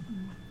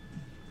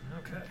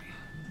 Okay.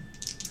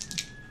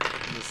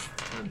 This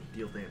time to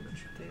deal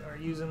damage. They are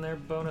using their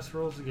bonus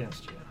rolls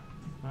against you.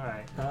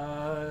 Alright,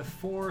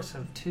 4,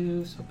 so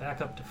 2, so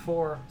back up to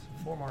 4.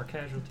 So 4 more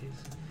casualties.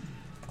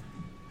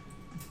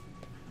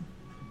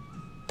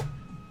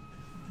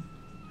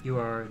 You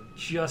are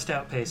just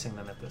outpacing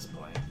them at this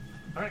point.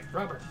 Alright,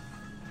 Robert.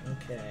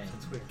 Okay.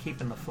 Since we're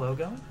keeping the flow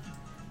going.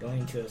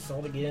 Going to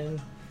assault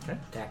again. Okay.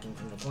 Attacking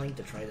from the flank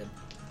to try to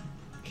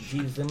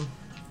confuse them.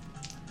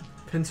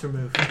 Pincer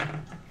move.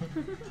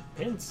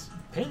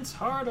 Pinch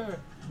harder.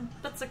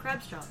 That's the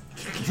crab's job.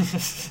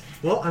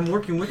 Well, I'm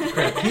working with the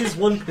crab. He's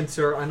one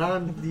pincer and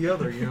I'm the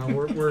other. You know,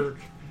 we're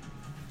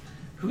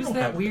Who's don't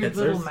that have weird pincers.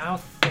 little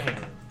mouth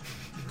thing?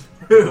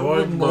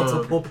 we're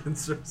multiple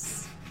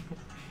pincers.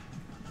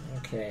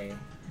 Okay.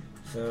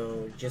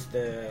 So just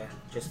a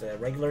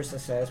regular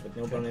success with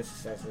no bonus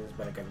successes,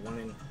 but I got 1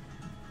 in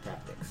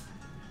tactics.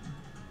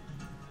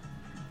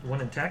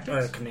 1 in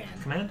tactics?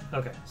 Command. Command?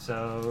 Okay,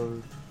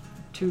 so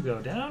 2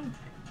 go down.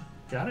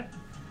 Got it.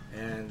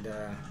 And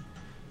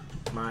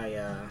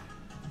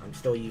I'm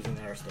still using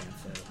air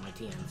stance, so my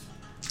TNs.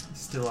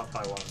 Still up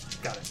by 1.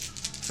 Got it.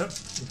 So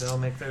they'll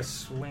make their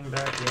swing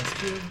back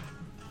against you.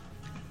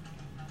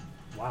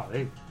 Wow,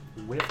 they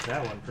whipped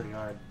that one pretty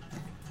hard.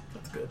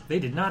 That's good. They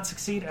did not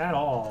succeed at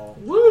all.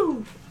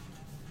 Woo!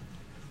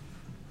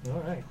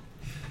 Alright.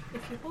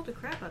 If you hold a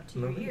crab up to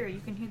your Moving. ear,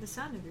 you can hear the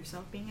sound of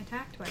yourself being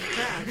attacked by a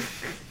crab.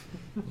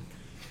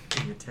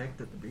 You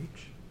attacked at the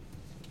beach.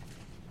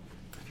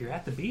 If you're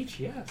at the beach,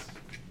 yes.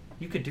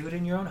 You could do it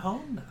in your own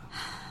home,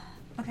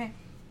 though. Okay.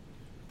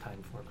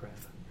 Time for crab.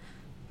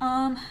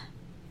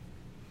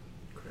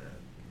 Crab.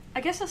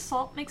 I guess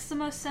assault makes the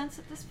most sense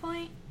at this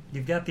point.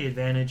 You've got the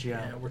advantage,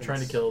 yeah. Yeah, we're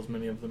trying to kill as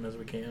many of them as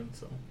we can,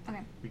 so. Okay.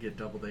 We get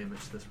double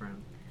damage this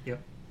round.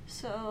 Yep.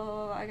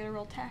 So I gotta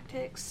roll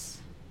tactics.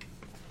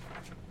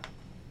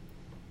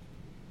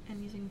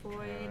 And using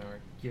void.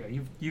 Yeah,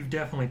 you've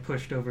definitely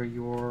pushed over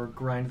your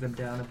grind them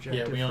down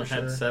objective. Yeah, we only had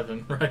sure.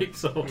 7, right?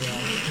 So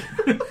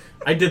Yeah.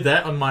 I did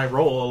that on my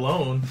roll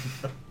alone.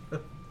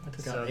 I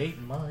took So out 8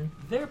 in mine.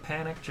 Their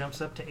panic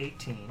jumps up to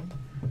 18.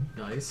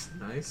 Nice,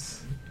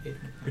 nice.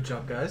 Good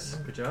job, guys.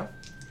 Good job.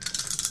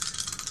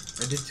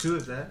 I did 2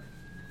 of that.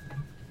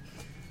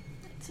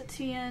 It's a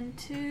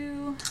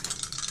TN2.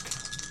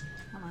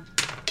 Hold on.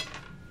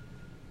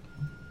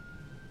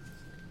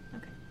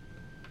 Okay.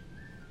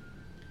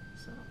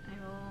 So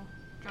I will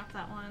drop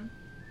that one.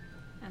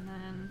 And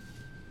then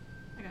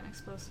I got an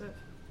explosive.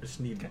 I just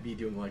need to be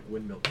doing like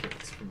windmill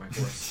kicks for my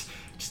horse.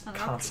 Just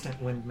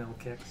constant windmill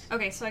kicks.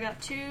 Okay, so I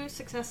got 2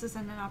 successes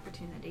and an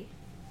opportunity.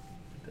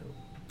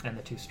 And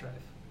the 2 strife.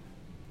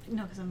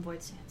 No, because I'm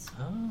void stance.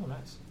 Oh,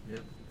 nice. Yep.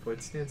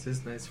 Void stance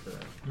is nice for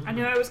that. I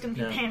knew I was going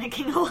to be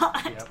panicking a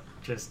lot. Yep.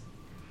 Just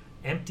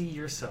empty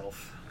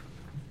yourself.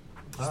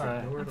 Just Alright.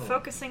 ignore I'm it all.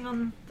 focusing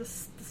on the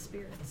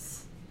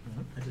spirits.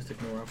 I just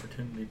ignore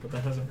opportunity, but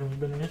that hasn't really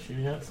been an issue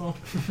yet, so.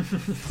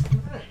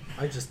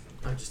 I just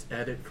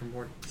added for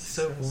more.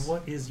 So, success.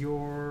 what is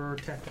your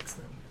tactics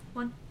then?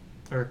 1.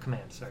 Or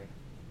command, sorry.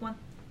 1.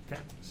 Okay,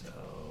 so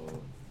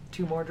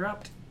 2 more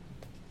dropped.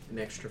 An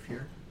extra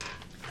fear?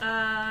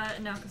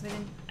 No, because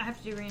I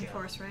have to do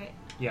reinforce, right?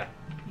 Yeah.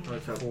 Oh, I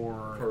thought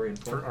For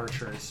reinforce.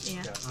 archers.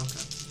 Yeah.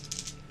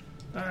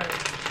 Okay. Alright.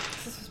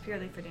 This was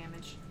purely for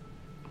damage.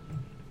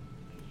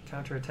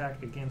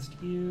 Counterattack against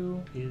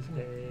you is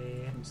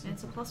a... And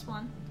it's a +1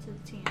 to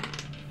the TN.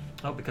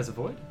 Oh, because of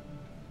void?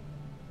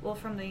 Well,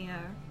 from the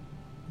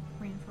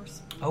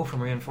reinforce. Oh,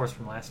 from reinforced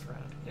from last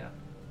round. Yeah.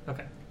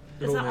 Okay.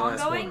 Is It'll that only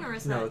last ongoing, one. or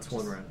is No, that it's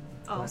one just- round.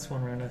 Oh, Last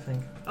one round, I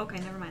think. okay,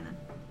 never mind then.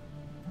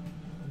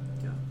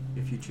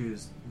 Yeah. If you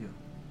choose,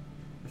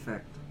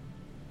 effect.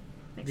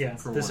 Makes Yeah,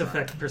 sense. For this one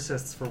effect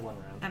persists for 1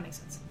 round. That makes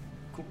sense.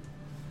 Cool.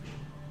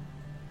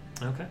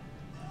 Okay.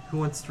 Who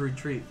wants to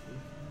retreat?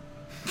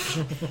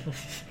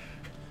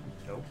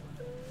 Nope.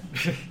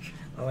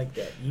 I like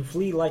that. You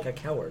flee like a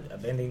coward,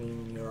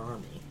 abandoning your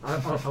army. I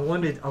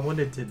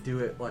wanted to do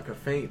it like a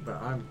feint, but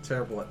I'm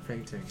terrible at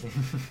fainting.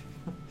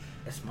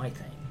 That's my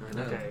thing. I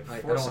know. Okay, I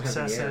 4 don't have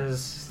the air.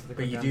 successes. They But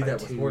go you down do by that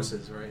with 2.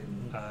 horses, right?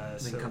 And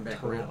Then then come back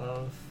total around.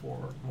 of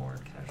 4 more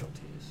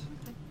casualties.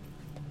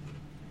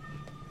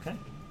 Okay.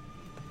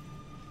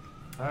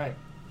 All right.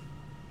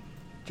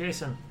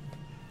 Jason,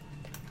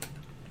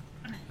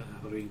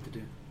 What do we need to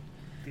do?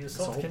 the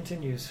assault Assault?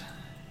 continues.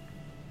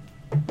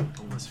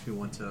 Unless if you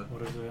want to.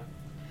 What is it?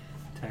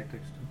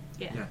 Tactics?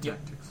 Yeah. Yeah, Yep.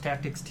 tactics.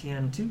 Tactics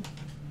TN2.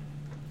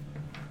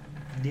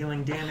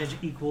 Dealing damage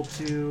equal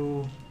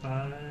to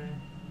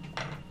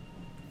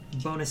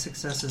bonus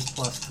successes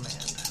plus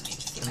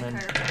command. My And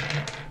then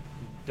card.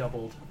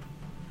 doubled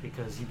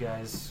because you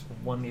guys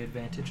won the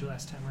advantage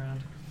last time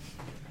around.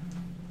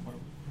 What,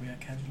 we got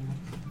casualty?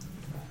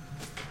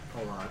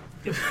 A lot.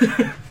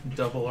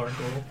 Double our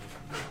goal.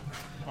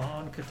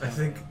 On Kotone. I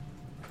think.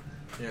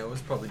 Yeah, it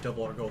was probably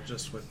double our goal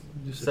just with.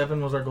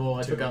 7 was our goal.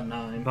 I 2. took out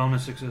 9.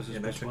 Bonus successes. And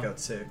I plus took what? out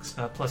 6.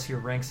 Plus your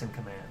ranks in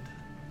command.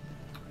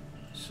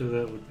 So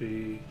that would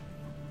be.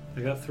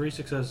 I got 3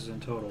 successes in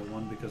total.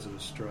 1 because of a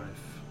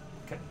strife.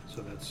 Okay.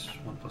 So that's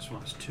 1 plus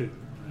 1 is 2, right?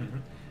 Mhm.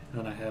 And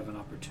then I have an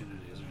opportunity.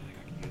 Is there anything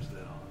I can use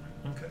that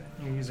on? Okay.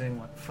 You're using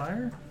what?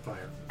 Fire?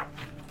 Fire.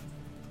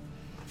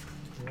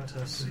 Let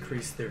us see.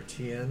 Increase their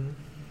TN.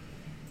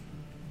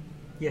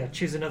 Yeah,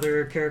 choose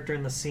another character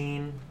in the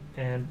scene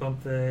and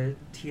bump the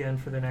TN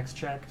for the next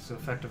check. So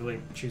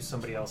effectively choose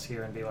somebody else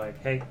here and be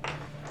like, hey,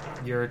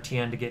 your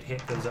TN to get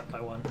hit goes up by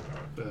 1.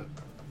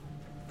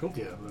 Cool.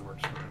 Yeah, that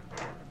works.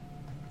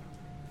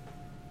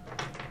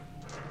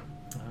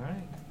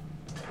 Alright.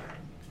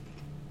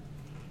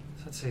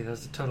 So let's see,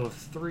 that's a total of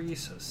 3,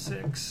 so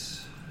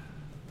 6.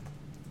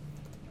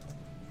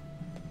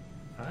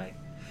 Alright.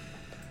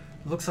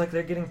 Looks like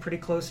they're getting pretty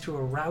close to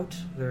a rout.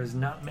 There's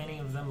not many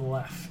of them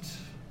left.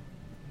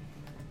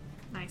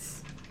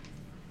 Nice.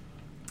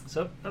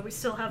 So, But we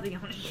still have the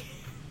Oni.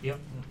 yep.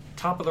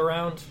 Top of the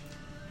round.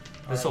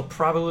 This will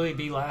probably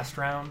be last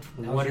round.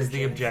 Now's What your is the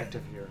chance.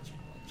 objective here?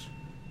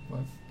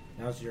 What?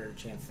 Now's your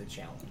chance to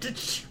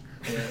challenge.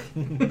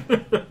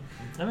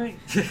 Alright.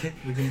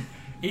 We can.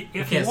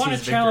 If can't you want to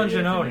seize challenge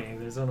victory, an can Oni,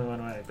 there's only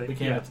one way. But We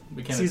can't.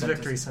 We can't seize attempt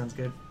victory to- sounds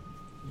good.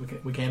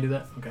 We can do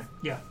that. Okay.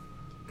 Yeah.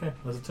 Okay.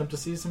 Let's attempt to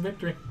seize some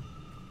victory.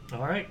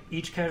 Alright.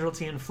 Each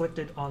casualty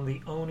inflicted on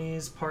the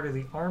Oni's part of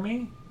the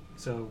army.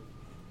 So,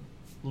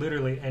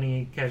 literally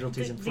any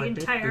casualties The inflicted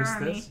entire boost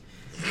army. this.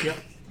 Yep.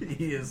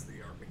 He is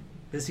the army.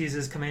 This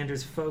uses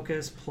commander's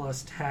focus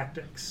plus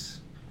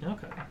tactics.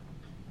 Okay.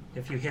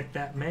 If you hit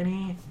that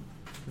many,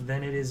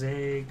 then it is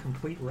a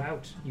complete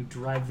rout. You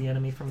drive the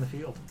enemy from the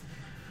field.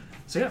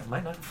 So yeah,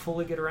 might not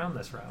fully get around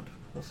this round.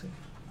 We'll see.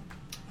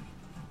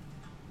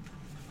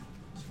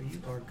 So you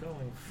are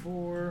going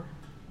for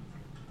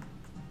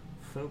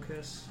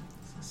focus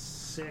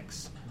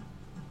 6,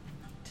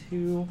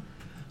 2.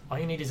 All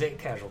you need is 8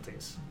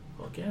 casualties.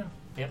 Fuck yeah.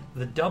 Yep.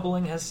 The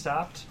doubling has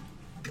stopped.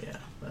 Yeah,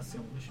 that's the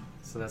only issue.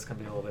 So that's going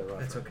to be a little bit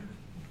rougher. That's okay.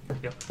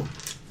 Yep.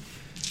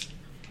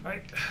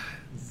 Alright.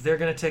 They're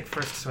going to take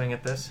first swing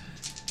at this.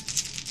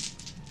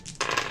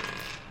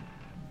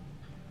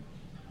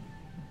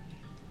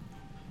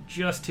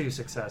 Just 2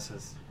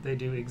 successes. They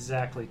do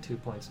exactly 2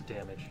 points of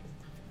damage.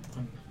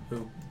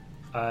 Who?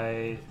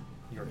 Your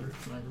group.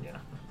 Yeah.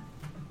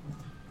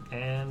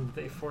 And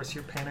they force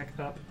your panic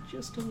up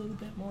just a little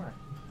bit more.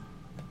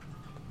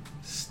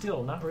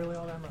 Still, not really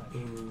all that much.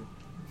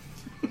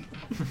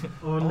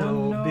 Oh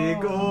no,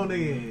 big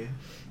Oni.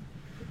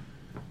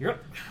 You're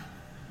up.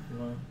 You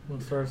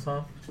want to start us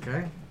off?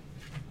 Okay.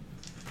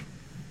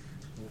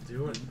 We'll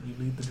do it. You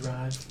lead the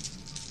drive.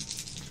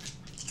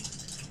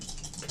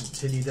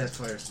 Continue that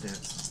fire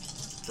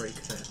stance. Break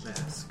that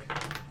mask.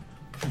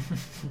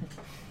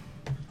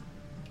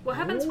 What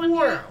happens when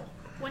your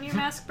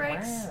mask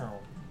breaks? Wow.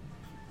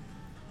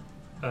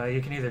 You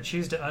can either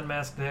choose to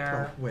unmask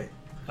there. Oh, wait.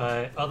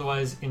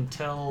 Otherwise,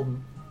 until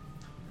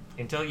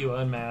you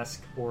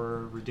unmask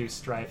or reduce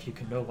strife, you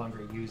can no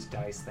longer use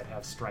dice that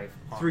have strife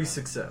on 3 them.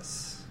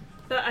 success.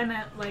 But I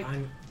meant like.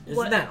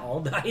 Isn't that all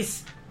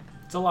dice?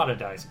 It's a lot of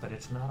dice, but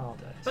it's not all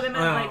dice. But I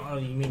meant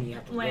like. You mean you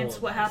have to Lance,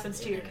 roll what a happens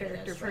dice to your and it has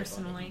character stripe on it,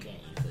 personally? you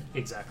can't use it.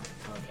 Exactly.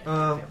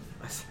 Okay.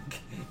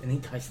 Any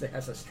dice that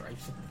has a stripe.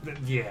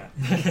 Yeah.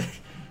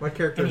 My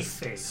character Any is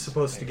phase,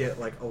 supposed to maybe. get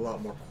like a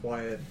lot more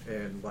quiet,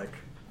 and like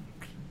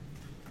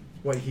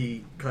what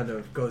he kind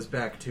of goes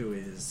back to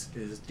is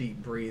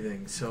deep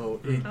breathing. So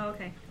Oh,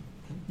 okay.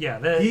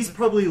 Yeah, he's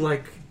probably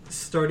like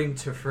starting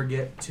to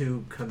forget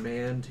to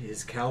command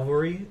his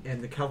cavalry,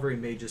 and the cavalry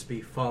may just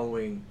be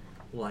following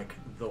like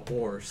the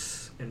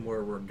horse and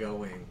where we're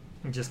going.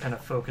 just kind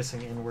of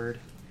focusing inward.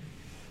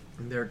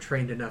 And they're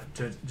trained enough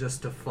to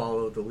just to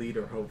follow the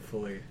leader,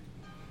 hopefully.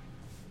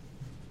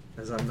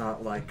 As I'm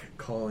not like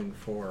calling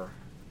for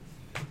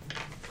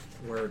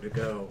where to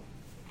go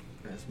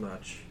as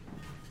much.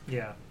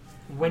 Yeah.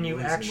 When you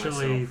losing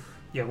actually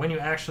myself. when you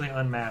actually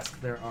unmask,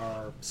 there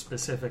are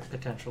specific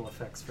potential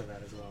effects for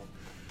that as well.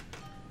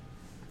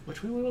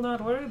 Which we will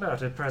not worry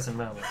about at present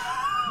moment.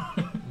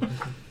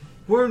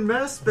 We're in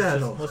mass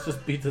battle. Let's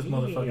just beat this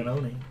motherfucking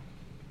Oni.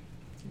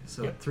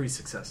 So Yep. 3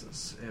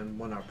 successes and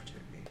 1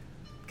 opportunity.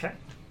 Okay.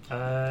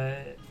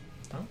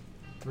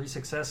 3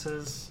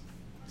 successes.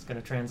 It's going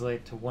to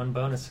translate to 1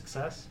 bonus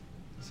success.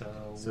 So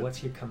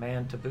what's your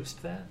command to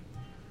boost that?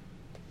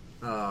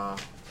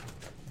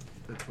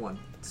 That's 1.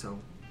 So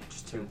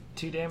just 2.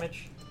 2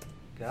 damage.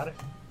 Got it.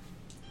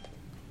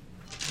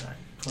 Alright,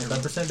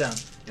 25% down.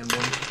 And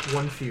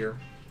one fear.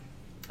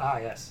 Ah,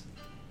 yes.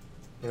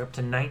 They're up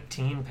to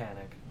 19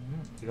 panic.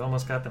 You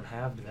almost got them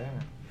halved there.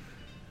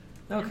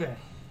 Okay.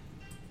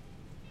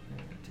 I'm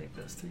going to take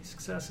those 3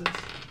 successes.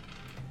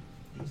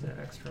 Use that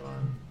extra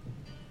one.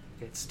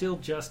 Okay, it's still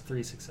just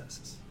 3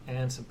 successes.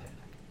 And some panic.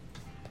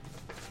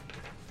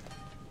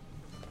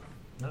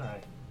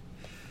 Alright.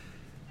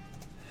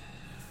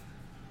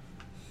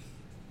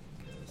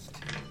 Goes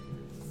to...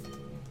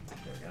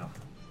 There we go.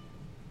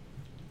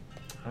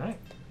 Alright.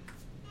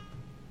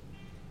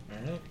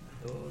 Alright.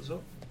 Those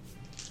up.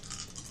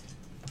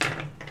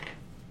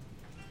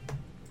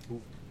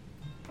 Ooh.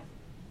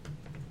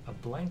 A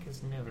blank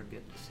is never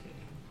good to see.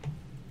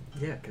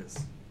 Yeah,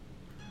 because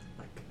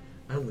like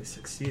I only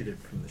succeeded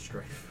from the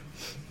strife.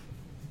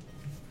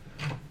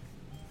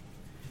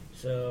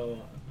 So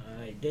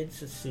I did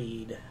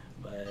succeed,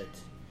 but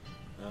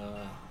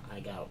I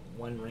got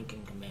 1 rank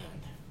in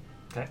command.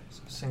 Okay,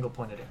 so single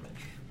point of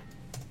damage.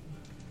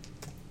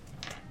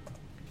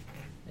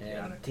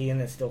 And Tian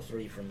is still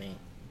 3 for me.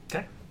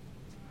 Okay.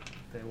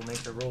 They will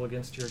make a roll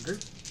against your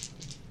group.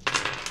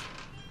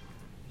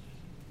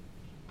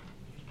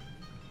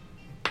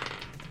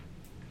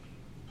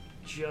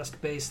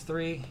 Just base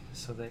 3,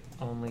 so they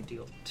only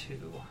deal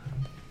 2. Well.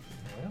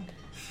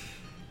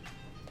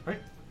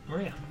 Alright,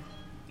 Maria.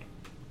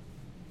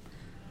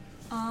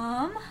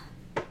 Time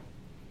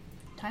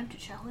to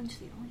challenge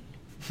the Oni.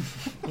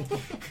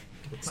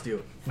 Let's do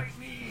it. Fight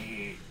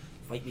me!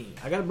 Fight me.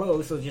 I got a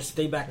bow, so just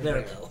stay back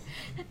there, though.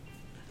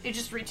 It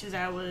just reaches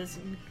out with its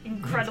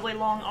incredibly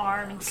long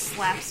arm and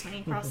slaps me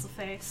across the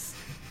face.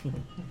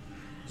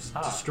 Just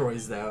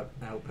destroys that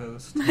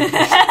outpost.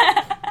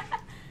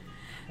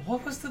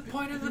 What was the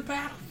point of the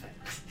battle then?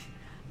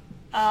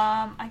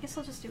 I guess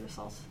I'll just do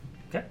assault.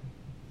 Okay.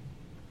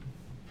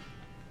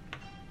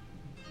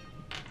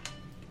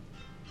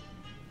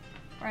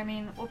 Or I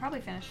mean, we'll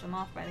probably finish them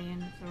off by the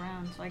end of the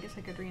round, so I guess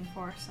I could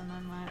reinforce and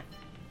then let...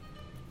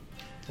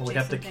 Well, we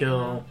have to Jason take them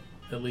kill out.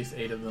 at least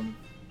 8 of them.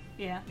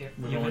 Yeah.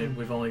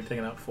 We've only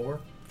taken out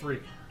 4? 3.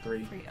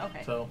 3. 3,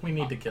 okay. So we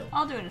need to kill.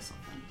 I'll do an assault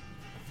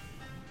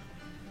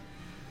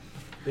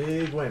then.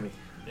 Big whammy.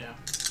 Yeah.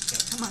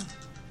 Come on.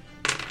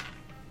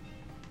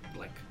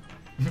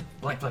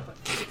 Blank.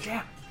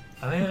 Yeah.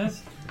 I mean,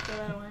 that's... Throw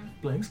that away.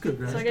 Blank's good,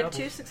 right? So I get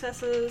 2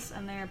 successes,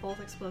 and they're both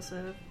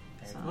explosive.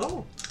 So.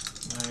 Oh,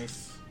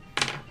 Nice.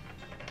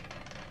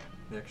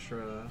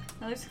 extra.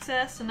 Another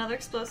success, another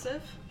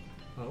explosive.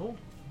 Oh,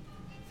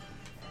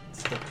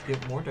 Step to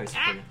get more dice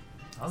for you.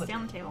 Stay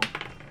on the table.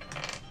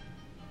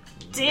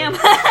 Damn. I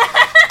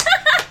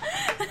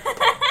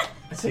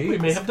think we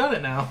may have done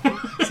it now.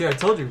 See, I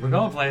told you, we're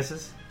going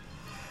places.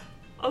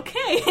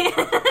 Okay.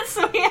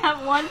 So we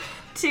have 1,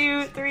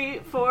 2, 3,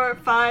 4,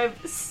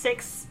 5,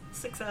 6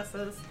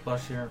 successes.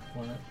 Plus your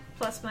planet.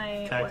 Plus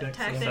my Tactics,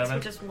 tactics, 7.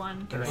 which is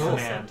 1. Oh, So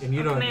and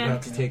you don't command.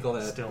 have to take all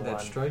that, Still that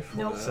one. strife for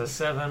Nope. that. So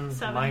 7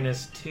 7.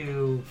 minus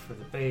 2 for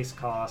the base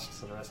cost,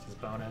 so the rest is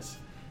bonus.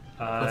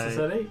 What's this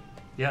at 8?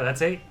 Yeah,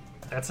 that's 8.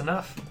 That's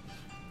enough.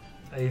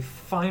 A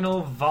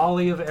final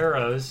volley of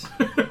arrows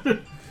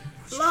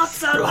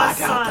Lots of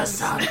the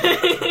sun.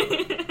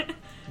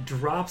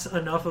 drops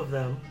enough of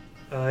them.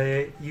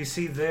 You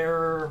see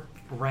their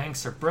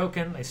ranks are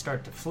broken. They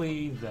start to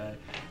flee. The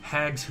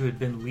hags who had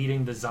been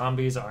leading the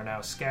zombies are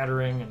now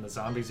scattering, and the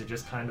zombies are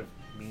just kind of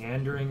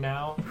meandering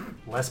now.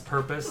 Less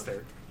purpose.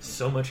 They're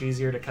so much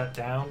easier to cut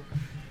down.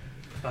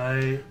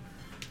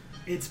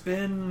 It's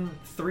been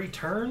 3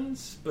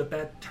 turns, but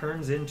that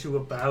turns into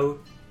about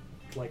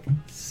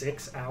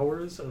 6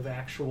 hours of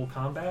actual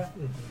combat.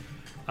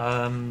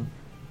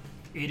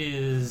 It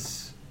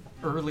is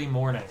early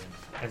morning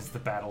as the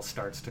battle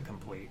starts to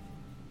complete.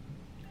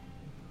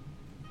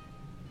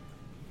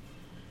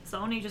 So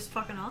only just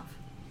fucking off?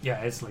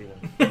 Yeah, it's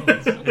leaving.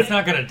 It's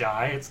not gonna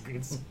die. It's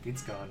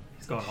gone.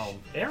 It's going home.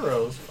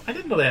 Arrows? I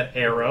didn't know they had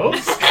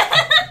arrows.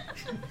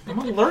 I'm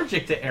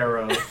allergic to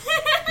arrows.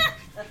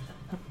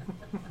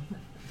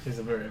 He's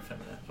a very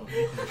effeminate.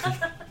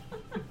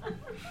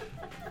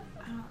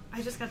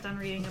 I just got done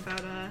reading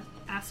about an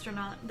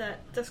astronaut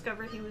that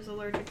discovered he was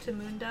allergic to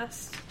moon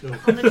dust Oh.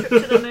 on the trip to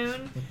the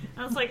moon. And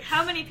I was like,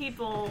 how many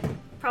people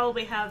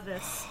probably have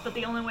this, but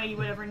the only way you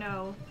would ever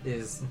know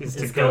Is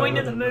to going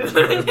to the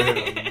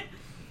moon.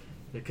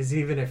 Because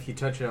even if you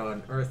touch it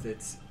on Earth,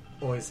 it's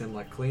always in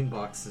clean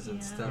boxes and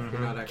Yeah. stuff.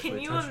 You're not actually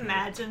Can you touching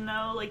imagine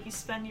though, you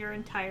spend your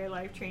entire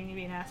life training to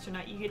be an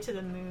astronaut, you get to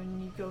the moon,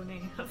 and you go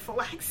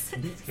anaphylaxis.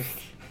 it.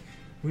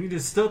 We need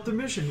to stop the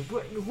mission.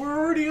 We're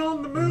already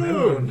on the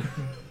moon.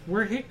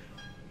 We're here.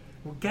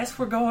 Well, guess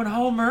we're going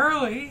home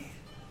early.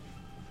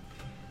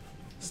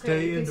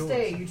 Stay you can indoors.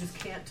 stay. You just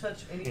can't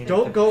touch anything.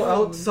 Don't go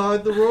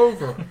outside the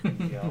rover.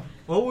 Yeah.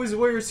 Always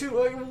wear your suit.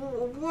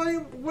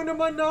 When am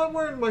I not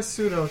wearing my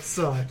suit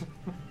outside?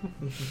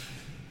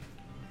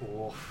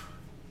 Cool.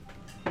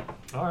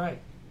 All right.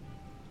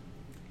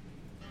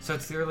 So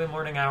it's the early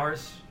morning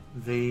hours.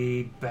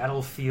 The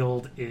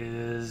battlefield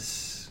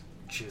is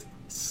just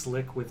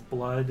slick with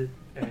blood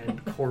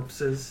and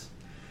corpses.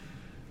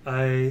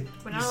 We're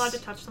not allowed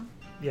to touch them.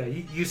 Yeah,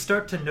 you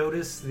start to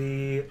notice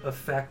the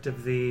effect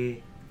of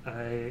the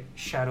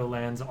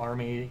Shadowlands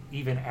army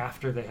even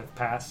after they have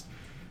passed.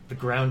 The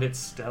ground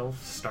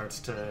itself starts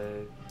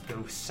to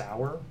go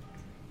sour.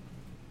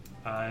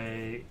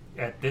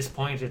 At this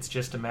point, it's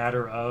just a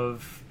matter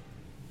of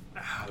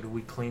how do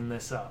we clean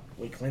this up?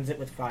 We cleanse it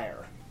with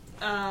fire.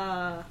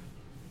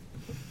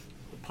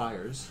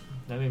 Pyres.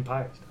 I mean,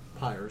 pyres.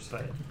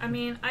 But I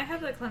mean, I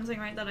have the cleansing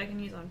right that I can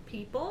use on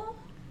people.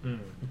 Mm.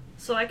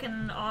 So I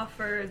can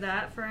offer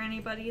that for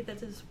anybody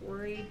that is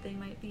worried they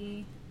might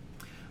be...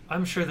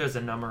 I'm sure there's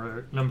a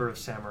number of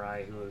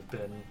samurai who have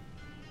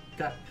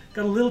got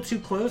a little too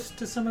close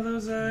to some of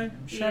those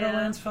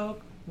Shadowlands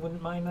folk.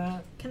 Wouldn't mind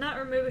that. Cannot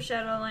remove a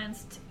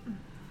Shadowlands...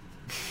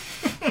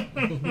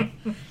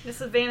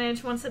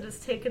 disadvantage once it has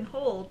taken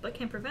hold, but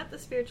can prevent the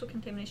spiritual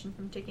contamination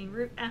from taking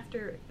root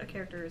after a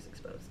character is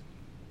exposed.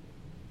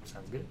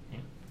 Sounds good. Yeah.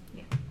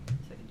 Yeah, so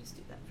I can just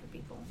do that for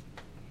people.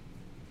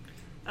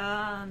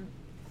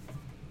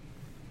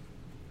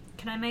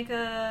 Can I make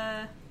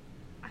a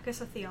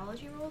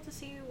theology roll to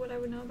see what I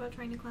would know about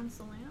trying to cleanse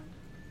the land?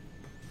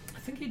 I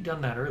think you'd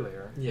done that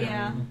earlier.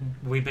 Yeah.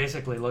 We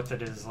basically looked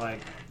at it as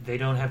they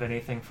don't have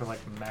anything for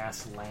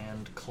mass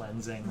land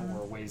cleansing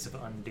or ways of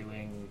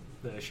undoing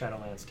the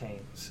Shadowlands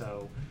taint.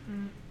 So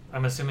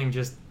I'm assuming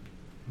just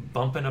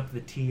bumping up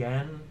the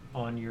TN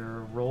on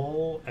your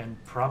roll and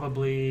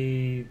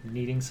probably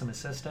needing some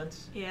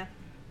assistance. Yeah.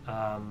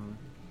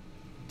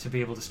 To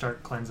be able to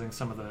start cleansing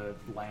some of the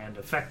land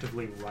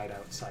effectively right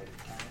outside of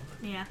town.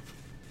 Yeah.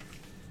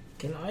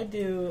 Can I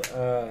do,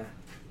 let's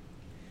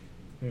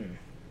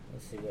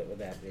see, what would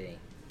that be?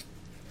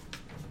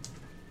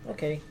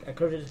 Okay, a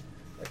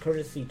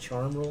courtesy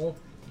charm roll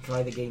to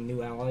try to gain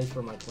new allies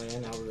for my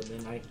clan out of the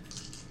midnight.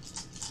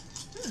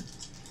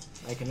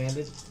 I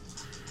commanded.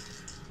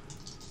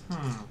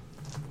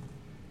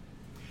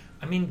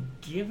 I mean,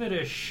 give it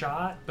a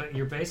shot, but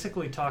you're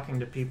basically talking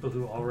to people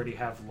who already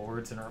have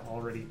lords and are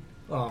already...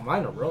 Oh,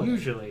 mine are rolling.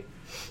 Usually.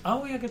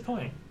 Oh, yeah, good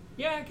point.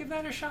 Yeah, give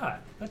that a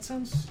shot. That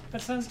sounds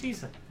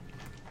decent.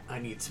 I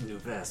need some new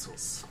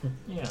vessels.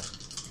 Yeah.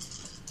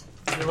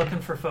 If you're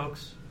looking for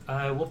folks,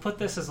 we'll put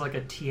this as a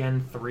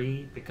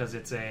TN3 because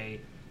it's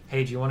a,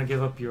 hey, do you want to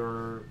give up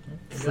your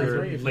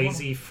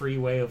lazy free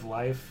way of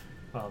life?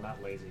 Well,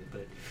 not lazy,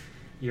 but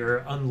your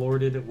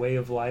unlorded way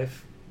of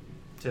life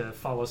to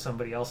follow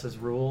somebody else's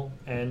rule,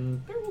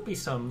 and there will be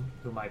some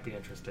who might be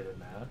interested in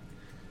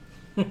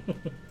that.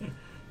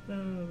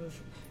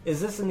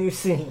 Is this a new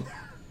scene?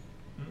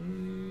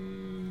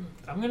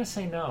 I'm gonna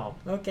say no.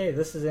 Okay,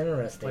 this is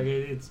interesting.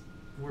 Like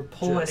we're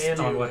pulling in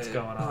on what's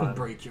going on.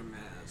 Break your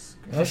mask.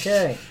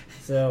 Okay,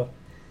 so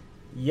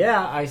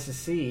yeah, I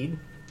secede,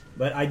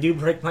 but I do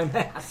break my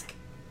mask.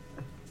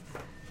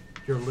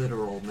 Your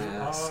literal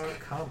mask.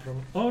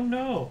 Oh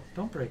no!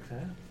 Don't break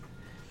that.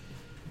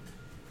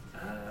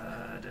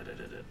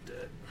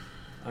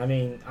 I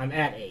mean, I'm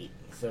at 8,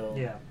 so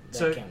yeah.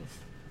 that counts.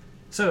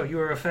 So you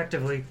are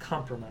effectively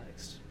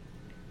compromised.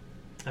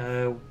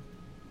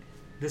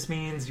 This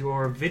means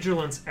your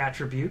vigilance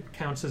attribute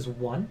counts as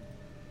 1.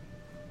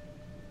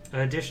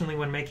 Additionally,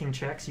 when making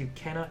checks, you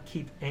cannot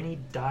keep any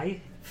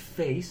die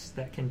face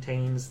that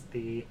contains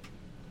the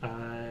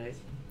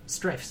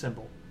strife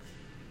symbol.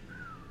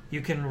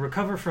 You can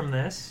recover from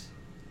this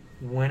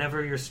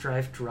whenever your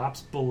strife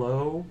drops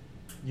below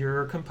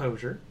your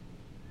composure.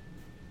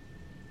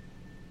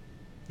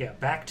 Yeah,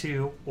 back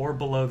to or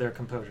below their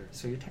composure.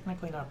 So you're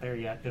technically not there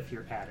yet if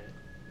you're at it.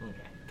 Okay,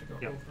 to go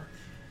Yep. over.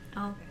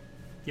 Oh, okay.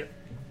 Yep.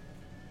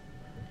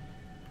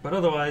 But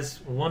otherwise,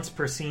 once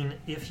per scene,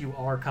 if you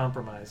are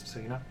compromised, so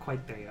you're not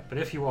quite there yet, but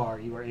if you are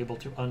able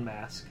to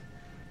unmask.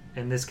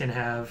 And this can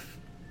have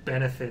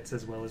benefits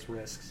as well as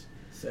risks.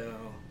 So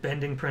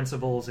Bending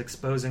principles,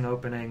 exposing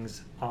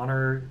openings,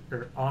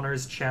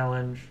 honors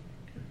challenge,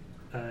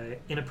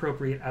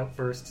 inappropriate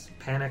outbursts,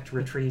 panicked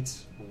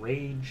retreats,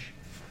 rage,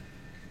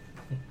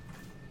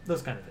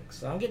 those kind of things.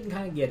 So I'm getting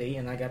kind of giddy,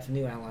 and I got some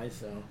new allies,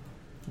 so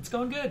It's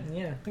going good.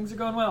 yeah. Things are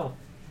going well.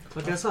 I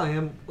guess I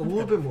am a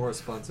little bit more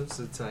responsive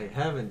since I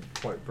haven't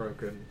quite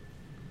broken.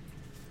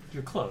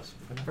 You're close.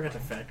 I forgot to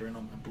factor in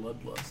on my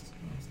bloodlust.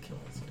 I was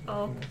killing something.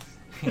 Oh.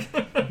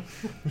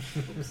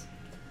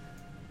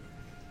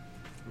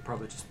 I'm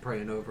probably just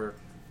praying over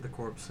the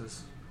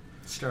corpses,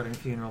 Starting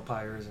funeral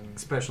pyres and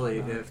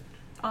especially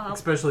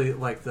especially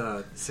like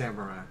the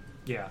samurai.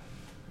 yeah.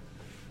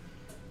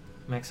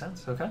 Makes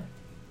sense. Okay.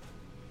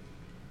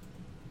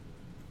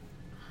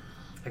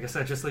 I guess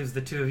that just leaves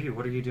the two of you.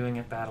 What are you doing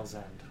at Battle's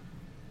End?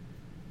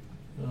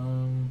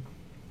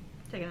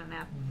 Taking a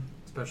nap.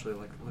 Especially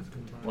like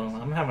lifting bodies. Well,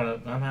 I'm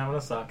having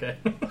a sake.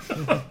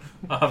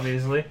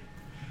 Obviously.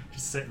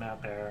 Just sitting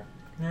out there.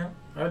 Yeah.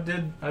 I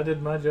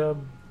did my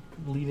job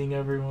leading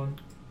everyone.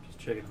 Just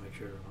checking to make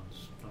sure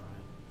everyone's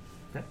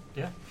alright.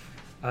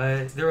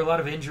 Yeah. There were a lot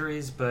of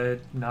injuries, but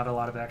not a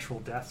lot of actual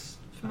deaths.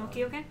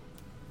 Fumoki okay?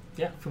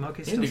 Yeah,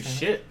 Fumoki's He didn't still do standing.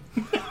 shit.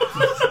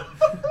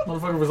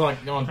 Motherfucker was like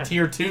on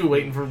tier 2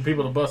 waiting for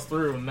people to bust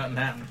through and nothing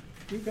happened.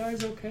 You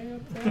guys okay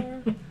up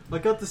there? I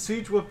got the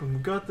siege weapon. We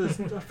got this.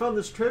 I found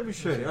this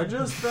trebuchet. I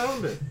just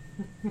found it.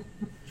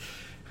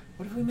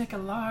 What if we make a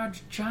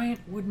large, giant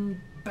wooden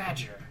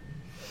badger?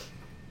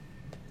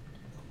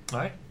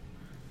 Alright.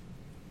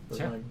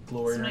 Doesn't Yeah. like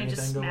glory or Somebody anything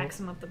just go smacks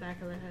him up the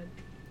back of the head.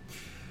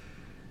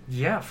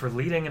 Yeah, for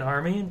leading an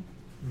army,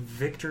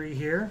 victory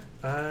here.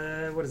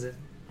 What is it?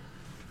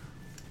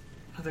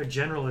 Their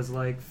general is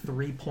like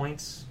 3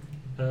 points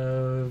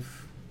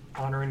of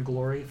honor and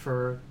glory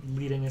for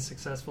leading a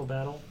successful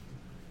battle.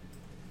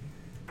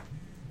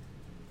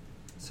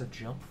 So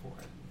jump for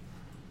it.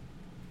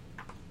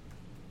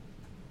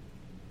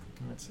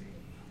 Let's see.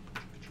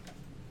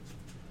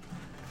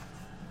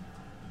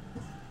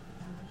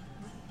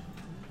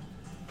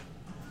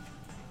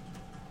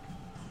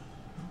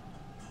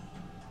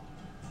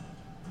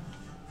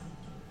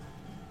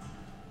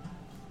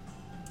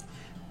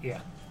 Yeah.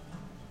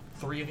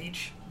 3 of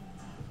each.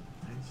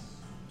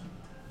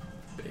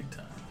 big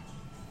time.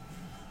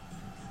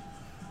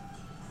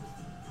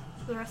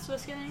 Do the rest of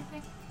us get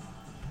anything?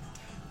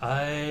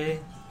 I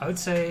would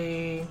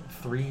say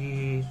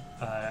 3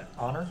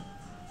 honor,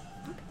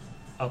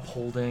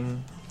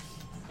 upholding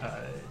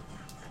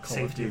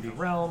safety of the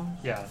realm.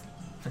 Yeah,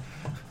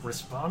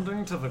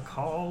 responding to the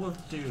call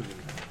of duty.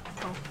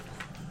 Oh.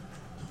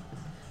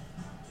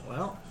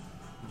 Well,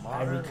 I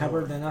Modern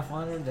recovered war. enough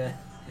honor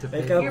to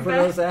pay make up You're for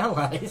back. those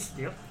allies.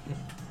 Yep.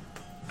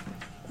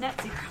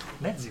 Net 0.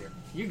 Net 0.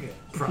 You good?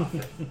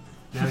 Profit.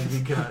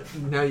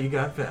 now you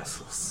got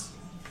vessels.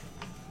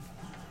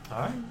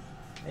 All right.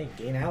 Hey,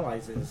 gain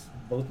allies is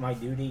both my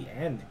duty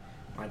and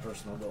my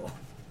personal goal.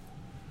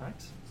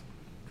 Nice.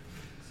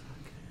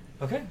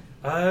 Okay.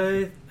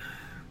 I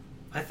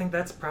think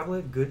that's probably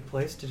a good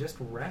place to just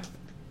wrap.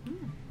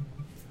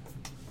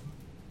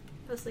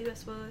 Let's leave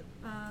us with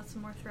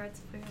some more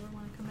threads if we ever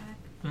want to come back.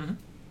 Mm-hmm.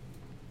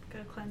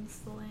 Gotta cleanse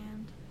the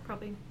land.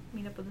 Probably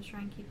meet up with the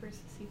shrine keepers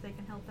to see if they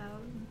can help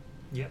out and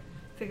Yep.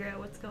 figure out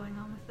what's going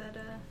on with that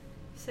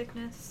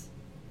sickness.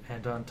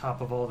 And on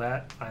top of all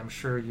that, I'm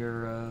sure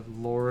your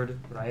Lord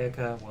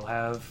Rayaka will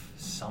have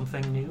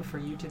something new for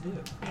you to do.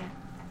 Yeah.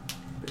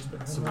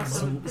 Some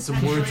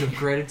Potentially- words of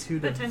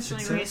gratitude and Potentially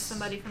success. raise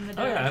somebody from the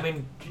Oh dead. yeah, I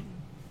mean,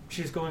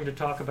 she's going to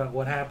talk about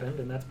what happened,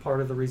 and that's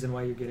part of the reason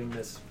why you're getting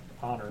this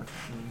honor.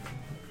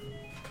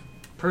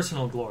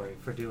 Personal glory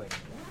for doing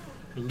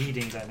it,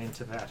 leading them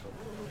into battle.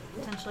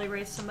 potentially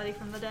raise somebody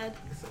from the dead.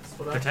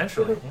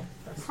 Potentially.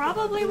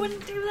 Probably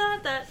wouldn't do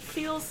that. That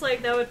feels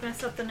like that would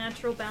mess up the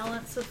natural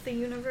balance of the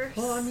universe.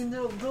 Well, I mean,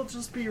 they'll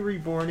just be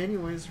reborn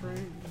anyways, right?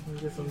 We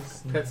get some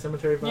Pet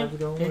Cemetery vibes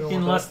going. We don't want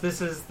Unless that.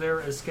 this is their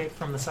escape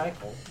from the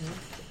cycle.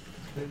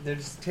 They're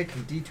just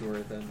taking detour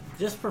then.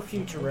 Just for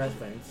future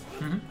reference,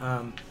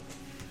 Mm-hmm.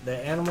 the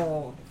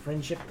animal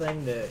friendship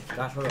thing that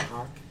got her a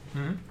hawk,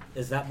 Mm-hmm.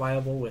 is that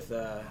viable with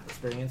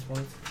experience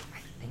points? I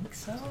think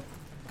so.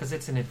 Because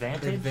it's an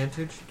advantage.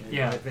 Advantage?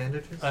 Yeah.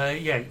 Advantages?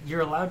 Yeah,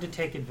 you're allowed to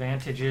take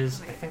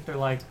advantages. I think they're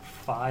like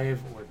 5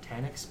 or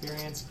 10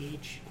 experience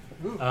each.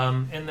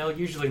 And they'll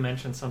usually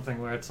mention something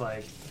where it's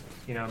like,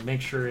 make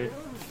sure it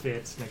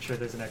fits, make sure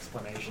there's an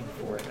explanation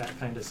for it, that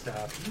kind of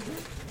stuff.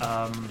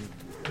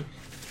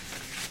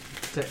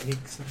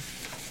 Techniques.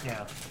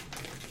 Yeah.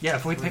 Yeah,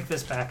 if we pick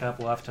this back up,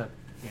 we'll have to,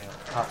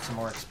 pop some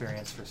more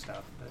experience for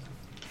stuff. But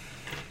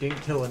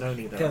Didn't kill an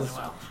Oni, though. Because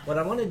what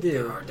I want to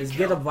do is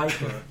get a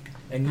Viper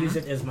and use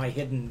it as my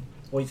hidden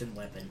poison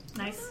weapon.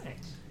 Nice.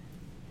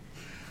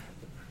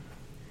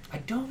 I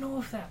don't know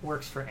if that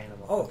works for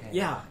animal. Oh, companion.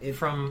 yeah.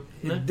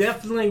 It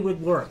definitely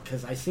would work,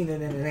 because I've seen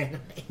it in an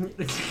anime.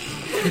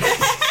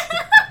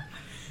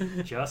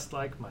 just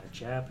like my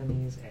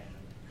Japanese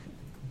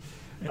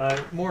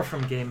anime. More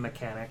from game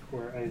mechanic,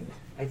 where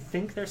I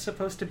think they're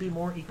supposed to be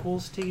more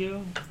equals to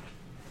you.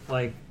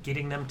 Like,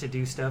 getting them to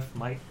do stuff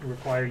might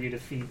require you to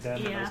feed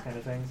them and those kind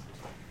of things.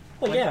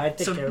 Well, yeah, I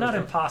think so. Not it.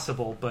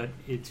 Impossible, but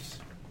it's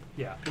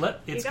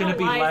it's going to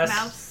be less.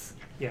 Mouse.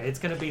 Yeah, it's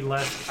going to be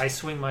less. I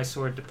swing my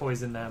sword to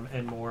poison them,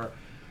 and more.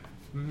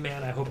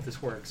 Man, I hope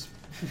this works.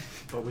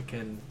 But we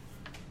can.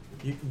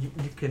 You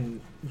can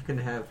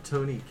have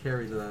Tony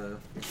carry the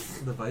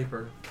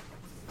Viper.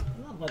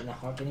 I'm not letting the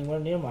hawk anywhere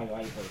near my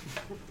Viper.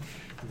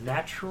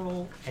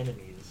 Natural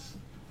enemies.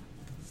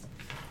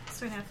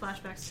 So we have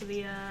flashbacks to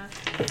the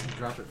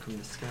Drop it from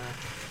the sky.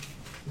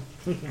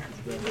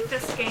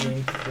 fist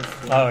game.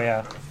 Oh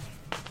yeah.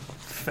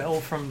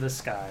 Fell from the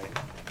sky.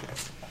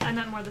 I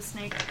meant more the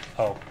snake.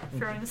 Oh.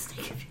 Throwing the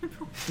snake at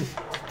people.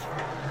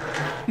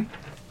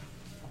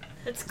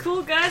 It's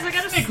cool, guys. I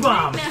got a snake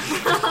bomb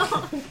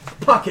now.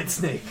 Pocket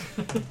snake.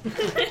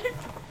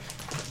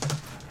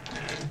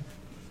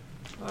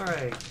 All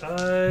right.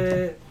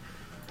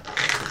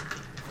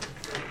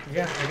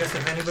 Yeah, I guess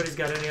if anybody's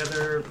got any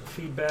other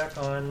feedback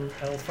on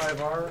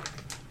L5R,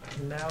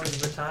 now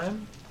is the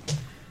time.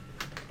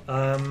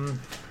 I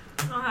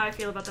don't know how I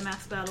feel about the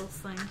mass battles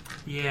thing.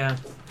 Yeah,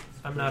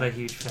 I'm not a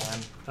huge fan.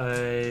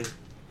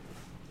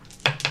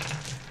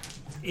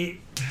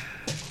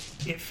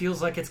 It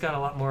feels like it's got a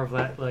lot more of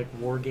that like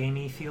war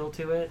gamey feel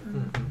to it.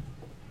 Mm-hmm.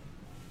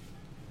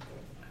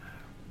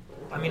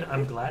 I mean,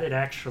 I'm glad it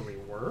actually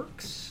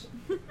works.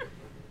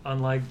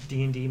 Unlike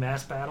D&D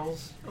mass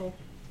battles. Oh.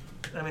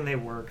 I mean, they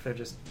work. They're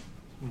just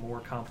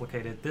more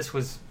complicated. This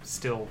was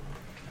still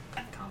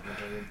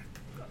Complicated.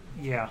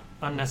 Yeah,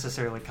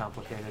 unnecessarily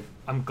complicated.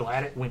 I'm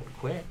glad it went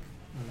quick.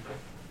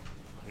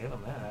 I'll give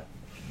them that.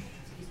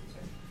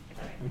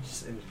 We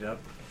just ended up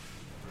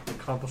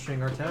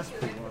accomplishing our task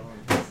pretty well.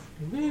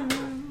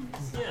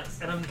 Yes,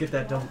 and Get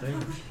that done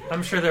thing.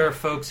 I'm sure there are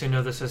folks who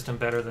know the system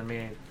better than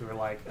me who are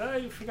like, oh,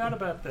 you forgot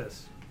about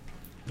this.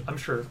 I'm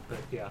sure, but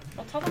yeah.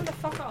 I'll tell them to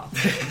fuck off.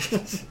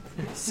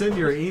 Send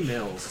your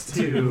emails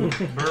To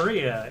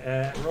Maria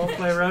at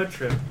Roleplay Road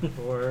Trip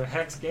or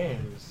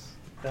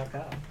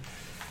hexgames.com.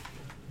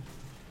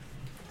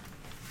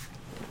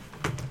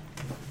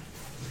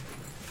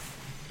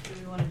 Do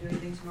we want to do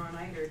anything tomorrow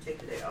night or take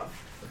the day off?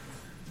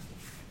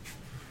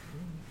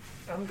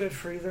 I'm good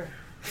for either.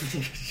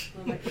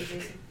 What about you,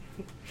 Jason?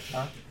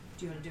 Huh?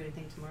 Do you want to do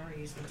anything tomorrow or are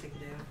you just going to take the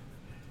day off?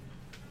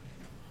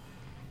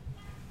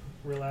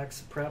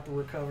 Relax, prep,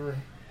 recover.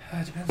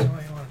 It depends on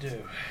what you want to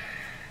do.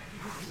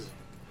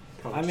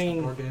 I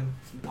mean,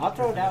 I'll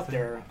throw it out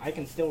there. I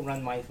can still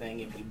run my thing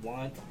if you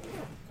want.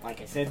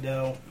 Like I said,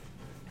 though,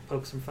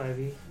 Poke some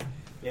 5e.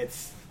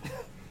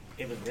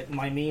 it was written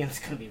by me and it's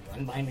going to be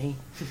run by me.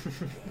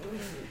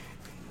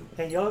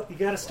 Hey, you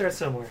gotta start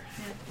somewhere.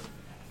 Yeah.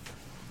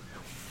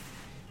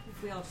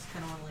 If we all just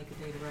kind of want like a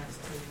day to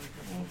rest too.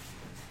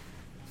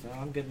 So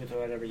I'm good with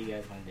whatever you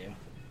guys want to do.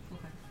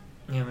 Okay.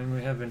 Yeah, I mean,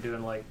 we have been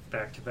doing like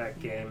back-to-back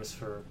games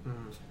for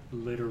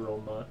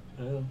literal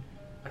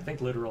I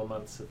think literal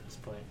months at this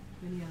point.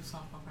 Then you have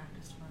softball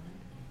practice tomorrow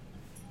night.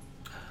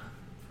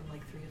 From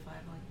like 3 to 5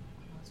 like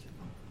last week.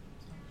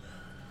 So.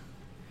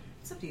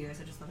 It's up to you guys.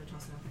 I just thought I'd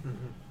toss it out there.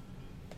 Mm-hmm.